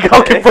that.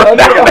 I'll confirm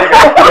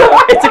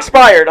that. It's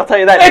expired. I'll tell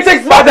you that. It's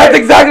expired. That's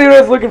exactly what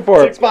I was looking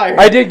for. It's expired.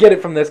 I did get it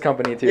from this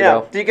company too. Yeah.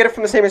 Though. Do you get it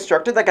from the same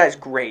instructor? That guy's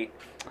great.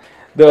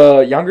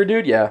 The younger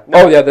dude, yeah.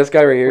 No. Oh yeah, this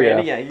guy right here,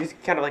 Randy, yeah. he's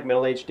kind of like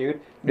middle-aged dude.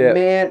 Yeah.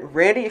 Man,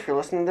 Randy, if you're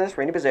listening to this,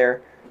 Randy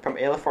Bazaire from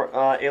Ayla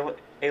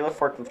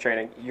Forklift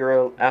Training,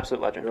 you're an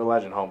absolute legend. You're a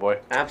legend, homeboy.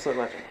 Absolute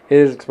legend. It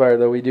is expired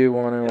though. We do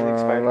want to.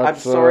 I'm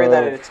sorry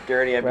that it's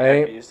dirty. I've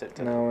right? never used it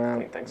to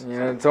clean things.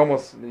 Yeah, it's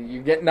almost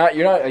you're not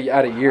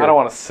at a year. I don't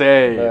want to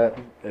say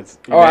it's.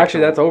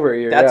 Actually, that's over a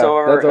year. That's yeah,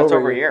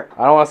 over a year.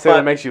 I don't want to say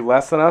that makes you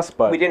less than us,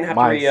 but we didn't have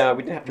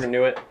to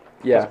renew it.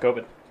 Yeah. Because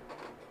of COVID.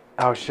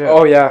 Oh shit.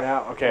 Oh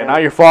yeah. Okay, yeah.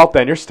 Not your fault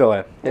then. You're still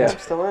in. Yeah, I'm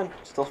still in.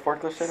 Still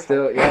forklift certified.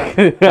 Still,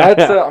 yeah.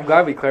 That's. I'm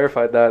glad we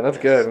clarified that. That's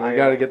good. We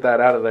got to get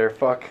that out of there.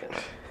 Fuck.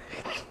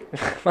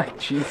 Like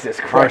Jesus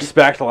Christ. Our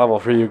respect level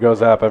for you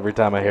goes up every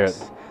time I hear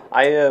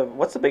it.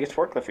 What's the biggest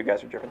forklift you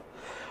guys have driven?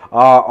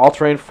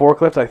 All-terrain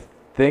forklift. I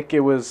think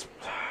it was.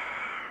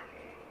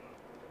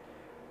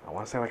 I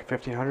want to say like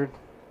 1,500.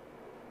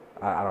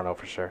 I don't know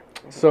for sure.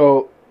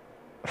 So,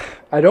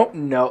 I don't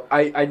know.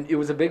 It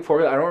was a big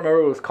forklift. I don't remember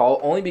what it was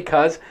called. Only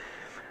because.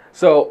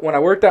 So when I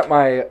worked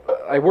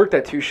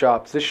at two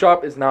shops. This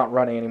shop is not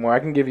running anymore. I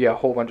can give you a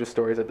whole bunch of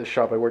stories at this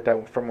shop I worked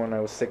at from when I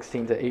was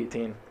 16 to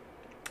 18.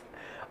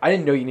 I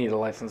didn't know you needed a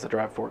license to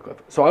drive forklift.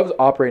 So I was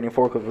operating a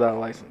forklift without a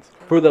license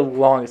for the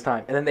longest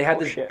time. And then they had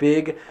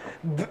big,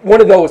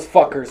 one of those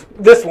fuckers.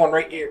 This one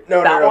right here.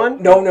 No.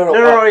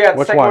 Yeah,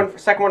 Which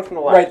second one from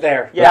the left. Right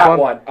there. Yeah. That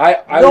one.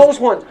 Those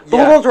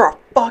ones are a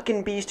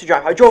fucking beast to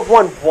drive. I drove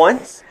one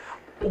once.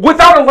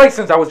 Without a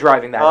license, I was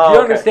driving that. Do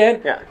you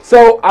understand? Yeah.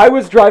 So I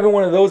was driving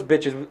one of those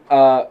bitches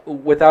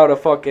without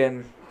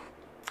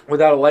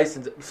a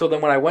license. So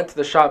then when I went to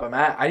the shop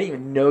I didn't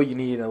even know you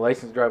needed a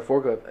license to drive a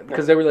forklift.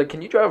 Because they were like,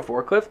 can you drive a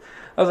forklift?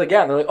 I was like,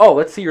 yeah. And they're like, oh,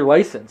 let's see your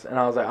license. And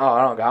I was like, oh,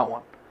 I don't got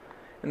one.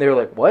 And they were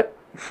like, what?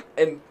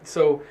 And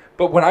so,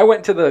 but when I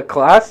went to the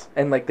class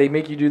and they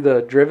make you do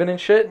the driven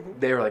and shit,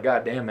 they were like,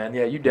 god damn, man.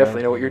 Yeah, you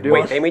definitely know what you're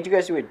doing. Wait, they made you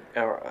guys do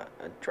a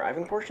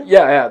driving portion?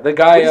 Yeah. The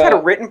guy... We just had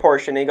a written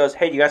portion and he goes,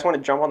 hey, do you guys want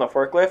to jump on the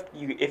forklift?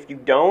 If you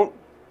don't,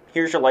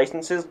 here's your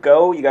licenses.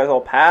 Go. You guys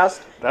all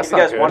passed. That's if you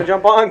guys want to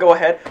jump on, go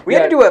ahead. We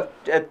had to do a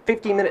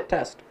 15-minute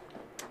test.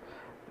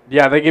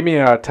 Yeah, they give me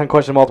a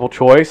 10-question multiple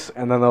choice,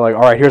 and then they're like,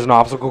 all right, here's an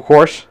obstacle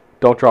course.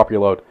 Don't drop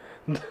your load.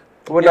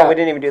 Well, no, we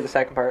didn't even do the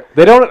second part.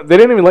 They didn't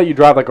even let you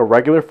drive a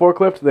regular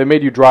forklift. They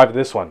made you drive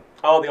this one.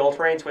 Oh, the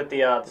all-terrains with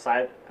the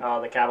side,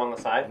 the cab on the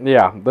side.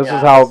 Yeah, this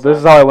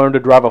is how I learned to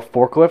drive a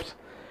forklift.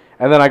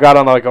 And then I got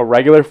on a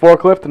regular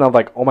forklift, and I'm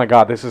like, oh my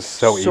god, this is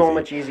so easy. So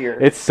much easier.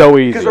 It's so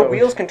easy. Because the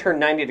wheels can turn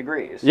 90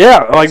 degrees.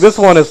 Yeah, this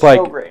one is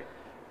so great.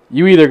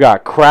 You either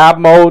got crab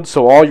mode,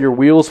 so all your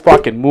wheels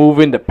fucking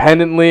move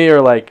independently, or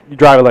you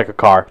drive it like a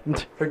car.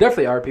 There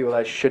definitely are people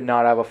that should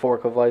not have a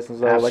forklift license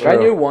though. That's I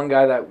true. knew one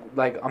guy that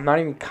I'm not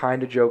even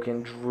kind of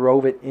joking,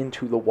 drove it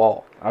into the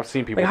wall. I've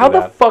seen people. How do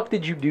that. the fuck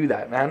did you do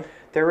that, man?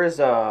 There is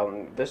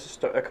this is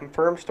a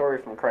confirmed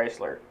story from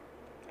Chrysler.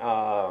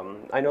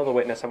 I know the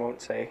witness. I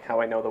won't say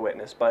how I know the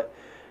witness, but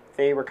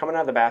they were coming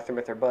out of the bathroom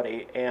with their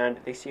buddy, and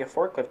they see a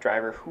forklift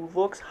driver who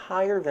looks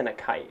higher than a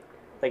kite.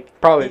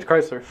 Probably it's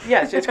Chrysler.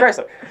 Yes, it's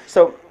Chrysler.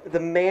 So the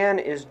man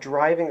is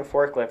driving a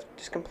forklift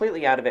just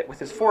completely out of it with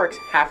his forks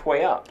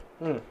halfway up,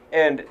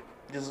 and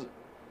just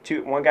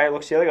One guy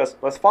looks the other, goes,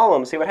 let's follow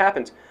him, see what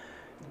happens.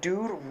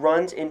 Dude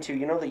runs into,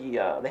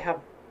 they have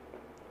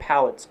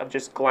pallets of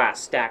just glass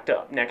stacked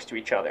up next to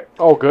each other.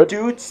 Oh, good.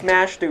 Dude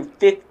smashed through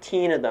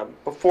 15 of them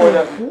before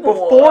the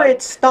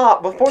forklift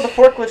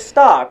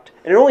stopped,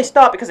 and it only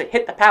stopped because it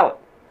hit the pallet.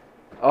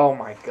 Oh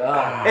my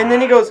god. And then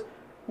he goes,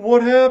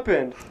 what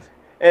happened?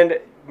 And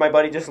my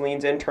buddy just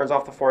leans in, turns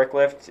off the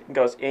forklift, and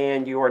goes,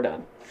 and you are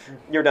done.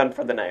 You're done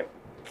for the night.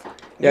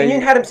 Yeah,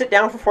 Union had him sit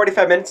down for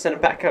 45 minutes, send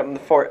him back up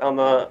on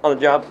the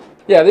job.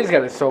 Yeah, they just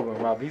gotta sober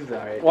him up. He's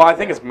alright. Well, I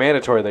think it's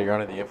mandatory that you're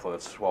under the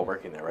influence while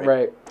working there, right?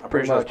 Right. I'm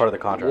pretty sure that's part of the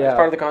contract. Yeah. It's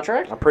part of the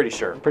contract? I'm pretty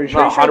sure. Pretty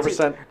sure. Not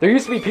 100%. There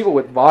used to be people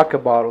with vodka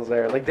bottles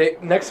there, like they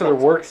next to their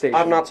workstation.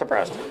 I'm not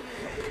surprised.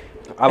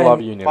 I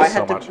love unions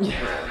so to- much.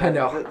 I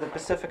know. The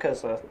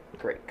Pacifica's a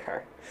great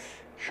car.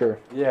 Sure.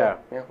 Yeah.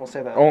 Yeah, we'll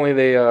say that. Only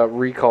they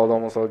recalled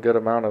almost a good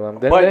amount of them.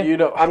 Didn't But they? you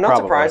know, I'm not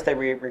probably. surprised they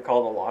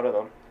recalled a lot of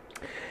them.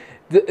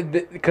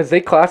 Because they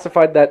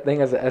classified that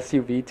thing as an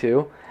SUV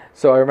too.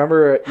 So I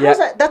remember. How's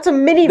that? That's a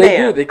minivan. They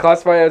do. They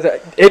classify it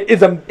as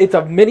it's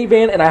a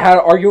minivan, and I had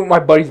an argument with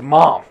my buddy's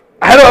mom.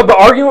 I had an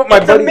argument with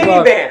my buddy's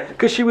mom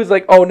because she was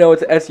like, "Oh no,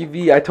 it's an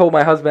SUV." I told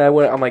my husband I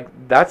wouldn't. I'm like,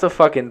 "That's a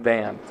fucking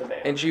van," It's a van.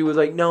 and she was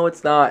like, "No,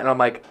 it's not." And I'm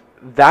like,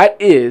 "That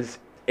is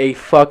a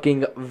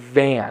fucking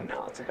van.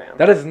 No, it's a van.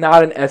 That is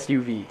not an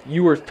SUV.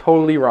 You were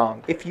totally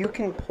wrong." If you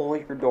can pull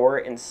your door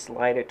and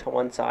slide it to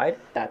one side,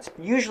 that's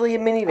usually a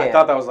minivan. I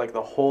thought that was like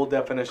the whole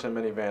definition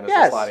of minivan is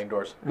Yes. the sliding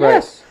doors.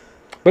 Yes.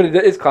 But it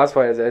is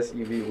classified as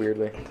SUV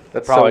weirdly.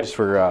 That's Probably so- just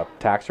for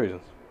tax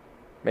reasons.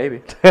 maybe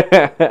you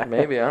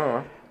maybe I don't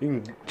know.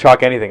 can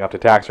chalk anything up to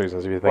tax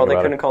reasons if you think Well, they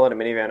about couldn't it. call it a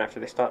minivan after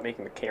they stopped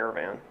making the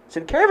Caravan. See,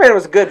 the Caravan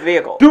was a good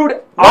vehicle.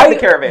 Dude, Love the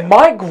Caravan.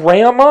 my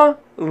grandma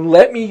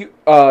let me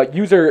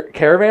use her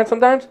Caravan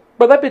sometimes,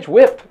 but that bitch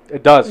whipped.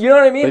 It does. You know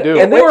what I mean? They do.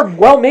 And they were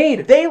well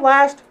made. They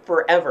last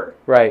forever.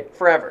 Right,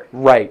 Forever.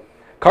 right.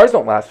 Cars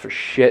don't last for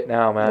shit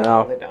now, man.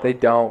 No. They don't. They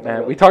don't, They man.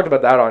 really We talked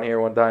about that on here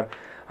one time.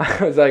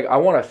 I was like, I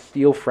want a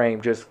steel frame.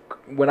 Just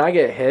when I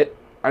get hit,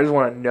 I just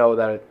want to know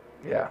that it,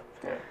 yeah.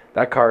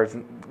 That car is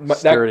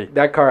Sturdy.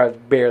 That car has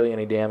barely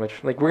any damage.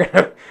 Like we're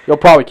gonna, It'll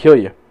probably kill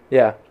you,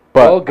 yeah.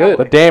 but Well, good.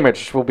 the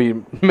damage will be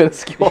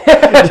minuscule.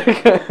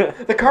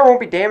 The car won't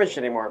be damaged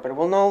anymore, but it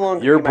will no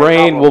longer Your be my brain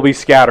problem. will be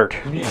scattered.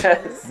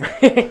 Yes.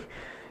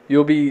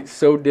 You'll be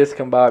so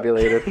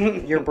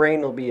discombobulated. Your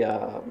brain will be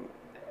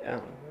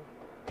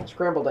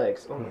scrambled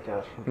eggs. Oh my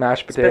gosh.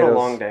 Mashed It's potatoes. been a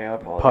long day. I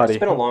apologize. Putty. It's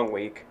been a long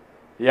week.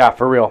 Yeah,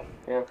 for real.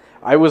 Yeah.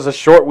 I was a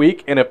short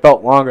week, and it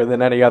felt longer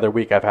than any other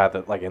week I've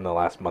had like in the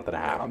last month and a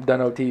half. I'm done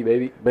OT,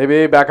 baby.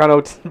 Baby, back on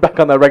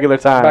the regular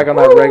time. Back on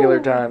that regular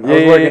time. I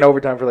was Yeah, working yeah.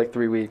 overtime for like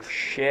 3 weeks.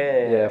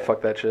 Shit. Yeah,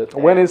 fuck that shit.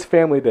 When is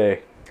Family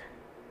Day?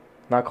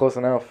 Not close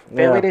enough.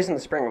 Family Yeah. Day's in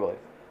the spring, I believe.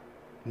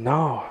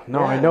 No,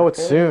 I Yeah, know it's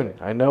Family soon.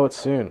 I know it's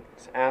soon.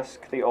 Let's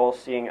ask the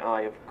all-seeing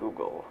eye of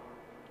Google.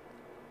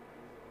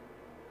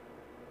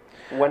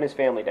 When is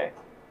Family Day?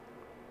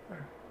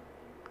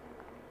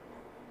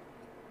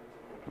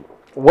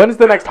 When is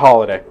the next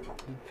holiday?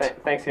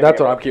 Thanksgiving.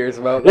 That's what I'm curious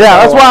about. Yeah,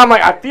 that's all why I'm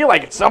like, I feel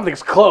like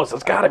something's close.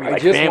 It's got to be I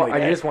like just Family want,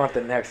 Day. I just want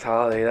the next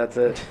holiday. That's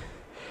it.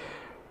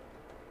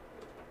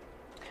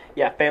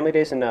 Yeah, Family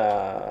Day's in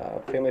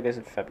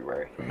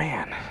February.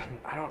 Man,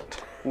 I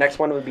don't. Next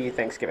one would be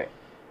Thanksgiving,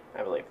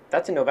 I believe.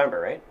 That's in November,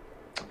 right?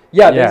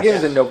 Yeah, Yes.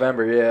 Thanksgiving's in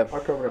November. Yeah,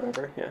 October,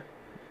 November. Yeah.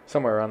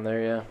 somewhere around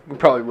there. Yeah, we're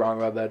probably wrong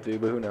about that too,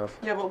 but who knows?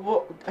 Yeah, but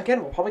we'll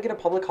probably get a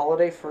public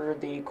holiday for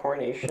the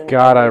coronation.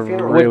 God, I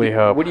funeral. really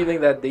hope. What do you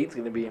think that date's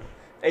gonna be?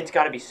 It's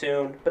got to be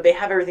soon, but they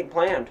have everything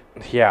planned.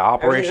 Yeah,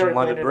 Operation Everything's already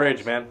London planned in Bridge,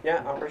 advance. man.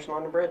 Yeah, Operation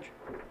London Bridge.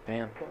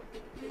 Damn.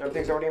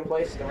 Everything's already in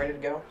place. They're ready to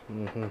go.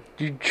 Hmm.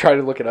 Did you try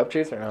to look it up,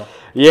 Chase, or no?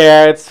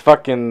 Yeah, it's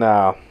fucking.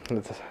 It's We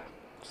gotta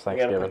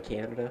Thanksgiving. put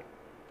Canada.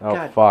 Oh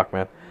God. fuck,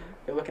 man.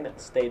 You're looking at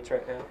the states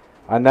right now.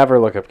 I never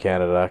look up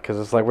Canada because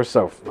it's like we're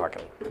so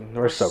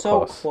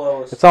close.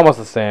 close. It's almost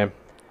the same.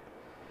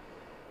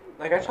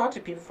 Like I talked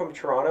to people from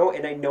Toronto,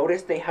 and I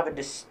noticed they have a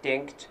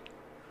distinct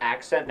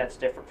accent that's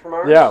different from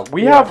ours. Yeah,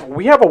 we have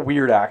a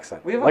weird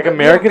accent. We have Like we have a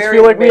Americans very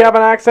feel like we weird- have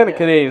an accent, and yeah.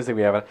 Canadians think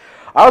we have it.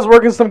 I was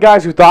working with some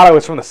guys who thought I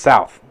was from the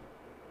South.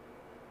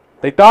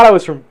 They thought I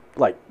was from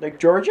like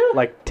Georgia.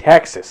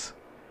 Texas.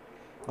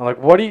 I'm like,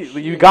 what do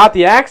you got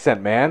the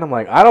accent, man? I'm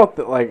like, I don't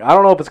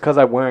know if it's because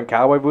I'm wearing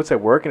cowboy boots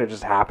at work and it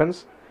just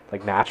happens,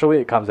 like naturally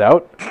it comes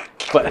out.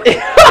 But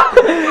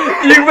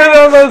You put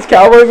on those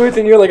cowboy boots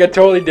and you're like a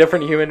totally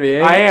different human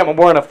being. I am. I'm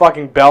wearing a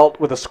fucking belt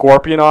with a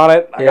scorpion on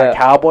it. I Yeah. got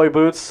cowboy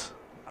boots.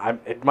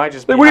 It might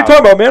just be. Like, what are you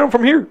talking about, man? I'm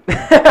from here.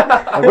 Like,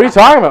 what are you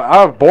talking about?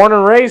 I was born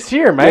and raised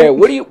here, man. Yeah,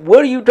 what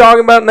are you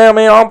talking about now,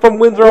 man? I'm from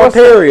Windsor,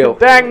 Ontario.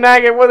 Dang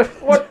nagging.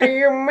 What do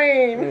you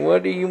mean?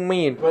 What do you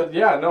mean? But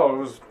yeah, no, it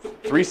was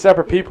 3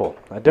 separate people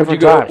at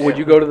different Would times.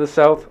 you go to the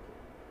South?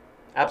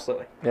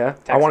 Absolutely. Yeah.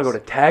 I want to go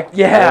Texas. to Texas.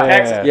 Yeah. Yeah.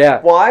 Texas.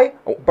 Yeah. Why?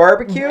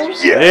 Barbecue.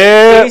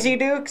 Yeah. Daisy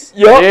Dukes.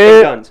 Yup.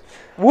 Big guns.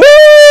 Woo!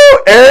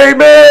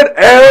 Amen!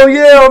 Hell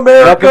yeah,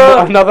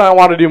 America! Nothing I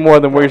want to do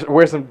more than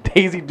wear some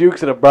Daisy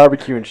Dukes at a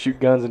barbecue and shoot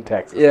guns in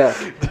Texas.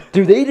 Yeah.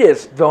 Dude, they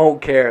just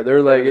don't care.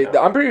 They're like,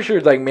 I'm pretty sure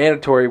it's like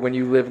mandatory when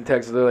you live in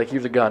Texas. They're like,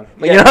 here's a gun.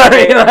 Like, yeah, you know what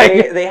I mean?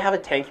 Like, they have a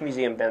tank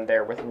museum down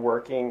there with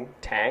working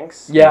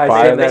tanks. Yeah,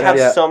 I've seen they that.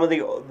 have some of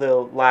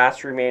the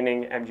last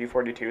remaining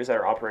MG42s that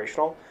are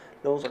operational.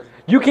 Those are.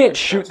 You can't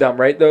shoot them,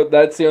 right? Though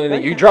that's the only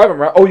thing. You drive them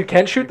around. Oh, you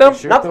can shoot them?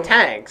 Not the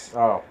tanks.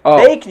 Oh.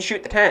 They can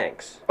shoot the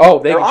tanks. Oh,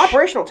 they're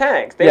operational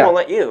tanks. They won't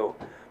let you.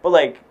 But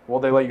like. Will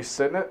they let you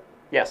sit in it?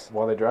 Yes.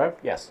 While they drive?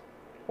 Yes.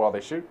 While they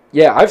shoot?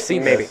 Yeah, I've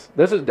seen Maybe.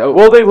 This is dope.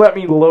 Will they let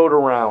me load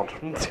around?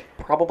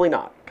 Probably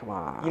not. Come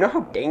on. You know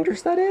how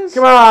dangerous that is?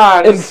 Come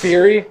on. In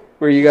theory,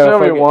 where you gotta show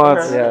me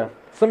once. Yeah.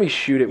 Let me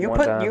shoot it one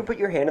time. You put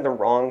your hand in the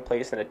wrong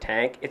place in a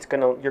tank.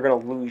 You're gonna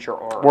lose your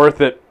arm.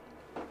 Worth it.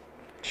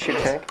 Shoot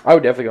a tank. I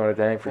would definitely go in a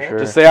tank for sure.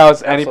 Just say I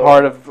was any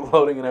part of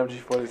loading an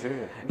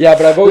MG42. Yeah,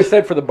 but I've always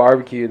said for the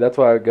barbecue. That's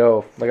why I would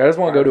go. Like I just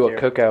want to go to a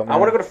cookout. Man. I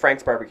want to go to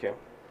Frank's barbecue.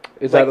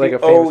 Is that like a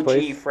famous OG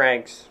place?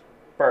 Frank's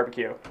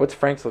barbecue. What's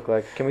Frank's look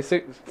like? Can we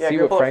see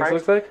go what Frank's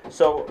looks like?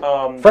 So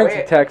Frank's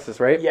in Texas,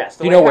 right? Yes.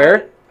 Do you know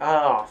where?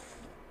 I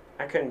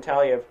couldn't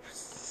tell you.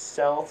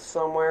 South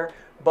somewhere,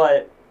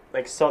 but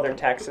like southern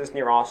Texas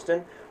near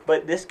Austin.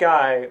 But this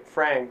guy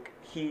Frank,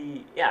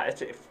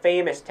 it's a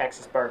famous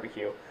Texas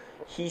barbecue.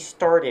 He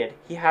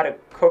had a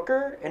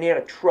cooker and he had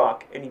a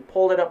truck and he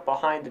pulled it up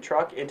behind the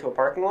truck into a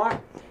parking lot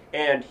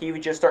and he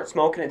would just start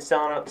smoking and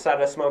selling outside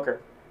of a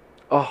smoker.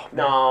 Oh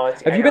no!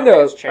 Have you been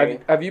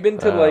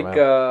to like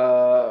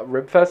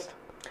Ribfest?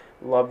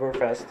 Love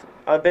Ribfest.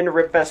 I've been to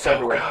Ribfest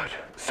everywhere. Good.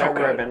 So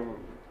good. I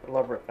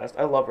love Ribfest.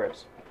 I love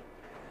ribs.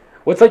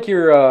 What's like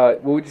your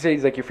what would you say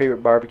is like your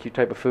favorite barbecue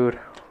type of food?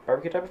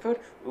 Barbecue type of food?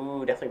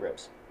 Ooh, definitely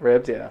ribs.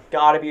 Ribs, yeah.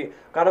 Gotta be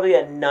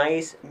a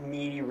nice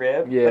meaty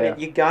rib. Yeah. But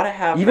you gotta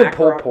have even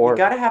pulled pork.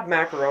 You gotta have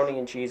macaroni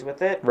and cheese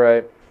with it.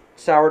 Right.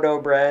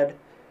 Sourdough bread.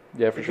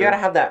 Yeah, for sure. You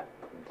gotta have that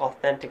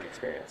authentic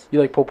experience. You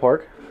like pulled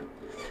pork?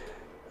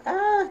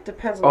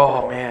 Depends on the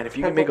pulled pork. Man, if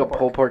you can make a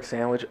pulled pork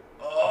sandwich,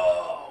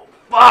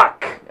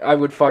 fuck! I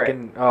would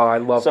fucking. Great. Oh, I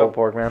love pulled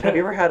pork, man. Have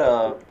you ever had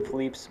a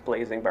Philippe's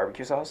Blazing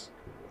barbecue sauce?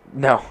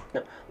 No.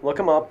 Look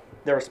them up.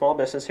 They're a small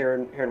business here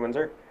in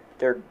Windsor.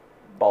 They're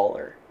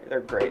baller.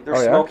 They're great. They're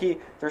smoky. Yeah?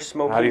 They're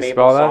smoky How do you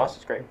maple spell sauce. that?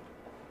 It's great.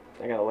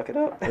 I gotta look it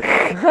up.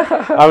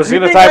 I was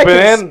gonna type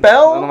it in.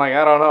 Spell? And I'm like,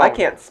 I don't know. I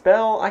can't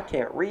spell. I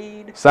can't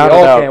read. Sound it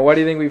out. Can't. Why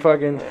do you think we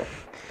fucking?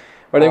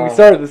 Why do you think we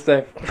started this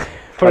thing?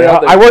 Put it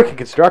out there. I work in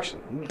construction.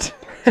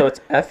 So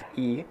it's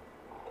FELIPES.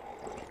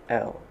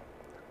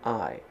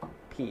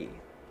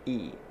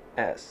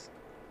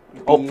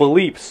 Oh,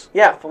 Philippe's.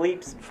 Yeah,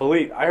 Philippe's.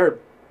 Philippe. I heard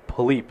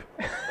Philippe.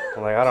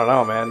 I'm like, I don't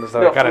know, man. Is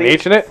that kind of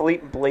H in it?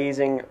 Philippe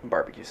Blazing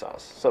barbecue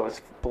sauce. So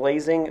it's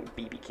Blazing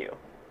BBQ.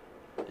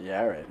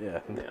 Yeah, right. Yeah.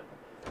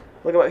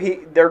 Look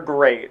at they're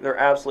great. They're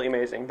absolutely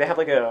amazing. They have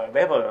an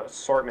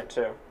assortment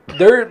too.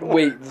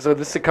 So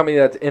this is a company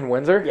that's in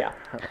Windsor? Yeah.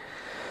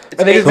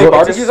 And they make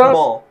barbecue sauce?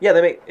 Small. Yeah,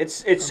 it's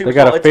super they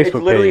got small. It's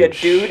literally page.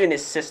 A dude and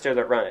his sister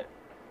that run it.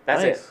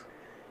 That's nice. it.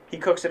 He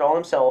cooks it all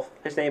himself.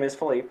 His name is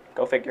Philippe.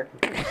 Go figure.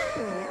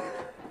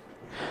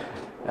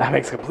 That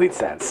makes complete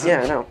sense.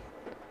 Yeah, I know.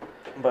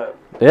 But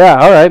yeah,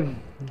 all right.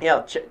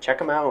 Yeah, check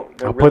them out.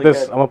 They're I'm good.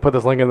 gonna put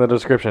this link in the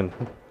description.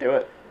 Do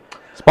it.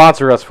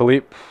 Sponsor us,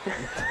 Philippe.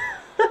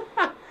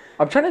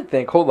 I'm trying to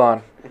think. Hold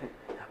on.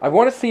 I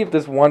want to see if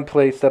there's one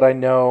place that I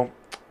know.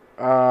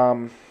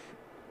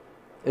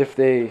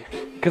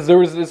 Because there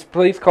was this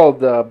place called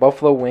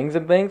Buffalo Wings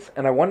and Things,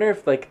 and I wonder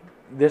if like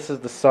this is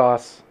the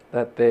sauce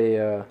that they.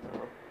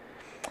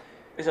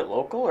 Is it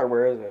local or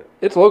where is it?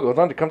 It's local. It's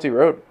on Tecumseh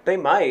Road. They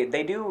might.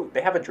 They do.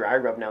 They have a dry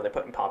rub now. They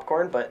put in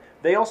popcorn, but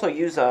they also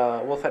use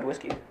Wolfhead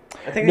whiskey.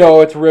 I think.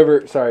 No, it's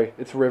River. Sorry,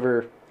 it's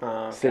River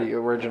okay. City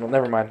Original.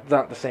 Never mind. It's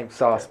not the same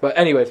sauce. But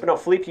anyways. But no,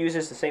 Philippe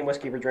uses the same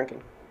whiskey we're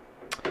drinking.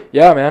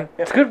 Yeah, man.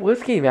 Yeah. It's good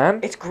whiskey, man.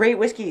 It's great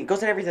whiskey. It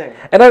goes in everything.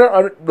 And I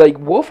don't like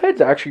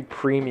Wolfhead's actually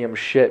premium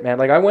shit, man.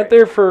 Like I went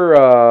there for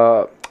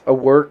a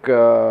work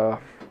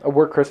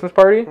Christmas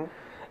party,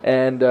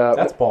 and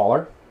that's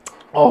baller.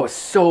 Oh,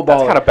 so baller.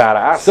 That's kind of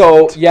badass.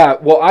 So yeah,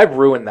 well, I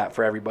ruined that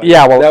for everybody.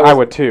 Yeah, well, I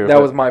would too.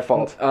 That was my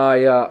fault.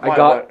 I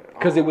got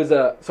because it was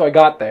so I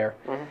got there,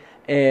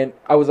 and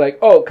I was like,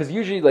 oh, because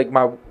usually like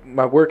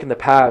my work in the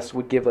past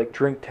would give like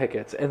drink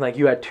tickets, and like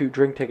you had 2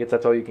 drink tickets,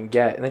 that's all you can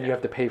get, and then you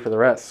have to pay for the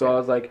rest. So I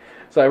was like,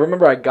 so I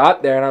remember I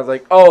got there and I was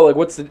like, oh,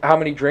 like how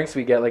many drinks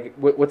we get, like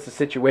what's the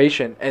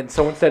situation? And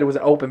someone said it was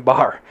an open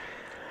bar.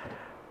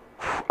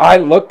 I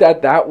looked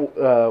at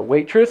that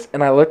waitress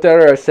and I looked at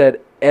her. I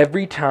said,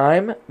 every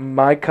time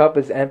my cup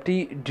is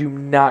empty, do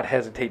not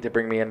hesitate to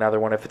bring me another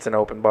one if it's an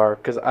open bar,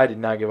 because I did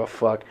not give a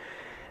fuck.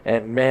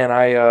 And man,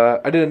 I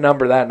did a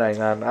number that night,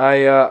 man.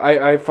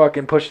 I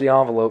fucking pushed the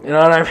envelope. You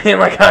know what I mean?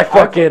 Like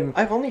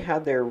I've only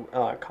had their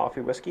coffee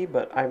whiskey,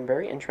 but I'm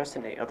very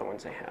interested in the other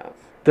ones they have.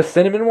 The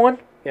cinnamon one.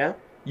 Yeah.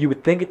 You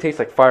would think it tastes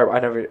like Fireball.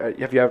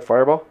 Have you had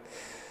Fireball?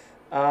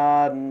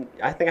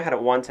 I think I had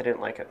it once. I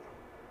didn't like it.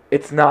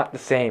 It's not the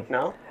same.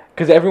 No.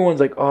 Because everyone's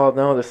like, oh,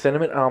 no, the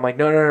cinnamon. And I'm like,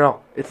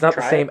 no. It's not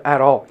the same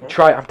at all.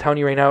 Try it. I'm telling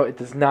you right now, it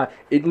does not.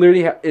 It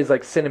literally is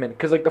like cinnamon.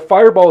 Because, like, the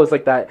Fireball is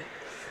like that.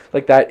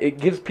 It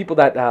gives people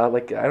that,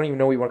 like, I don't even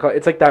know what you want to call it.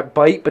 It's like that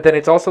bite, but then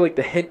it's also like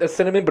the hint of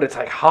cinnamon, but it's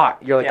like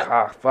hot. You're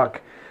like,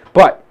 fuck.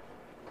 But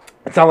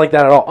it's not like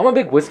that at all. I'm a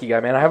big whiskey guy,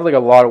 man. I have like a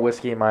lot of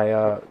whiskey in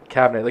my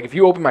cabinet. Like, if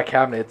you open my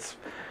cabinet,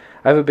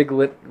 I have a big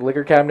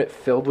liquor cabinet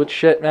filled with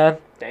shit, man.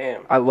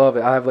 Damn. I love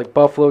it. I have like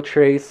Buffalo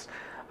Trace,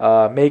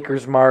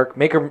 Maker's Mark.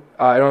 I don't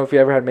know if you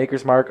ever had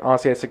Maker's Mark.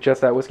 Honestly, I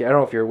suggest that whiskey. I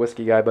don't know if you're a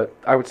whiskey guy, but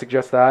I would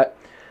suggest that.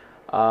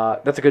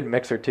 That's a good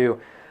mixer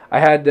too. I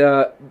had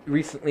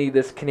recently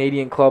this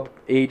Canadian Club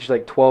aged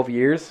like 12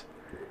 years.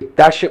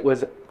 That shit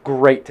was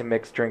great to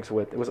mix drinks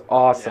with. It was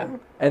awesome. Yeah.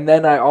 And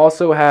then I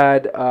also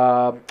had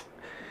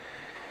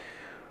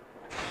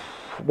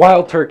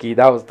Wild Turkey.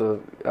 That was the...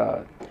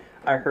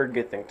 I heard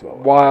good things about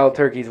Wild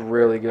Turkey's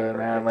really good,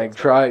 man. Like,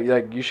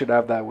 you should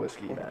have that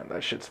whiskey, man.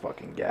 That shit's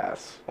fucking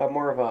gas.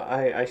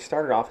 I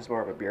started off as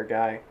more of a beer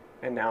guy,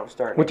 and now I'm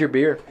starting... What's your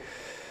beer?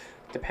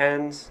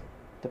 Depends,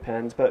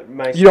 but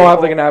you don't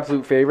have like an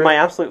absolute favorite? My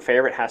absolute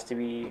favorite has to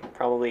be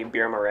probably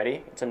Beer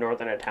Moretti. It's a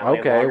Northern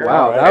Italian lager.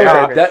 Wow.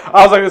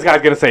 I was like, this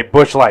guy's going to say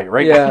Busch Light,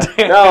 right? Yeah.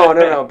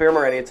 No. Beer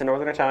Moretti. It's a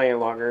Northern Italian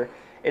lager.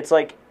 It's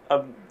like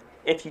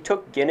if you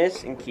took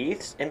Guinness and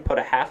Keith's and put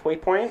a halfway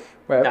point,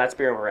 that's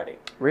Beer Moretti.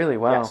 Really?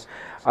 Wow. Yes.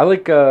 I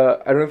like, I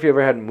don't know if you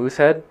ever had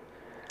Moosehead.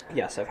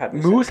 Yes, I've had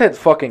Moosehead's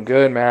fucking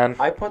good, man.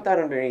 I put that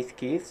underneath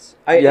Keith's.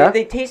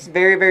 They taste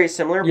very, very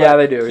similar. But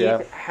they do.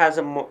 Keith has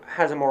a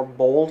more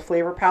bold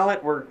flavor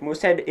palette, where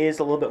Moosehead is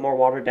a little bit more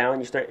watered down.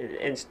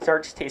 It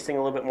starts tasting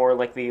a little bit more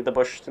like the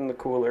Busch in the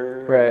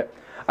cooler. Right.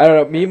 I don't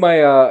know. Me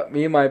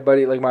and my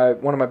buddy, like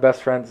one of my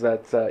best friends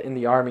that's in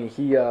the Army.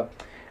 He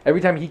every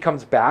time he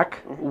comes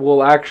back,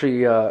 we'll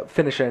actually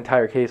finish an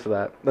entire case of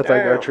that. That's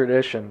like our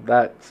tradition.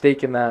 That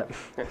steak in that.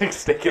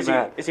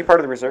 Is he part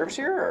of the reserves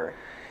here, or?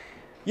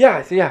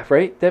 Yeah,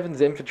 right? Devin's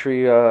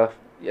infantry, I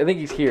think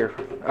he's here.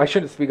 I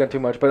shouldn't speak on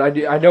too much, but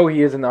I know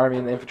he is in the Army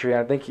and the infantry,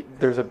 and I think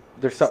there's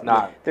something.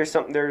 He's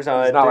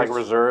not like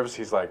reserves,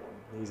 he's out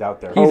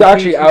there. He's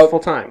actually out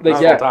full-time.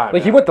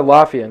 Like, he went to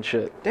Lafayette and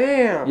shit.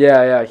 Damn.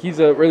 Yeah, he's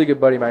a really good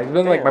buddy of mine. He's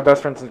been like my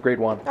best friend since grade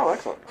 1. Oh,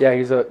 excellent. Yeah,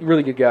 he's a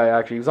really good guy,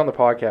 actually. He was on the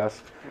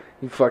podcast.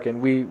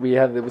 We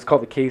had, it was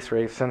called the case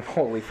race, and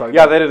holy fuck.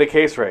 Yeah, they did a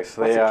case race.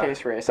 What's a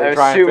case race? They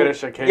try and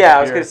finish a case. Yeah,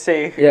 I was going to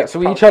say. Yeah, so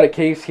we each had a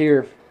case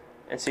here.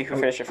 And see who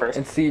finished it first.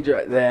 And see,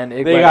 then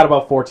they got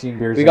about 14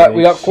 beers. We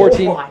got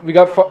 14. We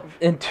got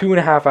in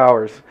 2.5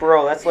 hours.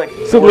 Bro, that's like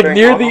so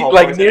near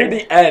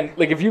the end.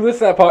 Like if you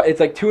listen to that pod,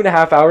 it's like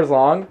 2.5 hours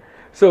long.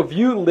 So if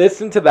you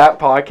listen to that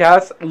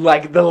podcast,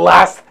 like the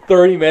last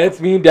 30 minutes,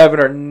 me and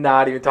Devin are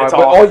not even talking.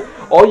 But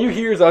all you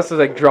hear is us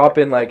drop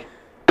in.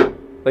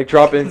 That's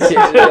all you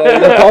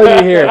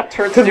hear.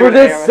 Because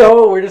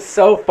we're just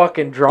so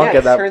fucking drunk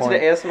at that point. Turns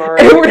into ASMR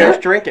and we're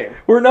just drinking.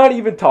 We're not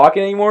even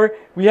talking anymore.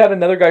 We had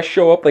another guy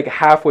show up like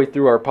halfway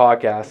through our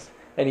podcast,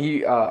 and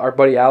he, our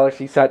buddy Alex,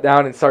 he sat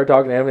down and started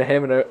talking to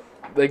him, and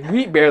like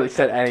we barely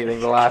said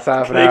anything the last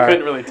half an hour. They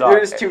couldn't really talk.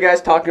 There's two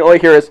guys talking. All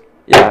you hear is.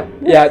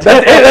 Yeah, that's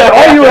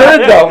all you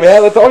heard though,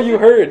 man. That's all you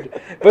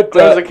heard. But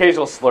there's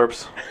occasional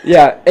slurps.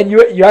 Yeah, and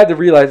you had to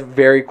realize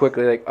very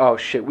quickly, like, oh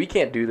shit, we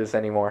can't do this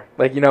anymore.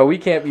 Like, we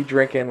can't be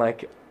drinking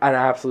like an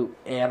absolute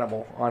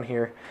animal on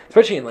here,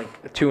 especially in like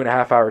a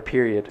 2.5 hour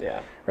period.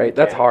 Yeah. Right.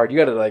 That's hard. You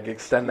got to like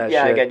extend that.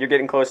 Yeah, shit. Again, you're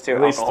getting close to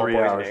at least 3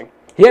 hours.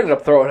 He ended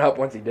up throwing up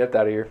once he dipped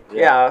out of here.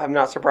 Yeah, I'm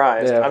not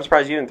surprised. Yeah. I'm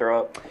surprised you didn't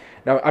throw up.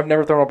 No, I've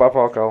never thrown up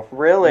alcohol.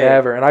 Really?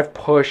 Never. And I've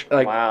pushed,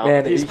 like, wow.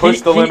 Man, he's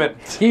pushed the limit.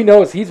 He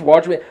knows. He's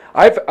watched me.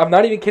 I'm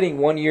not even kidding.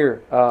 1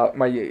 year,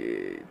 my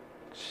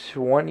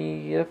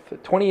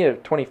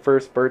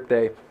 21st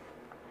birthday,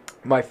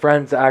 my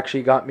friends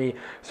actually got me.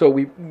 So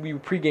we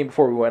pregame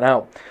before we went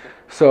out.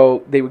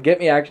 So they would get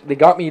me. They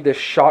got me this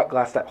shot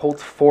glass that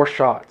holds 4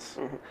 shots.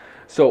 Mm-hmm.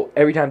 So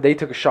every time they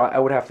took a shot, I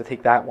would have to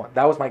take that one.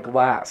 That was my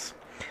glass.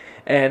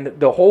 And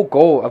the whole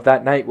goal of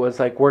that night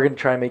was like, we're gonna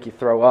try and make you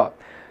throw up.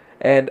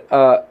 And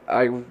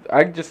I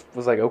just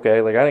was like, okay,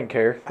 like I didn't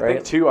care. Right? I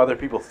think 2 other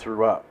people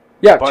threw up.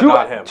 Yeah, but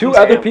not him. 2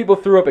 other people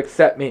threw up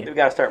except me. We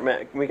gotta start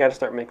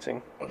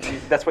mixing.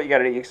 That's what you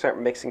gotta do. You start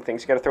mixing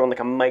things. You gotta throw in like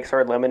a Mike's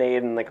Hard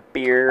Lemonade and like a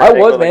beer. I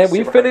was, man.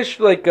 We finished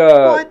like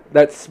that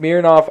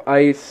Smirnoff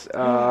Ice.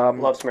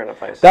 Love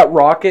Smirnoff Ice. That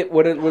Rocket.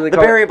 What are they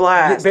called? Berry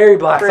Blast. Berry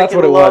Blast. That's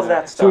what it was.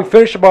 That stuff. So we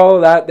finished a bottle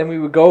of that. Then we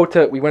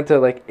went to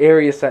like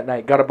Arius that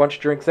night. Got a bunch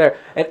of drinks there.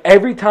 And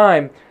every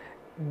time.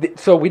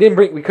 So we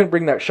couldn't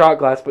bring that shot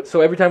glass. But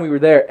so every time we were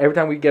there, every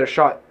time we'd get a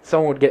shot,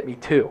 someone would get me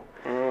 2.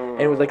 And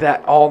it was like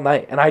that all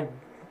night. And I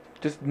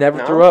just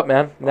never threw up,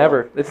 man.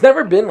 Never. Oh. It's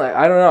never been like,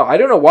 I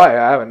don't know why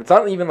I haven't. It's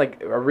not even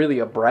like really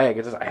a brag.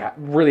 It's just I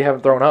really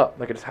haven't thrown up.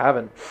 Like I just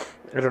haven't.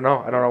 I don't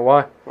know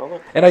why.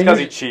 Well, and because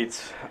he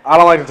cheats. I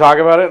don't like to talk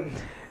about it.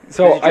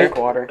 So I drink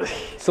water.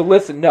 So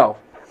listen, no.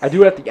 I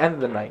do it at the end of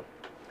the night.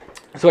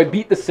 So I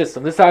beat the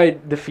system. This is how I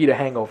defeat a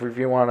hangover. If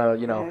you want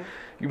to,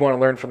 you want to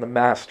learn from the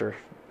master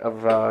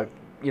of,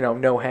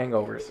 no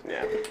hangovers.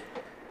 Yeah.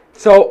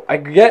 So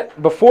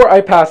before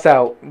I pass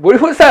out, what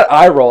was that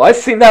eye roll? I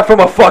seen that from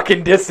a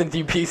fucking distance,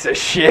 you piece of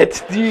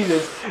shit.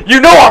 Jesus.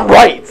 You know I'm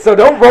right, so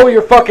don't roll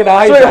your fucking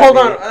eyes. So wait, at hold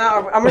me. on.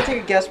 I'm gonna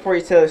take a guess before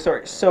you tell the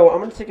story. So I'm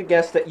gonna take a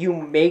guess that you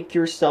make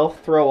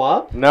yourself throw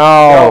up.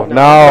 No.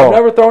 I've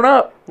never thrown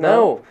up.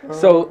 No. No.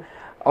 So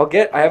I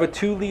have a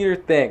 2-liter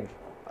thing,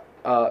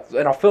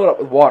 and I'll fill it up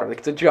with water. Like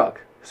it's a jug.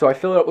 So I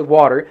fill it up with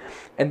water,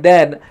 and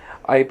then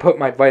I put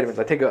my vitamins.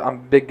 I'm a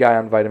big guy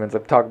on vitamins.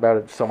 I've talked about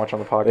it so much on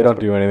the podcast. They don't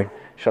do anything.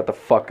 Shut the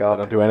fuck up.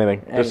 They don't do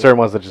anything. There's certain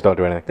ones that just don't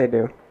do anything. They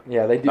do.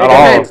 Yeah, they do. Not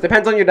all.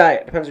 Depends on your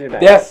diet.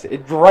 Yes,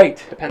 it's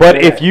right. Depends But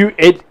if you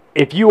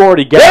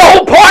already get a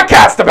whole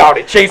podcast about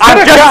it, Chase.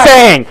 I'm just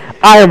saying.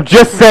 I am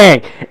just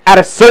saying. At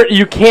a certain,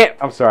 you can't.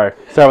 I'm sorry.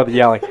 Sorry about the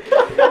yelling.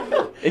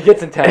 It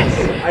gets intense.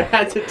 I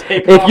had to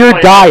take If off your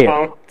my diet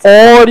headphones.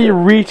 already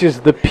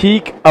reaches the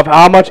peak of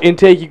how much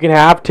intake you can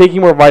have,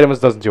 taking more vitamins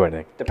doesn't do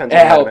anything. Depends It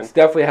on the helps. vitamin.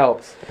 Definitely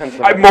helps. Depends on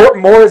the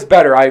vitamin. More is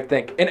better, I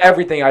think, in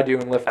everything I do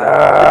in lifting.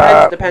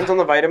 Depends on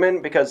the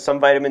vitamin, because some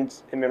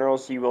vitamins and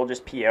minerals you will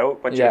just pee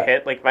out once you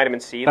hit, like vitamin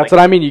C. That's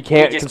what I mean. You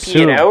can't you just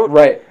consume. pee it out,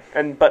 Right.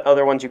 but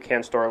other ones you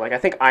can store. Like I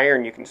think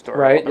iron you can store.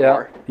 Right, A little bit yeah.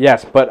 more.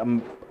 Yes, but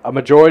a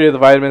majority of the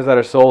vitamins that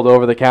are sold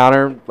over the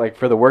counter, like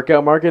for the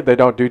workout market, they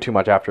don't do too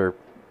much after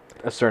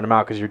a certain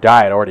amount because your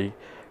diet already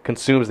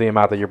consumes the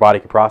amount that your body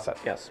can process.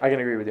 Yes. I can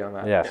agree with you on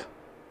that. Yes. Yeah.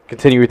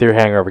 Continue with your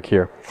hangover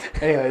cure.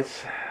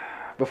 Anyways,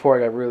 before I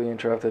got really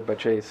interrupted by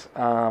Chase,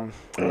 I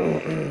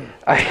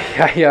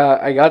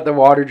got the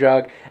water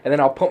jug, and then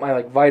I'll put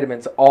my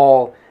vitamins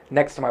all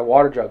next to my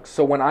water jug.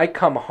 So when I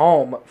come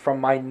home from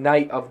my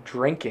night of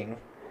drinking,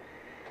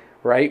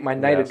 right,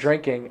 of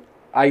drinking,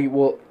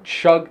 I'll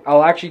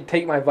actually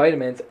take my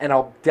vitamins and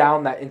I'll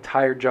down that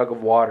entire jug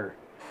of water,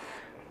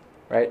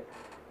 right?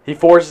 He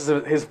forces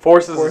his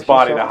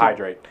body to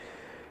hydrate.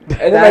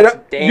 And That's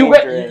then you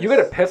dangerous.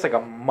 gotta piss like a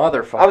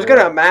motherfucker. I was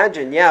gonna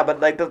imagine, yeah, but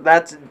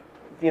that's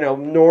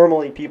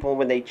normally people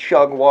when they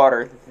chug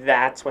water,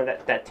 that's when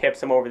that tips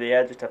them over the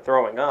edge to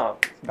throwing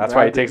up. That's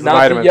why he takes the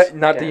vitamins.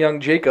 Not the young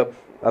Jacob.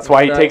 That's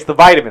why he takes the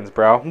vitamins,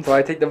 bro. So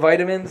I take the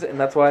vitamins, and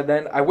that's why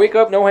then I wake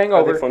up no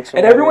hangover. Are they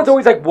And everyone's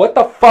always like, "What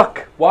the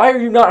fuck? Why are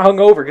you not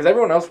hungover?" Because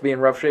everyone else will be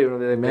in rough shape. They're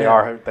like,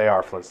 "Man." They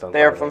are Flintstones.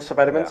 They are Flintstone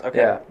vitamins. Okay.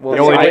 Yeah. Well,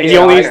 He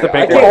only eats the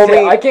big ones.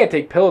 I can't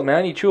take pills, man.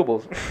 I need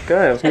chewables.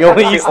 Good. He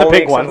only eats the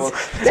big ones.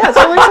 Yeah, it's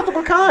only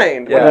acceptable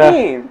kind. Yeah. What do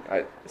you mean?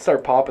 I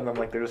start popping them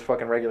like they're just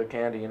fucking regular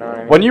candy. You know what I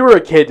mean? When you were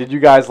a kid, did you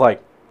guys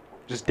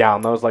just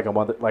down those like a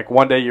month? Like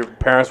one day your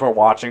parents weren't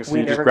watching, so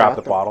you just grabbed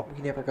the bottle.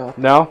 We never got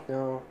them. No.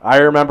 No. I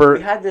remember.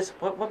 We had this.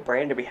 What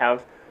brand did we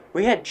have?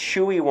 We had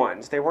chewy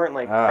ones. They weren't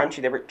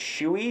crunchy. They were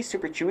chewy,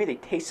 super chewy. They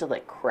tasted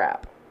like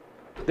crap.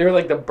 They were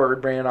like the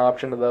Bird brand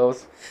option of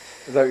those.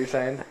 Is that what you're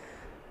saying?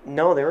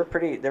 No, they were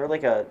pretty. They were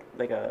like a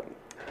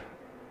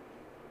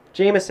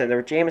Jameson. They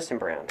were Jameson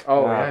brand.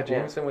 Oh yeah,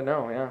 Jameson would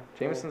know. Yeah,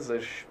 Jameson's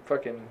the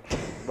fucking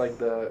like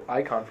the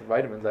icon for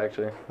vitamins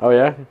actually. Oh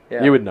yeah.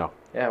 Yeah. You would know.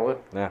 Yeah, I would.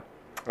 Yeah.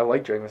 I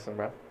like Jameson,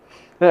 bro.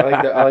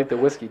 I like the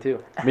whiskey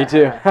too. Me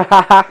too. I'm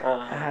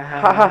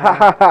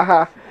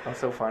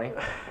so funny.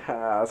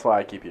 That's why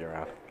I keep you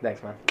around.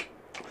 Thanks, man.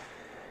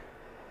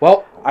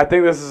 Well, I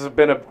think this has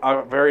been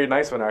a very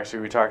nice one.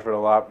 Actually, we talked about a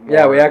lot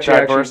more we actually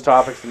diverse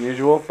topics than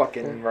usual.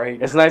 Fucking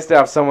right. It's nice to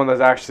have someone that's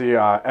actually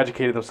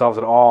educated themselves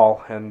at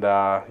all, and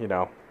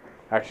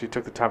actually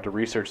took the time to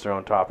research their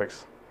own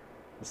topics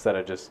instead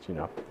of just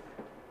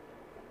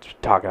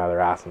talking out of their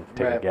ass and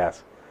taking a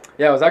guess.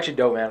 Yeah, it was actually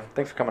dope, man.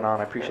 Thanks for coming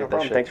on. I appreciate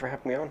that shit. Thanks for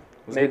having me on. It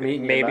was good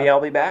meeting you, man. Maybe I'll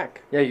be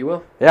back. Yeah, you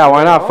will. Yeah,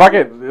 why not? Fuck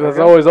it. It's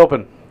always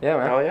open. Yeah,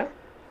 man. Oh yeah.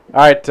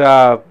 All right.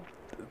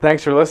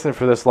 Thanks for listening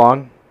for this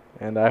long,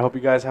 and I hope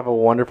you guys have a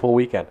wonderful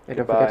weekend. And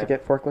don't forget to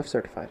get forklift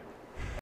certified.